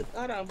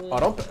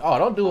nigga.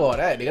 Don't do all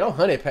that, nigga. Don't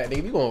 100 pack, nigga.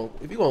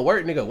 If you gonna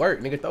work,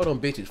 nigga. Throw them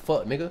bitches,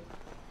 fuck, nigga.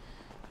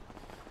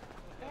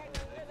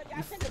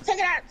 Take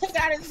it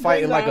out.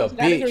 Fighting like a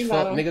bitch,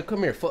 fuck, nigga.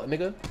 Come here, fuck,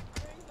 nigga.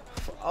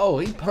 Oh,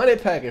 he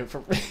 100 packing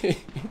for me.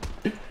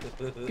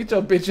 Get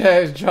your bitch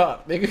ass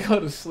dropped, nigga. Go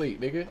to sleep,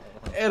 nigga.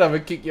 And I'm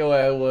gonna kick your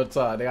ass one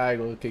time, nigga. I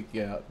ain't gonna kick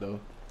you out though.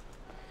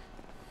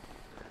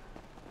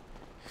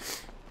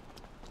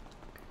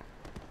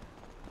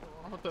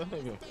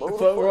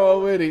 What's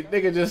wrong with it?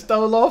 Nigga just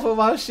stole off of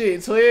my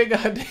shit, twin.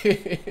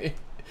 Goddamn.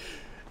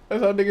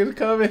 That's how niggas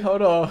coming.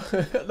 Hold on.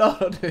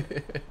 No,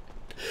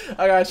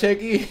 I gotta check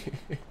in.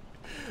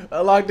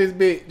 Unlock this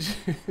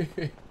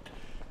bitch.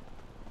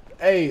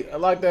 Hey,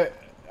 unlock that.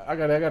 I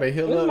gotta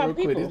heal up real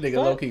quick. This nigga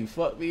low key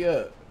fucked me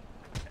up.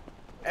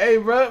 Hey,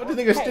 bro, this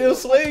nigga still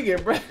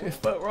swinging, bro.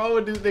 Fuck wrong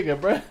with this nigga,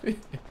 bro?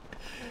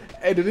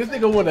 Hey, do this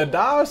nigga wanna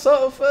die or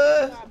something,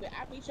 Fuzz?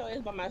 I beat your ass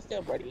by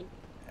myself, buddy.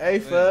 Hey,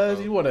 Fuzz,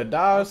 you wanna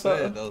die or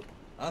something?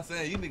 I'm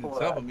saying you niggas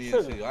jumping me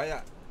and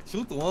shit.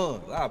 Shoot the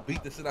ones. I'll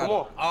beat the shit out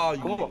of all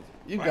you niggas.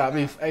 You got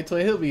me. Hey,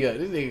 twin, he'll be up.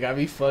 This nigga got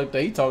me fucked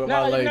up. He talking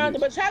about language. No,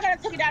 but y'all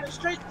gotta take it down the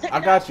street. I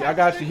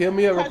got you. Heal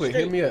me up real quick.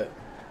 Heal me up.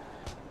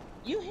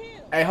 You heal.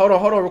 Hey, hold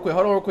on real quick.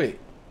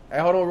 Hey,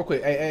 hold on real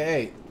quick.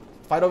 Hey.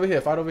 Fight over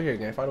here,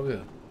 gang. Fight over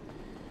here.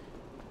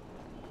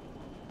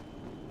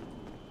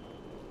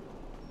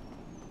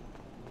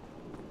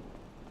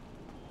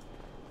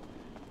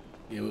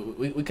 Yeah,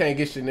 we can't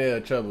get Chanel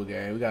in trouble,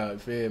 gang. We gotta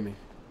feel me.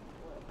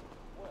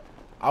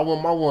 I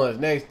want my ones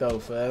next though,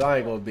 fuzz. I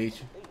ain't gonna beat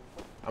you.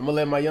 I'm gonna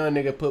let my young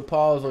nigga put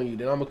paws on you,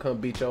 then I'm gonna come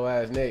beat your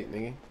ass next,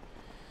 nigga.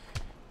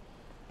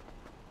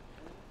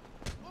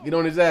 Get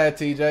on his ass,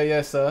 TJ.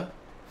 Yes, sir.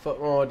 Fuck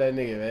wrong with that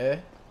nigga,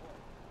 man.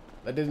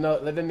 Let that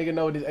nigga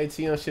know what this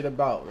ATM shit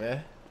about,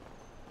 man.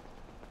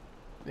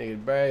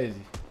 Nigga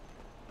crazy.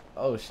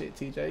 Oh shit,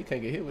 TJ, you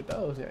can't get hit with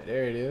those. Yeah,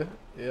 there it is.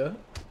 Yeah.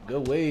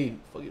 Good wave.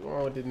 Fuck you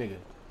wrong with this nigga.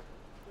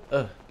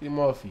 Get him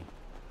off you.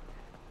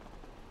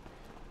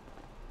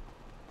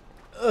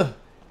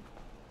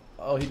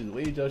 Oh, he just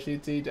weaved your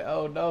shit, TJ.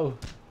 Oh no.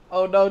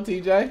 Oh no,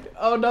 TJ.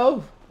 Oh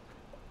no.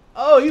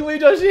 Oh, he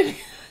weaved your shit.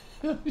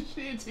 Oh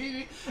shit,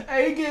 TJ.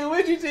 Hey, he getting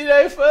with you,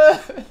 TJ,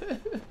 fuck.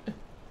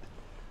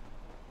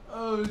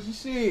 Oh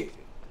shit.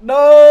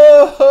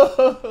 No.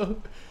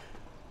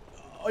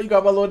 Oh, you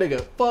got my little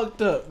nigga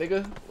fucked up,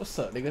 nigga. What's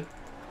up, nigga?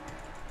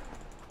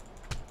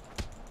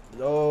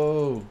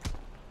 No.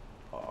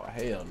 Oh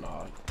hell no.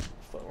 Nah.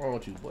 What's wrong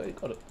with you, boy?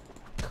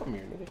 Come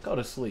here, nigga. Go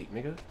to sleep,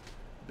 nigga.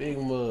 Big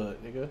mud,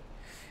 nigga.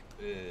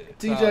 Yeah,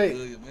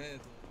 TJ.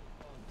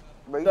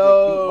 Bro,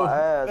 no,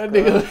 ass, that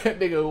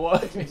nigga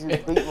what? You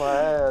just beat my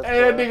ass.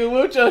 Hey, that nigga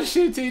whipped your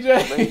shit,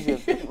 TJ. Bro, you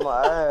just beat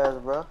my ass,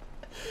 bro.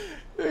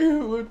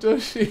 Nigga whipped your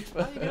shit,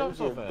 bro. How you get up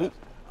so fast?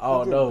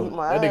 Oh no,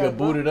 that nigga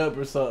booted up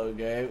or something,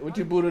 gang. What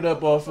you booted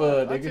up off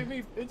of,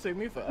 nigga? It took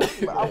me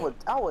forever.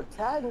 I was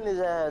tagging his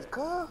ass,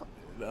 cuz.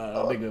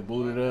 Nah, that nigga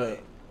booted up.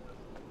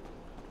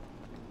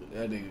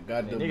 That nigga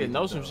got them. Nigga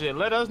know some shit.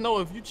 Let us know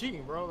if you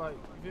cheating, bro. Like,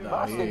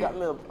 I should have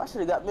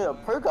got me a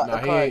perk out the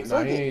car.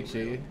 Nah, he ain't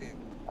cheating.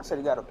 I should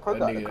have got a perk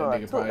out the car.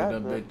 That nigga probably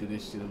done been through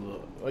this shit a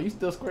little. Oh, you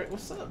still square?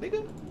 What's up,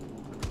 nigga?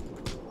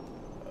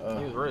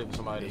 He was ready for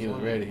somebody. He was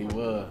ready. He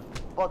was.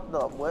 Fucked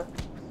up, boy.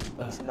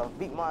 You should have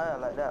beat my ass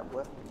like that,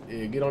 boy.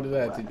 Yeah, get on his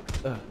ass.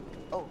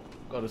 Oh,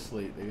 go to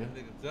sleep, nigga.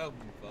 Nigga jumped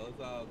me, so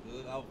it's all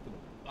good.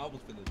 I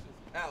was finna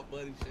just out,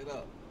 buddy, shit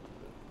up.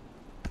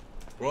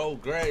 Bro,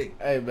 great.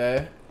 Hey,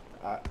 man.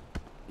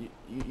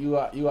 You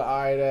a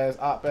alright ass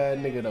op ass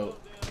nigga though.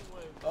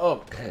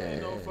 Oh.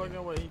 Ain't no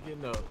fucking way he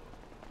getting up.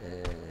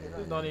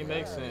 This don't even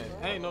make sense.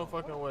 Ain't no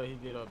fucking way he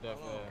get up that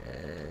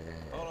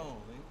fast. Hold on,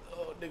 nigga.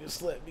 Oh, nigga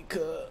slept me,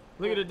 cuz.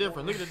 Look at the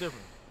difference. Look at the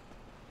difference.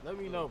 Let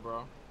me know,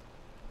 bro.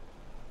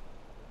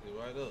 Get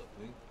right up,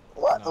 nigga.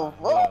 What the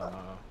fuck?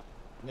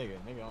 Nigga.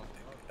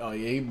 Oh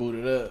yeah, he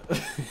booted up.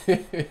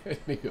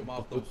 Nigga, I'm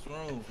off those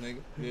shrooms,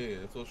 nigga.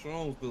 Yeah, that's what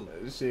shrooms do.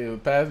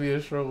 Shit, pass me a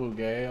shroom,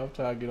 gang. I'm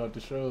trying to get off the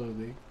shrooms,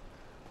 nigga.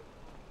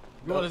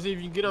 You want to see if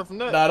you can get up from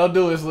that? Nah, don't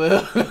do it,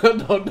 Slim.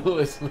 Don't do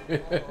it, Slim.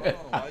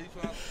 Why you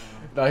trying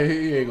to... Nah,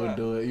 he ain't gonna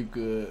do it. You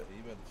good.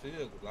 You better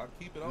chill, cause I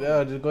keep it on.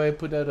 Yeah, just go ahead and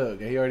put that up,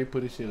 gang. He already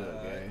put his shit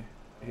up, gang.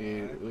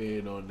 We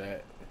ain't on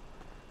that.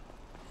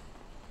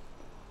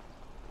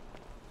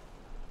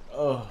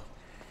 Oh.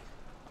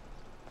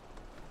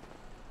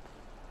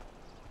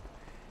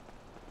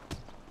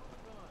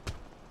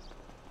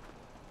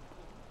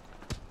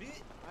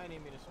 I ain't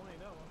even mean to swing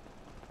that one.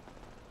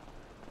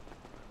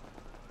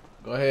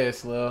 Go ahead,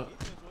 Slim.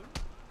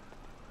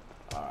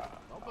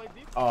 Don't play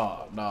defense.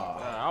 Oh, nah.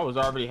 I was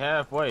already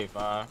halfway,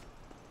 Five.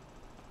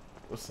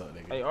 What's up,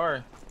 nigga? Hey,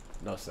 Ari.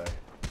 No, sir.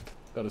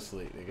 Go to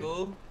sleep, nigga.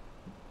 Cool.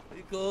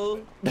 You cool?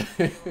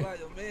 Like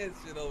your man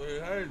shit over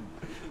here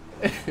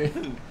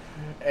hurting.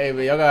 Hey,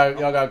 man,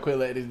 y'all gotta quit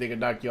letting this nigga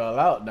knock y'all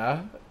out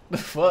now. The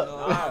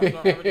fuck? This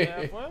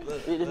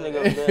nigga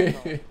over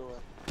there.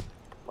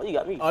 Well, you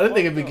got me. Oh, this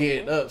nigga be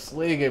getting up,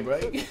 swinging, bro.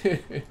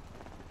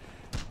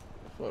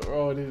 What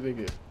wrong with this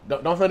nigga?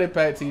 Don't 100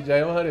 pack, TJ.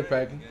 Don't 100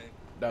 pack him.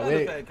 No,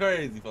 100 pack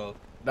crazy, folks.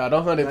 No,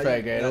 don't 100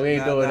 pack, gang. We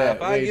ain't doing that.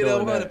 If We I ain't get up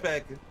doing 100 that.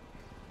 packing.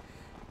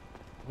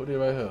 What is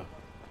right here?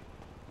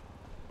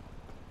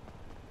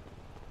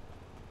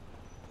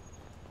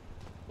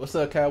 What's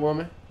up,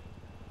 Catwoman?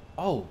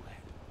 Oh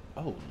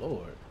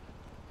Lord.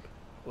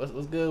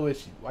 What's good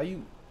with you?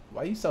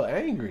 Why you so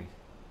angry?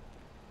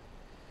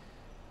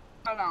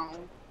 Hold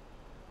on.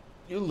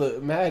 You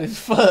look mad as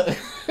fuck.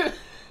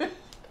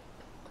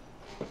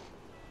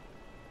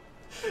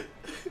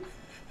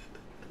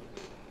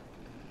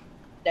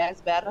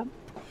 That's better.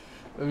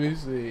 Let me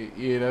see.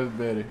 Yeah, that's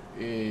better.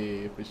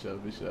 Yeah, for sure,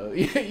 for sure.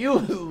 Yeah, you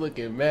was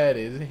looking mad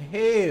as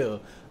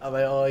hell. I'm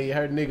like, oh yeah,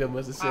 her nigga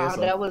must have said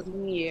something. That was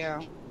me,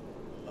 yeah.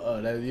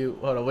 Oh, that's you.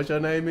 Hold on, what's your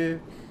name is?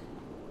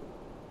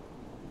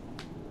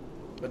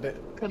 What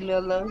that?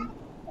 Camilla.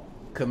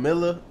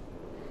 Camilla?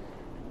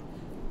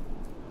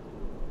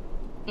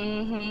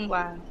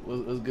 Why?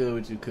 What's good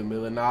with you,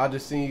 Camilla? Nah, I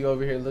just seen you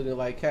over here looking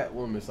like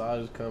Catwoman, so I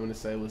was just coming to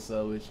say what's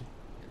up with you.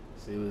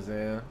 See what's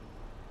down.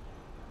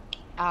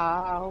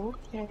 Oh,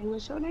 okay.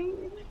 What's your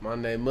name? My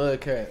name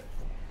MUDCAT.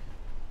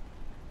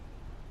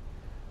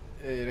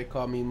 Hey, they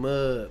call me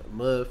Mud.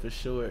 Mud for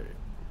short.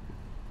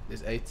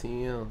 It's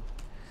ATM.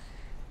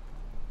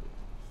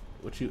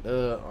 What you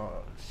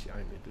oh shit, I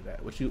ain't gonna do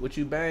that. What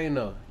you bang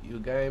though? You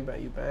gang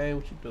bang? You bang?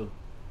 What you do?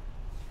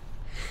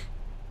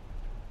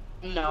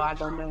 No, I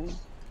don't bang.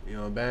 You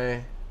don't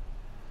bang?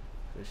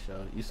 For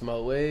sure. You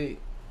smoke weed?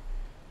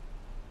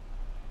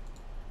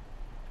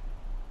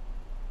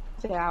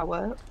 Say I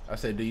what? I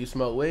said, do you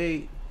smoke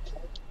weed?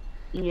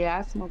 Yeah,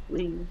 I smoke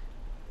weed.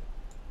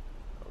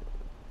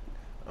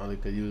 Only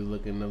cause you was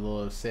looking a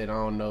little upset. I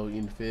don't know,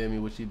 you feel me,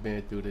 what you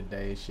been through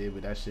today and shit,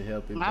 but that should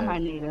help it. I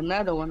might need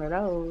another one of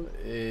those.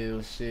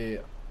 Ew,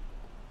 shit.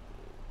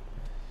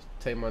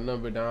 Take my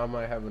number down. I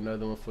might have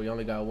another one for you.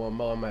 Only got one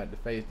more. I'm gonna have to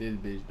face this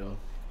bitch though.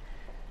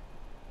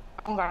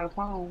 I don't got a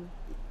phone.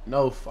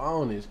 No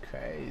phone is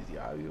crazy.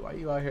 Why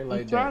you out here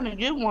like that? I'm trying to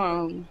get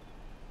one.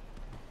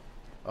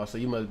 Oh, so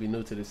you must be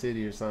new to the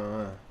city or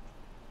something,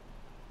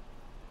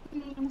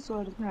 huh?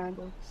 Sort of, kind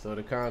of. Sort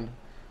of, kind of.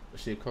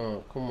 But shit,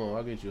 come on,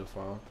 I'll get you a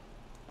phone.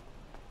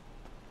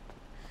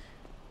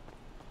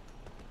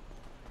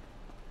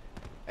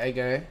 Hey,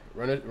 gang,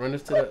 run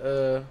us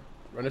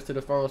to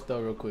the phone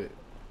store real quick.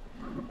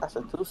 That's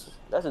a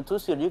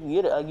two-seater. You can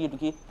get it. I'll give you the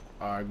key.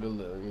 All right, good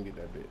luck. Let me get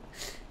that bit.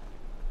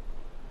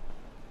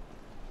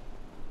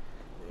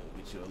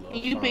 Get you a little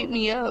You phone. pick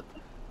me up.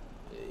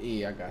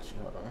 Yeah, I got you.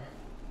 Hold on.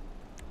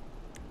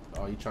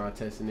 Oh, you trying to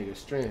test a nigga's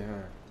strength,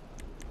 huh?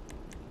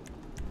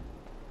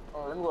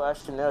 Oh, let me go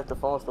ask you now if the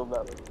phone's still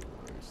back.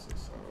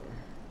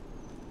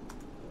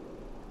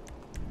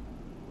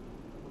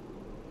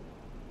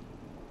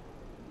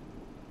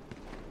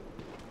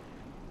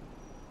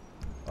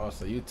 Oh,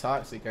 so you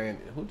toxic, ain't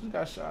it? Who just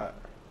got shot?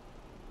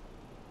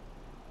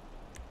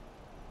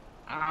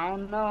 I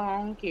don't know. I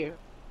don't care.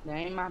 That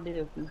ain't my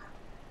business.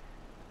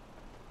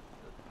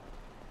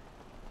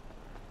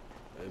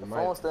 The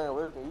phone still ain't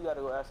working. You gotta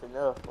go ask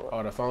enough.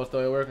 Oh, the phone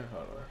still ain't working?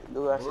 Hold on.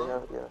 Do ask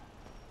enough, yeah.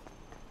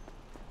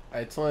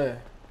 Hey, twin.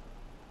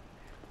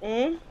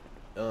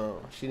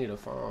 She need a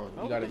phone.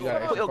 You gotta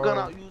ask your gun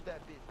out. Use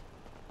that bitch.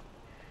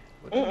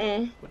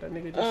 What that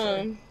nigga just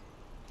say?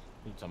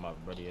 You talking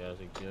about buddy ass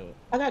a kid?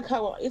 I got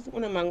caught. It's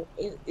one of my.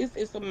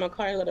 It's some of my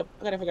car. I gotta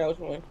figure out which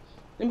one.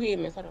 Let me get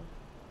him. Hold on.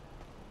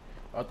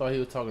 I thought he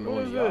was talking to Who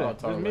one is of y'all.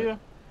 this Mia?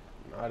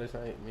 Nah, this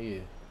ain't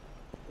Mia.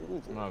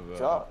 My God.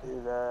 Drop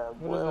his ass,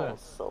 boy, on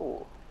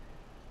soul.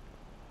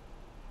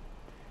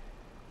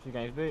 She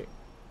can't speak.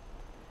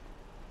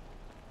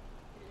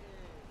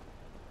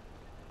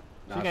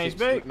 Nah, she can't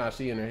speak. Nah,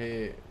 she in her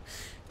head.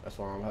 That's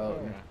why I'm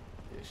holding her.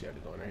 Yeah, she had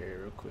to go in her head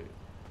real quick.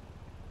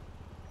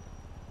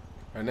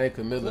 Her name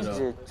Camilla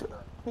though.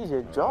 He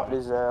just dropped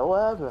his ass.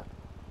 What happened?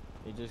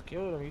 He just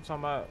killed him. You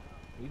talking about?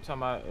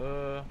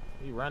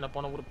 He ran up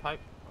on him with a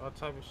pipe, all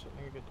type of shit.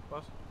 Nigga get the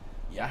bus.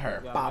 Yeah, I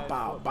heard bow,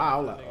 bow,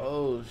 bow. Like,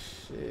 oh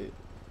shit.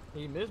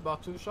 He missed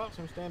about 2 shots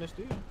from standing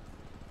still.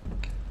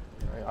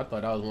 I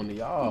thought that was one of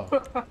y'all.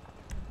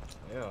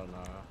 Hell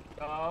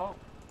nah.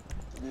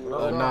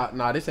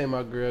 Nah, this ain't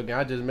my girl.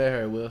 I just met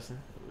her,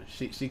 Wilson.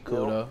 She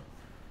cool though.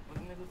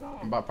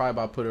 I'm probably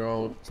about to put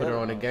her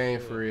on the game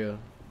for real.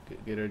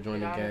 Get her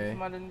join the game.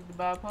 Somebody need to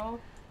buy a pole?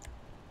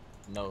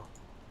 No.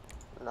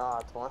 Nah,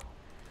 twin.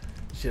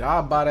 Shit,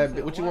 I'll buy that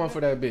bitch. What you want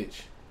for that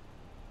bitch?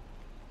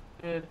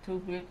 Yeah,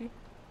 $250.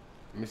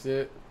 Let me see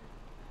it.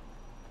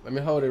 Let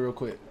me hold it real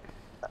quick.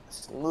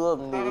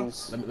 Snub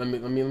niggas. Let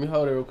me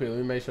hold it real quick. Let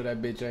me make sure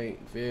that bitch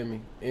ain't, feel me,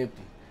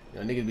 empty. You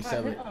know, niggas be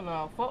selling.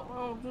 No, fuck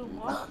wrong with you,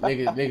 boy.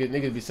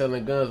 Niggas be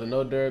selling guns with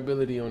no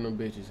durability on them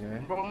bitches,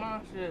 man. Bro,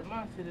 my shit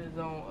is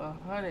on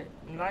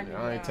 190.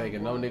 I ain't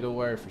taking no nigga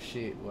word for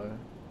shit, boy.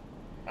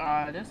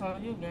 That's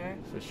on you,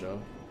 gang. For sure.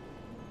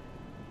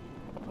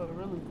 I put a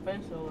really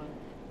face your ass.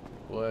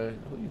 Boy,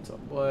 who you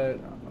talk? Boy,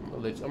 I'm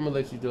gonna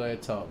let you do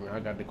that talk, man. I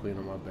got the queen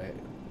on my back.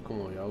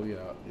 Come on, y'all, we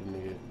out. This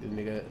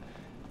nigga,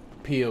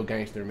 peel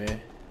gangster, man.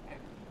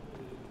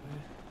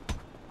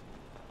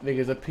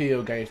 Nigga's a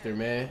pill gangster,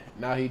 man.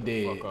 Now he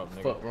dead. Fuck up,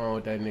 nigga. Fuck wrong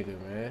with that nigga,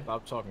 man.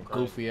 Stop talking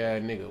crazy. Goofy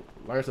ass nigga.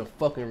 Learn some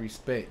fucking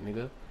respect,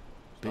 nigga.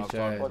 Stop Bitch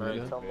ass talking crazy,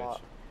 nigga. bitch.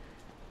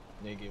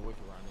 Nigga, get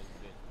wicked around this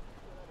bitch.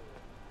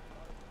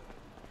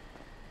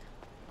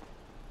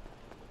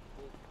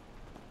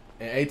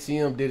 And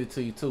ATM did it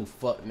to you too.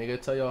 Fuck,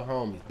 nigga. Tell your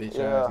homies, bitch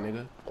ass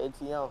nigga.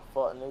 ATM,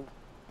 fuck nigga.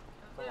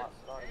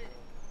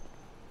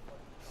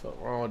 Fuck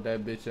wrong with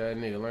that bitch ass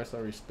nigga. Learn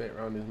some respect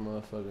around this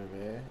motherfucker,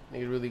 man.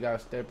 Nigga really got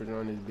steppers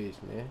on this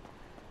bitch, man.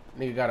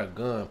 Nigga got a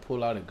gun.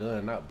 Pull out a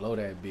gun, not blow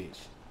that bitch.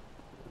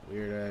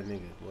 Weird ass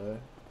niggas, boy.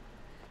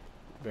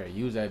 Better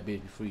use that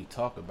bitch before you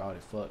talk about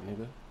it, fuck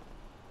nigga.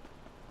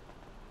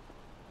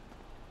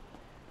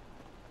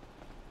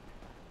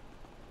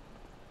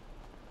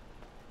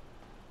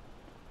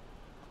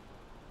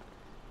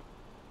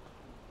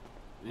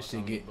 This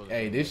shit get,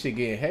 hey, this shit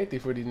getting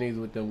hectic for these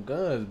niggas with them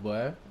guns,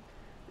 boy.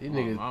 These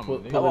niggas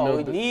pulling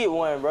up. We need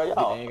one, bro.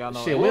 Y'all ain't got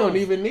no Shit, we don't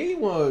even need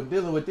one.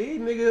 Dealing with these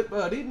niggas,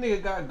 bro. These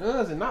niggas got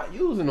guns and not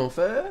using them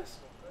fast.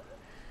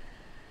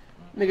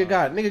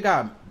 Nigga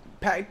got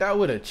packed out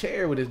with a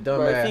chair with his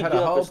dumb ass. Had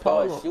a whole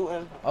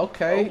pole.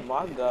 Okay. Oh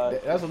my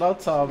god. That's what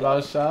I'm talking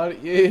about,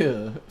 shawty.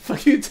 Yeah.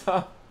 Fuck you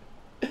talking.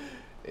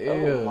 Yeah.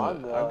 Oh my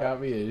god. I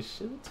got me a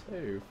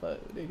shooter. Fuck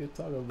what nigga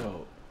talking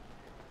about.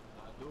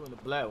 Doing the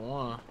black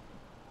one.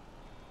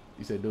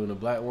 You said doing the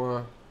black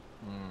one?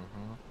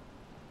 Mm-hmm.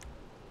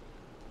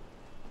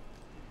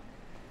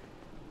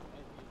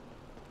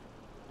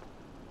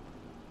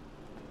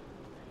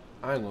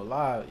 I ain't gonna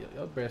lie,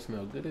 your breath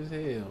smell good as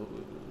hell.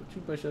 What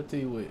you brush your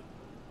teeth with?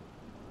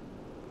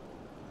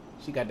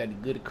 She got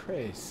that good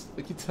crest.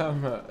 What you talking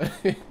about?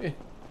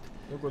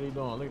 Look what he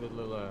doing. Look at this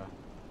little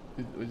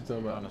what you talking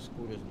about? Trying to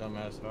school this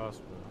dumbass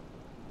hospital.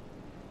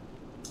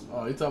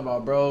 Oh, you talking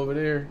about bro over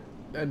there?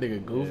 That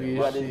nigga goofy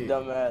as shit.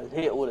 Got this dumbass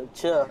hit with a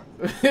chair.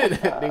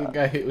 That nigga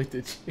got hit with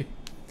the chair.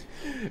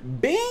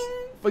 Bing!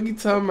 What you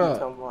talking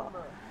about?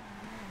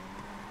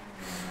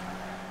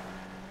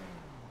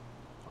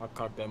 I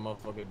cocked that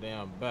motherfucker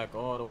down back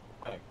all the way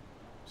back.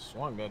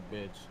 Swung that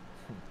bitch.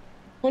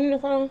 Who need the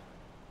phone?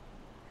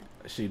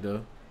 She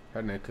do.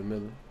 Her name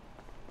Camilla.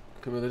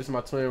 Camilla, this is my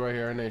twin right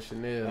here. Her name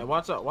Chanel. Hey,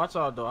 watch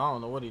out though. I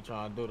don't know what he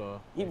trying to do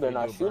though. He better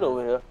not shoot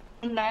over here.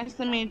 Nice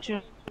to meet you.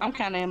 I'm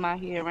kind of in my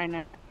head right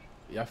now.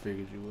 Yeah, I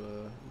figured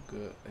you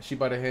good. She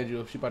about to hand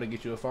you. She about to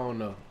get you a phone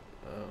though.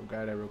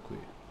 Grab that real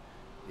quick.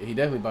 Yeah, he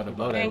definitely about to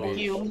blow that bitch. Thank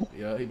you.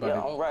 Yeah, he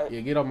about to. Right.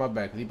 Yeah, get on my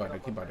back. He about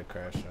to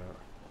crash out.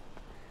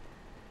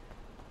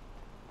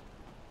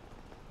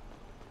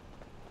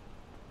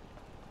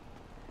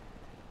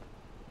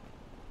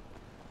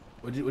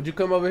 Would you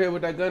come over here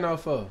with that gun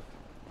out for?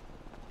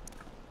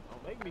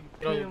 Don't make me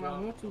throw your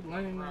gun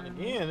around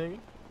again, nigga.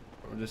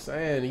 I'm just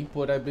saying, he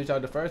pulled that bitch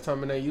out the first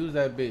time and they used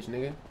that bitch,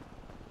 nigga.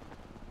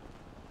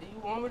 Do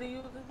you want me to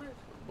use this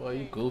bitch? Boy,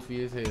 you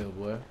goofy as hell,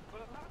 boy.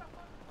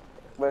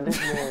 Bro, this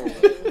man.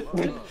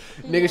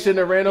 Nigga shouldn't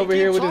have ran over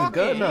here with his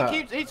gun out.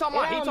 He talking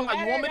about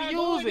you want me to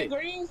use it.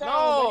 No,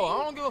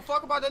 I don't give a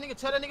fuck about that nigga.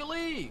 Tell that nigga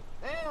leave.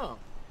 Damn.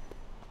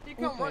 He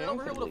come running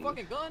over here with a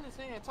fucking gun and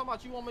saying, talking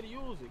about you want me to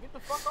use it. Get the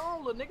fuck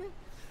on, little nigga.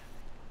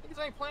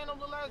 Niggas ain't playing them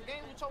little ass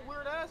games with your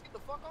weird ass. Get the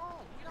fuck on.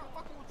 We not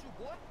fucking with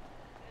you, boy.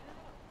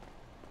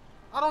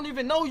 I don't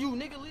even know you,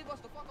 nigga. Leave us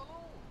the fuck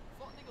alone.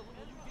 Fuck nigga,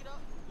 when you get up,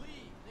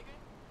 leave, nigga.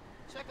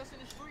 Check us in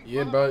the street.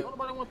 Yeah, bro.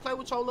 Nobody want to play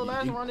with your little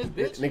ass around this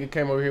bitch. Nigga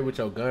came over here with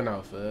your gun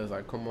out, fuzz.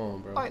 Like, come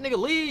on, bro. Like, nigga,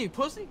 leave,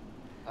 pussy.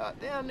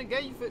 Damn, nigga,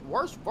 gave you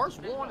worse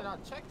warning. I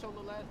checked your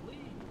little ass. Leave.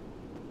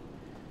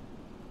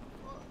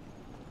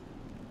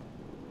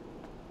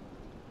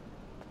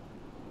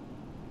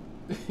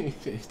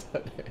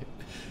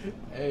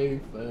 Hey,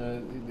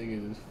 fuzz, these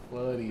niggas is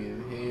funny as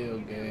hell,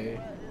 gang.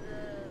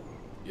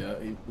 Yeah,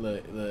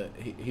 look,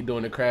 he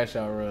doing the crash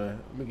out run.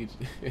 Let me get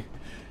you.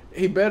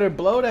 He better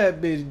blow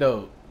that bitch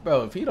though,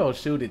 bro. If he don't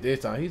shoot it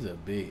this time, he's a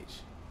bitch.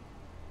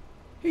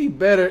 He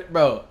better,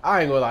 bro.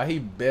 I ain't gonna lie. He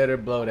better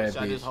blow that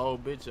shot bitch. This whole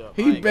bitch up.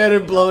 He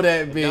better blow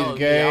that bitch,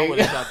 gang.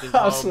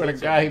 I swear to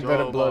God, he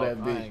better blow that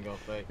bitch.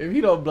 If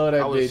he don't blow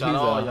that bitch, he's a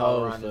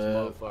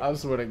hoe, fuzz. I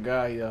swear to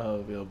God, he a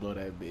hoe if he don't blow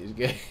that bitch,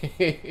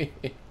 gang.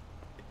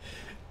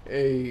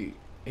 Hey,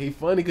 he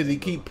funny because he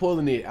keep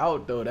pulling it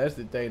out though. That's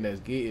the thing that's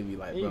getting me,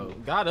 like, bro. He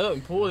got up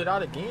and pulled it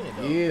out again,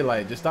 though. Yeah,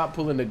 like, just stop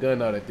pulling the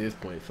gun out at this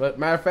point.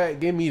 Matter of fact,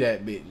 give me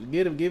that bitch.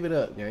 Give it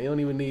up, gang. You don't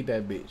even need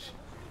that bitch.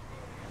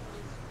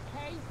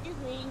 Hey, excuse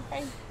me.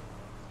 Hey,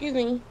 excuse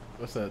me.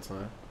 What's up,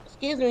 son?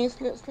 Excuse me,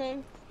 Slim.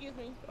 Excuse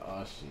me.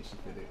 Oh shit, she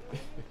fit it.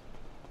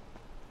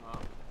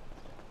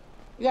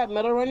 You got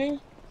metal running?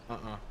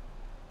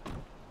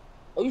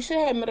 Oh, you should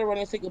have metal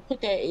running so you can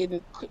put that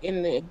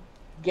in the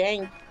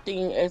gang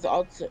thing as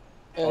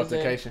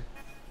altercation.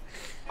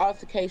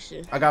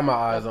 I got my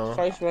eyes on.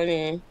 First run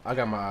in. I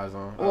got my eyes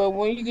on. Well,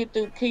 when you get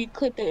through, can you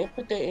click that and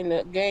put that in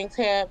the gang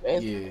tab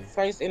as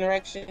first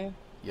interaction?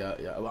 Yeah.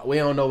 We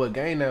don't know what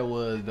game that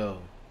was though.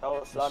 That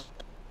was Slaughter.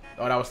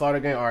 Oh, that was Slaughter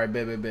game. All right,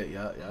 bet.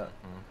 Yeah.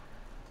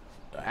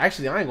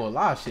 Actually, I ain't gonna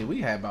lie. Shit,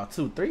 we had about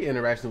 2-3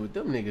 interactions with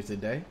them niggas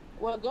today.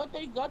 Well, go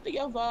through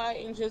your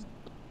VOD and just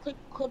click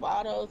clip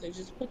autos and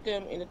just put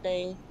them in the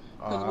thing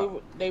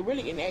because they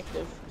really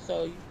inactive.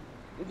 So you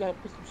gotta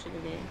put some shit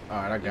in there. All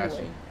right, I got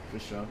Anyway. you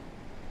for sure.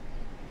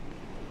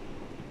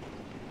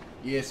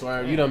 Yeah,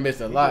 Swerve, you done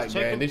missed a lot,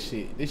 man. This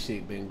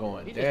shit been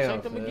going He down. Just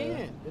checked him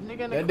again. The nigga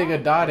in the That car.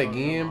 nigga died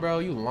again, bro.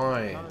 You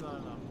lying?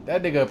 No.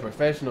 That nigga a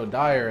professional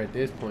dyer at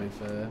this point,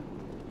 fam.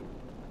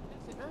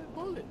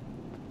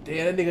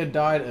 Damn, that nigga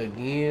died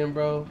again,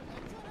 bro.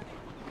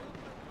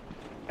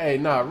 Hey,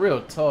 nah,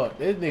 real talk.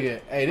 This nigga,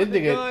 this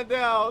nigga. Going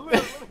down.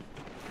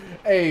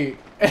 Hey,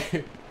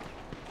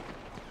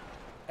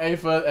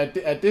 for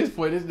at this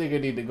point, this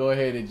nigga need to go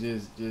ahead and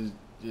just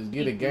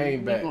get a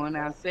game back. Going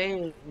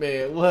outside.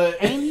 Man, what?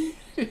 He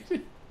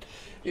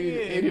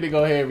need to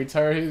go ahead and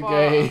return his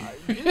game.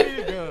 Give me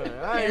the gun.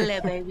 That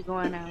little baby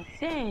going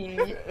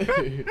outside.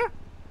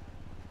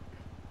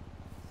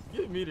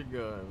 Give me the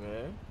gun,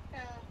 man.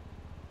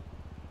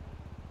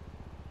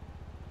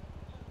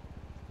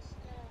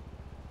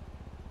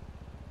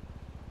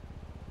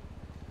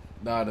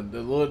 Nah, the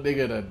little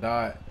nigga that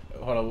died.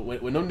 Hold on,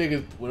 when them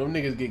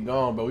niggas get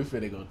gone, bro, we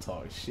finna go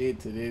talk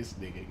shit to this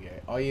nigga guy.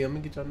 Oh yeah, let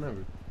me get your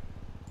number.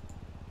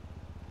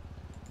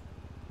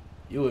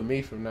 You with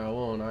me from now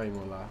on, I ain't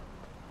gonna lie.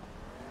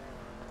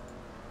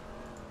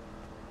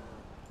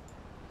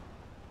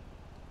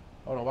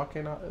 Hold on, why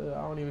can't I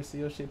don't even see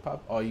your shit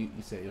pop. Oh, you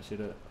set your shit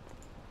up.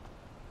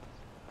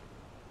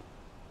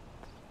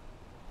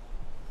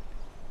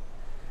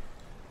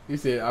 You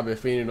said I've been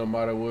fiending on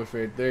Modern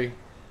Warfare 3.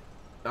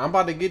 I'm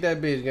about to get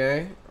that bitch,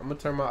 gang. I'm gonna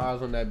turn my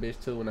eyes on that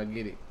bitch too when I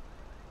get it.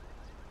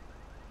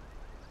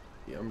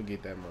 Yeah, I'm gonna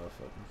get that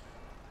motherfucker.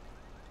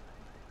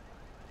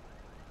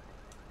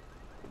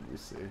 Let me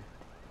see.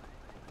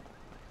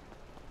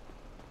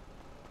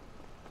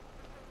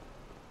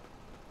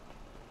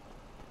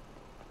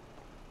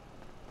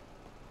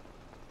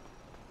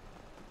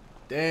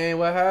 Dang,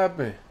 what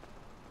happened?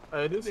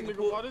 Hey, this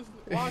nigga,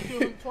 why I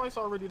killed him twice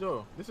already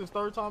though? This is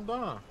third time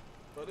down.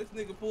 Bro, this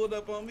nigga pulled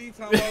up on me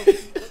talking about.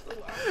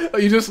 Oh,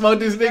 you just smoked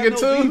this nigga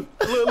too?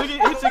 Look, he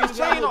took his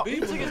chain off.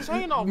 He took his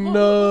chain off.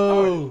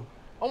 No.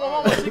 Oh, my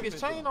mama took his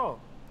chain off.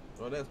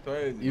 Bro, that's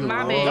crazy. You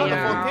My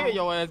bad,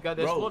 your ass got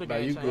that slaughter nah,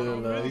 gang you chain good,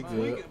 on. love. You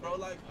good. Bro,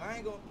 like, I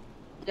ain't gonna.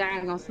 Y'all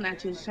ain't gonna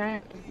snatch his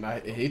chain. Nah,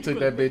 he took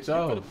that bitch You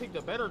off. could have picked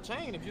a better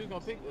chain if you was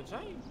gonna pick the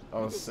chain.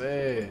 I'm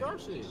sad. Your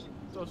shit.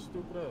 So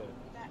stupid ass.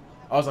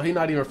 Also, he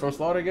not even from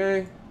Slaughter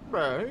Gang?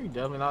 Bro, he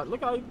definitely not.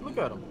 Look at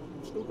him.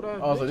 Stupid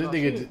ass. Also,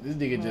 bitch. this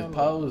nigga just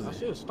posing. I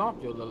should have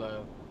stomped your little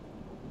ass.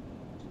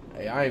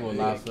 Hey, I ain't gonna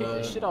lie, Get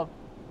that shit off.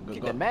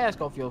 Get that mask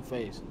off your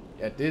face.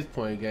 At this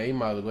point, gang, you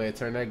might as well go ahead and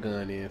turn that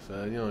gun in,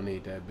 fella. You don't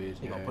need that bitch,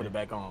 He gonna gang. put it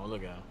back on.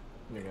 Look at him.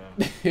 Look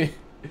at him.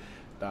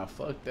 Nah,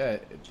 fuck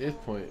that. At this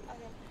point,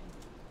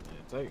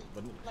 Yeah, take it.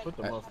 But put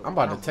the motherfucker. I'm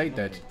about to take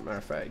that. Matter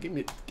of fact, give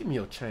me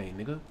your chain,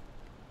 nigga.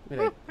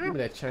 Give me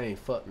that chain,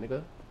 fuck,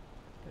 nigga.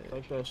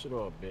 Take that shit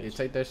off, bitch. Yeah,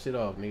 take that shit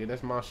off, nigga.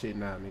 That's my shit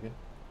now, nigga.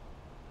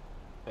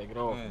 Take it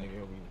off,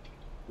 nigga.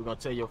 We gonna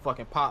tell your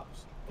fucking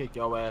pops. Kick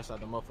your ass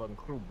out the motherfucking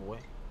crew, boy.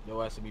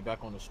 Your ass will be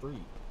back on the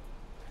street.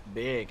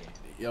 Begging.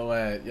 Your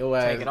ass.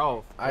 Take it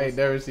off. I ain't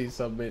never seen a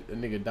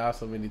nigga die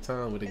so many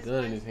times with a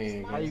gun in his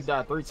hand. How you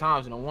die 3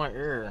 times in one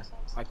area?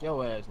 Like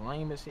your ass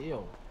lame as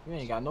hell. You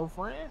ain't got no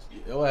friends?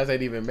 Your ass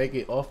ain't even make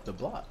it off the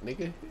block,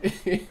 nigga.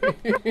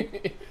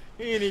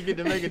 He ain't even get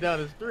to make it down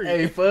the street.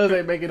 Hey, Fuzz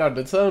ain't make it out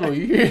the tunnel,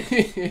 you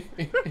hear?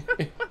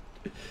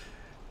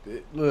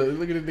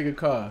 Look at this nigga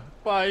car.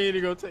 Why he ain't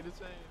even gonna take the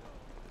chain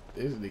off?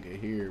 This nigga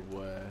here,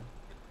 boy.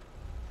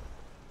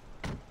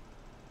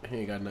 He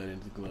ain't got nothing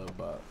in his glove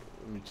box.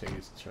 Let me check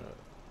his trunk.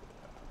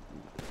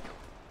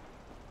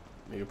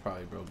 Nigga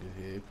probably broke his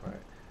head.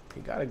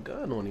 He got a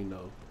gun on him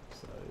though.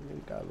 So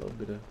nigga got a little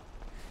bit of.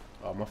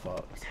 Oh, my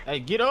fault. Hey,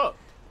 get up.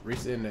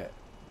 Resend that.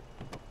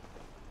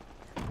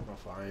 My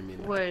fault. I ain't mean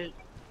that. Wait.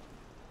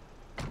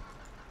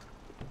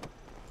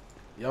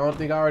 Y'all don't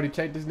think I already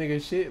checked this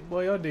nigga shit?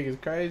 Boy, y'all niggas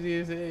crazy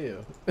as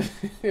hell.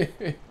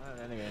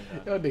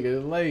 Y'all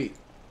niggas late.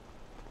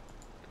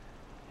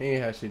 He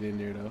ain't have shit in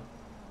there though.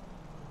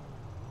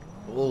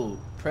 Oh,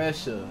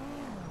 pressure.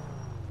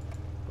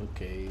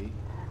 Okay.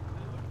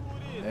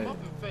 Look who it is,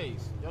 muffin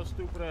face. Yo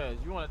stupid ass.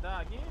 You wanna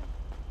die again?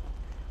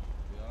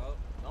 Yup.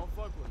 Don't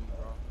fuck with me,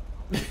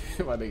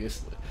 bro. My nigga.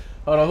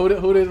 Hold on,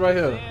 who this right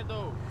here?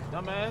 Though,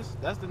 dumbass.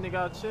 That's the nigga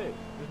I checked.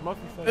 This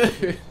muffin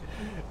face.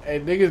 Hey,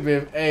 niggas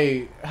been.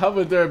 Hey, how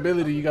much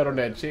durability you got on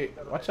that chick?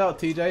 Watch out,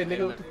 TJ,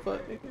 nigga. What the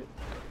fuck, nigga?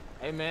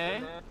 Hey,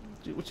 man.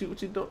 What you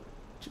doing?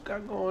 What you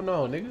got going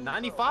on, nigga?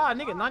 95,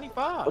 nigga.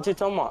 95. What you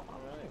talking about?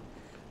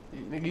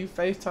 Nigga, you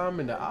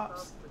FaceTiming the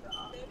ops?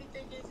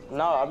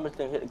 No, I'm just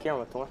gonna hit the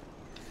camera, twin.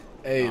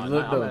 Hey,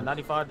 look I'm though. at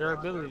 95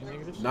 durability,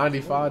 nigga. This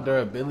 95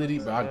 durability,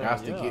 but I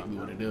got to yeah. get me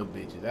one of them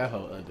bitches. That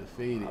hoe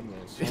undefeated. I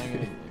mean,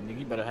 swinging. Nigga,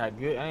 you better have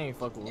good aim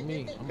fucking with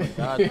me. I'm gonna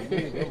die to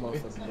you, that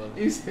motherfucker, brother.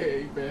 He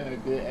said you better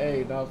have good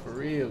aim, not for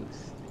real.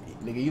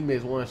 Nigga, you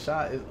miss one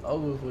shot, it's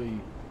over for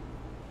you.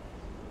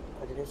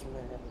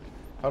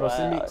 Hold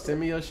on, send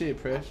me your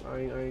shit, Presh. I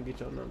ain't get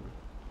your number.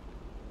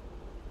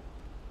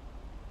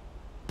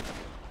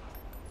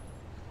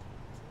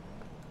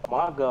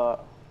 my god.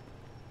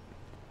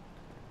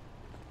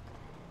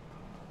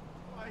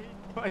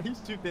 Why he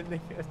shoot that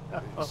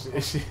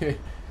nigga?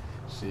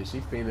 Shit, she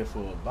fiending for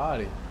a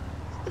body.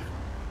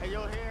 Hey,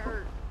 your hair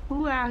hurt.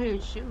 Who out here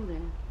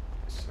shooting?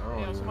 I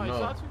don't even Somebody know.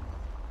 shot you?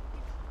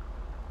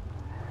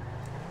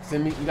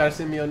 Send me. You gotta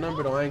send me your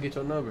number though. I ain't get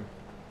your number.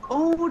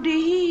 Oh, did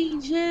he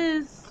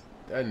just?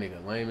 That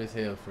nigga lame as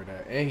hell for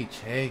that, and he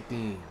checked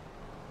in.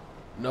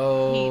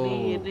 No.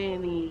 He did,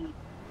 didn't he?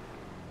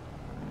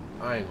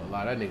 I ain't gonna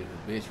lie, that nigga's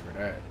a bitch for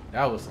that.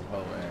 That was some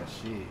hoe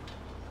ass shit.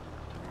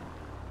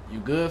 You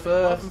good for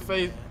us?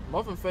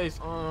 Muffin face,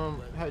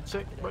 had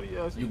checked, buddy.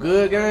 You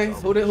good, gang?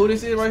 Who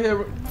this is right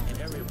here?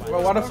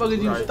 Bro, why the fuck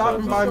is you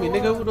stopping by me,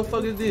 nigga? Who the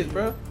fuck is this,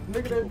 bro?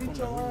 Nigga that beat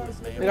your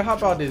ass, nigga. Nigga,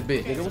 hop out this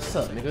bitch, nigga. What's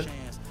up, nigga?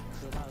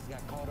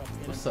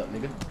 What's up,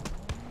 nigga?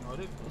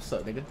 What's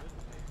up, nigga?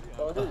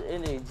 Oh, this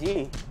is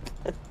NAG.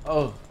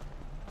 Oh.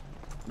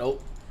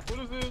 Nope. What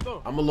is this,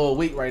 though? I'm a little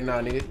weak right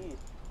now, nigga.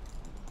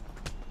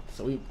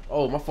 So we.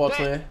 Oh, my fault,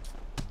 man.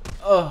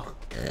 Oh.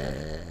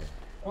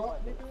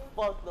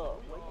 Fucked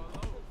up.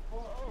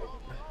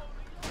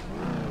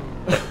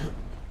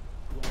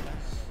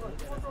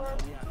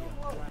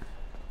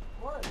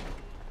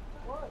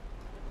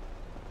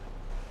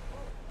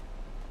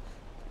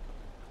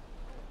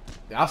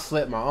 I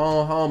slept my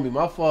own homie.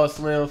 My fault,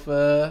 Slim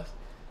fast.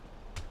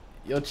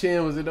 Your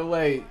chin was in the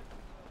way.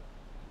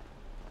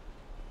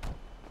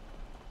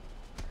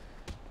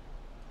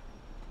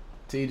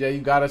 TJ, you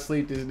gotta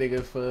sleep this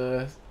nigga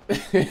fast.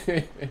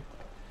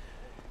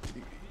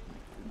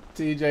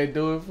 TJ,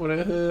 do it for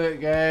the hood,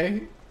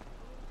 gang.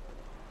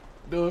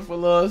 Do it for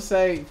Lil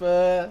Saint,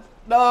 fast.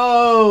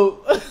 No!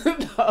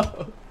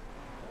 No!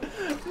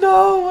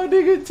 No, my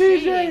nigga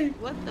TJ!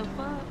 What the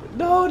fuck?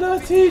 No,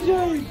 not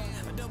TJ!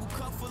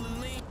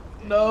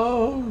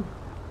 No!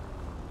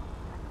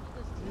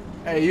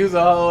 Hey, you's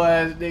a whole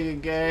ass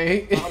nigga,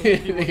 gang.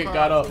 Nigga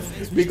got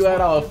off. Be glad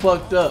I was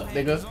fucked up,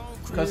 nigga.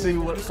 Come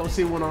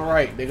see when I'm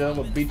right, nigga. I'm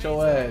gonna beat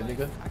your ass,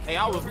 nigga. Hey,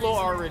 I was low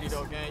already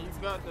though, gang. You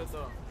got that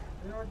though.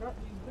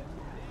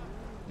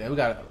 Yeah, we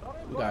got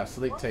a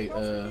slick tape. I'm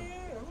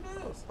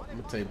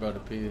gonna tell you, brother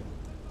P.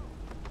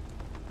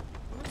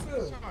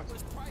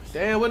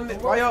 Damn,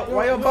 why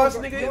y'all boss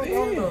nigga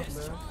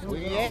in? We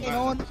ain't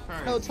on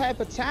no type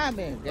of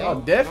timing.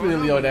 Y'all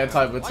definitely on that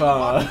type of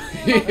time.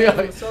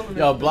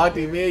 Y'all blocked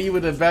him in. You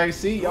in the back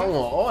seat. Y'all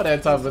want all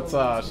that type of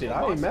time. Shit,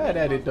 I ain't mad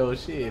at it though.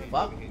 Shit,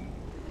 fuck.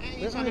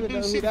 We don't even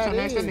know who that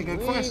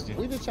is.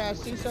 We just trying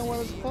to see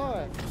someone's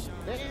car.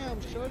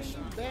 Damn, shorty, you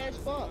bad as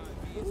fuck.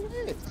 Who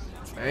is?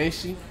 Ain't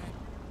she?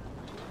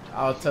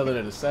 I was telling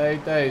her the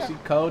same thing. She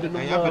cold in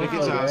the y'all better get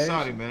y'all motherfucker,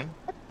 sorry, ain't she? man.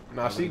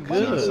 Nah, she Y'all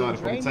good. sorry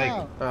for the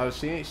taking. Nah,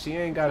 she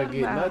ain't gotta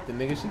get nothing,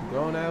 nigga. She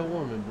grown ass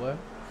woman, boy.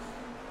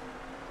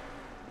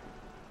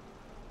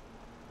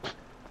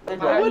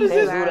 What is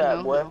this?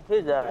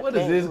 What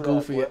is this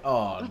goofy?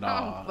 Oh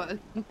nah.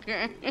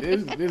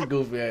 This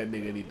goofy ass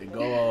nigga need to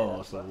go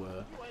on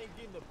somewhere.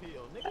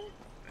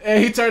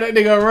 Hey, he turned that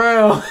nigga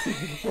around.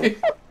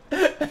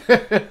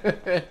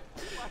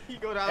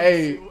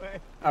 Hey,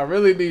 I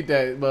really need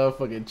that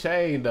motherfucking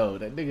chain though.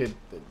 That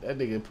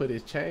nigga put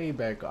his chain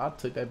back. I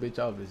took that bitch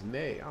off his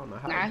neck. I don't know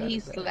how. Now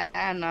he's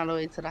sliding all the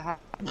way to the house.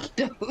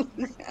 That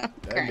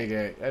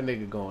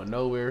nigga going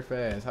nowhere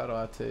fast. How do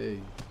I tell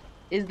you?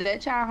 Is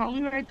that y'all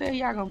homie right there?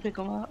 Y'all gonna pick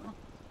him up?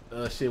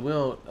 Shit, we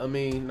don't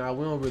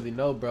really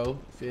know, bro.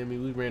 Feel me?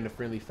 We ran a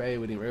friendly fade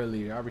with him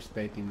earlier. I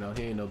respect him though.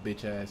 He ain't no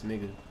bitch ass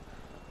nigga,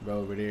 bro.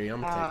 Over there,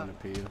 I'm taking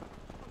the pill.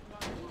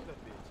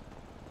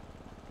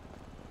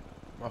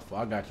 My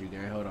fault. I got you,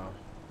 gang. Hold on.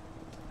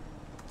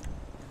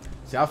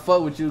 See, I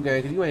fuck with you,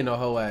 gang, cause you ain't no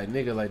hoe ass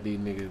nigga like these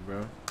niggas,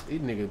 bro.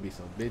 These niggas be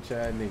some bitch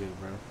ass niggas,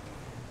 bro.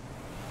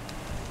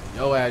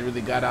 Yo ass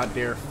really got out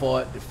there,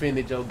 fought,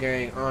 defended your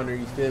gang honor,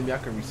 you feel me? I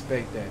can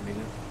respect that,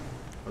 nigga.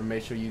 I'll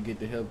make sure you get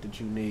the help that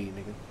you need,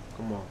 nigga.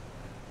 Come on.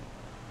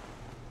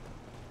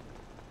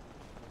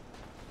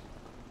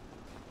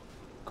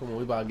 Come on,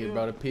 we about to get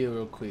Brother Pill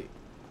real quick.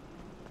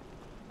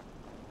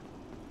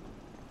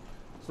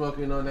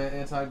 Smoking on that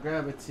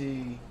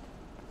anti-gravity.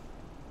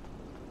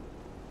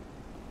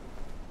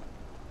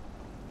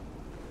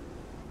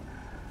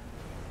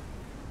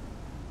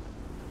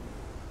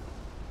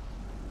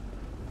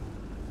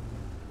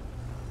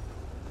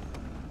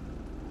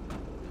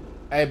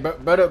 Hey,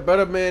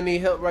 brother man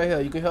need help right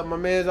here. You can help my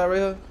mans out right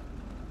here?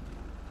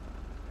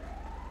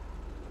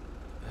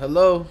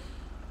 Hello?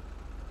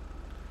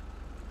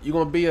 You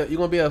gonna be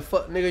a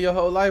fuck nigga your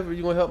whole life, or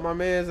you gonna help my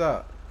mans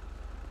out?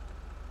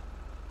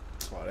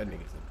 Oh, that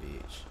nigga's a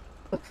bitch.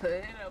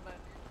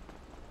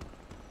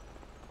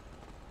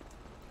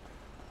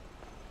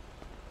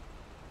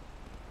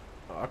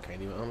 Oh, I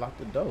can't even unlock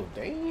the door.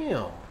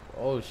 Damn.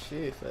 Oh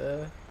shit,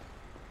 fam.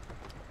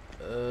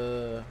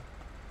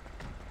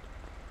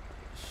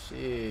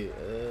 Shit,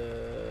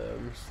 let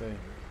me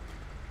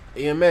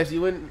see. EMS,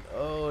 you wouldn't?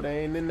 Oh,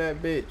 they ain't in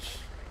that bitch.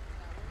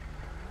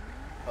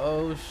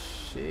 Oh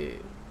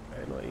shit,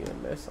 ain't no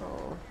EMS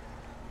on.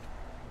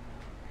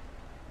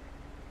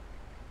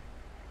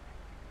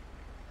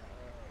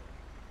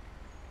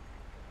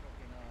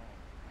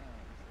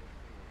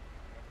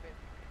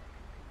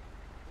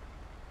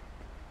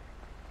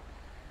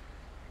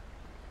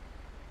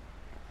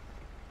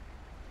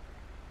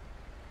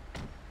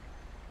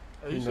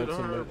 You know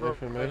too much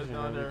information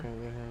on we can't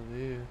let him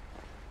live.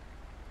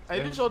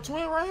 Hey, this your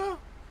twin right here?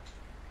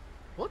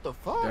 What the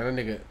fuck? Yeah, that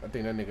nigga, I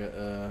think that nigga,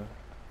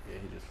 yeah,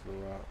 he just flew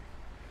out.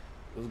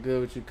 What's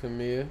good with you,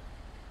 Camille?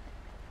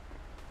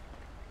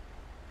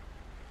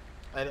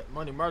 Hey, that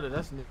Money Murder,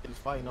 that's niggas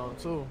fighting on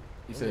too.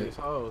 You Them said, niggas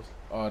hoes.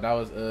 oh, that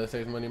was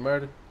Sex Money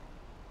Murder?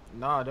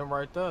 Nah, them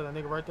right there. That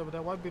nigga right there with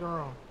that white beater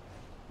on.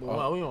 Well,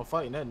 Oh. we don't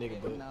fighting that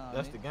nigga, but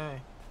that's the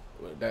gang.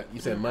 What, that you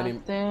said Money?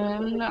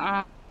 Then,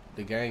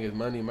 The gang is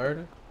Money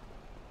Murder?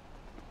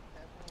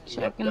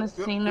 checking the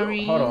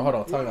scenery. Hold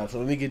on, time out. So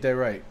let me get that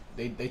right.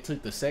 They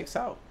took the sex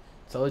out,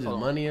 so it's just Hold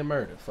on. money and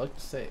murder. Fuck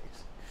the sex.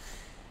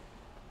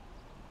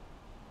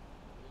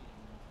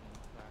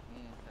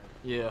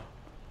 Yeah.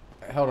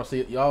 Hold on,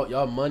 see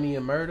y'all money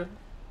and murder?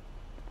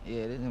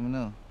 Yeah, they didn't even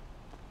know.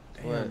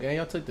 Damn, gang,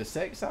 y'all took the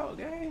sex out,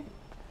 gang.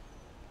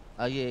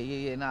 Oh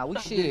yeah. Nah, we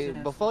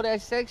shit. Before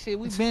that sex shit,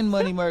 we been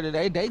money murder.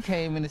 They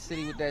came in the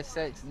city with that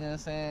sex. You know what I'm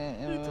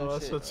saying? You know what I'm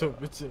saying? Shut your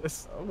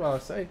bitches. I'm about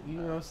to say, you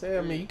know what I'm saying?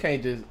 I mean, you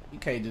can't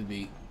just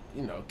be,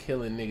 you know,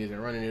 killing niggas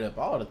and running it up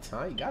all the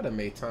time. You gotta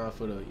make time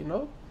for the, you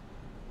know.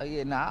 Oh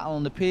yeah, nah, I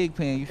own the pig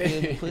pen. You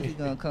feel me? Pussy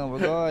gonna come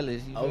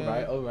regardless. You feel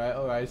me?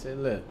 All right. Say,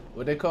 look,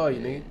 what they call you,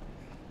 nigga?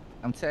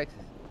 I'm Texas.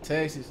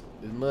 Texas,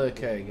 it's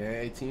MUDCAT,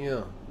 gang.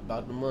 ATM,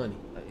 about the money.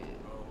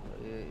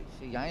 Yeah,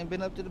 shit, y'all ain't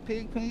been up to the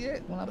pig pen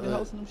yet when I been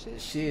hosting them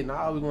shit. Shit,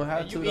 nah, we gonna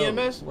have to. You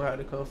though. EMS? We gonna have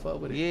to come fuck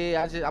with it.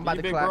 Yeah, I'm about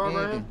to clock in.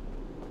 You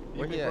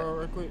Where big he at? bro,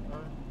 real quick. All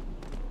right.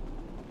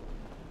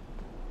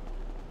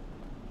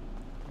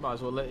 You might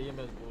as well let EMS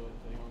go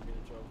so you won't get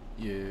in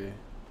trouble.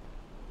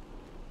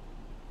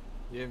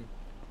 Yeah. Yeah.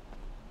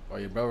 Oh,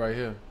 your bro right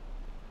here.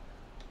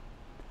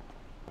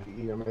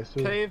 EMS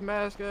too. Cave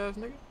mask ass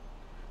nigga.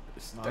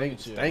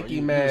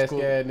 Stanky mask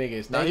cool. ass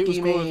nigga. Nah, he was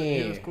Stanky cool.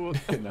 man. He was cool.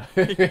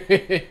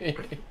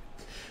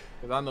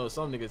 Cause I know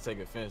some niggas take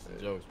offense to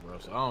jokes, bro.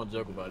 So I don't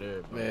joke about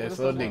everybody. Man,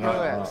 some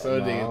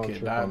niggas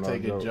cannot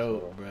take a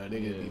joke, bro.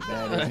 Niggas be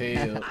bad as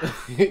hell.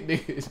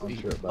 Niggas be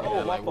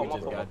Yeah, like we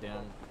just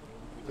goddamn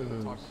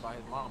talking about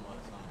his mama or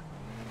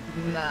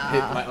something.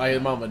 Nah. Like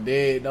his mama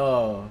dead,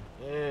 dog.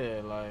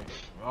 Yeah, like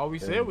all we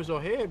said was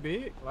your head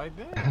big, like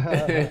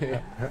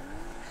that.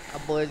 Our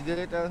boys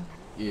good though.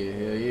 Yeah,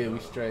 hell yeah, we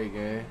straight,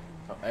 gang.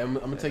 I'm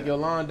gonna take your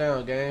line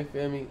down, gang.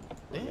 Feel me?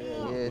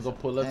 Damn. We gonna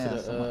pull up to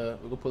the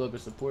we gonna pull up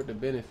and support the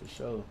business for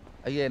sure.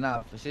 Oh yeah,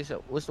 nah, for shit.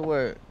 What's the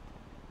word?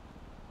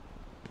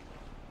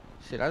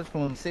 Shit, I just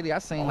from the city. I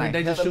seen like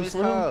they just hella shoot missed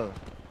Slim? calls.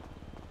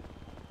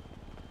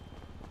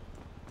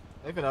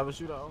 They finna have a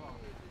shootout.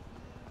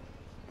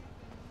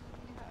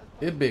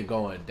 It been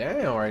going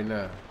down right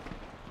now.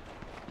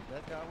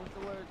 What's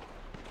the word?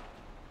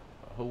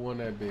 Who won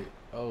that bit?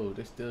 Oh,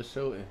 they still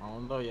shooting. I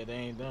don't know yet. They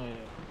ain't done yet.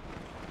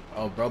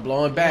 Oh, bro,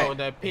 blowing back. holding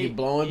that He pig.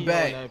 blowing He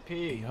back. holding that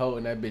pig. He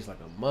holding that bitch like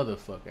a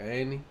motherfucker,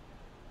 ain't he?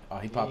 Oh,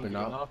 he popping ain't out.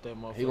 getting off that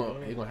He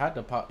motherfucker, gonna have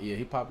to pop. Yeah,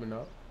 he popping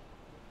out.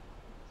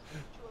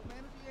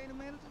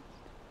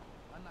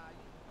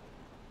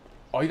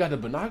 Oh, you got the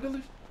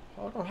binoculars?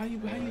 Hold on, how you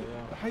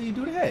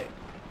do that?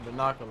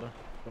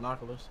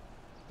 Binoculars.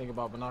 Think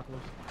about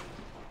binoculars.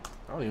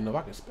 I don't even know if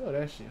I can spell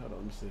that shit. Hold on,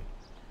 let me see.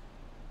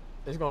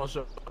 It's gonna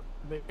show.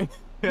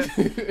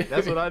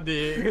 That's what I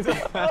did.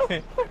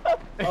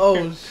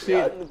 Oh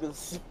shit!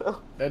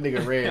 That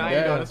nigga ran I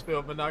ain't down. gotta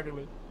spell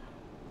binoculars.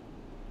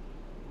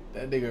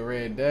 That nigga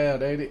ran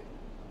down, ain't it?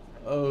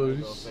 Oh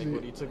Think shit!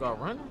 what he took out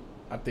running?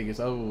 I think it's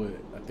over with.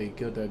 I think he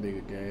killed that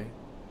nigga, gang.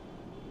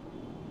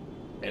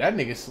 Hey, that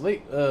nigga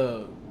slick.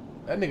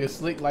 That nigga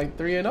slick like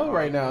 3-0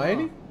 right now,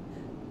 ain't he?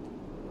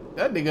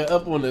 That nigga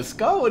up on the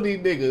skull with these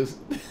niggas.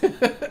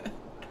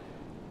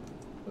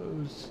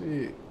 Oh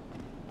shit!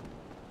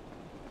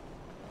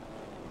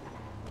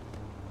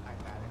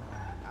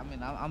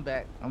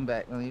 I'm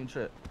back. Don't even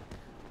trip.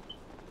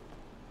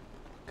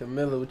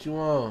 Camilla, what you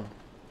on?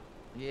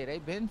 Yeah, they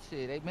been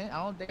shit. They been.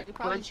 I don't think they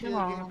probably What still you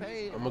getting on?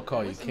 paid. I'ma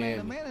call you What's the name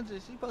of Candy. the manager.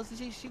 She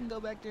posted. She can go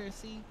back there and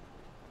see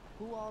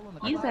who all on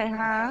the. You clock. say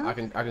huh? I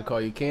can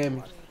call you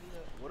Cammy.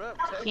 What up,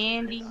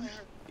 Candy.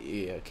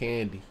 Yeah,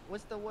 Candy.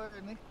 What's the word,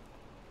 nigga?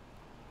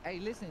 Hey,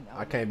 listen.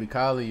 I can't be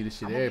calling you the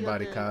shit I'ma be up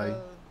everybody there, call you.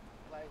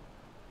 Like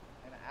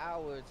in an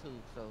hour or two.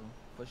 So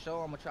for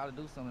sure, I'm gonna try to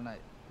do something tonight.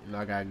 You know,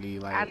 I gotta give you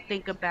I like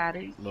think about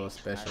it. a little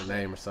special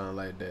name or something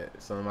like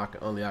that. Something I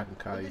can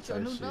call you Get your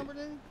type new shit. number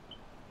then?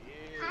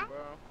 Yeah, bro.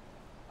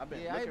 I've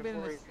been Yeah, I ain't looking been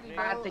in for the it. city.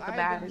 I bro. think ain't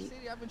about been in it. the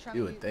city. I've been trying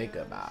You to would get, think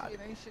about it.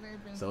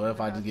 Ain't been So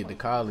if I just get to fucking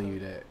calling so- you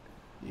that,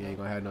 you ain't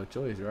gonna have no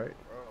choice, right?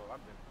 Bro, I've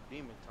been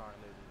demon time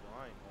lately, though.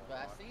 I ain't But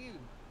gonna I lie. see you.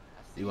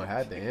 You gonna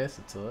have to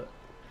answer to it.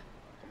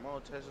 Come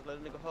on, Texas, let a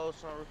nigga hold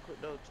something real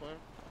quick, though, twin.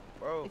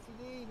 Bro. What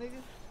you need,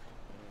 nigga?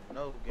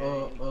 No,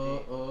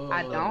 gang.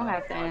 I don't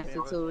have to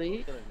answer to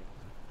it.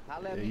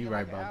 I'll let Yeah, me you in right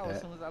like an about hour. that.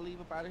 As soon as I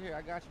leave up out of here,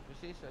 I got you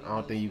for shit. So I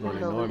don't think you gonna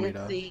No, ignore me let's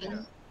though. see. Bro.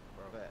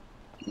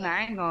 Nah,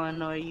 I ain't gonna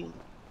annoy you.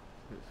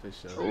 For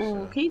sure.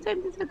 Ooh, can you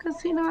take me to the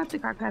casino? I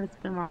think I gotta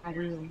spin my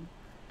wheel.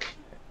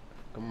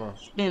 Come on.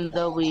 Spin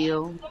the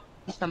wheel.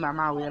 You talking about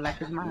my wheel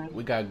like it's mine.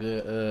 We got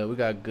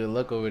good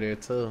luck over there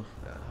too.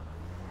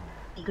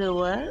 Good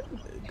what?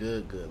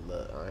 Good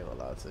luck. I ain't gonna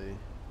lie to you.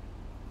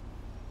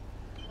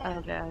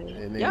 Okay.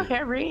 And Your then,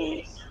 hair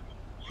red?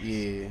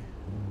 yeah,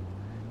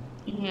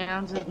 Yeah,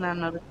 I'm just not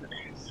noticing.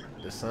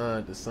 the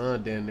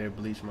sun down there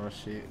bleached my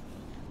shit.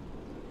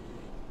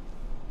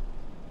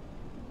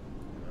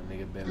 My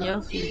nigga been Your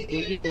out. feet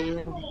big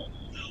as hell.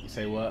 You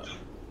say what?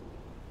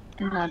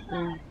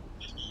 Nothing.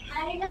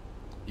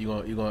 You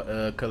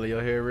gonna color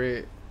your hair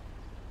red?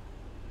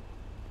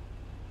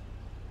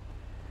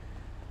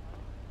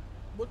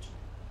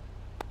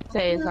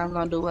 Say I'm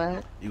gonna do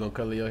what? You gonna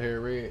color your hair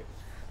red?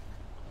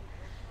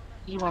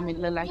 You want me to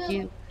look like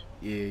you?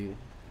 Yeah, you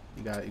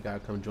gotta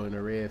come join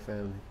the red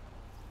family.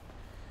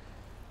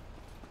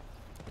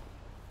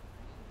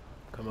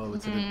 Come over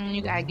to the.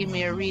 You gotta give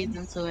me a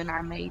reason to, and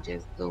I may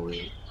just do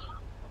it.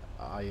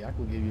 Oh yeah, I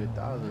can give you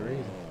 1,000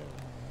 reasons.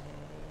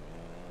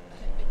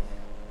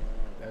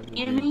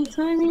 Give me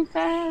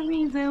 25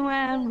 reasons why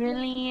I'm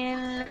really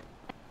in love.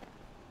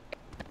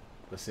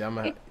 But see, I'm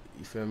gonna.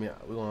 You feel me?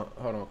 We gonna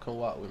hold on. Come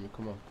walk with me.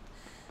 Come on.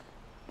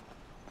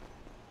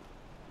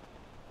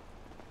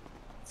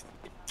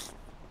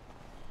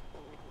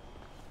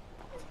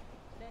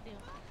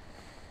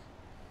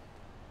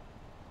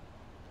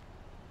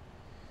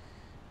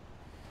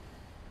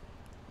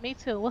 Me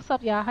too. What's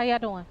up, y'all? How y'all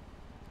doing?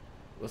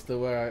 What's the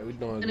word? We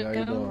doing good. How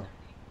you doing?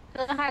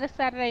 Good. How this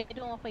Saturday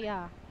doing for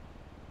y'all?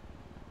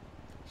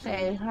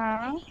 Hey,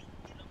 huh?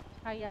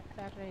 How y'all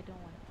Saturday doing?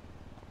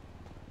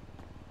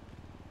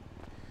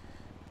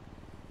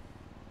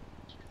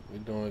 We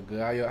doing good.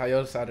 How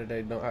your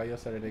Saturday doing? How your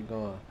Saturday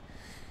going?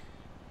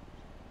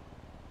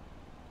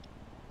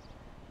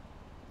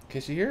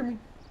 Can she hear me?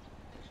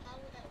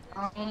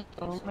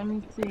 Let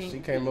me see. She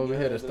came over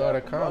here to start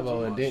a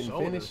convo and didn't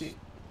finish it.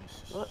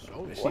 What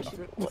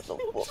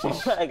the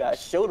fuck? I got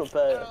shoulder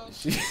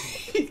pads.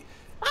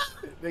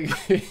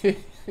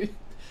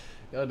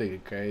 Y'all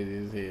nigga crazy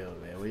as hell,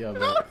 man. What y'all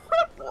better?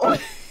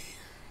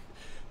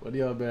 What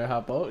y'all better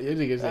hop on? You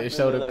niggas said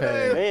shoulder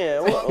pad.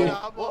 Man,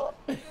 what?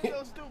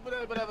 You're stupid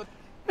ass, but have a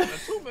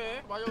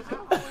 2-man by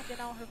yourself. I've been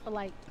on her for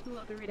like 2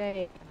 or 3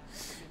 days.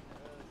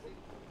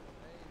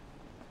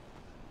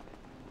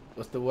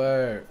 What's the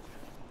word?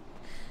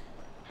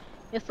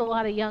 It's a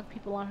lot of young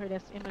people on her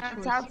that's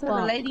immature. Talk to the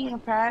lady in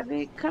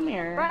private. Come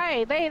here.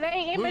 Right,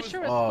 they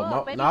immature as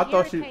fuck. They No, I be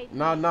thought you. irritating.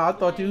 No, I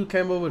thought you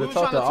came over to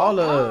talk to all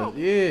of us.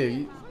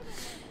 Yeah.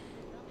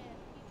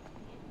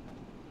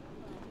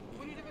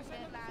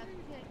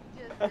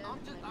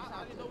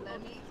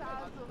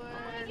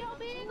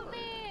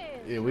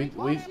 Yeah, we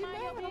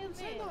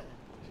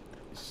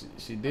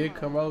she did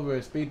come over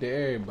and speak to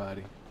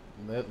everybody.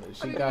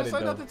 She got it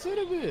though.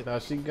 No,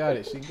 she got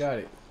it. She got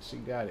it. She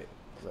got it.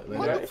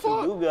 What the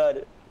fuck? You got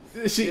it.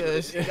 She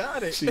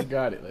got it. She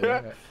got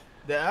it.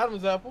 The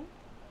Adam's apple.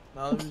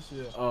 Nah, let me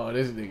see. Oh,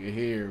 this nigga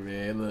here,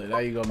 man. Look, now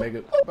you gonna make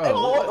it. Bro,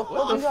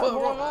 what the fuck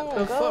wrong?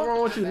 The fuck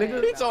wrong with you,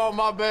 nigga? It's all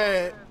my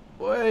bad.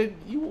 Boy,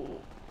 you.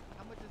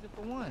 How much is it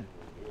for one?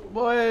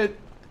 Boy,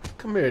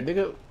 come here,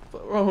 nigga.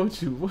 What wrong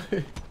with you,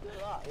 boy?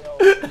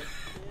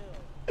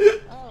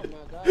 Oh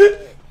my god.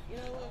 You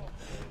know what?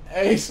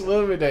 Hey,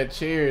 Slim in that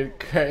chair is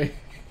crazy.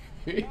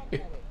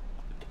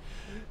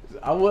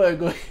 I wasn't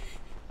going.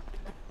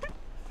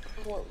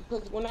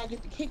 Because when I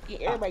get to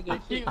kicking, everybody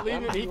gets kicked.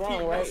 He keep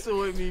messing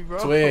with me,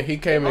 bro. Twin, he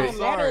came in.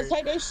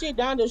 Take that shit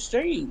down the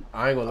street.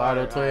 I ain't gonna lie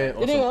to Twin.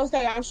 They gonna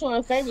say I'm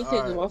showing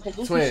favoritism on some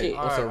goofy Twin, shit.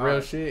 on some real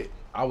shit.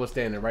 I was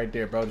standing right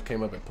there, bro. Just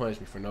came up and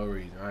punched me for no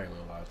reason. I ain't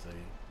gonna lie to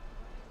you.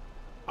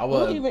 I Who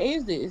wasn't. even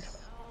is this?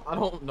 I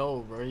don't know,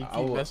 bro. You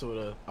keep messing with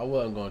us. I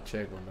wasn't gonna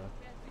check on that.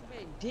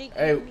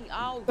 Hey,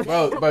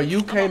 bro,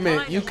 you came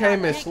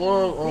and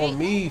swung on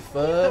me,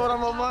 fud.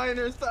 I'm a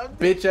minor. Stop.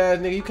 Bitch ass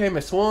nigga, you came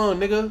and swung,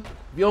 nigga.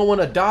 If you don't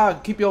wanna die,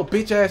 keep your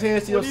bitch ass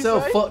hands to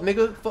yourself, fuck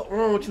nigga. Fuck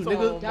wrong with you,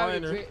 nigga.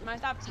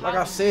 Like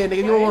I said, nigga,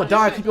 you don't wanna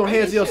die, keep your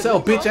hands to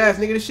yourself, bitch ass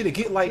nigga. This shit'll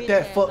get like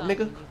that, fuck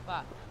nigga.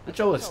 With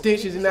your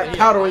extensions and that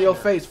powder on your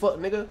face, fuck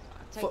nigga.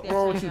 Fuck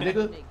wrong with you,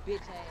 nigga.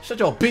 Shut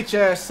your bitch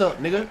ass up,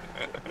 nigga.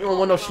 You don't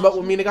want no smoke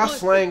with me, nigga. I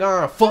slang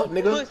iron, fuck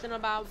nigga.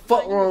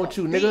 Fuck wrong with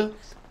you, nigga.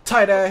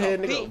 Tight ass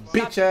head nigga,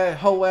 bitch ass,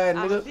 hoe ass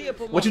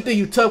nigga. What you think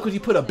you tough cause you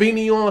put a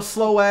beanie on,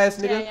 slow ass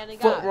nigga?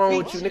 Fuck wrong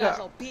with you,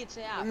 nigga?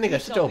 Nigga,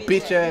 shut your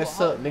bitch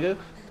ass up, nigga.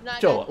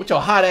 With your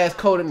hot ass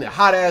coat in the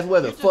hot ass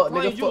weather, fuck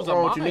nigga. Fuck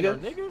wrong with you,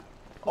 nigga?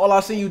 All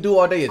I see you do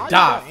all day is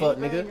die, fuck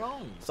nigga.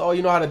 That's all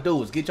you know how to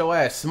do is get your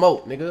ass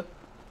smoked, nigga.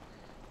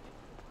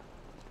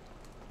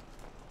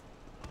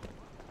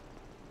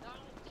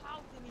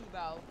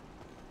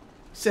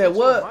 Said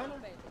what?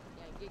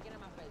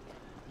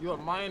 You a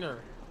minor.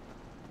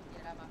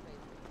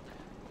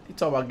 You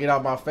talking about get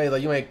out my face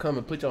like you ain't come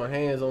and put your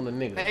hands on the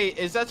nigga. Hey,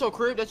 is that your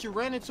crib that you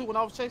ran into when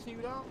I was chasing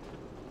you down?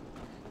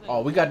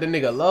 Oh, we got the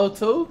nigga low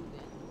too?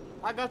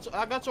 I got your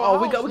Oh,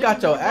 house, we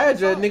got your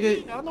address,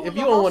 nigga. If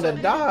you don't want to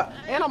die.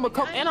 And I'm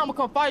gonna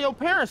come fire your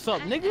parents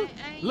up, nigga.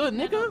 Look,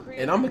 nigga.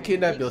 And I'm gonna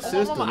kidnap your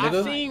sister,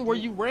 nigga. I seen where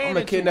you ran. I'm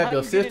gonna kidnap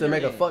your sister and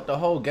make her fuck the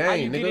whole game, How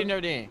you nigga. get in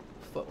there then?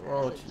 Fuck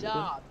wrong with you,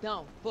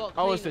 nigga?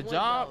 Oh, it's the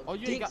job? Oh,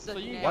 you ain't got. So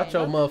you Watch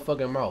your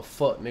motherfucking mouth,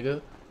 fuck,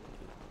 nigga.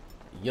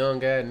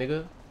 Young ass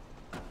nigga.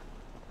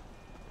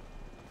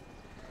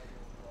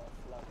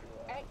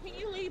 Hey, can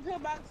you leave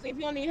pillbox if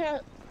you don't need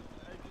help?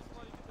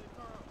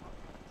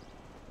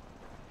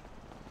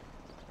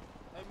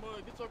 Hey,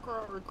 Mud, get your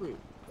car out real quick.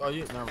 Oh,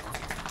 yeah, never mind.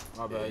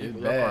 My bad. It's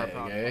Your bad,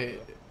 car gang.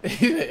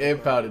 He's an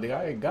impounded nigga.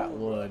 I ain't got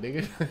one,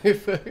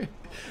 nigga.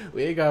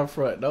 We ain't got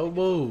front, no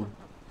move.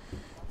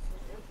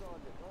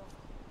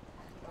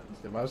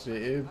 My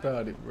shit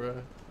impounded, bro.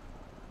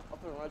 I'm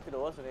finna run to the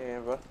what's in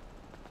there, bro.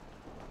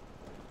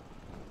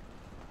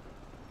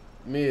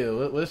 Mia,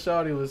 what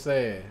Shawty was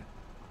saying?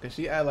 Cause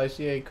she act like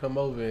she ain't come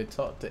over and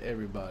talk to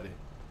everybody.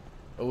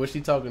 Or was she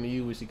talking to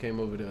you when she came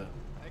over there?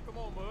 Hey, come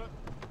on, Mud.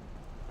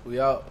 We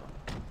out.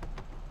 Yeah,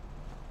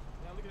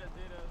 look at that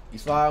dead ass. You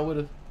slide with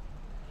her?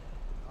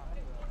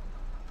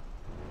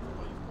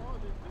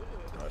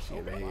 Oh, she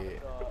in the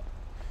head.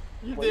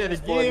 You did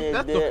again.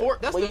 That's the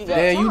fourth. That's the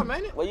fifth time,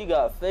 ain't it? Well, you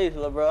got face,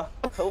 little bro.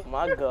 Oh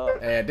my god.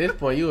 Hey, at this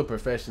point, you a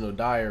professional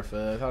dyer,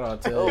 fuzz. How do I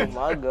tell you? Oh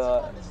my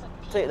god.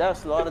 Take that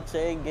slaughter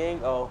chain gang.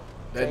 Oh.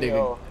 That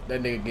nigga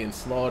getting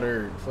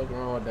slaughtered. Fuck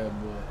wrong with that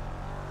boy.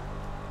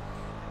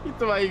 You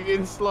thought he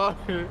getting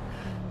slaughtered.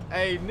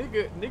 Hey,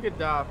 nigga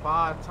died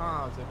 5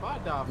 times. If I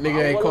die 5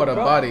 nigga ain't caught a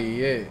body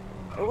yet.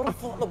 Hey, what the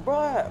fuck, the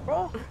bro at,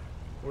 bro?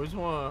 Which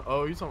one?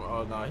 Oh, you talking?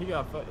 Oh, nah, he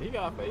got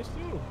face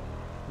too.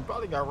 He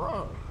probably got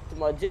robbed. To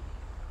my j.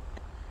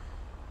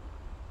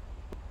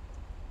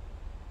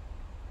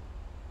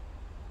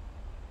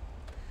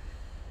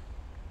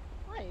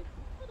 Wait,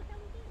 what the hell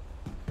is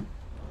this?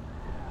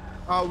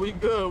 Oh, we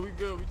good. We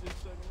just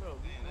checking up.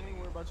 I ain't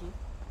worried about you.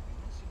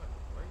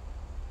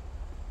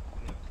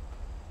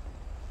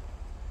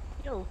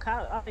 Yo,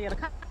 oh yeah, the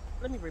car.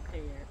 Let me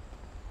repair.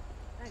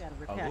 I gotta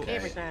repair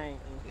everything.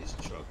 This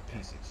truck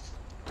pieces.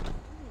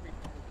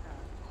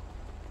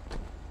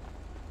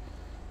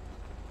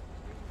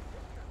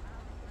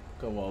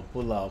 Come on,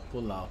 pull out.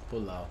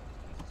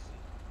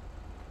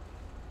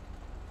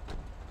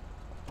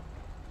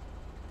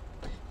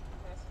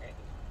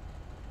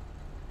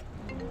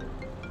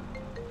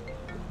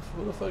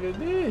 Who the fuck is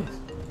this?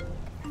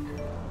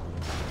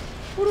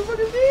 Who the fuck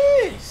is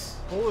this?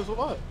 Who is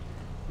what?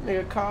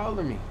 Nigga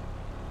calling me.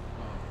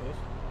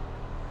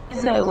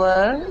 Say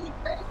what?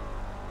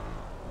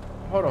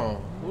 Hold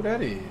on, who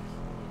that is?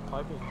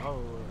 Oh,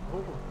 who?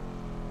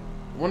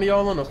 One of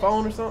y'all on the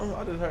phone or something?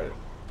 I just heard it.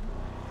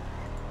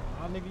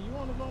 Nah, nigga, you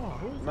on the phone?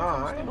 Who's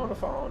Nah, I ain't on the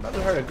phone. I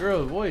just heard a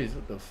girl's voice.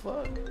 What the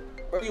fuck?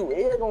 Bro, you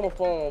is on the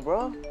phone,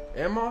 bro.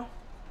 Am I?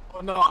 Oh,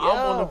 no, yeah. I'm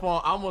on the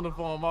phone. I'm on the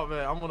phone. My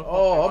bad. I'm on the phone.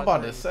 Oh, I'm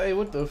about to say,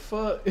 what the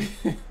fuck?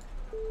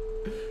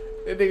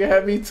 That nigga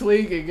had me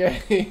tweaking,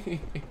 gang.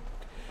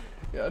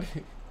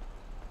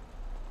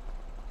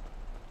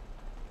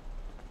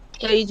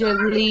 So you just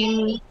leave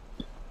me?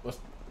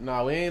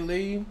 Nah, we ain't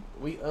leave.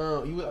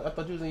 I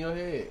thought you was in your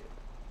head.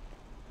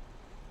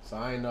 So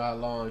I ain't know how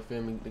long, you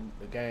feel me,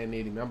 the gang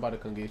needed me. I'm about to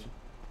come get you.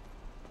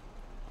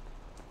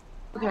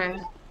 Okay.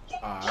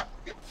 Alright.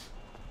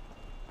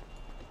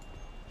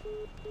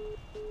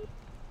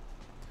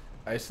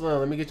 Hey, Slim,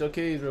 let me get your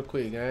keys real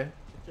quick, gang.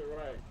 You're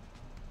right.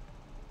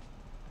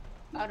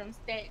 All them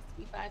stacks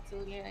we fight to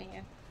again,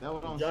 yeah. That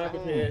what I'm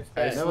Jogging saying. pants.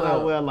 Hey, That's what I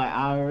wear like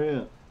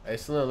IRL. Hey,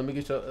 Slim, let me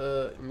get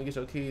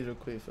your keys real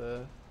quick,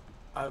 fella.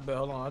 I bet.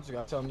 Hold on. I just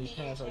gotta tell him these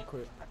pants real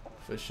quick.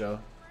 For sure.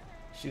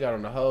 She got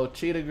on the whole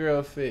cheetah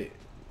girl fit.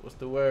 What's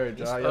the word,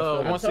 y'all? I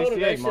told her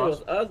that shit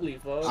was ugly,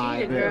 folks.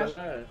 Cheetah girl.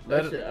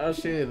 Let her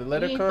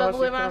You ain't come. fucking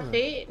with my coming.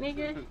 fit,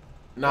 nigga.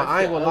 Nah,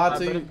 I ain't gonna lie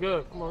to you.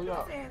 Good. Come on,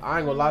 y'all. I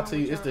ain't gonna lie to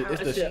you. It's the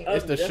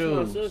That's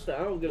shoes. my sister.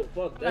 I don't give a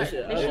fuck. That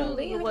shit The shoes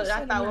was what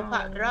I thought was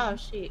popped it off,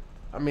 shit.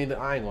 I mean,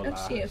 I ain't gonna lie.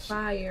 That shit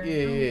fire.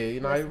 Yeah. You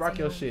know, rock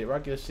your shit,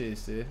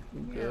 sis. You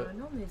Yeah, good.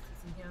 no messing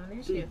to him.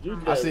 That shit You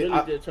fire. just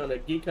really just trying to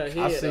geek her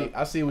head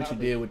I see what you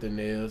did with the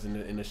nails and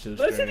the shoe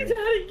But she string. trying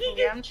to geek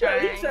Yeah, I'm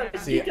trying. He trying to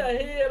geek her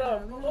head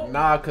off.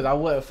 Nah, cause I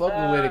wasn't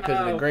fucking with it cause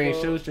of the green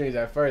bro. shoestrings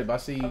at first, but I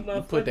see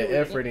you put the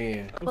effort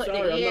in. I'm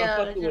sorry, I'm not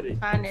fucking with it.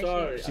 Find that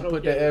Sorry. shit. She I don't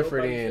put care the what effort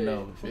nobody in say.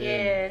 though. feel me?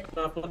 Yeah.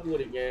 I'm not fucking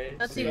with it, gang.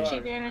 Let's see what she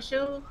did in the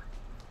shoe.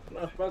 I'm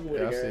not fucking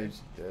with Yeah, I it, see gang. what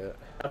you did.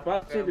 If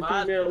I see the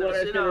female wear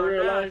that shit in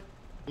real life,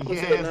 Yes,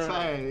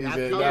 sir. You I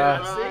said, told nah.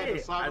 her,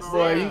 I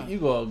Boy, you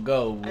gonna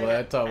go, boy.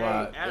 I talk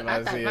about if I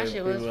I thought see my shit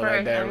people was like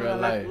first. that I in was real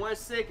like, life. 1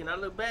 second, I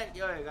look back,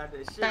 y'all ain't got that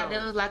shit Thought on.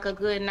 that was like a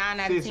good 9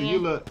 out of 10. Sissy, you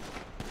look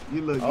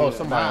Oh, good.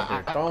 somebody Nah, out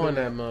there I throwing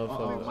that couldn't-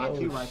 motherfucker. my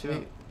key Oh, right shit.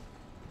 there.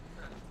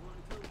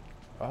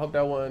 I hope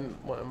that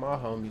wasn't one of my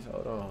homies.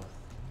 Hold on.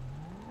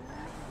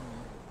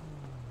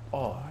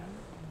 Oh.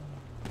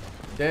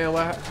 Damn,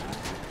 what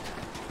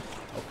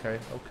Okay.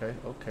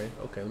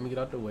 Let me get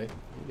out the way.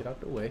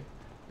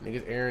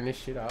 Niggas airing this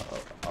shit out.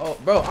 Oh,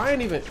 bro, I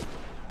ain't even...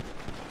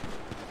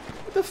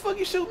 What the fuck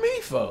you shoot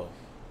me for?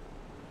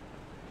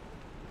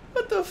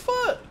 What the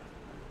fuck?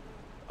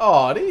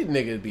 Oh, these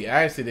niggas be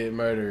accident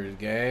murderers,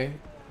 gang.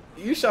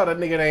 You shot a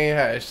nigga that ain't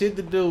had shit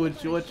to do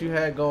with what you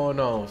had going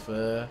on,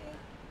 fella.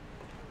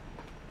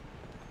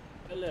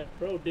 hey, left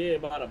bro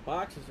dead by the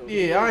boxes.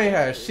 Yeah, I ain't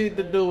had shit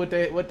to do with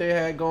what they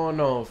had going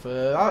on,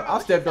 fuzz. I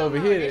stepped over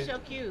here. That's your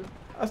cue.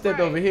 I stepped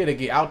over here to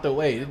get out the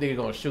way. This nigga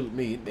gonna shoot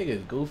me. Nigga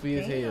is goofy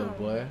as hell,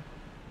 boy.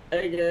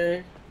 Hey,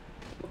 gang.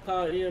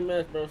 Call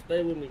EMS, bro.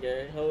 Stay with me,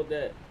 gang. Hold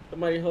that.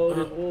 Somebody hold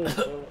his wound,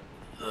 bro.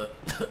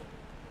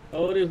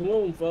 Hold his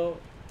wound,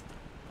 folks.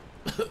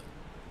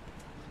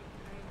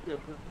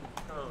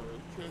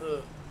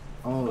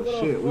 Oh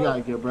shit, we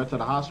gotta get bro to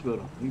the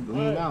hospital. He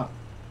bleeding out.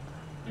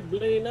 He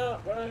bleeding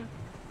out, bro.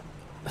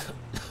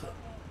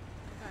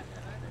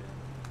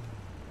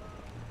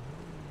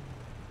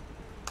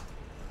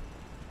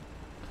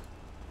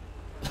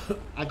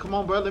 Hey, come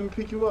on, bro. Let me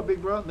pick you up,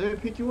 big bro. Let me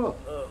pick you up.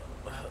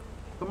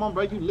 Come on,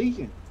 bro. You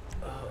leaking.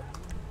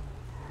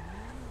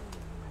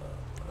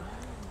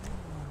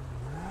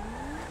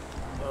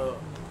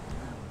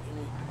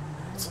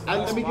 Hey,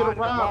 let me get a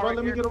ride, bro.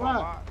 Let me get a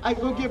ride. Hey,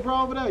 go get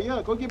bro over there.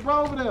 Yeah, go get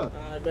bro over there.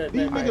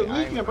 These niggas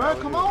leaking, bro.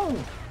 Come on.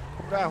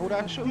 Who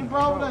that shooting? He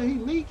bro over there. He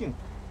leaking.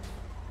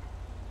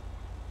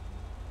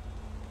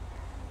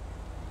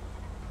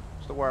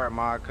 What's the word,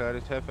 MUDCAT?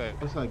 It's Hefe.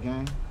 What's up,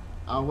 gang?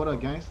 What up,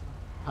 gangster?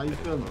 How you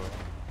feeling?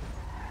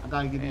 I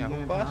gotta get these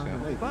Who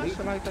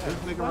busting like that? This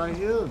nigga right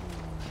here.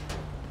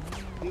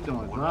 He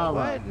doing drive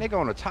right. What? Nigga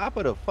on the top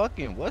of the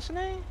fucking, what's his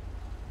name?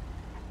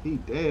 He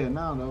dead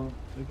now, though.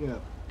 Look at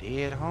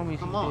dead homies.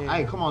 Come on.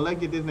 Hey, come on. Let's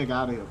get this nigga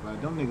out of here, bro.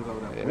 Them niggas over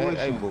there. Yeah,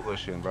 they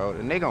bullshitting, bro.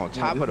 The nigga on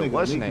top of the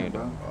what's his name,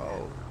 though?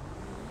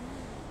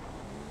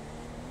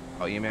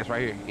 Oh, EMS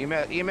right here.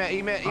 EMS.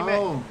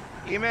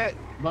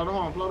 Blow the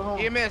horn.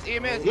 EMS.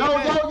 Yo,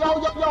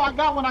 I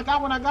got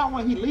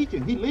one. He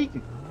leaking.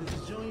 This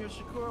is Junior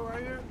Shakur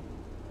right here.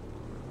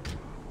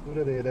 Who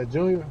that is? That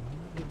Junior?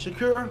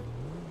 Shakur?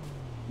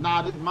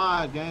 Nah, this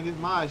mine, gang. This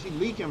mine. She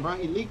leaking, bro.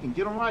 He leaking.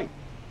 Get him right.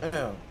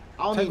 Damn.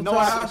 I don't even know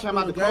how to come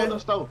out the clothing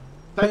store.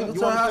 You want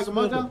to take him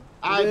up there?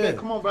 Alright, bet.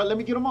 Come on, bro. Let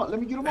me get him up.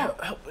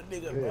 Help a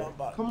nigga, bro. I'm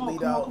about come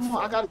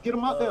on. I gotta get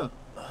him out there.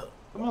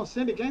 Come on,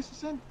 send it, gangster.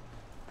 Send it.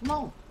 Come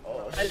on.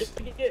 Oh,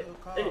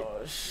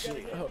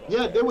 shit.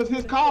 Yeah, that was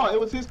his car. It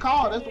was his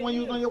car. That's the one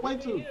you was on your way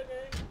to.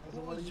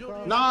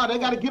 Nah, they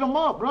gotta get him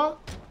up, bro.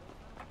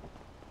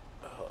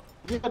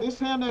 Yeah, this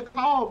him that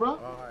call, bro.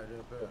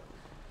 Alright, bet.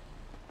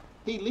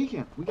 He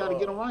leaking. We gotta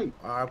get him right.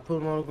 Alright, put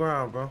him on the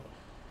ground, bro.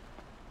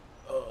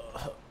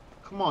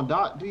 Come on,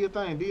 Doc. Do your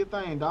thing,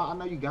 Doc. I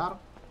know you got him.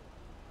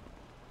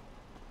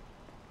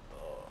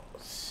 Oh,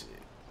 shit.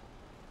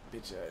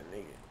 Bitch ass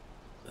nigga.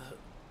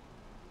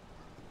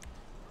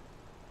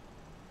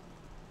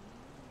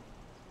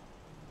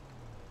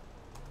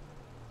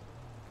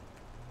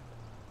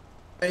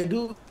 Hey,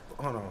 dude.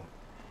 Hold on.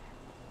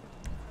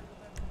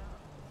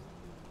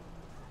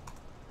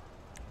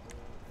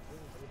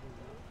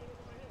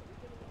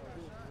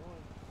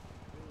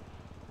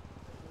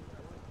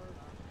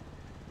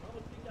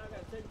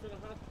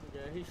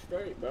 He's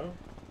straight, bro.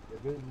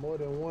 If there's more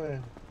than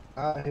one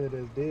out here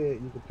that's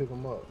dead, you can pick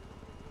him up.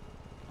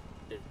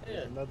 Yeah.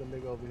 There's another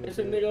nigga over here. There's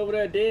a nigga over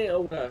there dead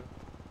over there.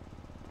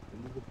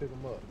 You can pick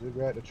him up. Just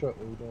grab the truck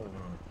when we're done.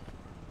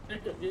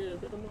 Pick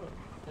him up.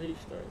 He's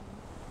straight.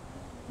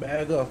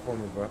 Bag up for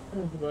me, bro.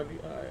 Alright.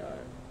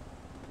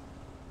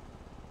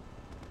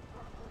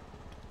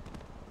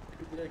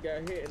 People that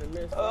got hit in the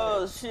midst.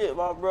 Oh shit,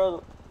 my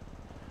brother.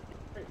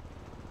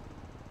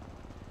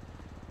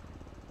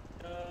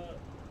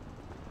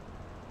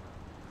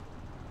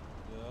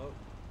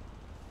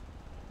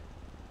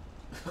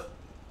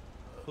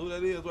 Who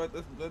that is right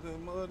there? That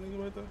mud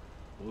nigga right there?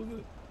 Who is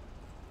it?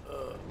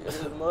 This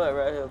is mud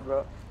right here,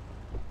 bro.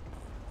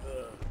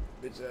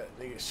 Bitch, that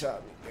nigga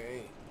shot me,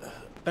 gang.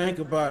 Think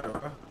about it,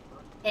 bro.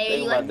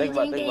 Hey, think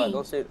about it.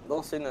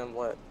 Don't say nothing,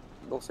 what?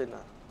 Don't say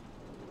nothing.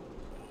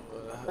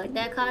 Like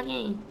that car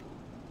game.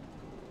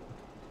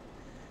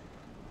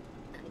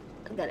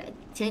 I got a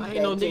 10. I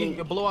ain't no nigga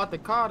can blow out the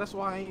car, that's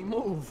why I ain't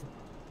move.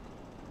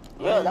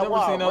 Yeah, that's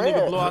why I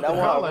ran. Blow out That's the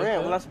why car I like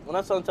ran. that. When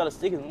I saw him try to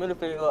stick his middle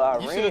finger, I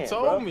ran. You should have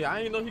told bro. me.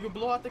 I ain't know he could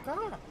blow out the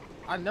car.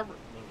 I never.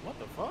 What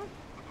the fuck?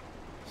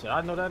 Should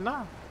I know that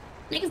now?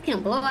 Niggas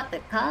can blow out the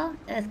car?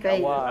 That's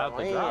crazy. Out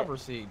the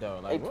driver's seat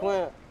though. Like, hey,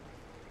 twin.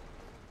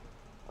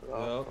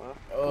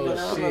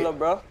 Oh shit,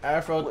 bro.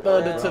 Afro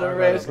Thunder to the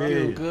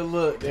rescue. Good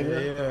look,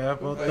 nigga. Yeah,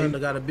 Afro Thunder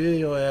got to bill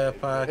your ass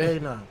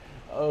 5K now.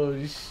 Oh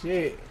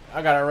shit,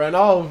 I gotta run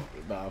off.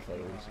 Nah, fuck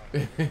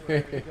with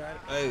you.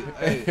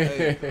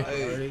 Hey.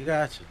 Already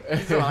got you.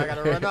 So I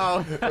gotta run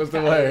off. What's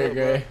the word,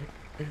 gang?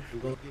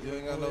 You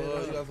ain't got no,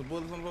 you got some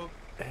bullets on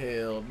the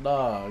Hell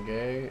nah,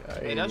 gang.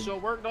 Hey, that's your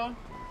work though?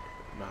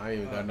 Nah, I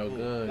ain't got no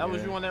gun. That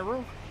was you on that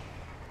roof?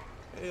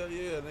 Hell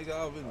yeah, nigga.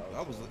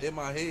 I was in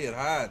my head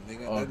hiding,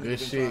 nigga. Oh, that good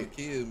nigga shit. trying to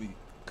kill me.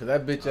 Cause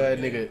that bitch ass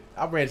nigga,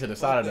 I ran to the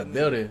side of the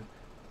building.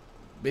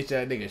 Bitch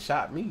ass nigga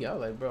shot me. I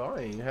was like, bro,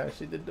 I ain't had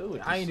shit to do with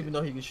this. I ain't even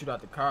know he could shoot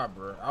out the car,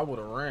 bro. I would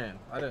have ran.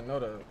 I didn't know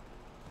that.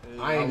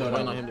 I ain't know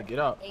that. On him to get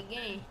up. Hey,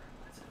 gang.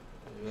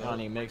 That don't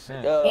even make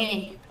sense.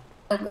 Gang.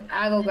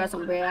 I'll go grab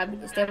some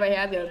bread. Stay right here.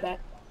 I'll be right back.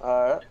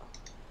 Alright.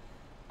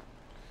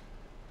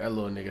 That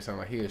little nigga sound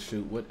like he'll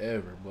shoot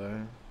whatever, boy.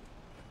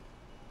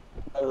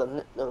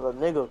 The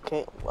nigga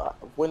can't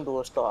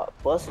window start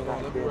busting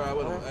out Let me there. ride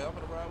with him. Hey, I'm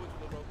gonna ride with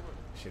you, little bro.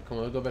 Shit, come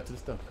on, let's go back to the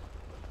stuff.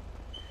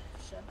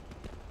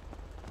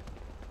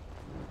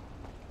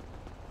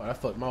 Oh, that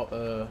fucked my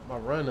my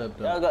run up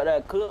though. Y'all got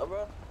that clip, bro?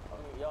 I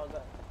mean, y'all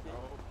got.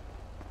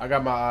 I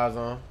got my eyes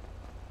on.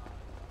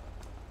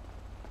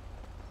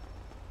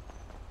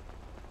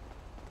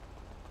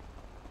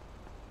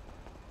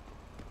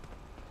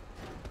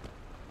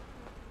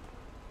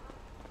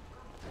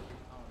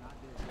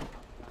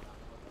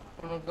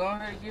 Well, go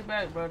ahead and get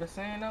back, brother.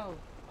 Say no.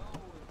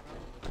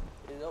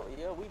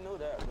 Yeah, we know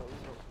that, bro. We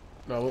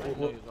know. No, what?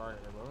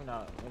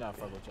 We're not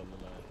fucking with your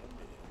little ass.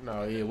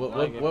 No, yeah.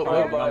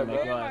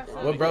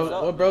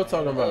 What bro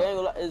talking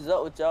about? It's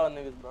up with y'all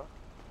niggas, bro.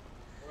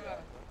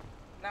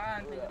 Nah,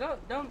 nigga,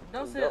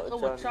 don't say it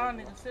what y'all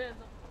niggas said.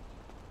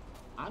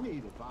 I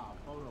need to buy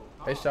a photo.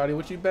 Hey, shawty,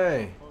 what you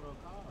bang?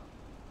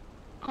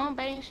 I don't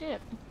bang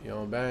shit. You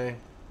don't bang?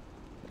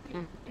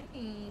 Mm.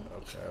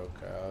 Okay.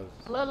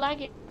 Look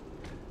like it.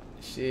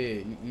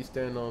 Shit, you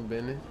stand on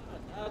business.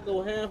 I'll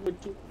go half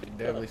with you. You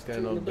definitely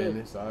stand on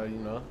business. So you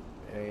know,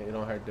 it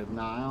don't hurt to.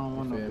 Nah, I don't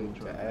want no big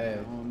truck. To I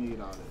add. don't need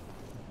all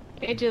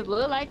that. It just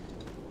look like.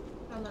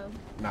 Hello.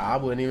 Nah, I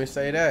wouldn't even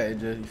say that. It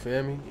just, you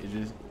feel me?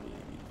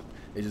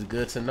 It's just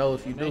good to know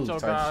if you do type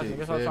shit.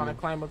 Niggas are trying to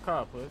claim a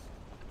car, puss.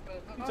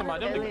 You talking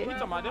about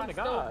them the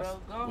guys?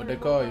 What they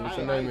call you? What's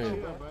your name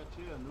is?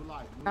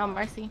 Oh,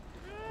 Mercy.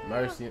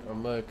 Mercy, a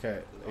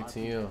MUDCAT,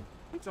 ATM.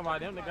 You talking about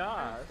them the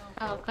guys?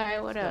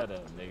 Okay, what up? Shut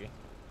up, nigga.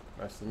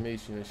 Nice to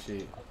meet you and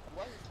shit.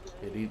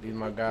 Yeah, these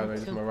my guys right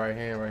here. This my right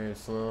hand right here,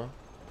 Slim.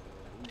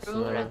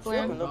 Slim. This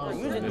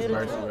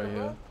Mercy right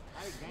here.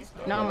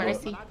 No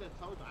Mercy. My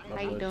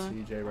How you boy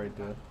doing? TJ right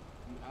there.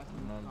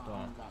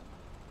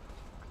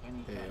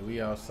 Yeah,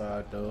 we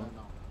outside though.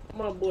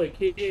 My boy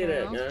Kid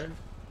at, man.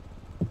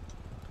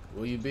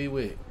 Who you be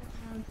with?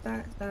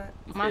 Stop.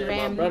 My family.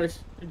 My brother,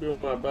 you be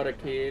with my brother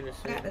Kid and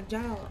shit. Got a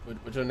job.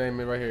 What your name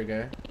is right here,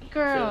 gang?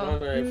 Girl.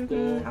 She be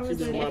with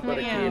my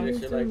brother Kid and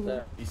shit like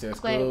that. You said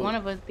Glad school? one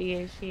of us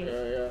did shit.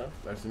 Yeah.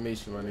 Nice to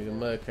meet you, my nigga.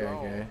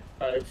 MUDCAT, gang.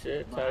 Type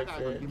shit.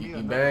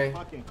 You bang?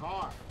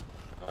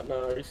 I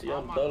know, you see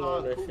I'm dolo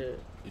on that shit.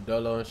 You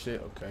dolo and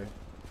shit? Okay.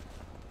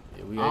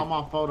 Yeah, we all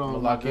my photos. I'm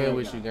gonna lock in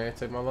with you, gang.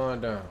 Take my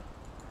line down.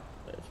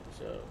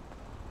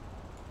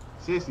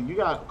 Sissy, you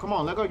got. Come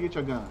on, let's go get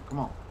your gun. Come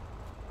on.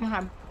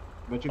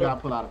 But you gotta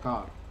pull out a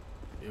car.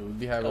 Yeah, we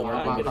be having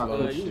work my with car flow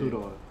goes shit.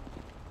 2-door.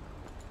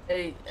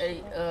 Hey,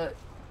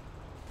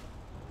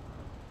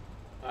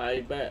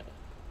 I bet.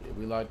 Yeah,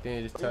 we locked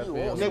in. Just tap in.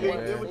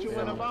 Nigga, did what you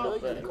went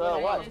about.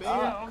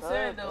 Yeah, I'm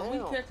saying though, we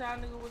catch y'all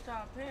niggas with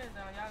y'all pants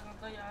down, y'all gonna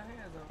throw y'all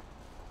hands up.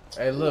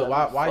 Hey, look,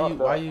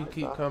 why you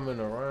keep coming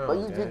around? But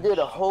you just did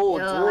a whole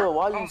drill.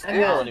 Why you still? I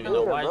don't even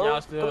know why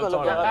y'all still talking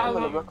about that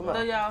nigga, Throw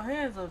bro. y'all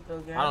hands up though,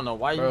 gang. I don't know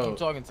why you keep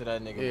talking to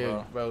that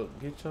nigga, bro.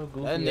 Get your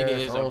goofy That nigga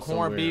ass is on a corned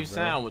somewhere, beef bro.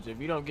 sandwich.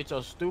 If you don't get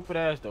your stupid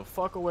ass the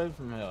fuck away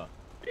from here.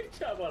 You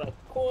talking about a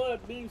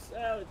corned beef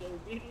sandwich on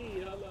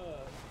BD, hold on.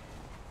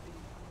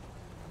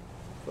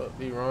 Fuck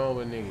be wrong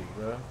with niggas,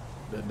 bro?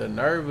 The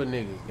nerve of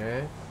niggas,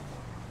 gang.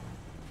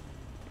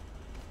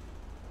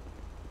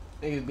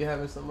 Niggas be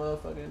having some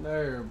motherfucking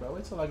nerve, bro.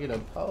 Wait till I get a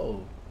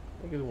pole.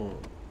 Niggas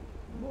want,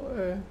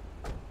 boy.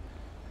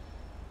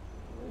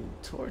 Why you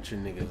torture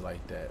niggas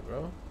like that,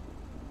 bro?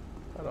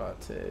 How do I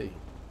tell you?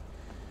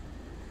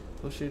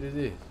 What shit is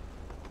this?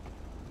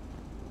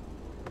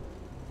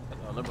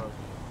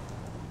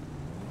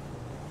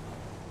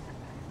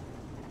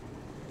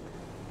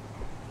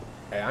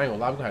 Hey, I ain't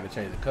gonna lie, we're gonna have to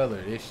change the color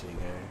of this shit,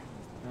 gang.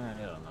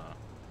 Hell no.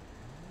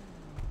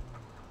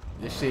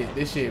 This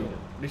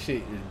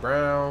shit is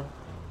brown.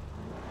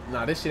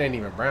 Nah, this shit ain't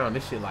even brown.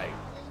 This shit like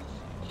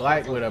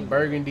black with a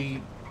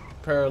burgundy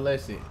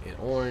pearlescent and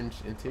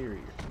orange interior.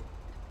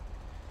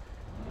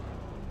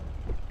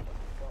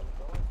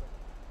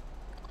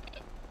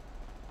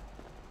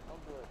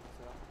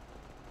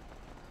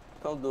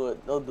 Don't do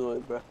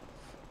it, bro.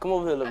 Come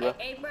over here, little bro.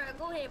 Hey, bro,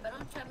 go ahead, but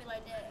don't try me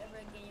like that ever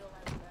again in your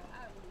life, bro.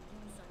 I really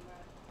do something,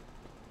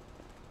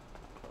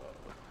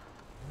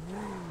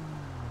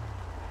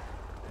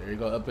 bro. There you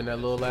go, up in that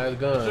little ass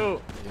gun.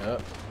 Shoot.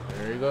 Yep,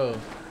 there you go.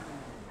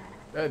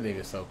 That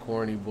nigga so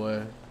corny,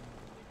 boy.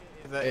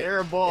 He's an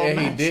airball and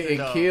he master, didn't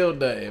though. kill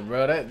nothing,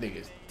 bro. That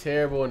nigga's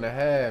terrible in the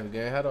half,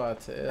 gang. How do I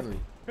tell him?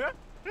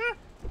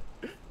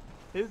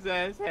 His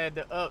ass had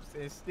the ups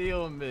and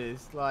still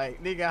missed.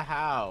 Like, nigga,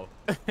 how?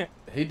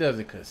 He does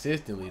it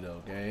consistently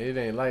though, gang. It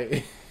ain't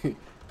like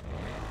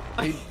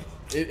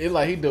it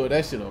like he doing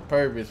that shit on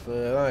purpose, for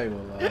I ain't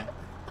gonna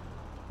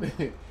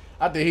lie.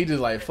 I think he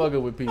just like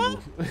fucking with people.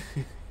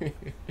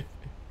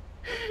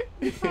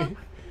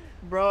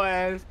 Bro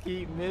ass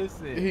keep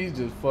missing. He's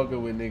just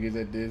fucking with niggas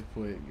at this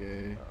point,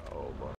 gang. Oh my